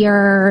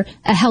healthier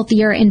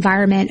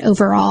environment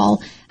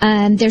overall.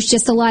 There's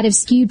just a lot of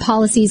skewed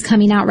policies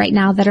coming out right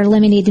now that are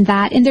eliminating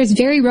that, and there's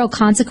very real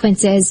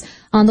consequences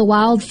on the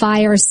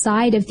wildfire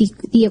side of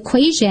the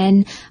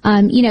equation.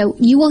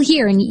 You will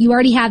hear, and you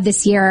already have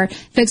this year,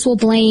 folks will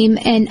blame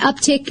an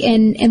uptick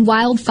in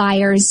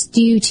wildfires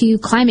due to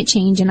climate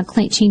change and a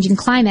changing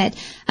climate.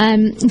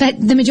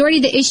 But the majority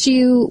of the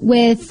issue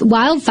with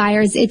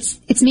wildfires,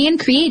 it's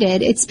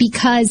man-created. It's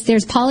because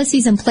there's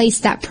policies in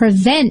place that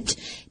prevent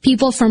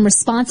people from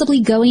responsibly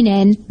going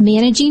in,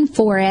 managing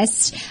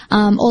forests,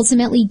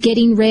 ultimately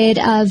getting rid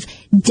of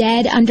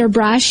dead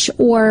underbrush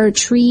or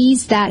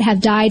trees that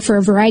have died for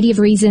a variety of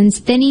reasons,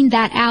 thinning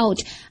that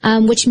out,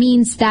 which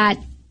means that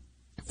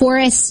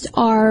forests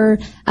are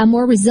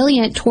more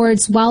resilient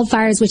towards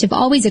wildfires, which have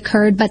always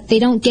occurred, but they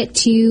don't get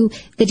to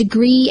the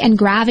degree and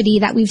gravity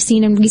that we've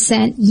seen in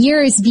recent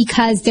years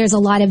because there's a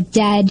lot of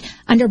dead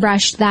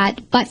underbrush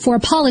that, but for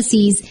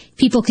policies,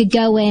 people could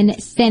go in,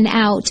 thin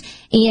out,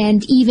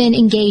 and even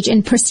engage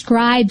in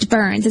prescribed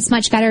burns. It's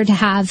much better to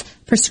have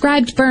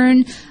prescribed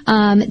burn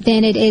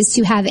than it is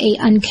to have a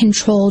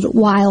uncontrolled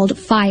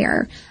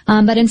wildfire.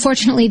 But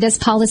unfortunately, this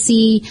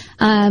policy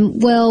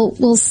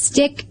will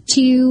stick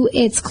to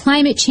its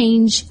climate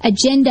change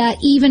agenda,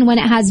 even when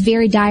it has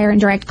very dire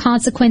and direct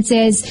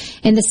consequences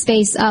in the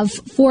space of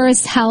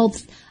forest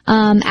health,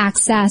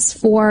 access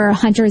for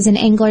hunters and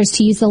anglers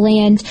to use the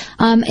land,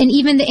 and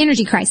even the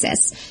energy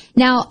crisis.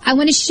 Now, I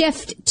want to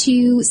shift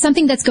to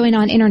something that's going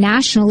on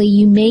internationally.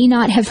 You may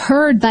not have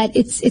heard, but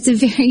it's a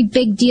very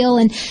big deal.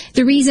 And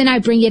the reason I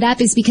bring it up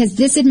is because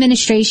this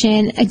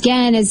administration,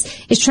 again, is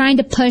trying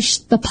to push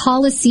the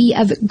policy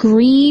of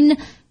green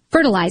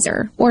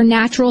fertilizer or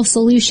natural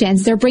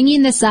solutions. They're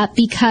bringing this up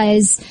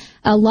because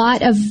a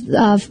lot of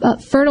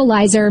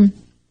fertilizer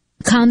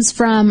comes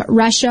from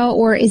Russia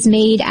or is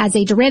made as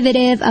a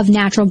derivative of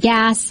natural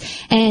gas.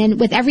 And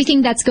with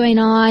everything that's going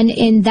on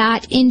in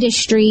that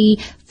industry,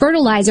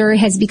 fertilizer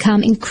has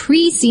become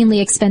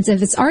increasingly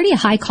expensive. It's already a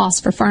high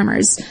cost for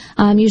farmers.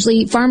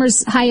 Usually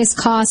farmers' highest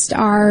cost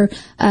are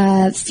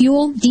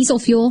fuel, diesel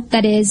fuel,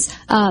 that is,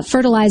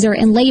 fertilizer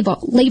and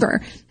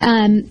labor.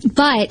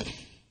 But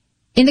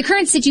in the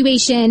current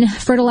situation,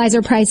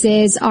 fertilizer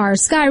prices are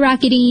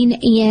skyrocketing,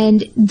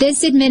 and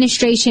this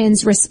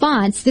administration's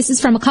response, this is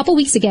from a couple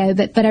weeks ago,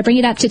 but I bring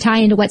it up to tie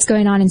into what's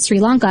going on in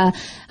Sri Lanka.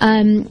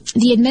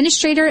 The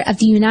administrator of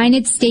the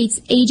United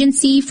States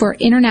Agency for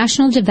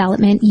International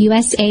Development,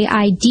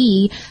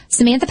 USAID,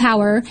 Samantha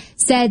Power,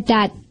 said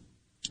that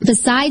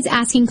besides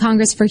asking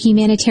Congress for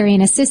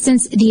humanitarian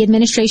assistance, the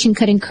administration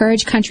could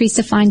encourage countries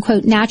to find,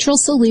 quote, natural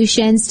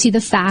solutions to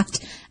the fact,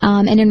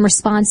 and in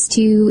response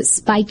to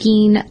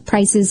spiking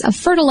prices of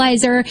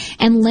fertilizer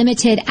and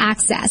limited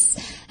access.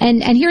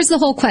 And here's the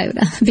whole quote.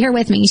 Bear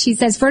with me. She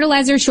says,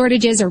 fertilizer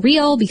shortages are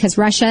real because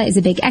Russia is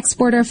a big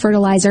exporter of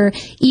fertilizer.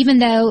 Even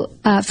though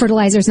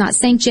fertilizer is not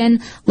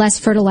sanctioned, less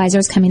fertilizer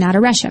is coming out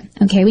of Russia.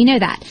 Okay, we know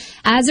that.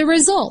 As a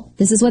result,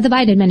 this is what the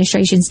Biden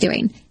administration is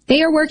doing.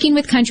 They are working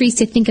with countries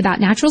to think about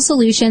natural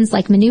solutions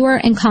like manure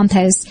and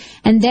compost,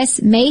 and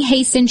this may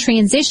hasten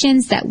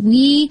transitions that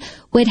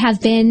would have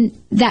been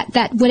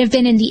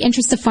in the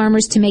interest of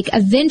farmers to make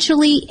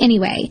eventually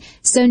anyway.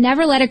 So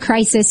never let a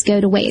crisis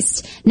go to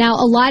waste. Now,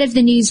 a lot of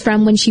the news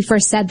from when she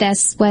first said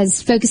this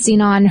was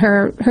focusing on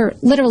her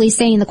literally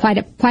saying the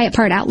quiet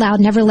part out loud,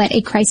 never let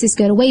a crisis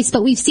go to waste.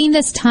 But we've seen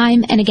this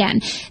time and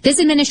again. This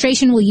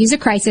administration will use a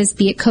crisis,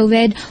 be it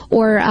COVID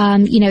or,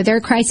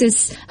 their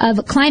crisis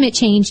of climate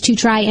change, to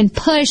try and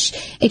push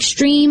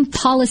extreme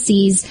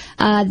policies,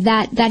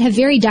 that have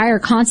very dire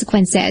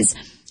consequences.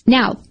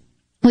 Now,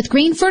 with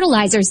green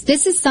fertilizers,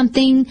 this is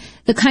something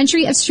the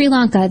country of Sri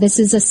Lanka, this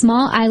is a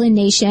small island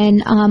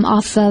nation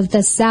off of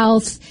the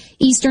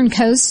southeastern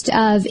coast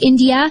of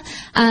India,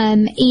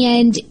 last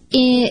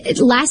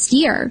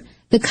year,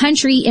 the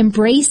country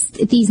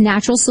embraced these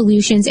natural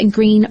solutions and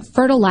green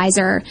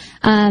fertilizer.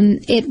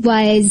 It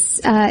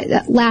was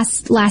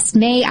last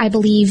May, I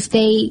believe,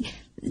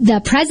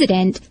 the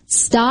president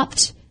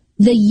stopped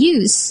the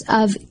use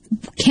of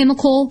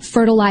chemical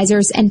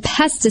fertilizers and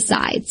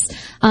pesticides.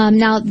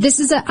 Now,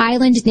 this is an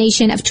island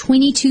nation of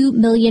 22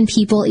 million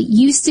people. It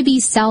used to be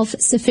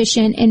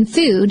self-sufficient in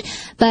food,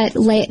 but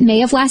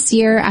May of last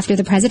year, after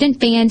the president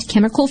banned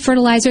chemical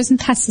fertilizers and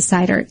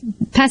pesticides,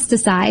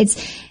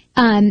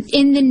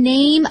 in the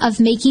name of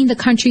making the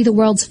country the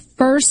world's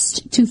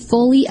first to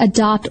fully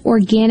adopt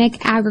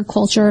organic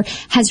agriculture,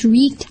 has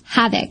wreaked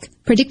havoc,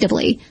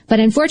 predictably, but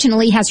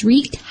unfortunately has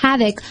wreaked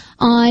havoc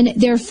on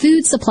their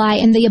food supply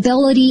and the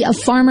ability of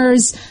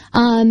farmers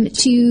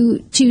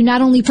to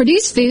not only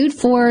produce food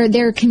for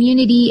their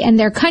community and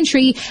their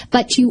country,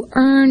 but to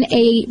earn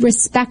a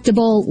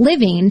respectable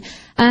living.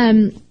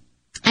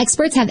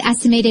 Experts have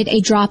estimated a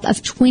drop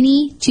of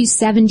 20 to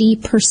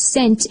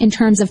 70% in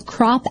terms of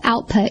crop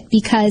output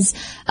because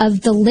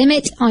of the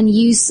limit on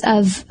use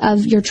of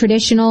your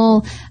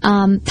traditional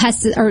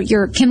or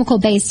your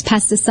chemical-based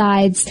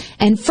pesticides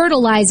and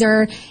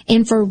fertilizer.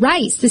 And for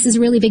rice, this is a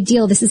really big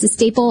deal. This is a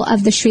staple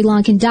of the Sri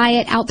Lankan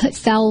diet. Output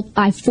fell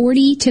by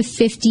 40 to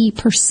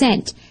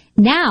 50%.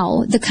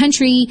 Now, the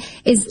country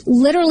is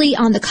literally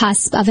on the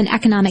cusp of an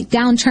economic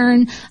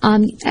downturn.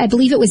 I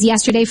believe it was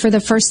yesterday for the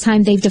first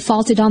time they've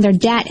defaulted on their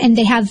debt, and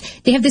they have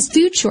this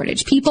food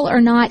shortage. People are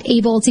not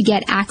able to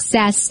get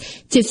access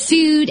to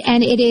food,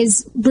 and it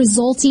is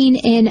resulting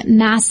in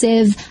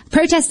massive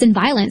protest and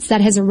violence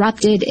that has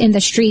erupted in the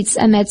streets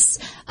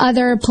amidst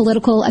other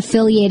political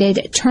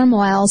affiliated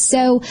turmoil.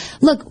 So,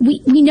 look,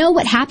 we know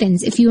what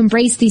happens if you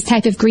embrace these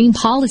type of green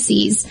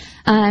policies.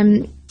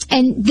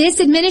 And this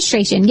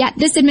administration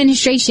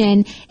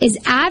is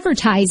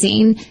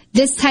advertising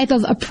this type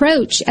of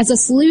approach as a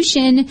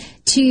solution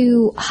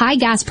to high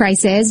gas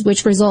prices,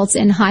 which results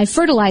in high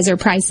fertilizer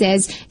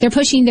prices. They're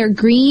pushing their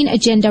green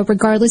agenda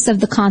regardless of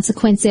the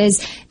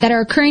consequences that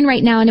are occurring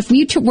right now. And if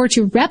we were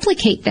to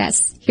replicate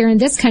this here in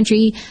this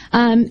country,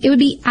 it would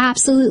be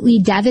absolutely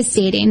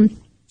devastating.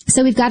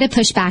 So we've got to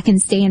push back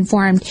and stay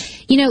informed.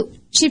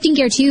 Shifting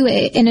gear too,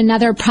 in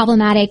another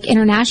problematic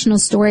international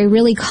story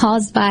really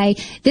caused by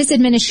this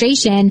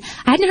administration,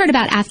 I hadn't heard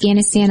about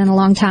Afghanistan in a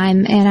long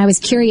time, and I was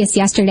curious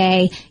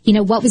yesterday,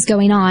 what was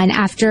going on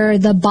after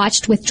the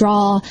botched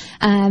withdrawal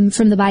from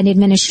the Biden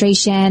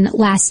administration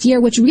last year,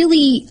 which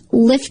really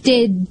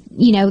lifted,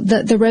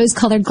 the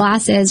rose-colored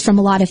glasses from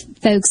a lot of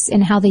folks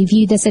in how they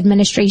view this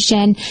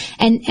administration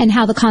and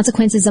how the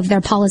consequences of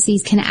their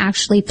policies can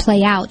actually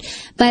play out.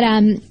 But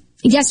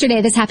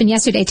this happened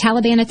yesterday.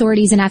 Taliban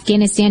authorities in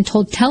Afghanistan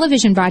told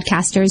television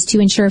broadcasters to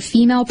ensure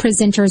female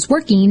presenters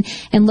working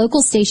in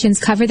local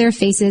stations cover their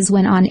faces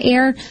when on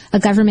air, a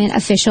government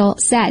official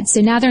said.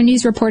 So now their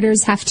news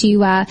reporters have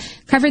to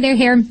cover their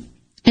hair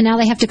and now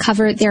they have to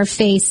cover their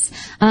face.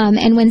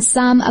 And when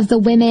some of the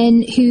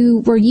women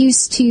who were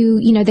used to,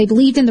 they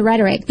believed in the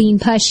rhetoric being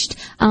pushed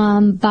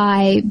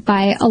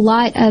by a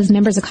lot of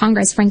members of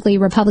Congress, frankly,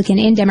 Republican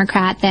and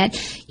Democrat, that,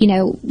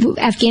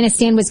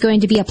 Afghanistan was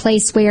going to be a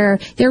place where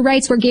their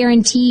rights were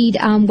guaranteed,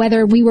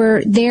 whether we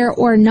were there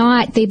or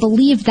not. They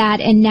believed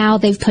that, and now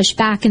they've pushed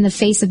back in the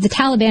face of the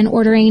Taliban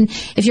ordering,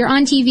 if you're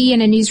on TV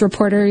and a news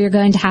reporter, you're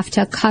going to have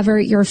to cover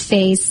your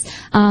face.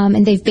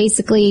 And they've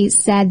basically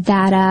said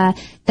that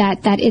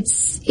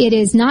it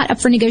is not up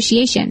for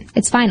negotiation.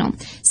 It's final.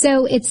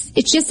 So it's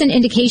just an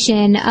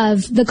indication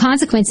of the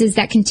consequences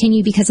that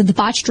continue because of the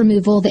botched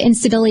removal, the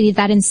instability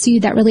that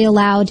ensued that really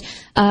allowed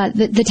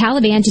the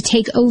Taliban to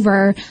take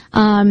over.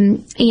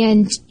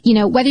 And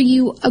whether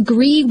you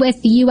agree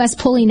with the U.S.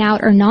 pulling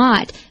out or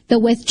not, the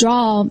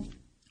withdrawal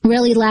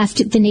really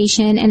left the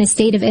nation in a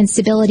state of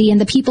instability,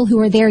 and the people who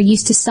are there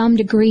used to some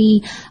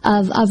degree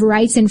of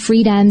rights and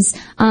freedoms,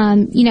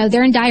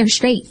 they're in dire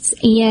straits.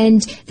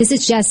 And this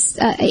is just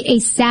a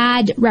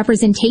sad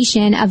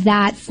representation of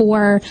that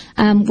for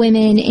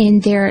women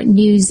in their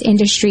news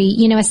industry.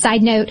 A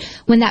side note,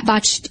 when that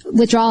botched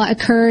withdrawal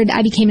occurred,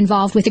 I became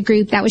involved with a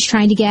group that was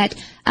trying to get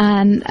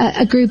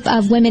a group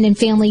of women and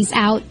families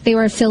out. They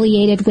were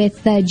affiliated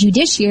with the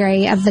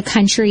judiciary of the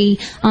country.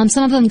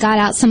 Some of them got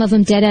out, some of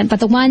them didn't, but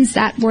the ones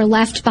that were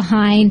left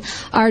behind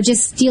are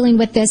just dealing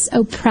with this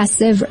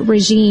oppressive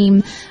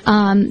regime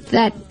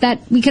that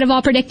we could have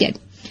all predicted.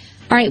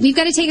 All right, we've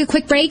got to take a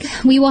quick break.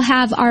 We will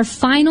have our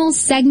final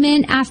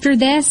segment after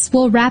this.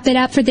 We'll wrap it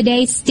up for the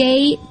day.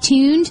 Stay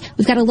tuned.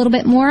 We've got a little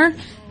bit more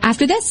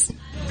after this.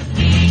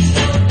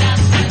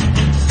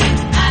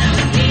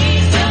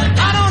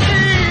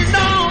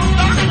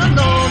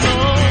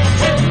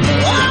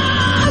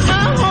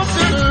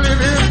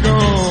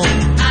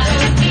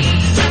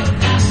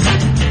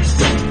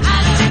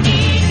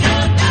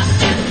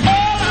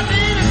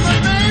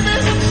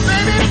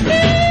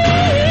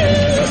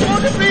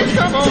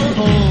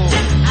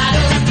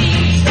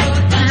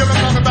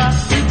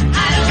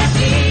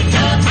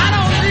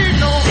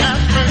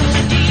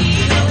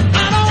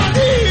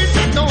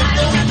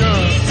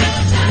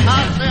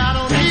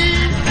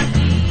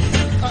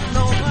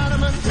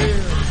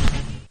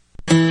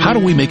 How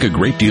do we make a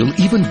great deal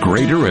even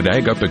greater at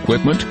Ag Up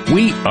Equipment?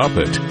 We up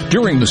it.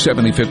 During the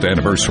 75th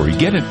anniversary,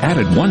 get an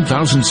added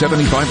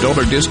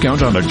 $1,075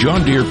 discount on a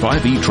John Deere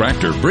 5E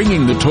tractor,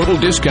 bringing the total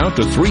discount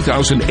to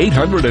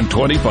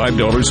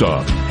 $3,825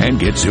 off. And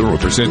get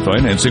 0%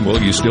 financing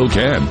while you still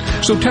can.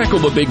 So tackle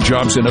the big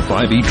jobs in a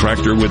 5E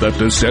tractor with up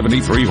to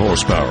 73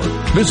 horsepower.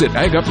 Visit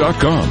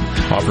agup.com.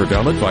 Offer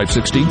valid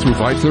 5/16 through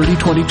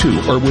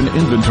 5/30/22 or when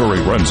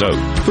inventory runs out.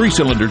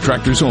 3-cylinder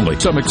tractors only.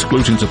 Some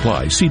exclusions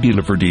apply. See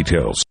dealer for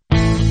details.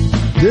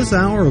 This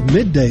hour of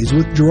Middays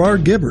with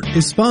Gerard Gibert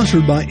is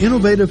sponsored by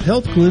Innovative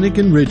Health Clinic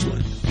in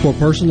Ridgeland. For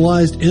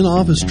personalized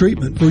in-office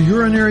treatment for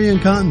urinary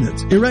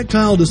incontinence,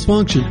 erectile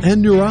dysfunction,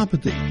 and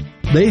neuropathy,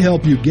 they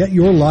help you get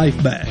your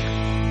life back.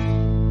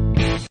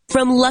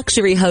 From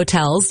luxury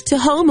hotels to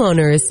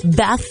homeowners,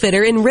 Bath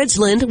Fitter in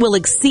Ridgeland will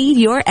exceed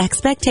your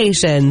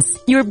expectations.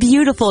 Your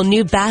beautiful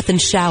new bath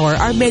and shower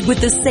are made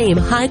with the same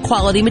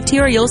high-quality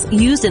materials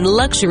used in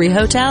luxury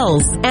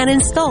hotels and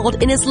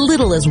installed in as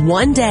little as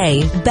 1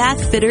 day.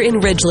 Bath Fitter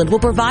in Ridgeland will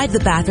provide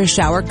the bath or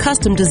shower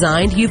custom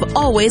designed you've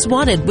always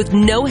wanted with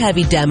no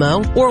heavy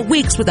demo or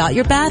weeks without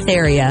your bath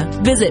area.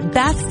 Visit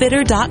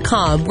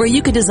bathfitter.com where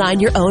you can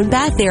design your own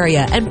bath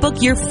area and book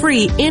your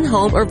free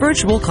in-home or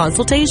virtual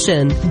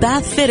consultation.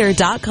 BathFitter.com.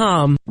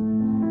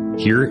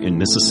 Here in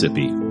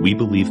Mississippi, we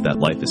believe that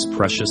life is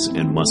precious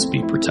and must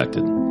be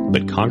protected.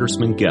 But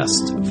Congressman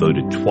Guest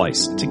voted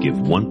twice to give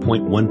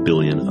 $1.1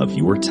 billion of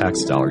your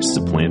tax dollars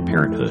to Planned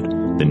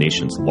Parenthood, the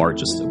nation's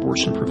largest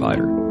abortion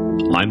provider.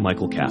 I'm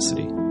Michael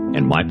Cassidy,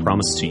 and my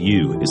promise to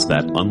you is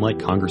that, unlike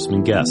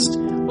Congressman Guest,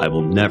 I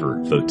will never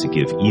vote to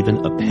give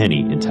even a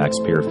penny in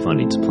taxpayer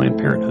funding to Planned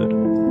Parenthood.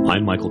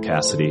 I'm Michael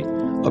Cassidy,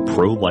 a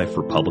pro-life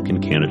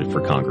Republican candidate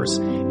for Congress,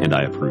 and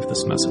I approve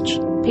this message.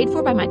 Paid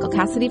for by Michael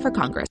Cassidy for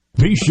Congress.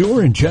 Be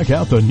sure and check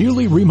out the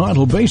newly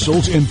remodeled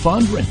Basil's in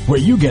Fondren, where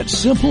you get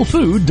simple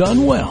food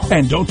done well.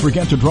 And don't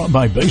forget to drop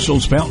by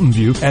Basil's Fountain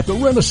View at the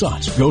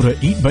Renaissance. Go to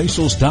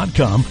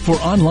eatbasils.com for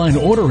online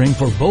ordering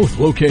for both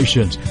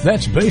locations.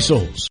 That's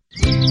Basil's.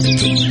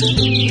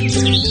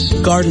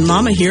 Garden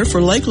Mama here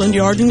for Lakeland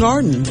Yard and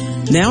Garden.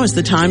 Now is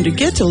the time to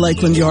get to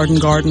Lakeland Yard and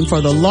Garden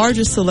for the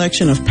largest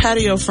selection of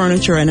patio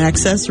furniture and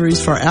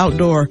accessories for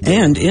outdoor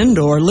and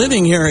indoor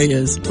living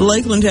areas.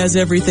 Lakeland has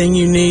everything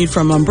you need,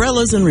 from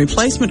umbrellas and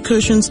replacement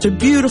cushions to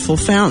beautiful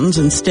fountains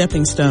and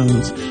stepping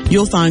stones.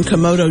 You'll find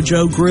Komodo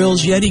Joe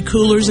grills, Yeti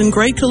coolers, and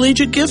great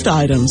collegiate gift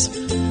items.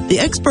 The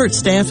expert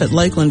staff at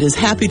Lakeland is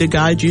happy to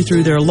guide you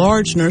through their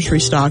large nursery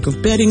stock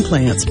of bedding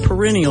plants,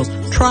 perennials,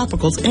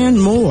 tropicals, and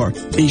more.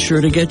 Be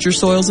sure to get your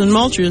soils and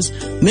mulches.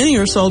 Many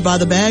are sold by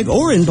the bag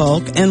or in bulk.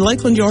 milk, and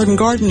Lakeland Yard and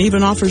Garden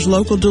even offers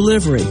local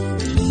delivery.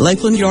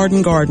 Lakeland Yard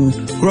and Garden,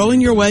 growing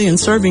your way and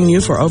serving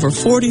you for over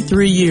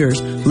 43 years.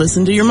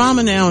 Listen to your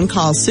mama now and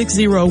call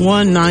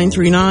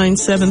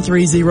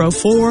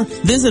 601-939-7304.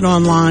 Visit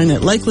online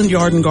at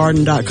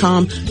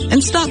lakelandyardandgarden.com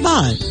and stop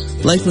by.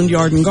 Lakeland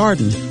Yard and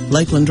Garden,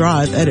 Lakeland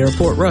Drive at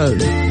Airport Road.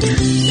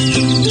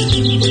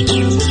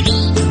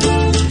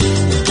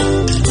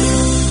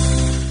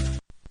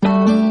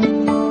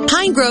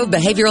 Pine Grove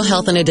Behavioral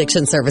Health and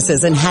Addiction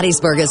Services in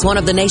Hattiesburg is one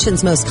of the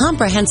nation's most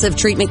comprehensive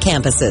treatment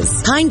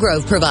campuses. Pine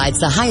Grove provides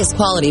the highest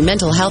quality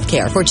mental health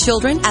care for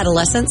children,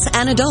 adolescents,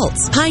 and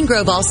adults. Pine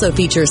Grove also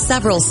features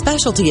several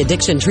specialty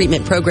addiction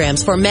treatment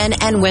programs for men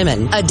and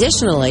women.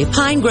 Additionally,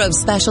 Pine Grove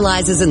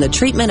specializes in the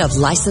treatment of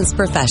licensed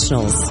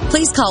professionals.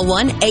 Please call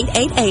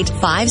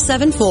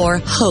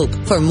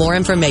 1-888-574-HOPE for more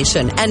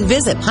information and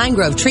visit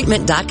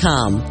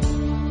pinegrovetreatment.com.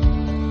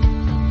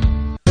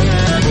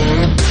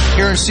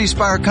 Here in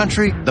C-Spire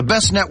country, the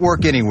best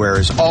network anywhere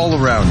is all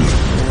around you.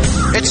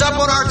 It's up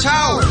on our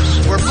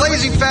towers, where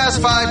blazing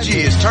fast 5G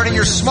is turning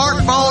your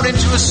smartphone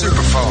into a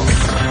superphone.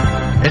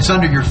 It's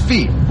under your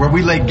feet, where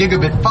we lay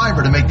gigabit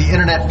fiber to make the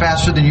internet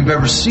faster than you've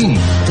ever seen.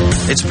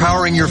 It's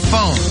powering your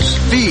phones,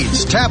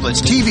 feeds,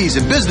 tablets, TVs,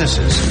 and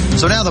businesses.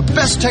 So now the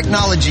best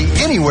technology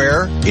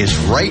anywhere is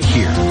right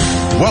here.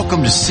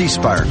 Welcome to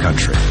C-Spire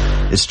country.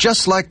 It's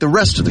just like the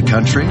rest of the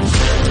country,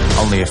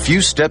 only a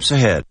few steps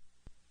ahead.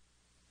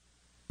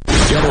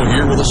 Gallo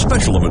here with a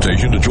special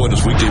invitation to join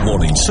us weekday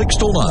morning, 6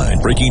 to 9.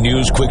 Breaking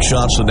news, quick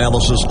shots,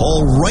 analysis,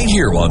 all right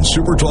here on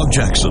Super Talk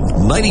Jackson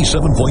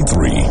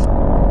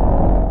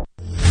 97.3.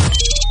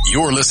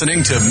 You're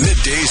listening to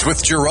Middays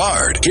with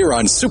Gerard here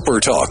on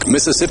Super Talk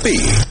Mississippi.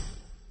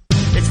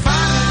 It's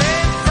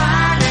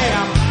Friday,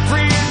 I'm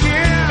free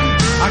again.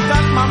 I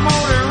got my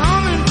motor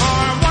running for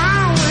a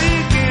wild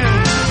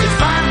weekend. It's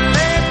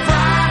Friday,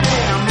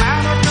 I'm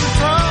out of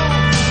control.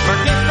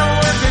 Forget the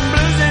working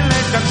blues and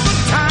let the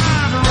good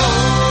time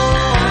roll.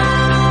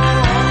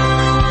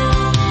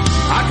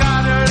 I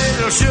got a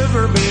little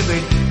sugar baby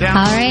down.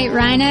 All right,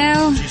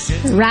 Rhino,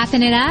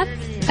 wrapping it up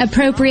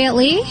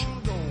appropriately.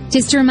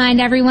 Just to remind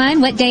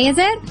everyone, what day is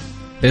it?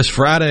 It's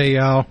Friday,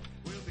 y'all.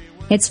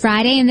 It's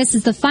Friday, and this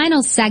is the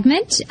final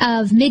segment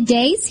of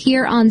Middays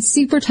here on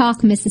Super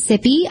Talk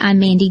Mississippi. I'm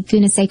Mandy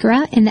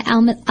Gunesekara in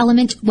the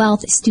Element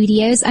Wealth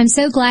Studios. I'm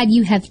so glad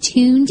you have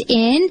tuned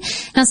in.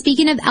 Now,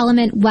 speaking of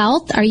Element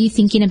Wealth, are you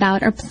thinking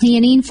about or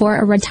planning for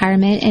a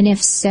retirement? And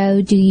if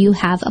so, do you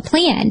have a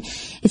plan?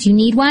 If you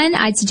need one,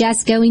 I'd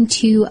suggest going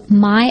to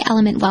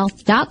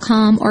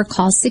myelementwealth.com or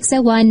call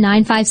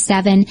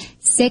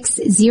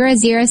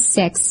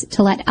 601-957-6006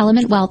 to let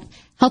Element Wealth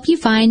help you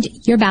find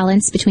your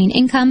balance between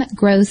income,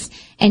 growth,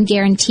 and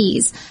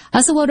guarantees. I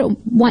also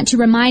want to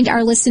remind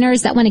our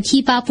listeners that want to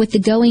keep up with the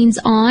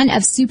goings-on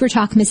of Super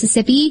Talk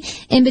Mississippi.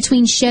 In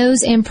between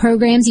shows and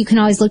programs, you can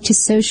always look to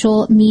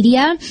social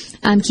media.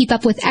 Keep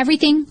up with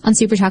everything on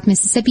Super Talk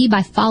Mississippi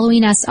by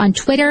following us on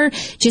Twitter.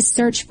 Just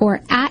search for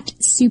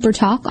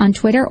 @SuperTalk on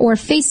Twitter or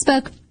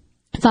Facebook.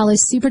 Follow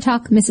Super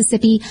Talk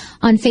Mississippi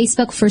on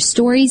Facebook for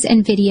stories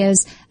and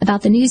videos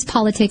about the news,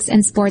 politics,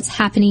 and sports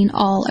happening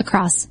all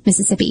across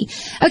Mississippi.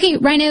 Okay,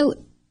 Rhino,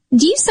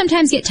 do you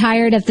sometimes get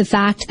tired of the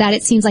fact that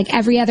it seems like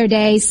every other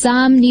day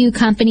some new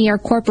company or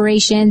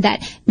corporation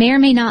that may or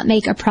may not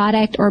make a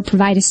product or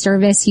provide a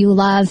service you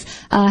love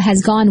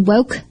has gone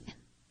woke?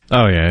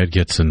 Oh, yeah, it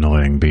gets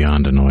annoying,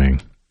 beyond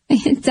annoying.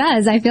 It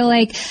does. I feel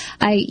like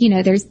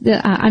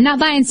I'm not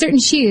buying certain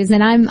shoes,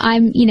 and I'm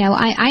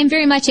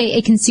very much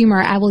a consumer.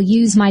 I will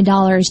use my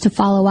dollars to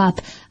follow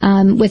up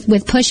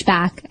with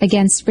pushback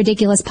against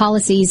ridiculous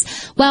policies.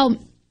 Well,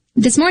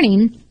 this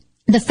morning,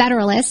 the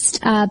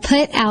Federalist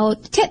put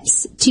out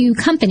tips to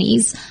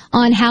companies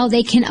on how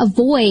they can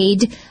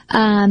avoid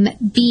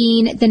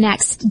being the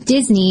next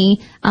Disney,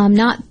 and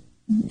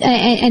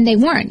they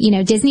weren't.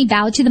 Disney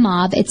bowed to the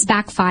mob. It's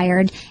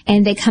backfired,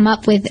 and they come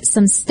up with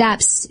some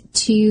steps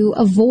to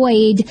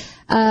avoid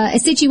a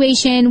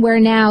situation where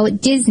now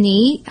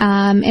Disney,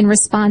 in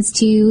response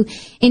to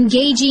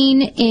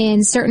engaging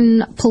in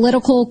certain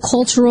political,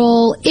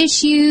 cultural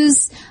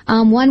issues,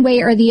 one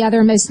way or the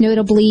other, most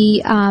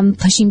notably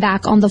pushing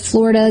back on the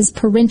Florida's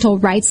parental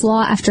rights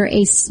law after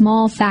a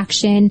small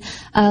faction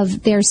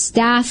of their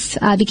staff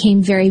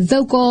became very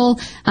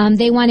vocal.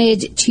 They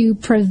wanted to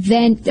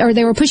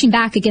they were pushing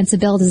back against a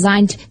bill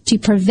designed to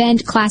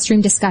prevent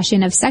classroom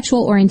discussion of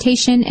sexual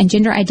orientation and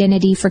gender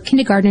identity for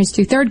kindergartners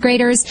through third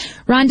graders.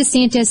 Ron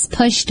DeSantis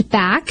pushed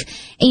back,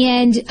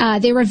 and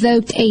they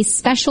revoked a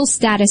special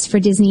status for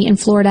Disney in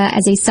Florida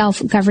as a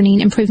self-governing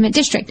improvement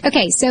district.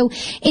 Okay, so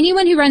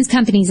anyone who runs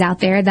companies out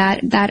there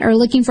that are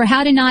looking for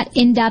how to not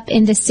end up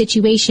in this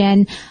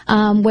situation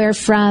where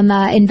from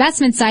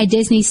investment side,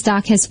 Disney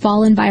stock has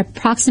fallen by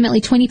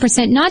approximately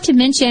 20%, not to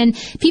mention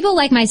people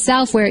like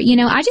myself where,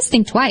 I just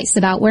think twice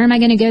about where am I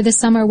going to go this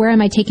summer? Where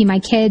am I taking my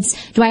kids?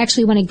 Do I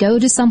actually want to go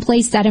to some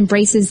place that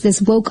embraces this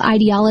woke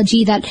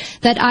ideology that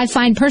I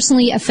find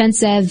personally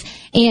offensive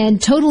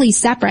and totally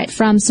separate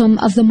from some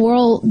of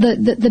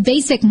the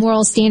basic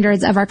moral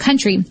standards of our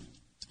country?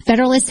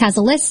 Federalist has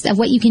a list of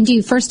what you can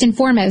do. First and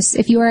foremost,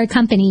 if you are a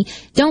company,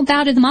 don't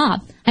bow to the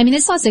mob. I mean,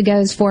 this also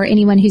goes for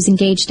anyone who's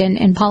engaged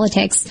in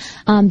politics.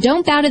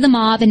 Don't bow to the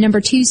mob. And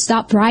number 2,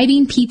 stop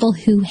bribing people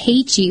who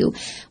hate you.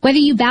 Whether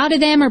you bow to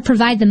them or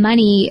provide the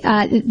money,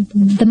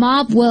 the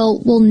mob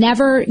will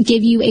never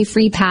give you a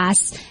free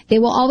pass. They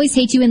will always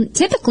hate you. And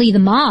typically the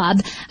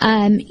mob,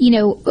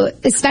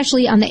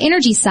 especially on the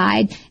energy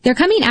side, they're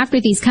coming after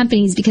these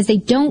companies because they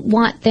don't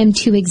want them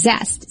to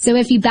exist. So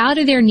if you bow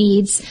to their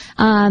needs,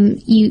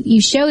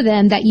 you show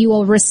them that you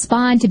will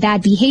respond to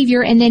bad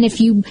behavior. And then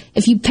if you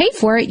pay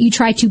for it, you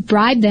try to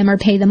bribe them or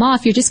pay them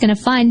off, you're just going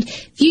to fund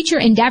future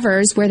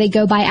endeavors where they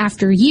go by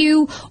after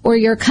you or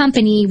your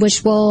company,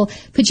 which will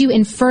put you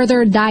in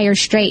further dire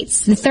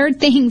straits. The third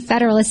thing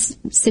Federalists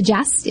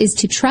suggest is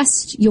to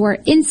trust your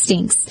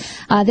instincts.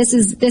 This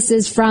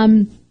is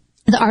from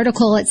the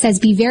article. It says,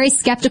 be very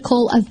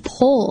skeptical of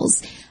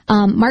polls.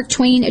 Mark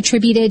Twain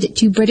attributed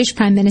to British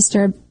Prime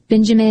Minister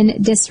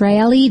Benjamin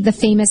Disraeli the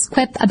famous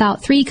quip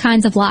about 3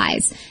 kinds of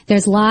lies.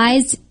 There's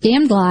lies,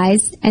 damned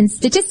lies, and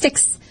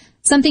statistics.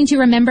 Something to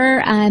remember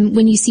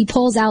when you see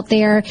polls out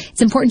there.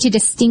 It's important to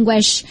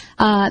distinguish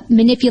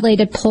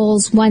manipulated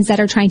polls, ones that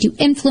are trying to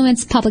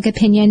influence public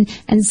opinion,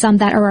 and some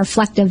that are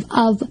reflective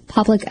of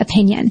public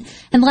opinion.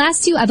 And the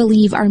last 2, I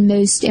believe, are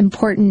most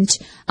important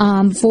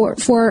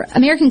for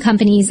American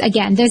companies.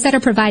 Again, those that are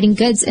providing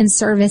goods and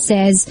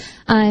services.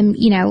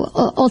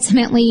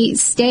 Ultimately,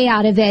 stay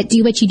out of it.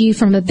 Do what you do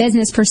from a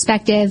business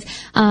perspective,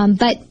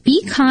 but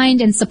be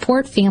kind and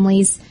support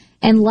families.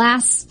 And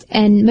last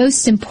and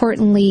most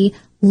importantly,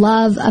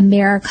 love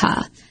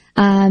America.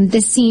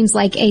 This seems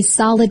like a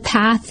solid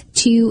path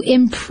to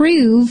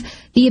improve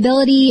the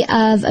ability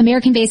of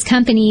American-based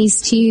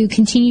companies to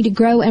continue to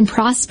grow and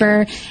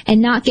prosper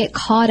and not get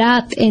caught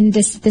up in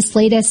this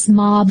latest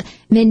mob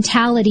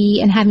mentality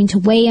and having to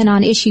weigh in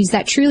on issues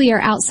that truly are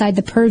outside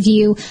the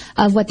purview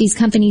of what these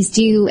companies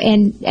do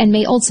and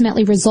may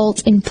ultimately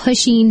result in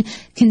pushing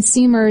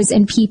consumers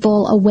and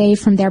people away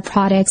from their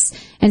products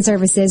and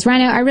services.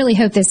 Rhino, I really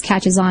hope this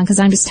catches on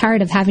because I'm just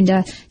tired of having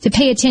to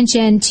pay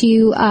attention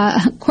to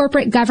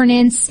corporate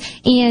governance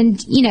and,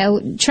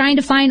 trying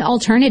to find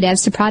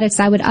alternatives to products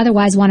I would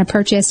otherwise want to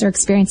purchase or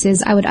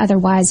experiences I would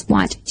otherwise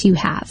want to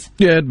have.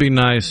 Yeah, it'd be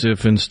nice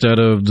if instead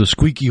of the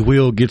squeaky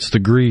wheel gets the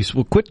grease,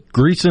 we'll quit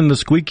greasing the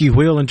squeaky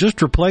wheel and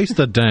just replace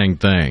the dang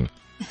thing.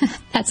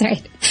 That's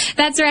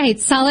right.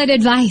 Solid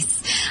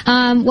advice.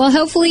 Well,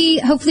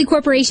 hopefully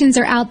corporations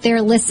are out there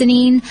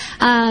listening.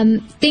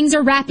 Things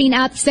are wrapping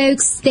up,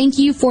 folks. Thank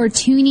you for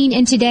tuning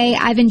in today.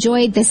 I've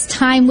enjoyed this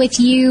time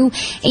with you.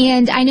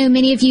 And I know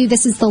many of you,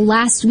 this is the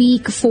last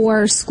week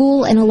for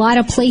school in a lot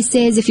of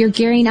places. If you're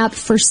gearing up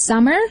for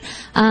summer,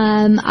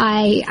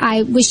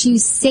 I wish you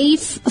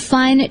safe,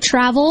 fun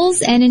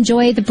travels and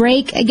enjoy the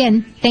break.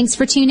 Again, thanks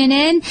for tuning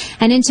in.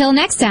 And until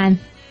next time.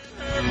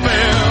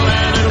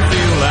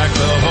 Like the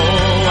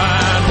whole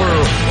wide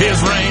world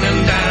is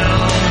raining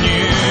down on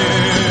you.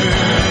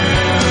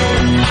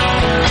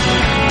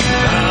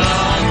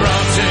 I'm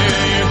brought to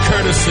you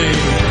courtesy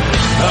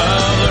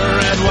of the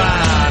red,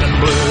 white, and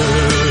blue.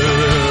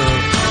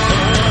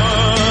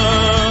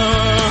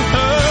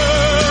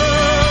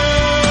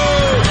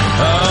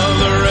 Of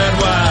the red,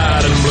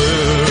 white, and blue.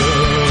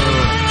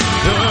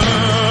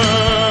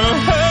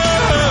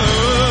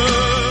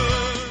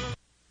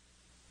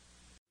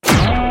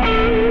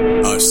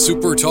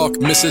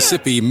 SuperTalk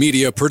Mississippi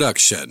Media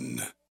Production.